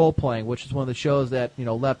essence of role-playing, which is one of the shows that,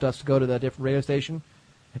 left us to go to that different radio station.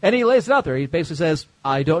 And he lays it out there. He basically says,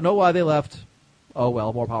 I don't know why they left. Oh,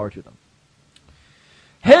 well, more power to them.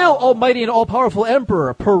 Hail, almighty and all-powerful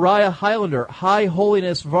emperor, pariah Highlander, high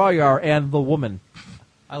holiness Varyar, and the woman.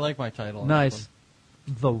 I like my title. Nice.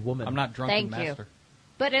 The woman. I'm not drunken Thank you. master.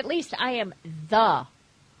 But at least I am the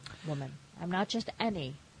woman. I'm not just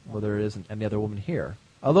any. Well, there isn't any other woman here.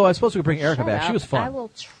 Although I suppose we could bring Erica Shut back. up. She was fun. I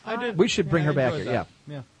will try. We should bring her back here, that.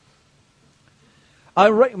 yeah. Yeah.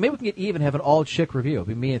 Maybe we can get even, have an all-chick review. It'll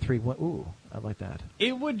be me and 3. Ooh, I like that.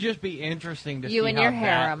 It would just be interesting to You see and how your that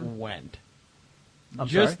harem. went. I'm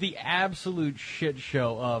Just sorry? the absolute shit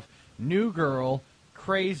show of new girl,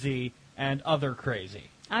 crazy, and other crazy.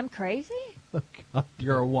 I'm crazy?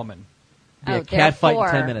 You're a woman. Be a Oh, cat fight in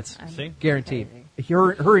therefore, 10 minutes. I'm See? Guaranteed. crazy.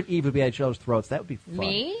 Her and Eve would be at each other's throats. That would be fun.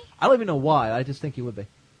 Me? I don't even know why. I just think you would be.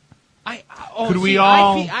 Could we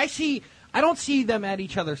all- I don't see them at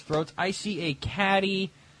each other's throats. I see a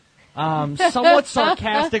catty, somewhat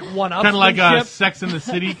sarcastic one-upsmanship. Kind of like a Sex in the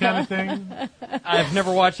City kind of thing. I've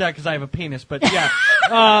never watched that because I have a penis, but yeah,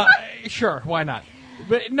 sure, why not?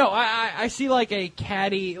 But no, I see like a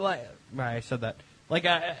catty. Like I said that, like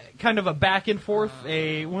a kind of a back and forth. Well,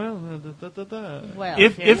 If yeah. that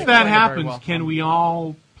Explained it very happens, well. can we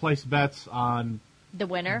all place bets on The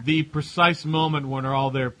winner? the precise moment when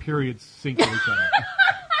all their periods sync with each other?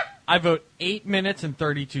 I vote 8 minutes and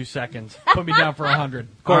 32 seconds. Put me down for 100.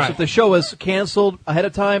 Of course, All right. if the show was canceled ahead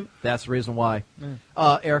of time, that's the reason why.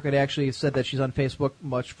 Erica had actually said that she's on Facebook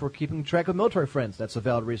much for keeping track of military friends. That's a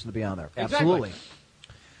valid reason to be on there. Exactly. Absolutely.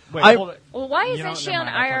 Wait, I- hold it. Well, why You isn't know, she never on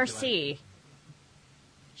mind, I'll talk to you IRC?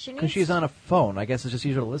 She Because needs. she's on a phone. I guess it's just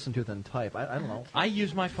easier to listen to than type. I don't know. I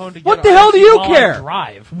use my phone to get What the hell do RC you while I care?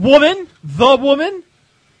 Drive. Woman? The woman?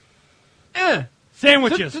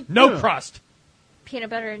 Sandwiches, no crust. Peanut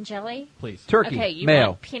butter and jelly? Please. Turkey. Okay, you mayo.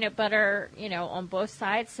 want peanut butter, on both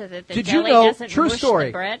sides so that the Did you jelly know? doesn't True mush story.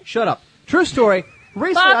 the bread? Shut up. True story.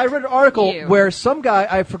 Recently, Fuck I read an article you. where some guy,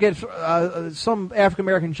 I forget, some African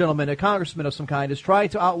American gentleman, a congressman of some kind, is trying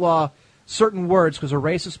to outlaw certain words because they're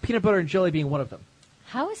racist. Peanut butter and jelly being one of them.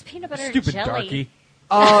 How is peanut butter Stupid and jelly?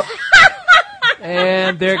 darky.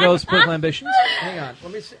 And there goes political ambitions. Hang on,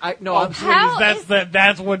 let me see. I'm How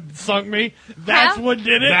That's what sunk me. That's How- what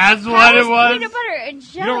did it. That's How what is it was. peanut butter and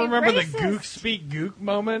jelly You don't remember racist? the gook speak gook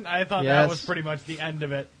moment? I thought Yes. that was pretty much the end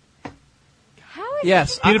of it. How is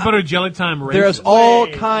Yes, Peanut butter jelly time racist. there's all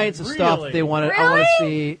Wait, kinds of stuff really? they want to. I want to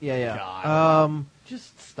Really? see. Yeah. God.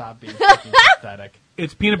 Just stop being fucking pathetic.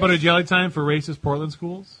 It's peanut butter jelly time for racist Portland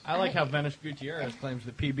schools. I like how Venice Gutierrez claims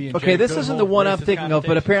that PB and Okay, this isn't the one I'm thinking of,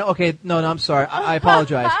 but apparently, okay, no, I'm sorry. I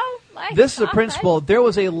apologize. This is a principle. There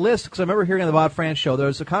was a list, because I remember hearing on the Bob Frantz show, there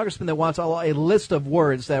was a congressman that wants a list of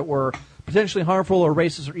words that were potentially harmful or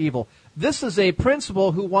racist or evil. This is a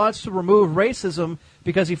principal who wants to remove racism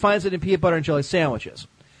because he finds it in peanut butter and jelly sandwiches.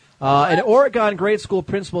 An Oregon grade school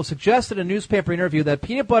principal suggested in a newspaper interview that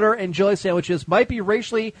peanut butter and jelly sandwiches might be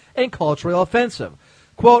racially and culturally offensive.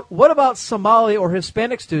 Quote, what about Somali or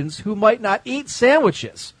Hispanic students who might not eat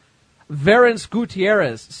sandwiches? Verence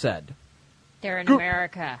Gutierrez said. They're in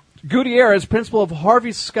America. Gutierrez, principal of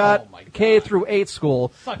Harvey Scott K-8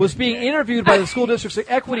 school, was being interviewed by the school district's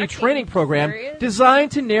equity training program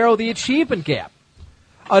designed to narrow the achievement gap.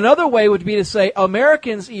 Another way would be to say,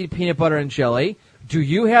 Americans eat peanut butter and jelly. Do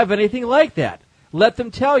you have anything like that? Let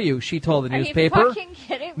them tell you, she told the newspaper. Are you fucking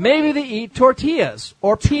kidding me? Maybe they eat tortillas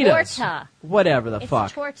or pitas. Torta. Whatever the It's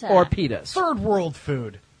fuck. torta. Or pitas. Third world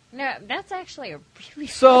food. No, that's actually a really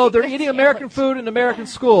So fucking they're good eating American food in American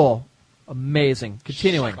school. Amazing.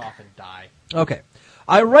 Continuing. Suck off and die. Okay.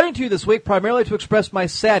 I'm writing to you this week primarily to express my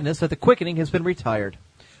sadness that the quickening has been retired.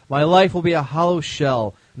 My life will be a hollow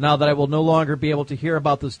shell now that I will no longer be able to hear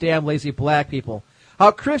about those damn lazy black people. How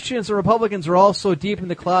Christians and Republicans are all so deep in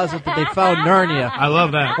the closet that they found Narnia. I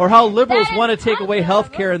love that. Or how liberals want to take away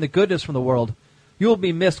health care and the goodness from the world. You will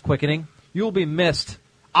be missed, quickening. You will be missed.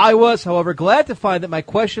 I was, however, glad to find that my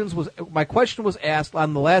question was asked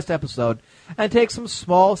on the last episode and take some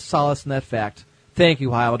small solace in that fact. Thank you,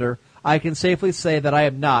 Highlander. I can safely say that I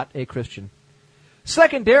am not a Christian.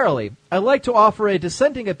 Secondarily, I'd like to offer a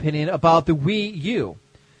dissenting opinion about the Wii U.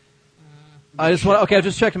 I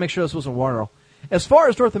just checked to make sure this wasn't Warner. As far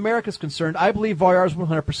as North America is concerned, I believe Voyar is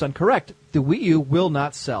 100% correct. The Wii U will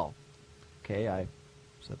not sell. Okay, I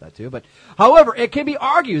said that too. But, however, it can be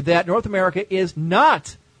argued that North America is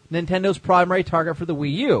not Nintendo's primary target for the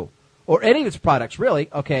Wii U. Or any of its products, really.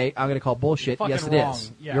 Okay, I'm going to call bullshit. Yes, it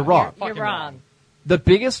is. Yeah, You're wrong. You're wrong. The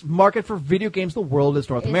biggest market for video games in the world is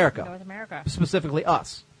North America. North America. Specifically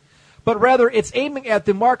us. But rather, it's aiming at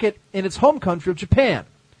the market in its home country of Japan.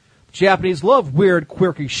 The Japanese love weird,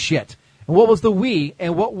 quirky shit. And what was the Wii,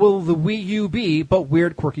 and what will the Wii U be but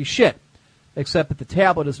weird, quirky shit? Except that the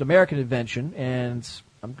tablet is an American invention, and...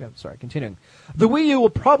 continuing. The Wii U will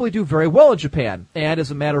probably do very well in Japan, and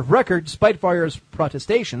as a matter of record, despite Voyar's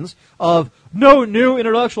protestations of no new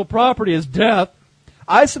intellectual property is death,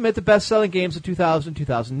 I submit the best-selling games of 2000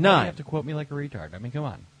 2009. You have to quote me like a retard. I mean, come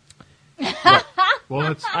on.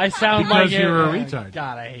 Well, it's I sound because like you're a retard.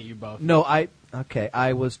 God, I hate you both. No, I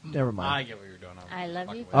was... Never mind. I get what you're doing. I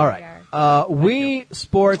love you. All right. Wii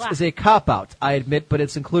Sports is a cop-out, I admit, but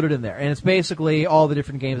it's included in there. And it's basically all the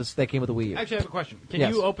different games that came with the Wii U. Actually, I have a question. Can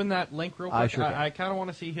Yes. you open that link real quick? I sure can. I kind of want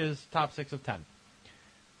to see his top 6 of 10.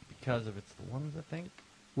 Because if it's the ones, I think.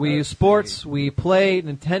 Wii U Sports, Wii Play,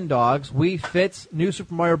 Nintendogs, Wii Fit, New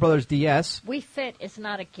Super Mario Bros. DS. Wii Fit is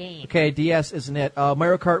not a game. Okay, DS isn't it.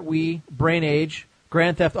 Mario Kart Wii, Brain Age,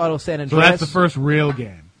 Grand Theft Auto San So Andreas. that's the first real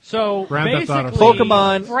game. So Grand Theft Auto. basically,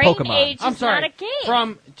 Pokemon, Brain Pokemon. Age I'm is sorry. not a game.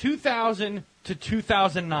 From 2000 to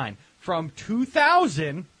 2009. From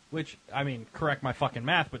 2000, which, I mean, correct my fucking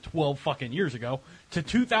math, but 12 fucking years ago, to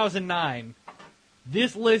 2009,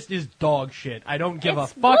 this list is dog shit. I don't give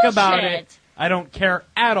It's a fuck about bullshit. it. I don't care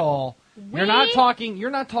at all. You're not Wii?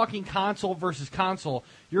 talking console versus console.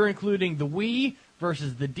 You're including the Wii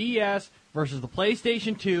versus the DS versus the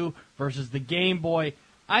PlayStation 2 versus the Game Boy.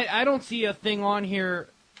 I don't see a thing on here.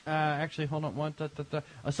 Actually, hold on.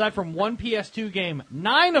 Aside from one PS2 game,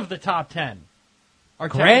 9 of the top 10 are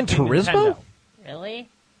Gran technically Turismo? Nintendo. Really?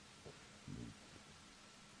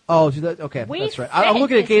 Oh, okay, Wii that's right. Fit I'm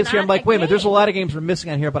looking at is games here. not I'm like, a wait a minute, there's a game. lot of games we're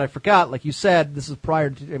missing on here, but I forgot. Like you said, this is prior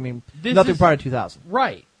to, This nothing is- prior to 2000.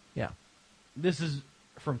 Right. Yeah. This is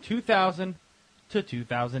from 2000 to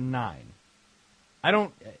 2009. I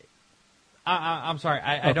don't. I'm sorry.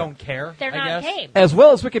 I don't care. They're I not guess. games. As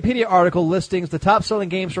well as Wikipedia article listings the top-selling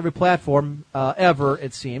games for every platform ever,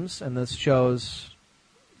 it seems, and this shows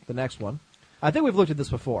the next one. I think we've looked at this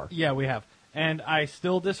before. Yeah, we have. And I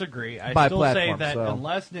still disagree. I By still say platform, that so.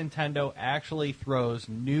 unless Nintendo actually throws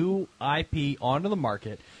new IP onto the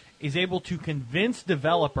market, is able to convince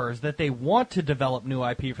developers that they want to develop new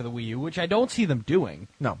IP for the Wii U, which I don't see them doing.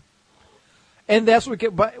 No. And that's what we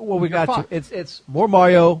You're got fucked. to. It's more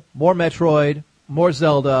Mario, more Metroid, more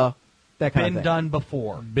Zelda, that kind of Been thing. done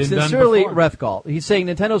before. Been Sincerely, done before. Rethgall. He's saying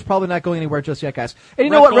Nintendo's probably not going anywhere just yet, guys. And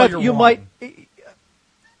you know what, Rethgall, Reth? you're You wrong. might.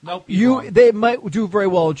 Nope. you're wrong. They might do very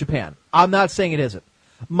well in Japan. I'm not saying it isn't.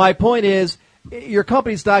 My point is, your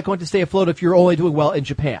company's not going to stay afloat if you're only doing well in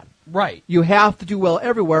Japan. Right. You have to do well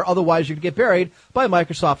everywhere, otherwise you could get buried by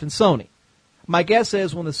Microsoft and Sony. My guess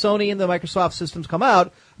is when the Sony and the Microsoft systems come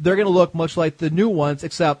out, they're going to look much like the new ones,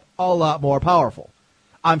 except a lot more powerful.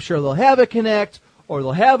 I'm sure they'll have a Kinect, or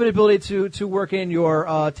they'll have an ability to work in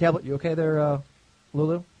your tablet. You okay there,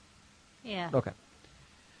 Lulu? Yeah. Okay.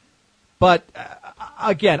 But,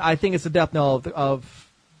 again, I think it's a death knell of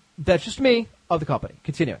that's just me, of the company.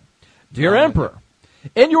 Continuing. Dear Emperor,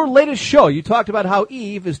 in your latest show, you talked about how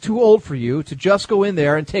Eve is too old for you to just go in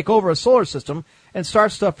there and take over a solar system and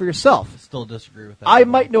start stuff for yourself. Still disagree with that. I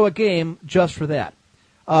might know a game just for that.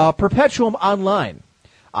 Perpetuum Online.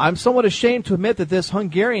 I'm somewhat ashamed to admit that this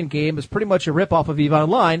Hungarian game is pretty much a ripoff of Eve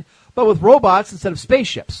Online, but with robots instead of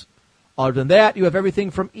spaceships. Other than that, you have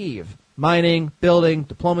everything from Eve. Mining, building,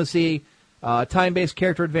 diplomacy, time-based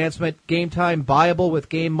character advancement, game time viable with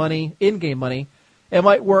game money, in-game money. It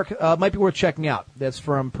might be worth checking out. That's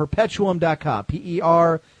from Perpetuum.com,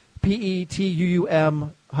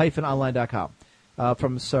 Perpetuum-online.com,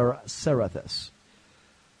 from Serathis.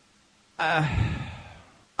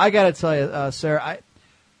 I got to tell you, Sarah,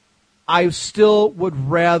 I still would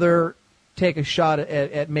rather take a shot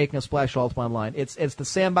at making a Splash Ultimate Online. It's the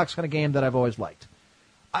sandbox kind of game that I've always liked.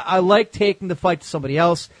 I like taking the fight to somebody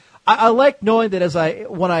else. I like knowing that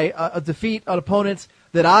when I defeat an opponent,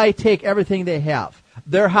 that I take everything they have,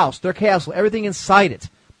 their house, their castle, everything inside it.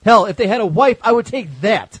 Hell, if they had a wife, I would take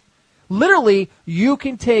that. Literally, you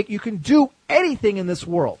can do anything in this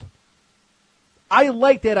world. I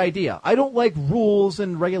like that idea. I don't like rules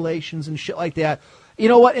and regulations and shit like that. You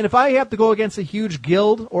know what? And if I have to go against a huge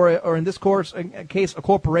guild or in this case, a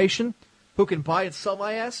corporation who can buy and sell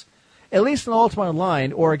my ass, at least in Ultimate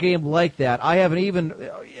Online or a game like that, I have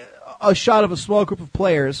a shot of a small group of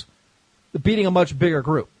players beating a much bigger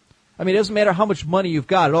group. I mean, it doesn't matter how much money you've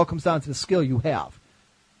got. It all comes down to the skill you have.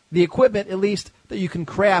 The equipment, at least, that you can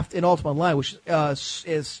craft in Ultimate Online, which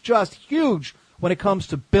is just huge when it comes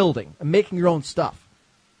to building and making your own stuff,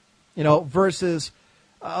 versus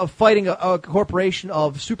fighting a corporation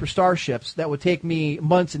of super starships that would take me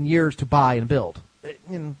months and years to buy and build.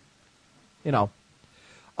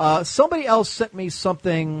 Somebody else sent me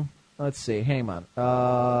something. Let's see. Hang on.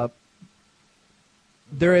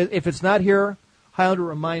 If it's not here, Highlander,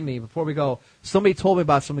 remind me before we go. Somebody told me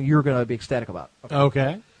about something you're going to be ecstatic about.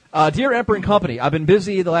 Okay. Dear Emperor and Company, I've been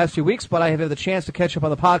busy the last few weeks, but I have had the chance to catch up on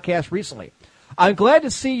the podcast recently. I'm glad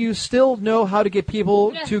to see you still know how to get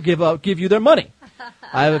people to give you their money.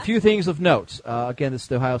 I have a few things of note. Again, this is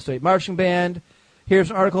the Ohio State Marching Band. Here's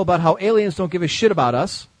an article about how aliens don't give a shit about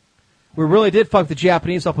us. We really did fuck the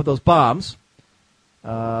Japanese up with those bombs.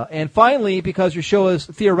 And finally, because your show is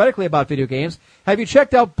theoretically about video games, have you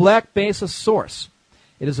checked out Black Mesa Source?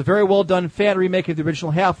 It is a very well-done fan remake of the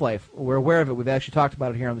original Half-Life. We're aware of it. We've actually talked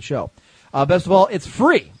about it here on the show. Best of all, it's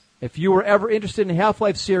free. If you were ever interested in the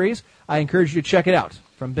Half-Life series, I encourage you to check it out.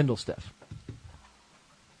 From Bindlestiff.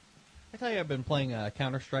 I tell you, I've been playing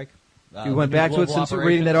Counter-Strike. You went back to it since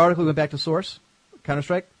reading that article? You went back to Source?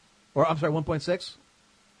 Counter-Strike? Or, I'm sorry, 1.6?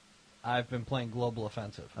 I've been playing Global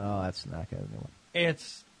Offensive. Oh, that's not good. I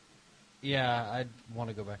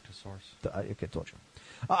want to go back to Source. Okay, told you.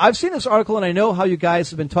 I've seen this article, and I know how you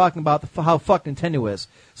guys have been talking about how fucked Nintendo is.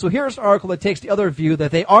 So here's an article that takes the other view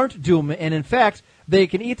that they aren't doomed, and in fact, they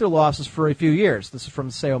can eat their losses for a few years. This is from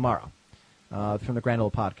Sayomara, from the Grand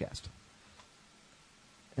Old Podcast.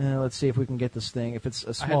 Let's see if we can get this thing. If it's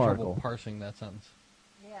a small I had article. trouble parsing that sentence.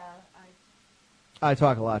 Yeah, I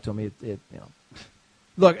talk a lot to him.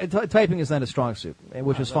 Look, typing is not a strong suit,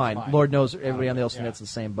 which is fine. Lord knows everybody on the Internet's in the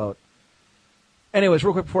same boat. Anyways,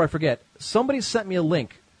 real quick before I forget, somebody sent me a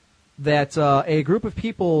link that a group of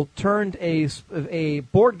people turned a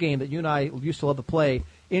board game that you and I used to love to play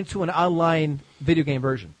into an online video game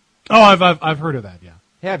version. Oh, I've heard of that. Yeah.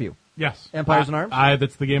 Have you? Yes. Empires in Arms.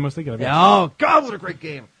 That's the game I was thinking of. Yeah. Oh God, what a great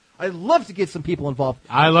game! I'd love to get some people involved.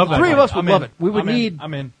 I love that. Three of us would love it. We would need.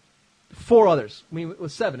 I'm in. 4 others. I mean, it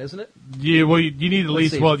was 7, isn't it? Yeah. Well, you need at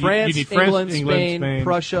least. Well, France, you need France, England, Spain,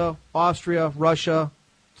 Prussia, Austria, Russia.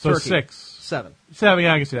 So Turkey. 6, 7. 7.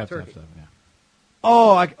 Yeah, I can see that. Turkey. 7. Yeah.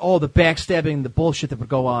 Oh, the backstabbing, the bullshit that would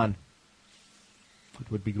go on.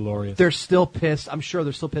 It would be glorious. They're still pissed. I'm sure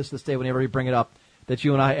they're still pissed to this day whenever you bring it up that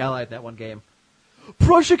you and I allied that one game.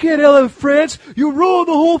 Prussia can't ally with France. You ruined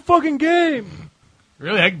the whole fucking game.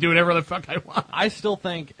 Really, I can do whatever the fuck I want. I still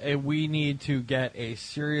think we need to get a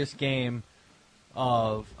serious game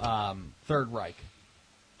of Third Reich.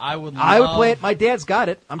 I would play it. My dad's got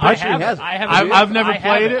it. I'm pretty sure he has it. I've never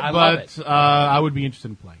played it, but I would be interested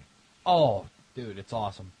in playing it. Oh, dude, it's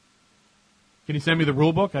awesome. Can you send me the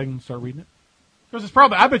rule book? I can start reading it. Because it's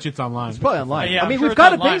probably, I bet you it's online. It's probably online. Yeah, I mean, sure we've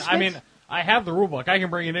got a online. basement. I mean, I have the rule book. I can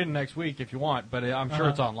bring it in next week if you want, but I'm sure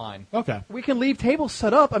it's online. Okay. We can leave tables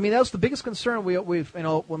set up. I mean, that was the biggest concern we've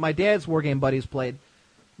when my dad's war game buddies played.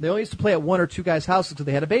 They only used to play at one or two guys' houses because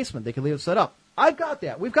they had a basement. They could leave it set up. I've got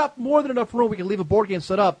that. We've got more than enough room. We can leave a board game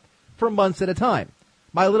set up for months at a time.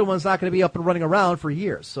 My little one's not going to be up and running around for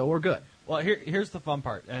years, so we're good. Well, here's the fun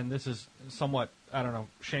part, and this is somewhat, I don't know,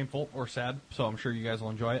 shameful or sad, so I'm sure you guys will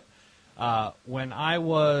enjoy it. When I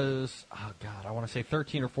was, I want to say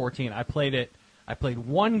 13 or 14, I played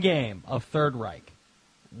one game of Third Reich.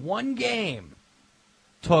 One game.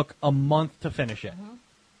 Took a month to finish it.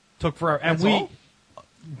 Took forever. And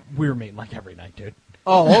we were meeting like every night, dude.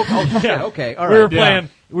 Oh, yeah. Okay, all right.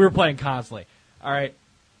 We were playing constantly. All right.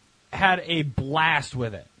 Had a blast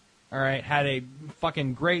with it. All right. Had a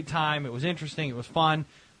fucking great time. It was interesting. It was fun.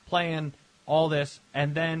 Playing all this.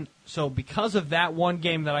 And then, so because of that one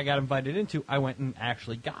game that I got invited into, I went and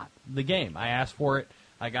actually got the game. I asked for it.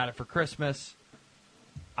 I got it for Christmas.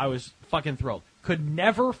 I was fucking thrilled. Could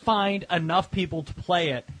never find enough people to play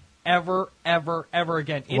it ever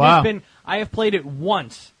again. It has been, I have played it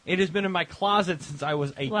once. It has been in my closet since I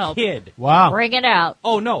was a kid. Wow. Bring it out.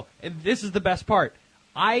 Oh, no. This is the best part.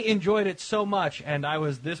 I enjoyed it so much, and I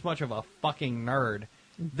was this much of a fucking nerd,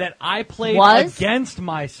 that I played against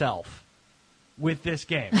myself with this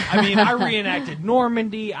game. I mean, I reenacted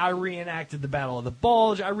Normandy. I reenacted the Battle of the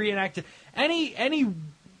Bulge. I reenacted any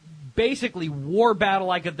basically war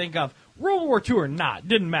battle I could think of. World War II or not,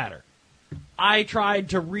 didn't matter. I tried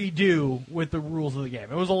to redo with the rules of the game.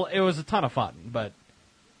 It was a ton of fun, but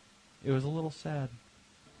it was a little sad.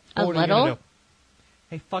 A What are you gonna little? do?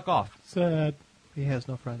 Hey, fuck off. Sad. He has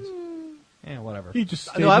no friends. Yeah, whatever. He just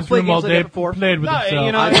stayed No, in I've his played room all games like day, that before. played with himself.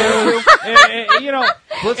 You know,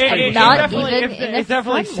 it Not definitely, even in a it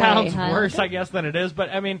definitely fun sounds way, huh? worse, I guess, than it is. But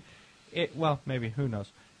I mean, maybe, who knows?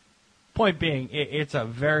 Point being, it's a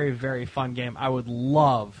very, very fun game. I would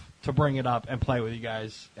love to bring it up and play with you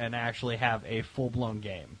guys and actually have a full-blown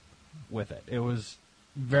game with it. It was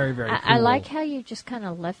very, very cool. I like how you just kind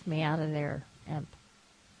of left me out of there, Imp.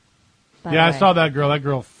 By Yeah, the I way. saw that girl. That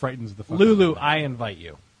girl frightens the fuck out of Lulu, me. I invite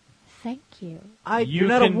you. Thank you. You you're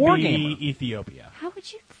not a can war be gamer. Ethiopia. How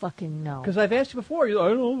would you fucking know? Because I've asked you before. I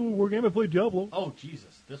don't know war game. I played Diablo. Oh,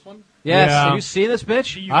 Jesus. This one? Yes. Yeah. Have you seen this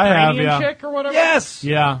bitch? The I have, Ukrainian yeah. chick or whatever? Yes.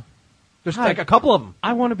 Yeah. There's like a couple of them.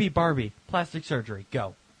 I want to be Barbie. Plastic surgery.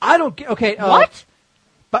 Go. I don't get. Okay. What?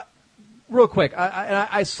 But real quick,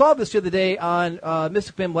 I saw this the other day on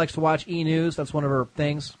Mystic Bim likes to watch E! News. That's one of her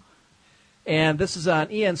things. And this is on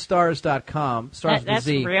enstars.com. Stars with a That's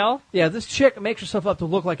Z. real? Yeah, this chick makes herself up to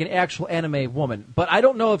look like an actual anime woman. But I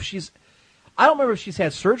don't know if she's. I don't remember if she's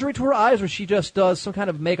had surgery to her eyes or she just does some kind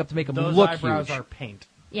of makeup to make them Those look eyebrows huge. are paint.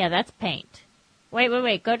 Yeah, that's paint. Wait.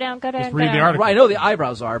 Go down. Just read the down. article. Right, I know the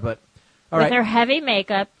eyebrows are, but all With right. her heavy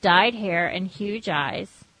makeup, dyed hair, and huge eyes.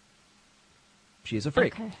 She's a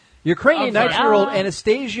freak. Okay. Ukrainian I'm sorry. 19-year-old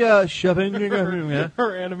Anastasia Shabin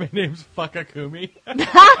Her anime name's Fuckakumi.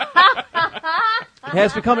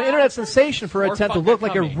 has become an internet sensation for her Or attempt to look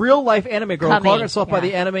like a Fuckakumi. real-life anime girl, Kami, calling herself by yeah.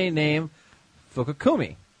 the anime name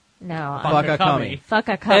Fukakumi. No. Fuckakami. Fuck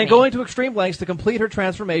a cummy. And going to extreme lengths to complete her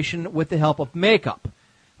transformation with the help of makeup.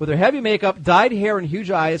 With her heavy makeup, dyed hair, and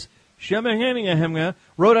huge eyes, Shemahaniga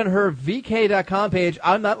wrote on her VK.com page,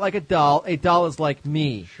 "I'm not like a doll. A doll is like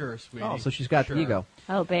me." Sure, sweetie. Oh, so she's got Sure. the ego.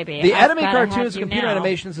 Oh, baby. The I've anime gotta cartoons have and you computer now.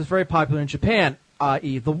 animations is very popular in Japan,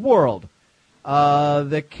 i.e. the world.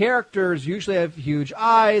 The characters usually have huge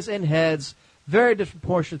eyes and heads, very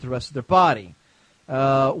disproportionate to the rest of their body.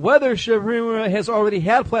 Whether Shimura has already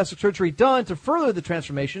had plastic surgery done to further the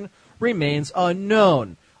transformation remains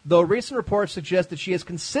unknown, though recent reports suggest that she is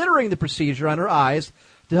considering the procedure on her eyes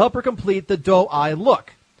to help her complete the doe eye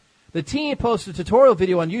look. The teen posted a tutorial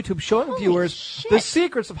video on YouTube showing viewers shit. the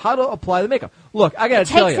secrets of how to apply the makeup. Look, I gotta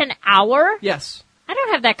tell Takes you. an hour? Yes. I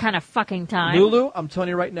don't have that kind of fucking time. Lulu, I'm telling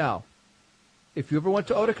you right now, if you ever went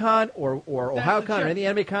to Otakon or OhioCon or any of the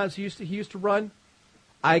anime cons he used to run,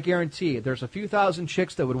 I guarantee there's a few thousand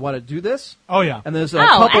chicks that would want to do this. Oh, yeah. And there's a Oh,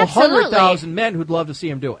 couple absolutely. 100,000 men who'd love to see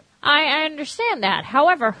him do it. I understand that.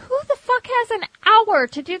 However, who the fuck has an hour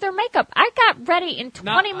to do their makeup? I got ready in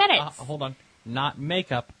 20 minutes. Hold on. Not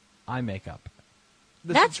makeup. Eye makeup.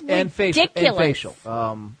 That's and facial. And ridiculous. facial.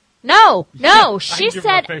 No, I she give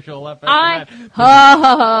said her facial left I. after that. Ha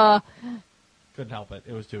ha ha. Couldn't help it.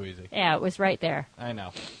 It was too easy. Yeah, it was right there. I know.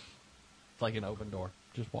 It's like an open door.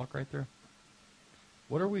 Just walk right through.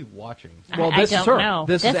 What are we watching? Well, I this don't is her. know.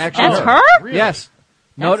 This is That's actually her? Really? Yes.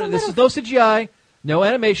 No, That's a this is no CGI, no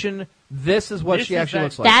animation. This is what This she is actually that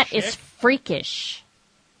looks like. That chick? is freakish.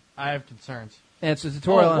 I have concerns. And it's a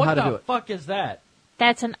tutorial on what how to the do it. fuck is that?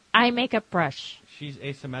 That's an eye makeup brush. She's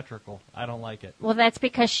asymmetrical. I don't like it. Well, that's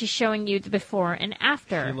because she's showing you the before and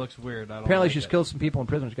after. She looks weird. I don't Apparently like she's it. killed some people in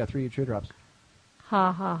prison. She's got 3 teardrops.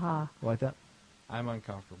 Ha ha ha. You like that? I'm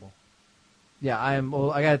uncomfortable. Yeah, well,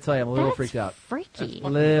 I got to tell you, I'm a little That's freaked out. freaky. A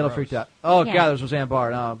little gross. freaked out. Oh, Yeah. God, there's Roseanne Barr.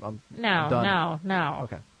 No, I'm done. No.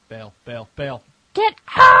 Okay. Bail. Get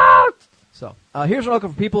out! So, here's an article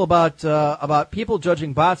for people about people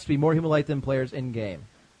judging bots to be more human-like than players in-game.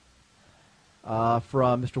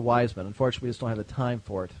 From Mr. Wiseman. Unfortunately, we just don't have the time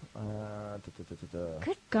for it.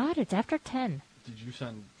 Good God, it's after 10. Did you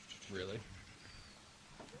send... Really?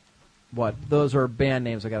 What? Those are band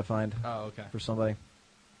names I got to find. Oh, okay. For somebody.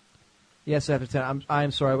 Yes, after 10.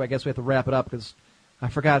 I'm sorry. I guess we have to wrap it up because I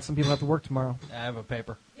forgot some people have to work tomorrow. I have a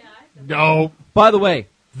paper. No. By the way,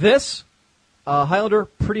 this Highlander,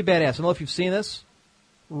 pretty badass. I don't know if you've seen this.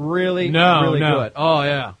 Really good. Oh,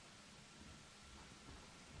 yeah.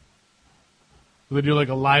 Do they do like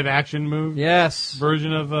a live action move? Yes.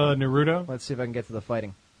 Version of Naruto? Let's see if I can get to the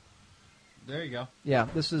fighting. There you go. Yeah,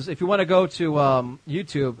 this is, if you want to go to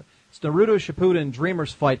YouTube, it's Naruto Shippuden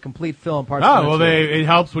Dreamers Fight, complete film, parts Oh, 1 and well, 2. it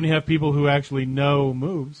helps when you have people who actually know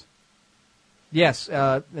moves. Yes,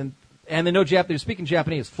 and they know Japanese. They're speaking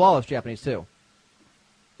Japanese, flawless Japanese, too.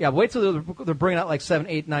 Yeah, wait till they're bringing out like 7,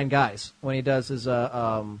 8, 9 guys when he does his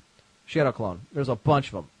Shadow Clone. There's a bunch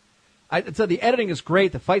of them. I said the editing is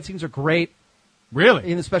great. The fight scenes are great. Really?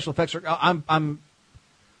 Even the special effects are.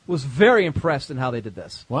 Was very impressed in how they did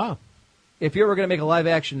this. Wow. If you were going to make a live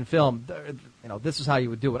action film, this is how you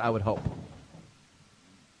would do it. I would hope.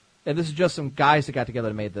 And this is just some guys that got together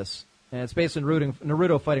and made this, and it's based on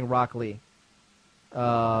Naruto fighting Rock Lee.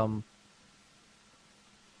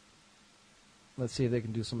 Let's see if they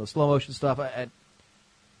can do some of the slow motion stuff.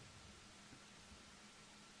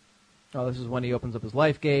 This is when he opens up his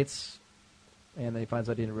life gates, and then he finds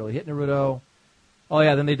out he didn't really hit Naruto. Oh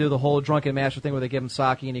yeah, then they do the whole drunken master thing where they give him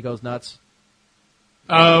sake and he goes nuts.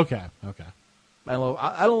 Oh, okay. I don't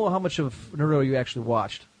know how much of Naruto you actually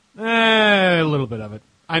watched. A little bit of it.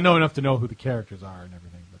 I know enough to know who the characters are and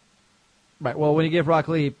everything. But. Right. Well, when you give Rock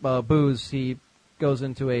Lee booze, he goes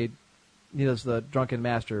into he does the drunken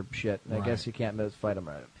master shit. And I guess you can't fight him.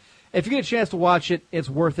 Right. If you get a chance to watch it, it's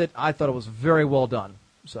worth it. I thought it was very well done.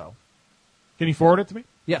 So, can you forward it to me?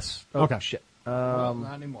 Yes. Okay. Shit. Well,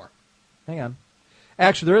 not anymore. Hang on.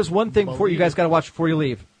 Actually, there is one thing before you guys got to watch before you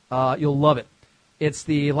leave. You'll love it. It's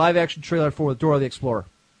the live-action trailer for Dora the Explorer.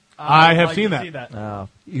 I have seen that.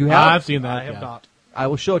 You have? I've seen that. I have not. I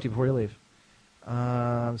will show it to you before you leave.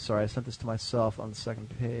 I'm sorry, I sent this to myself on the second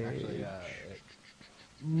page. Actually,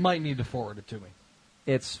 might need to forward it to me.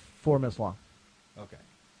 It's 4 minutes long. Okay.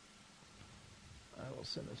 I will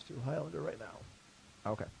send this to Highlander right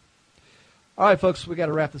now. Okay. All right, folks, we got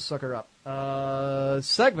to wrap this sucker up.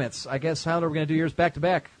 Segments. I guess, Highlander, we're going to do yours back to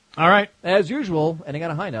back. All right. As usual, ending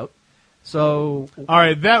on a high note. So, all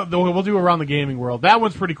right, we'll do Around the Gaming World. That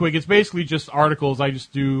one's pretty quick. It's basically just articles. I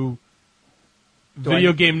just do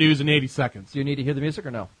video game news in 80 seconds. Do you need to hear the music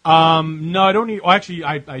or no? No, I don't need. Well, actually,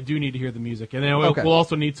 I do need to hear the music, and then Okay. we'll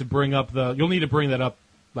also need to bring up You'll need to bring that up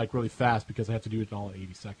like really fast because I have to do it in all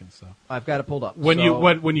 80 seconds. So I've got it pulled up. When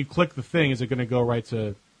you click the thing, is it going to go right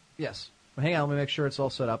to? Yes. Well, hang on, let me make sure it's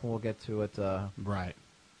all set up, and we'll get to it. Right.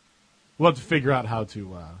 We'll have to figure out how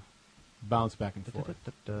to bounce back and forth.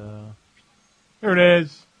 There it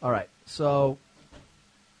is. All right. So,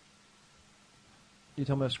 you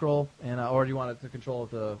tell me to scroll, and or do you want it to control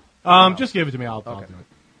the? Just give it to me. I'll do it.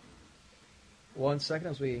 1 second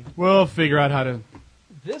as we. We'll figure out how to.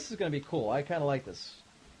 This is going to be cool. I kind of like this.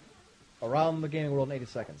 Around the Gaming World in 80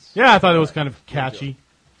 seconds. Yeah, I thought it was kind of catchy.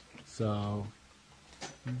 So.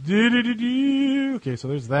 Okay, so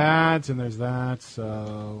there's that, and there's that.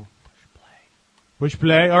 So. Push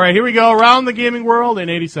play. All right, here we go. Around the Gaming World in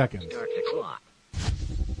 80 seconds.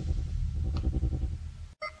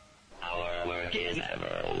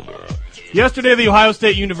 Yesterday, the Ohio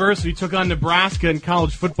State University took on Nebraska in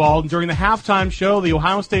college football, and during the halftime show, the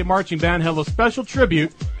Ohio State Marching Band held a special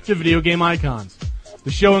tribute to video game icons.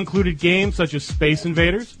 The show included games such as Space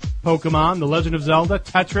Invaders, Pokemon, The Legend of Zelda,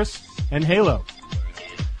 Tetris, and Halo.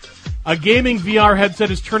 A gaming VR headset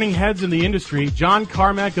is turning heads in the industry. John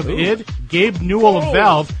Carmack of id, Gabe Newell of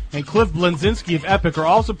Valve, and Cliff Bleszinski of Epic are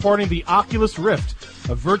all supporting the Oculus Rift,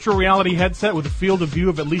 a virtual reality headset with a field of view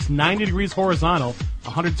of at least 90 degrees horizontal,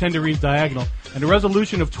 110 degrees diagonal, and a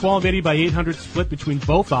resolution of 1280 by 800 split between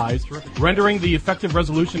both eyes, rendering the effective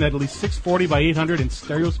resolution at least 640 by 800 in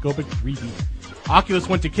stereoscopic 3D. Oculus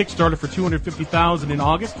went to Kickstarter for $250,000 in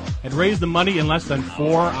August and raised the money in less than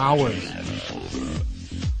 4 hours.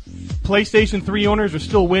 PlayStation 3 owners are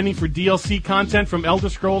still waiting for DLC content from Elder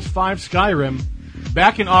Scrolls V Skyrim.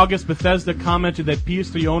 Back in August, Bethesda commented that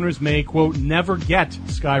PS3 owners may, quote, never get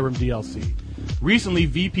Skyrim DLC. Recently,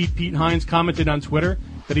 VP Pete Hines commented on Twitter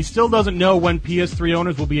that he still doesn't know when PS3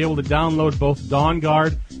 owners will be able to download both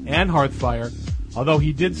Dawnguard and Hearthfire, although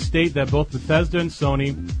he did state that both Bethesda and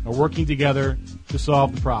Sony are working together to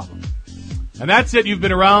solve the problem. And that's it. You've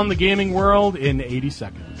been around the gaming world in 80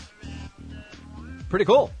 seconds. Pretty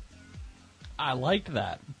cool. I liked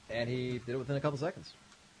that. And he did it within a couple seconds.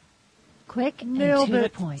 Quick and Nailed to the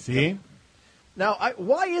it. point. See? Now,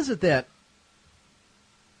 why is it that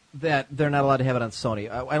they're not allowed to have it on Sony?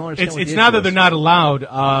 I don't understand. It's not that they're not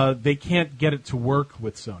allowed. They can't get it to work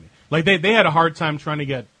with Sony. Like they had a hard time trying to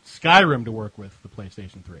get Skyrim to work with the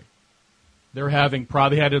PlayStation 3. They were having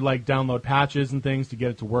they had to like download patches and things to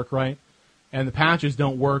get it to work right, and the patches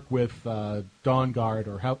don't work with Dawnguard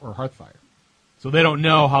or Hearthfire, so they don't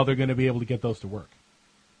know how they're going to be able to get those to work,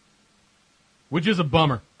 which is a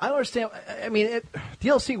bummer. I don't understand. I mean,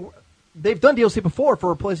 DLC. They've done DLC before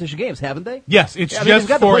for PlayStation games, haven't they? Yes, it's I mean, just they've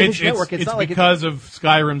got the for PlayStation Network. It's not like because of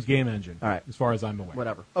Skyrim's game engine. All right, as far as I'm aware.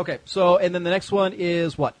 Whatever. Okay, so and then the next one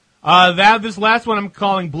is what? This last one I'm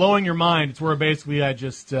calling "Blowing Your Mind." It's where basically I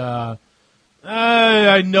just I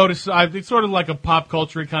noticed. It's sort of like a pop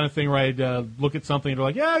culture kind of thing, right? Look at something and you're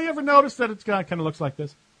like, yeah, you ever notice that it's kind of looks like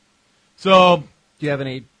this? So, do you have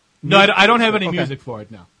any? No, I don't have any music for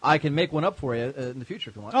it now. I can make one up for you in the future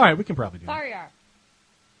if you want. All right, we can probably do that. Faryar.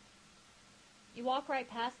 You walk right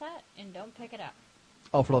past that and don't pick it up.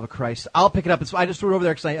 Oh, for the love of Christ. I'll pick it up. I just threw it over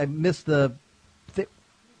there because I missed the... It's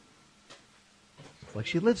like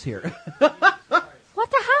she lives here. What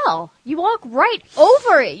the hell? You walk right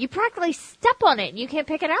over it. You practically step on it and you can't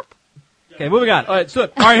pick it up? Okay, moving on. All right,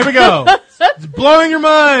 here we go. It's Blowing Your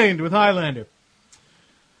Mind with Highlander.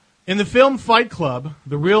 In the film Fight Club,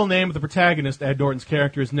 the real name of the protagonist, Ed Norton's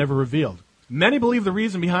character, is never revealed. Many believe the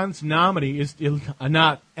reason behind this anonymity is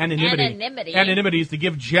not anonymity. Anonymity is to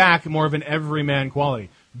give Jack more of an everyman quality.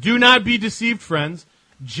 Do not be deceived, friends.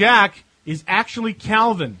 Jack is actually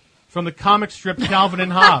Calvin from the comic strip Calvin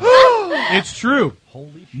and Hobbes. It's true.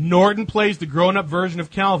 Holy shit. Norton plays the grown-up version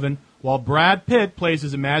of Calvin, while Brad Pitt plays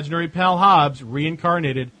his imaginary pal Hobbes,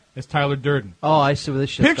 reincarnated as Tyler Durden. Oh, I see where this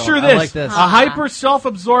shit's Picture going. this. I like this. A hyper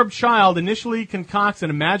self-absorbed child initially concocts an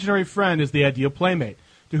imaginary friend as the ideal playmate,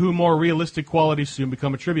 to whom more realistic qualities soon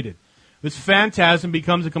become attributed. This phantasm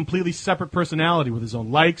becomes a completely separate personality with his own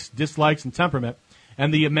likes, dislikes, and temperament,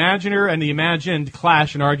 and the imaginer and the imagined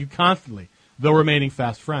clash and argue constantly, though remaining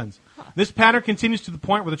fast friends. This pattern continues to the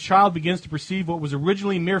point where the child begins to perceive what was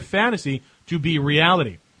originally mere fantasy to be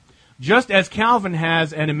reality. Just as Calvin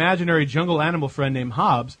has an imaginary jungle animal friend named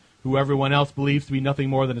Hobbes, who everyone else believes to be nothing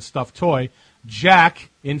more than a stuffed toy, Jack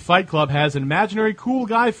in Fight Club has an imaginary cool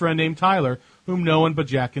guy friend named Tyler, whom no one but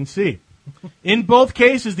Jack can see. In both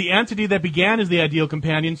cases, the entity that began as the ideal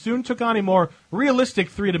companion soon took on a more realistic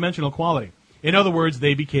three-dimensional quality. In other words,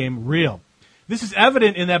 they became real. This is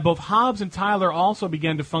evident in that both Hobbes and Tyler also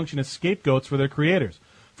began to function as scapegoats for their creators.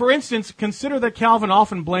 For instance, consider that Calvin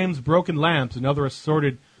often blames broken lamps and other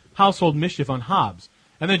assorted household mischief on Hobbes,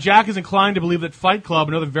 and that Jack is inclined to believe that Fight Club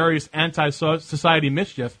and other various anti-society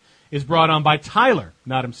mischief is brought on by Tyler,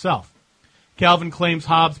 not himself. Calvin claims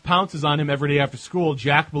Hobbes pounces on him every day after school.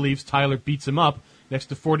 Jack believes Tyler beats him up next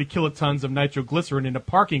to 40 kilotons of nitroglycerin in a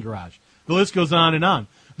parking garage. The list goes on and on.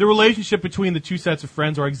 The relationship between the two sets of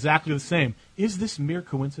friends are exactly the same. Is this mere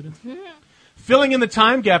coincidence? Filling in the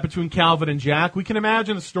time gap between Calvin and Jack, we can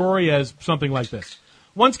imagine the story as something like this.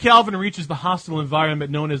 Once Calvin reaches the hostile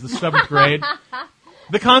environment known as the 7th grade,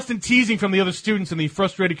 the constant teasing from the other students and the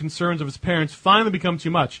frustrated concerns of his parents finally become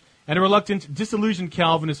too much, and a reluctant, disillusioned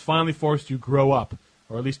Calvin is finally forced to grow up,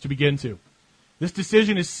 or at least to begin to. This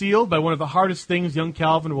decision is sealed by one of the hardest things young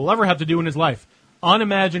Calvin will ever have to do in his life,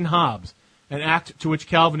 unimagine Hobbes, an act to which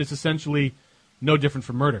Calvin is essentially no different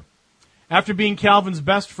from murder. After being Calvin's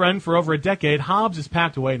best friend for over a decade, Hobbes is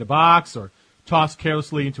packed away in a box or tossed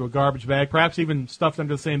carelessly into a garbage bag, perhaps even stuffed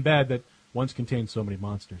under the same bed that once contained so many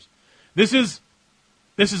monsters. This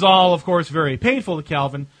is all, of course, very painful to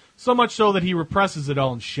Calvin, so much so that he represses it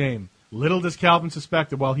all in shame. Little does Calvin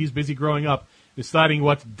suspect that while he's busy growing up, deciding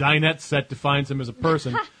what dinette set defines him as a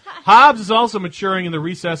person, Hobbes is also maturing in the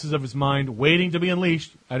recesses of his mind, waiting to be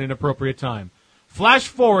unleashed at an appropriate time. Flash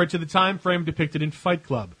forward to the time frame depicted in Fight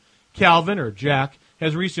Club. Calvin, or Jack,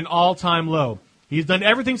 has reached an all-time low. He's done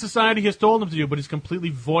everything society has told him to do, but is completely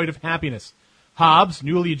void of happiness. Hobbes,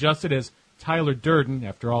 newly adjusted as Tyler Durden,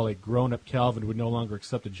 after all, a grown-up Calvin would no longer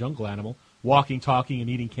accept a jungle animal, walking, talking, and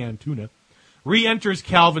eating canned tuna, re-enters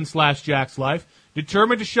Calvin/Jack's life,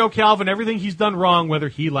 determined to show Calvin everything he's done wrong, whether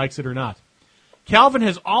he likes it or not. Calvin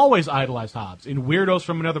has always idolized Hobbes. In Weirdos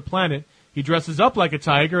from Another Planet, he dresses up like a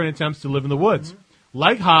tiger and attempts to live in the woods.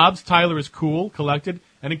 Like Hobbs, Tyler is cool, collected,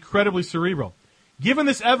 and incredibly cerebral. Given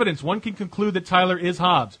this evidence, one can conclude that Tyler is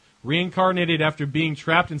Hobbs, reincarnated after being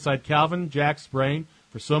trapped inside Calvin Jack's brain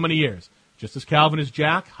for so many years. Just as Calvin is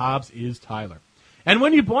Jack, Hobbs is Tyler. And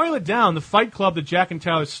when you boil it down, the fight club that Jack and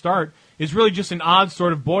Tyler start is really just an odd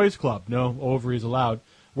sort of boys' club, no ovaries allowed,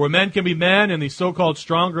 where men can be men and the so-called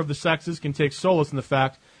stronger of the sexes can take solace in the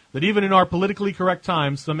fact that even in our politically correct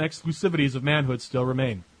times, some exclusivities of manhood still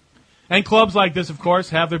remain. And clubs like this, of course,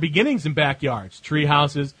 have their beginnings in backyards, tree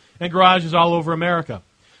houses, and garages all over America.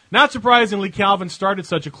 Not surprisingly, Calvin started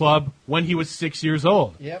such a club when he was 6 years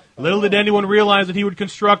old. Yep. Little did anyone realize that he would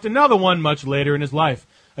construct another one much later in his life,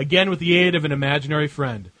 again with the aid of an imaginary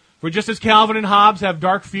friend. For just as Calvin and Hobbs have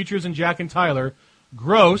dark features in Jack and Tyler,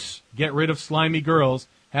 Gross, get rid of slimy girls,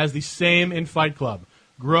 has the same in Fight Club.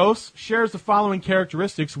 Gross shares the following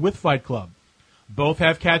characteristics with Fight Club. Both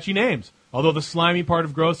have catchy names, although the slimy part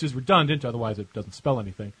of Gross is redundant, otherwise it doesn't spell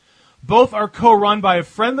anything. Both are co-run by a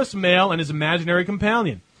friendless male and his imaginary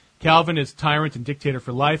companion. Calvin is tyrant and dictator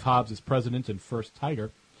for life. Hobbs is president and first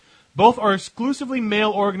tiger. Both are exclusively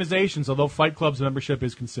male organizations, although Fight Club's membership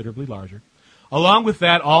is considerably larger. Along with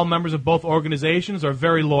that, all members of both organizations are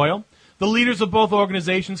very loyal. The leaders of both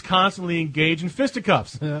organizations constantly engage in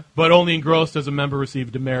fisticuffs, but only in Gross does a member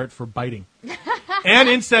receive demerit for biting. And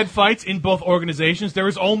in said fights in both organizations, there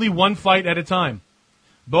is only one fight at a time.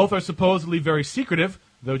 Both are supposedly very secretive,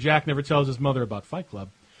 though Jack never tells his mother about Fight Club.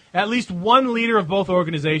 At least one leader of both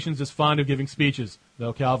organizations is fond of giving speeches,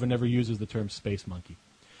 though Calvin never uses the term space monkey.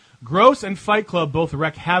 Gross and Fight Club both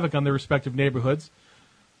wreak havoc on their respective neighborhoods.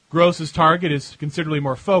 Gross's target is considerably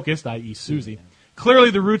more focused, i.e. Susie.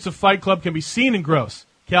 Clearly the roots of Fight Club can be seen in Gross.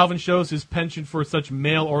 Calvin shows his penchant for such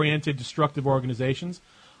male-oriented destructive organizations.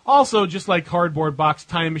 Also, just like cardboard box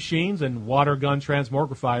time machines and water gun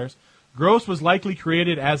transmogrifiers, Gross was likely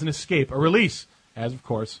created as an escape, a release, as, of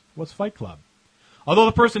course, was Fight Club. Although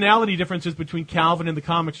the personality differences between Calvin in the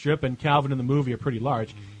comic strip and Calvin in the movie are pretty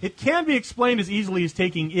large, it can be explained as easily as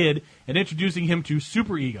taking id and introducing him to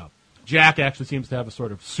superego. Jack actually seems to have a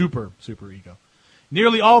sort of super ego.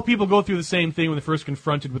 Nearly all people go through the same thing when they're first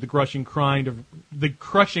confronted with the crushing grind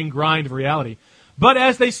of reality. But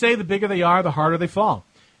as they say, the bigger they are, the harder they fall.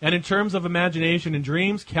 And in terms of imagination and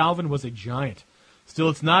dreams, Calvin was a giant. Still,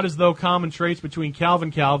 it's not as though common traits between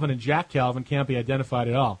Calvin and Jack Calvin can't be identified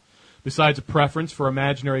at all. Besides a preference for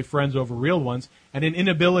imaginary friends over real ones and an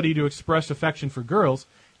inability to express affection for girls,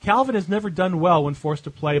 Calvin has never done well when forced to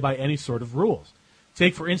play by any sort of rules.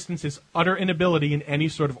 Take, for instance, his utter inability in any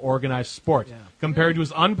sort of organized sport, compared to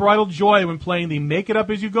his unbridled joy when playing the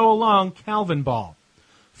make-it-up-as-you-go-along Calvin ball.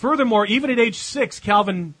 Furthermore, even at age 6,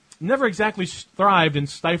 Calvin never exactly thrived in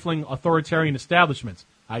stifling authoritarian establishments,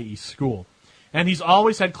 i.e. school. And he's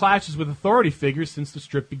always had clashes with authority figures since the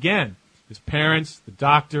strip began. His parents, the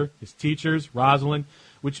doctor, his teachers, Rosalind,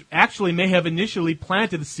 which actually may have initially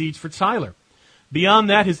planted the seeds for Tyler. Beyond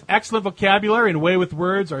that, his excellent vocabulary and way with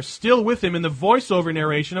words are still with him in the voiceover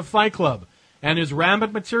narration of Fight Club, and his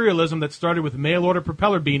rampant materialism that started with mail-order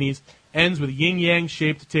propeller beanies ends with yin-yang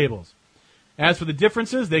shaped tables. As for the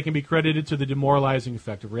differences, they can be credited to the demoralizing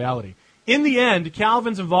effect of reality. In the end,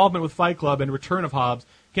 Calvin's involvement with Fight Club and Return of Hobbs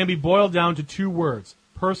can be boiled down to two words: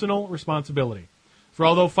 personal responsibility. For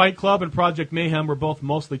although Fight Club and Project Mayhem were both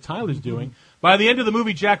mostly Tyler's doing, by the end of the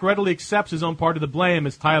movie, Jack readily accepts his own part of the blame,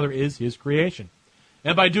 as Tyler is his creation.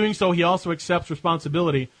 And by doing so, he also accepts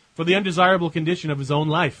responsibility for the undesirable condition of his own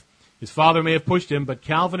life. His father may have pushed him, but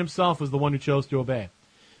Calvin himself was the one who chose to obey.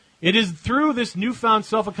 It is through this newfound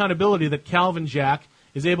self-accountability that Calvin Jack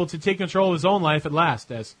is able to take control of his own life at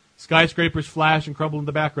last. As skyscrapers flash and crumble in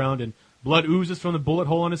the background and blood oozes from the bullet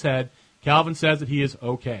hole in his head, Calvin says that he is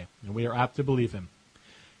okay, and we are apt to believe him.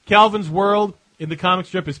 Calvin's world in the comic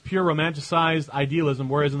strip is pure romanticized idealism,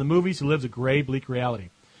 whereas in the movies he lives a gray, bleak reality.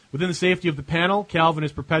 Within the safety of the panel, Calvin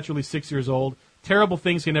is perpetually 6 years old. Terrible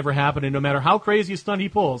things can never happen, and no matter how crazy a stunt he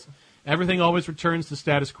pulls, everything always returns to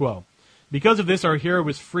status quo. Because of this, our hero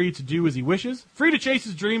is free to do as he wishes, free to chase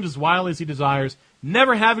his dreams as wild as he desires,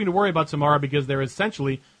 never having to worry about tomorrow because there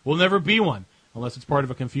essentially will never be one, unless it's part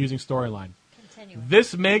of a confusing storyline.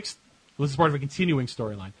 This is part of a continuing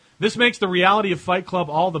storyline. This makes the reality of Fight Club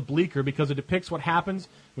all the bleaker because it depicts what happens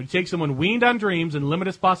when you take someone weaned on dreams and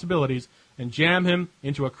limitless possibilities and jam him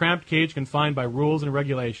into a cramped cage confined by rules and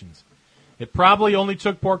regulations. It probably only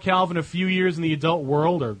took poor Calvin a few years in the adult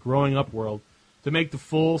world, or growing up world, to make the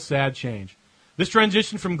full, sad change. This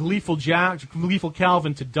transition from gleeful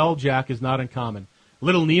Calvin to dull Jack is not uncommon.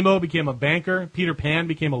 Little Nemo became a banker, Peter Pan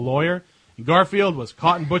became a lawyer, and Garfield was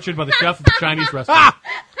caught and butchered by the chef of the Chinese restaurant.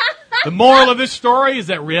 The moral of this story is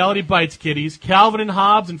that reality bites, kiddies. Calvin and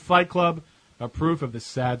Hobbes and Fight Club are proof of this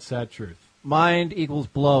sad, sad truth. Mind equals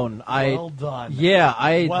blown. Well done. Yeah,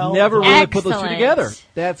 I Well never done. really put those two Excellent. together.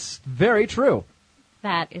 That's very true.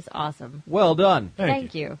 That is awesome. Well done.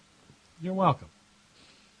 Thank you. You're welcome.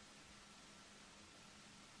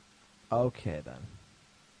 Okay, then.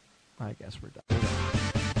 I guess we're done.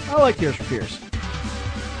 I like Tears for Fears.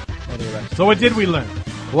 Anyway. So what did we learn?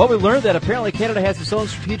 Well, we learned that apparently Canada has its own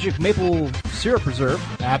strategic maple syrup preserve.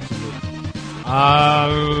 Absolutely.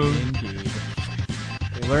 Indeed.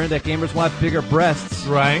 We learned that gamers want bigger breasts.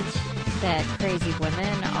 Right. That crazy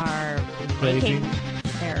women are Crazy.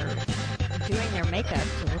 they're doing their makeup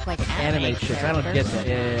to look like anime chicks. I don't get that.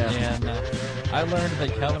 Yeah. And I learned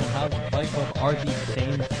that Calvin and Hobbes and Fight Club are the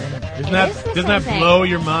same thing. Doesn't that blow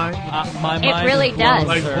your mind? My It mind really is blown, does.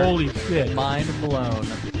 Like, sir. holy shit. Mind blown.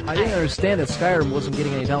 I didn't understand that Skyrim wasn't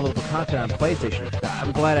getting any downloadable content on PlayStation.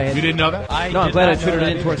 I'm glad I had. You didn't know that? I'm glad I fitted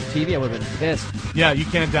it in towards the TV. I would have been pissed. Yeah, you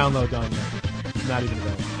can't download on there. Not even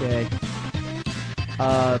available. Okay.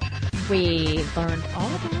 We learned all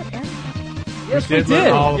about Erica. Yes, We we did learn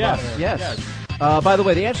did. all about Yes. it. Yes. By the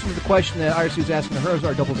way, the answer to the question that IRC was asking hers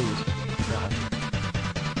are double D's.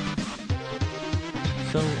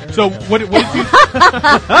 So what did you?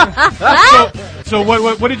 so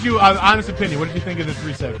what did you? Honest opinion. What did you think of the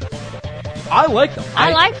 3 segments? I like them.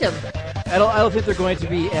 I liked them. I don't think they're going to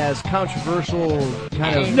be as controversial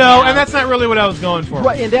kind of. No, and that's not really what I was going for.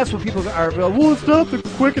 Right, and that's what people are. Well, it's not the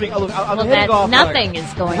quickening. Look, I'm Well, heading that off. nothing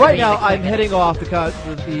is going to right be now. the I'm quickening. heading off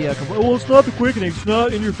well, it's not the quickening. It's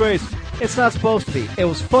not in your face. It's not supposed to be. It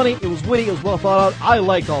was funny. It was witty. It was well thought out. I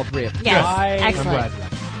liked all three of them. Yes, I'm excellent. glad.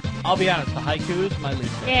 I'll be honest, the haikus, my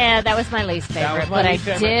least favorite. Yeah, that was my least favorite, was my but I least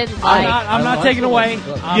favorite. did I'm like. not taking away.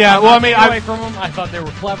 Yeah, well, I mean, away from them. I thought they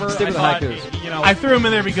were clever. Stick with the I thought, haikus. you know, I threw them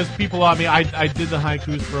in there because people. I mean, I did the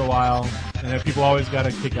haikus for a while, and then people always got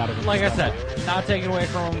a kick out of it. like I said, not taking away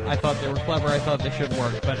from them. I thought they were clever. I thought they should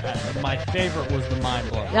work. But my favorite was the mind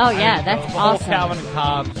blow. Oh, yeah, that's the whole awesome. Calvin and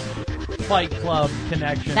Hobbes Fight Club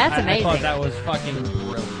connection. That's I amazing. thought that was fucking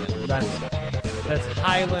brilliant. That's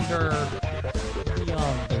Highlander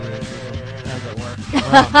beyond the racism, as it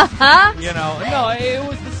were. You know, no, it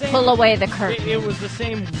was the same. Pull away the curtain. It was the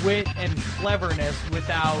same wit and cleverness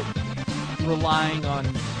without relying on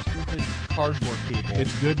stupid cardboard people.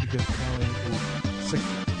 It's good because Kelly is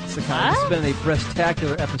This has been a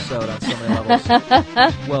breathtacular episode on so many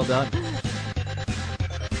levels. Well done.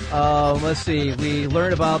 Let's see. We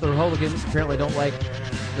learned about the Republicans apparently don't like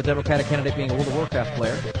the Democratic candidate being a World of Warcraft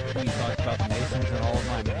player. We talked about the Masons and all of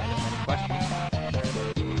my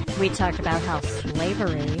questions. We talked about how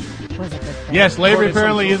slavery was a good thing. Yeah, slavery According to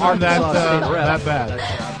apparently some isn't that Arkansas state rep. that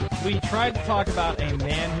bad. We tried to talk about a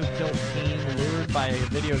man who killed teen lured by a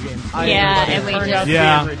video game. Studio, Yeah, but it and we turned just- out to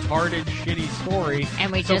Yeah. be a retarded, shitty story.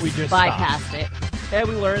 And we so just, stopped. bypassed it. And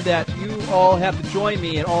we learned that you all have to join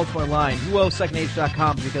me in Ultimate Line,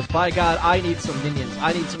 UOSecondAge.com, because by God, I need some minions.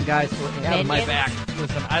 I need some guys who have my Minions? back.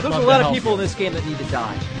 Listen, I'd There's love a to lot of help people you. in this game that need to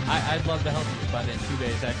die. I'd love to help you, but in 2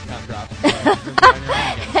 days, XCOM drops.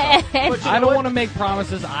 But you I know don't what? want to make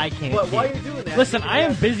promises I can't But keep. while you're doing that, Listen, you I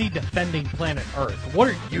am have- busy defending planet Earth. What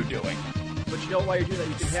are you doing? But you know why you're doing that?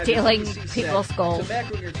 You can have Stealing your CC people's set skulls. to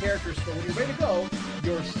macro your characters, so when you're ready to go,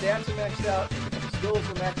 your stats are maxed out, your skills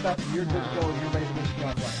are maxed out, and you're good to go, and you're ready to move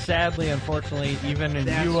on. Sadly, unfortunately, even in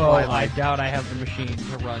That's UO, why I I like- doubt I have the machine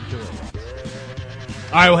to run 2 at once.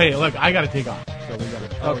 All right, well, hey, look, I got to take off, so we got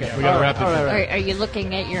to. Okay. we got to All wrap this. right, up. all right. Are you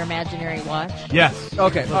looking at your imaginary watch? Yes.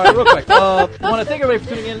 Okay, all right, real quick. I want to thank everybody for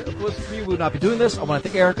tuning in. Of course, we would not be doing this. I want to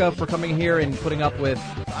thank Erica for coming here and putting up with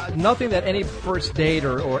nothing that any first date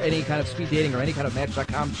or any kind of speed dating or any kind of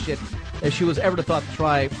Match.com shit that she was ever to thought to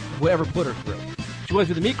try would ever put her through. She went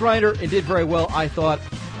through the meat grinder and did very well, I thought.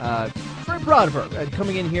 Very proud of her. And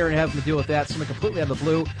coming in here and having to deal with that, something completely out of the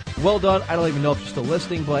blue. Well done. I don't even know if she's still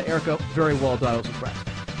listening, but Erica, very well done. I was impressed.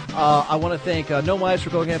 I want to thank No Mice for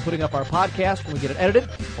going ahead and putting up our podcast when we get it edited.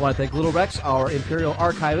 I want to thank Little Rex, our Imperial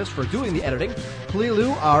Archivist, for doing the editing.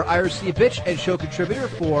 Kalilu, our IRC bitch and show contributor,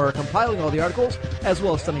 for compiling all the articles, as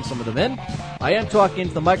well as sending some of them in. I am talking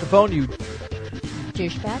into the microphone, you...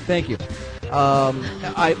 Douchebag? Thank you.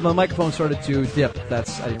 My microphone started to dip. I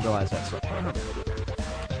didn't realize that. So.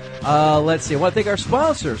 Let's see. I want to thank our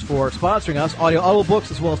sponsors for sponsoring us. Audio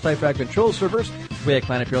Books, as well as Type Frag Control servers. We at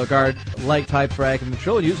Clan Imperial Guard like Type Frag and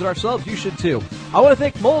Control and use it ourselves. You should too. I want to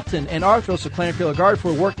thank Molten and Arthros of Clan Imperial Guard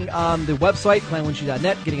for working on the website,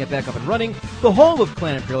 clanwinchi.net, getting it back up and running. The home of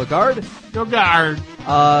Clan Imperial Guard. Go Guard.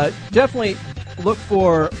 Definitely look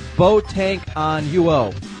for Bow Tank on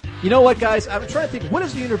UO. You know what, guys? I'm trying to think. What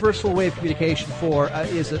is the universal way of communication for?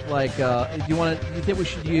 Is it like do you think we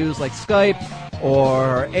should use like Skype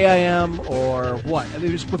or AIM or what? I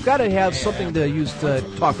mean, we've got to have something to use to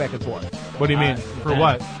talk back and forth. What do you mean? For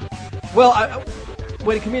what? Well,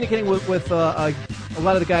 when communicating with a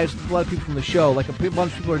lot of the guys, a lot of people from the show, like a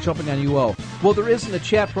bunch of people are jumping on UO. Well, there isn't a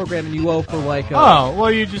chat program in UO for like.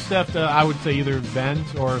 Well, you just have to. I would say either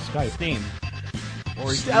Vent or Skype. Steam.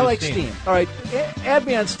 I like Steam. All right, add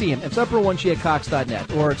me on Steam. It's Emperor1G at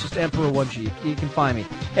Cox.net, or it's just Emperor1G. You can find me.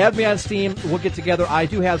 Add me on Steam. We'll get together. I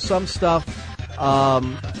do have some stuff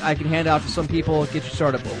I can hand out to some people, get you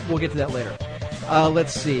started. We'll get to that later.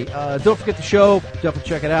 Let's see. Don't forget the show. Definitely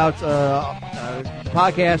check it out. The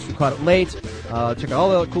podcast, we caught it late. Check out all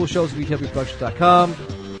the other cool shows at VTWProductions.com.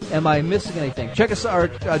 Am I missing anything? Check us or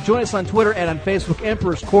join us on Twitter and on Facebook,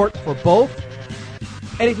 Emperor's Court for both.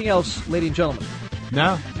 Anything else, ladies and gentlemen?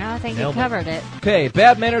 No. No, I think you covered it. Okay,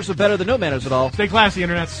 bad manners are better than no manners at all. Stay classy,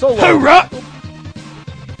 Internet. So long. Well,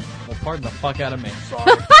 pardon the fuck out of me. Sorry.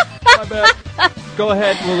 My bad. Go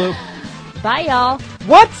ahead, Lulu. Bye, y'all.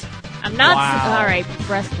 What? I'm not. Wow. All right,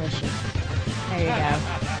 breast wishes. There you go.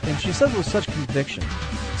 And she says it with such conviction.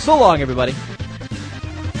 So long, everybody.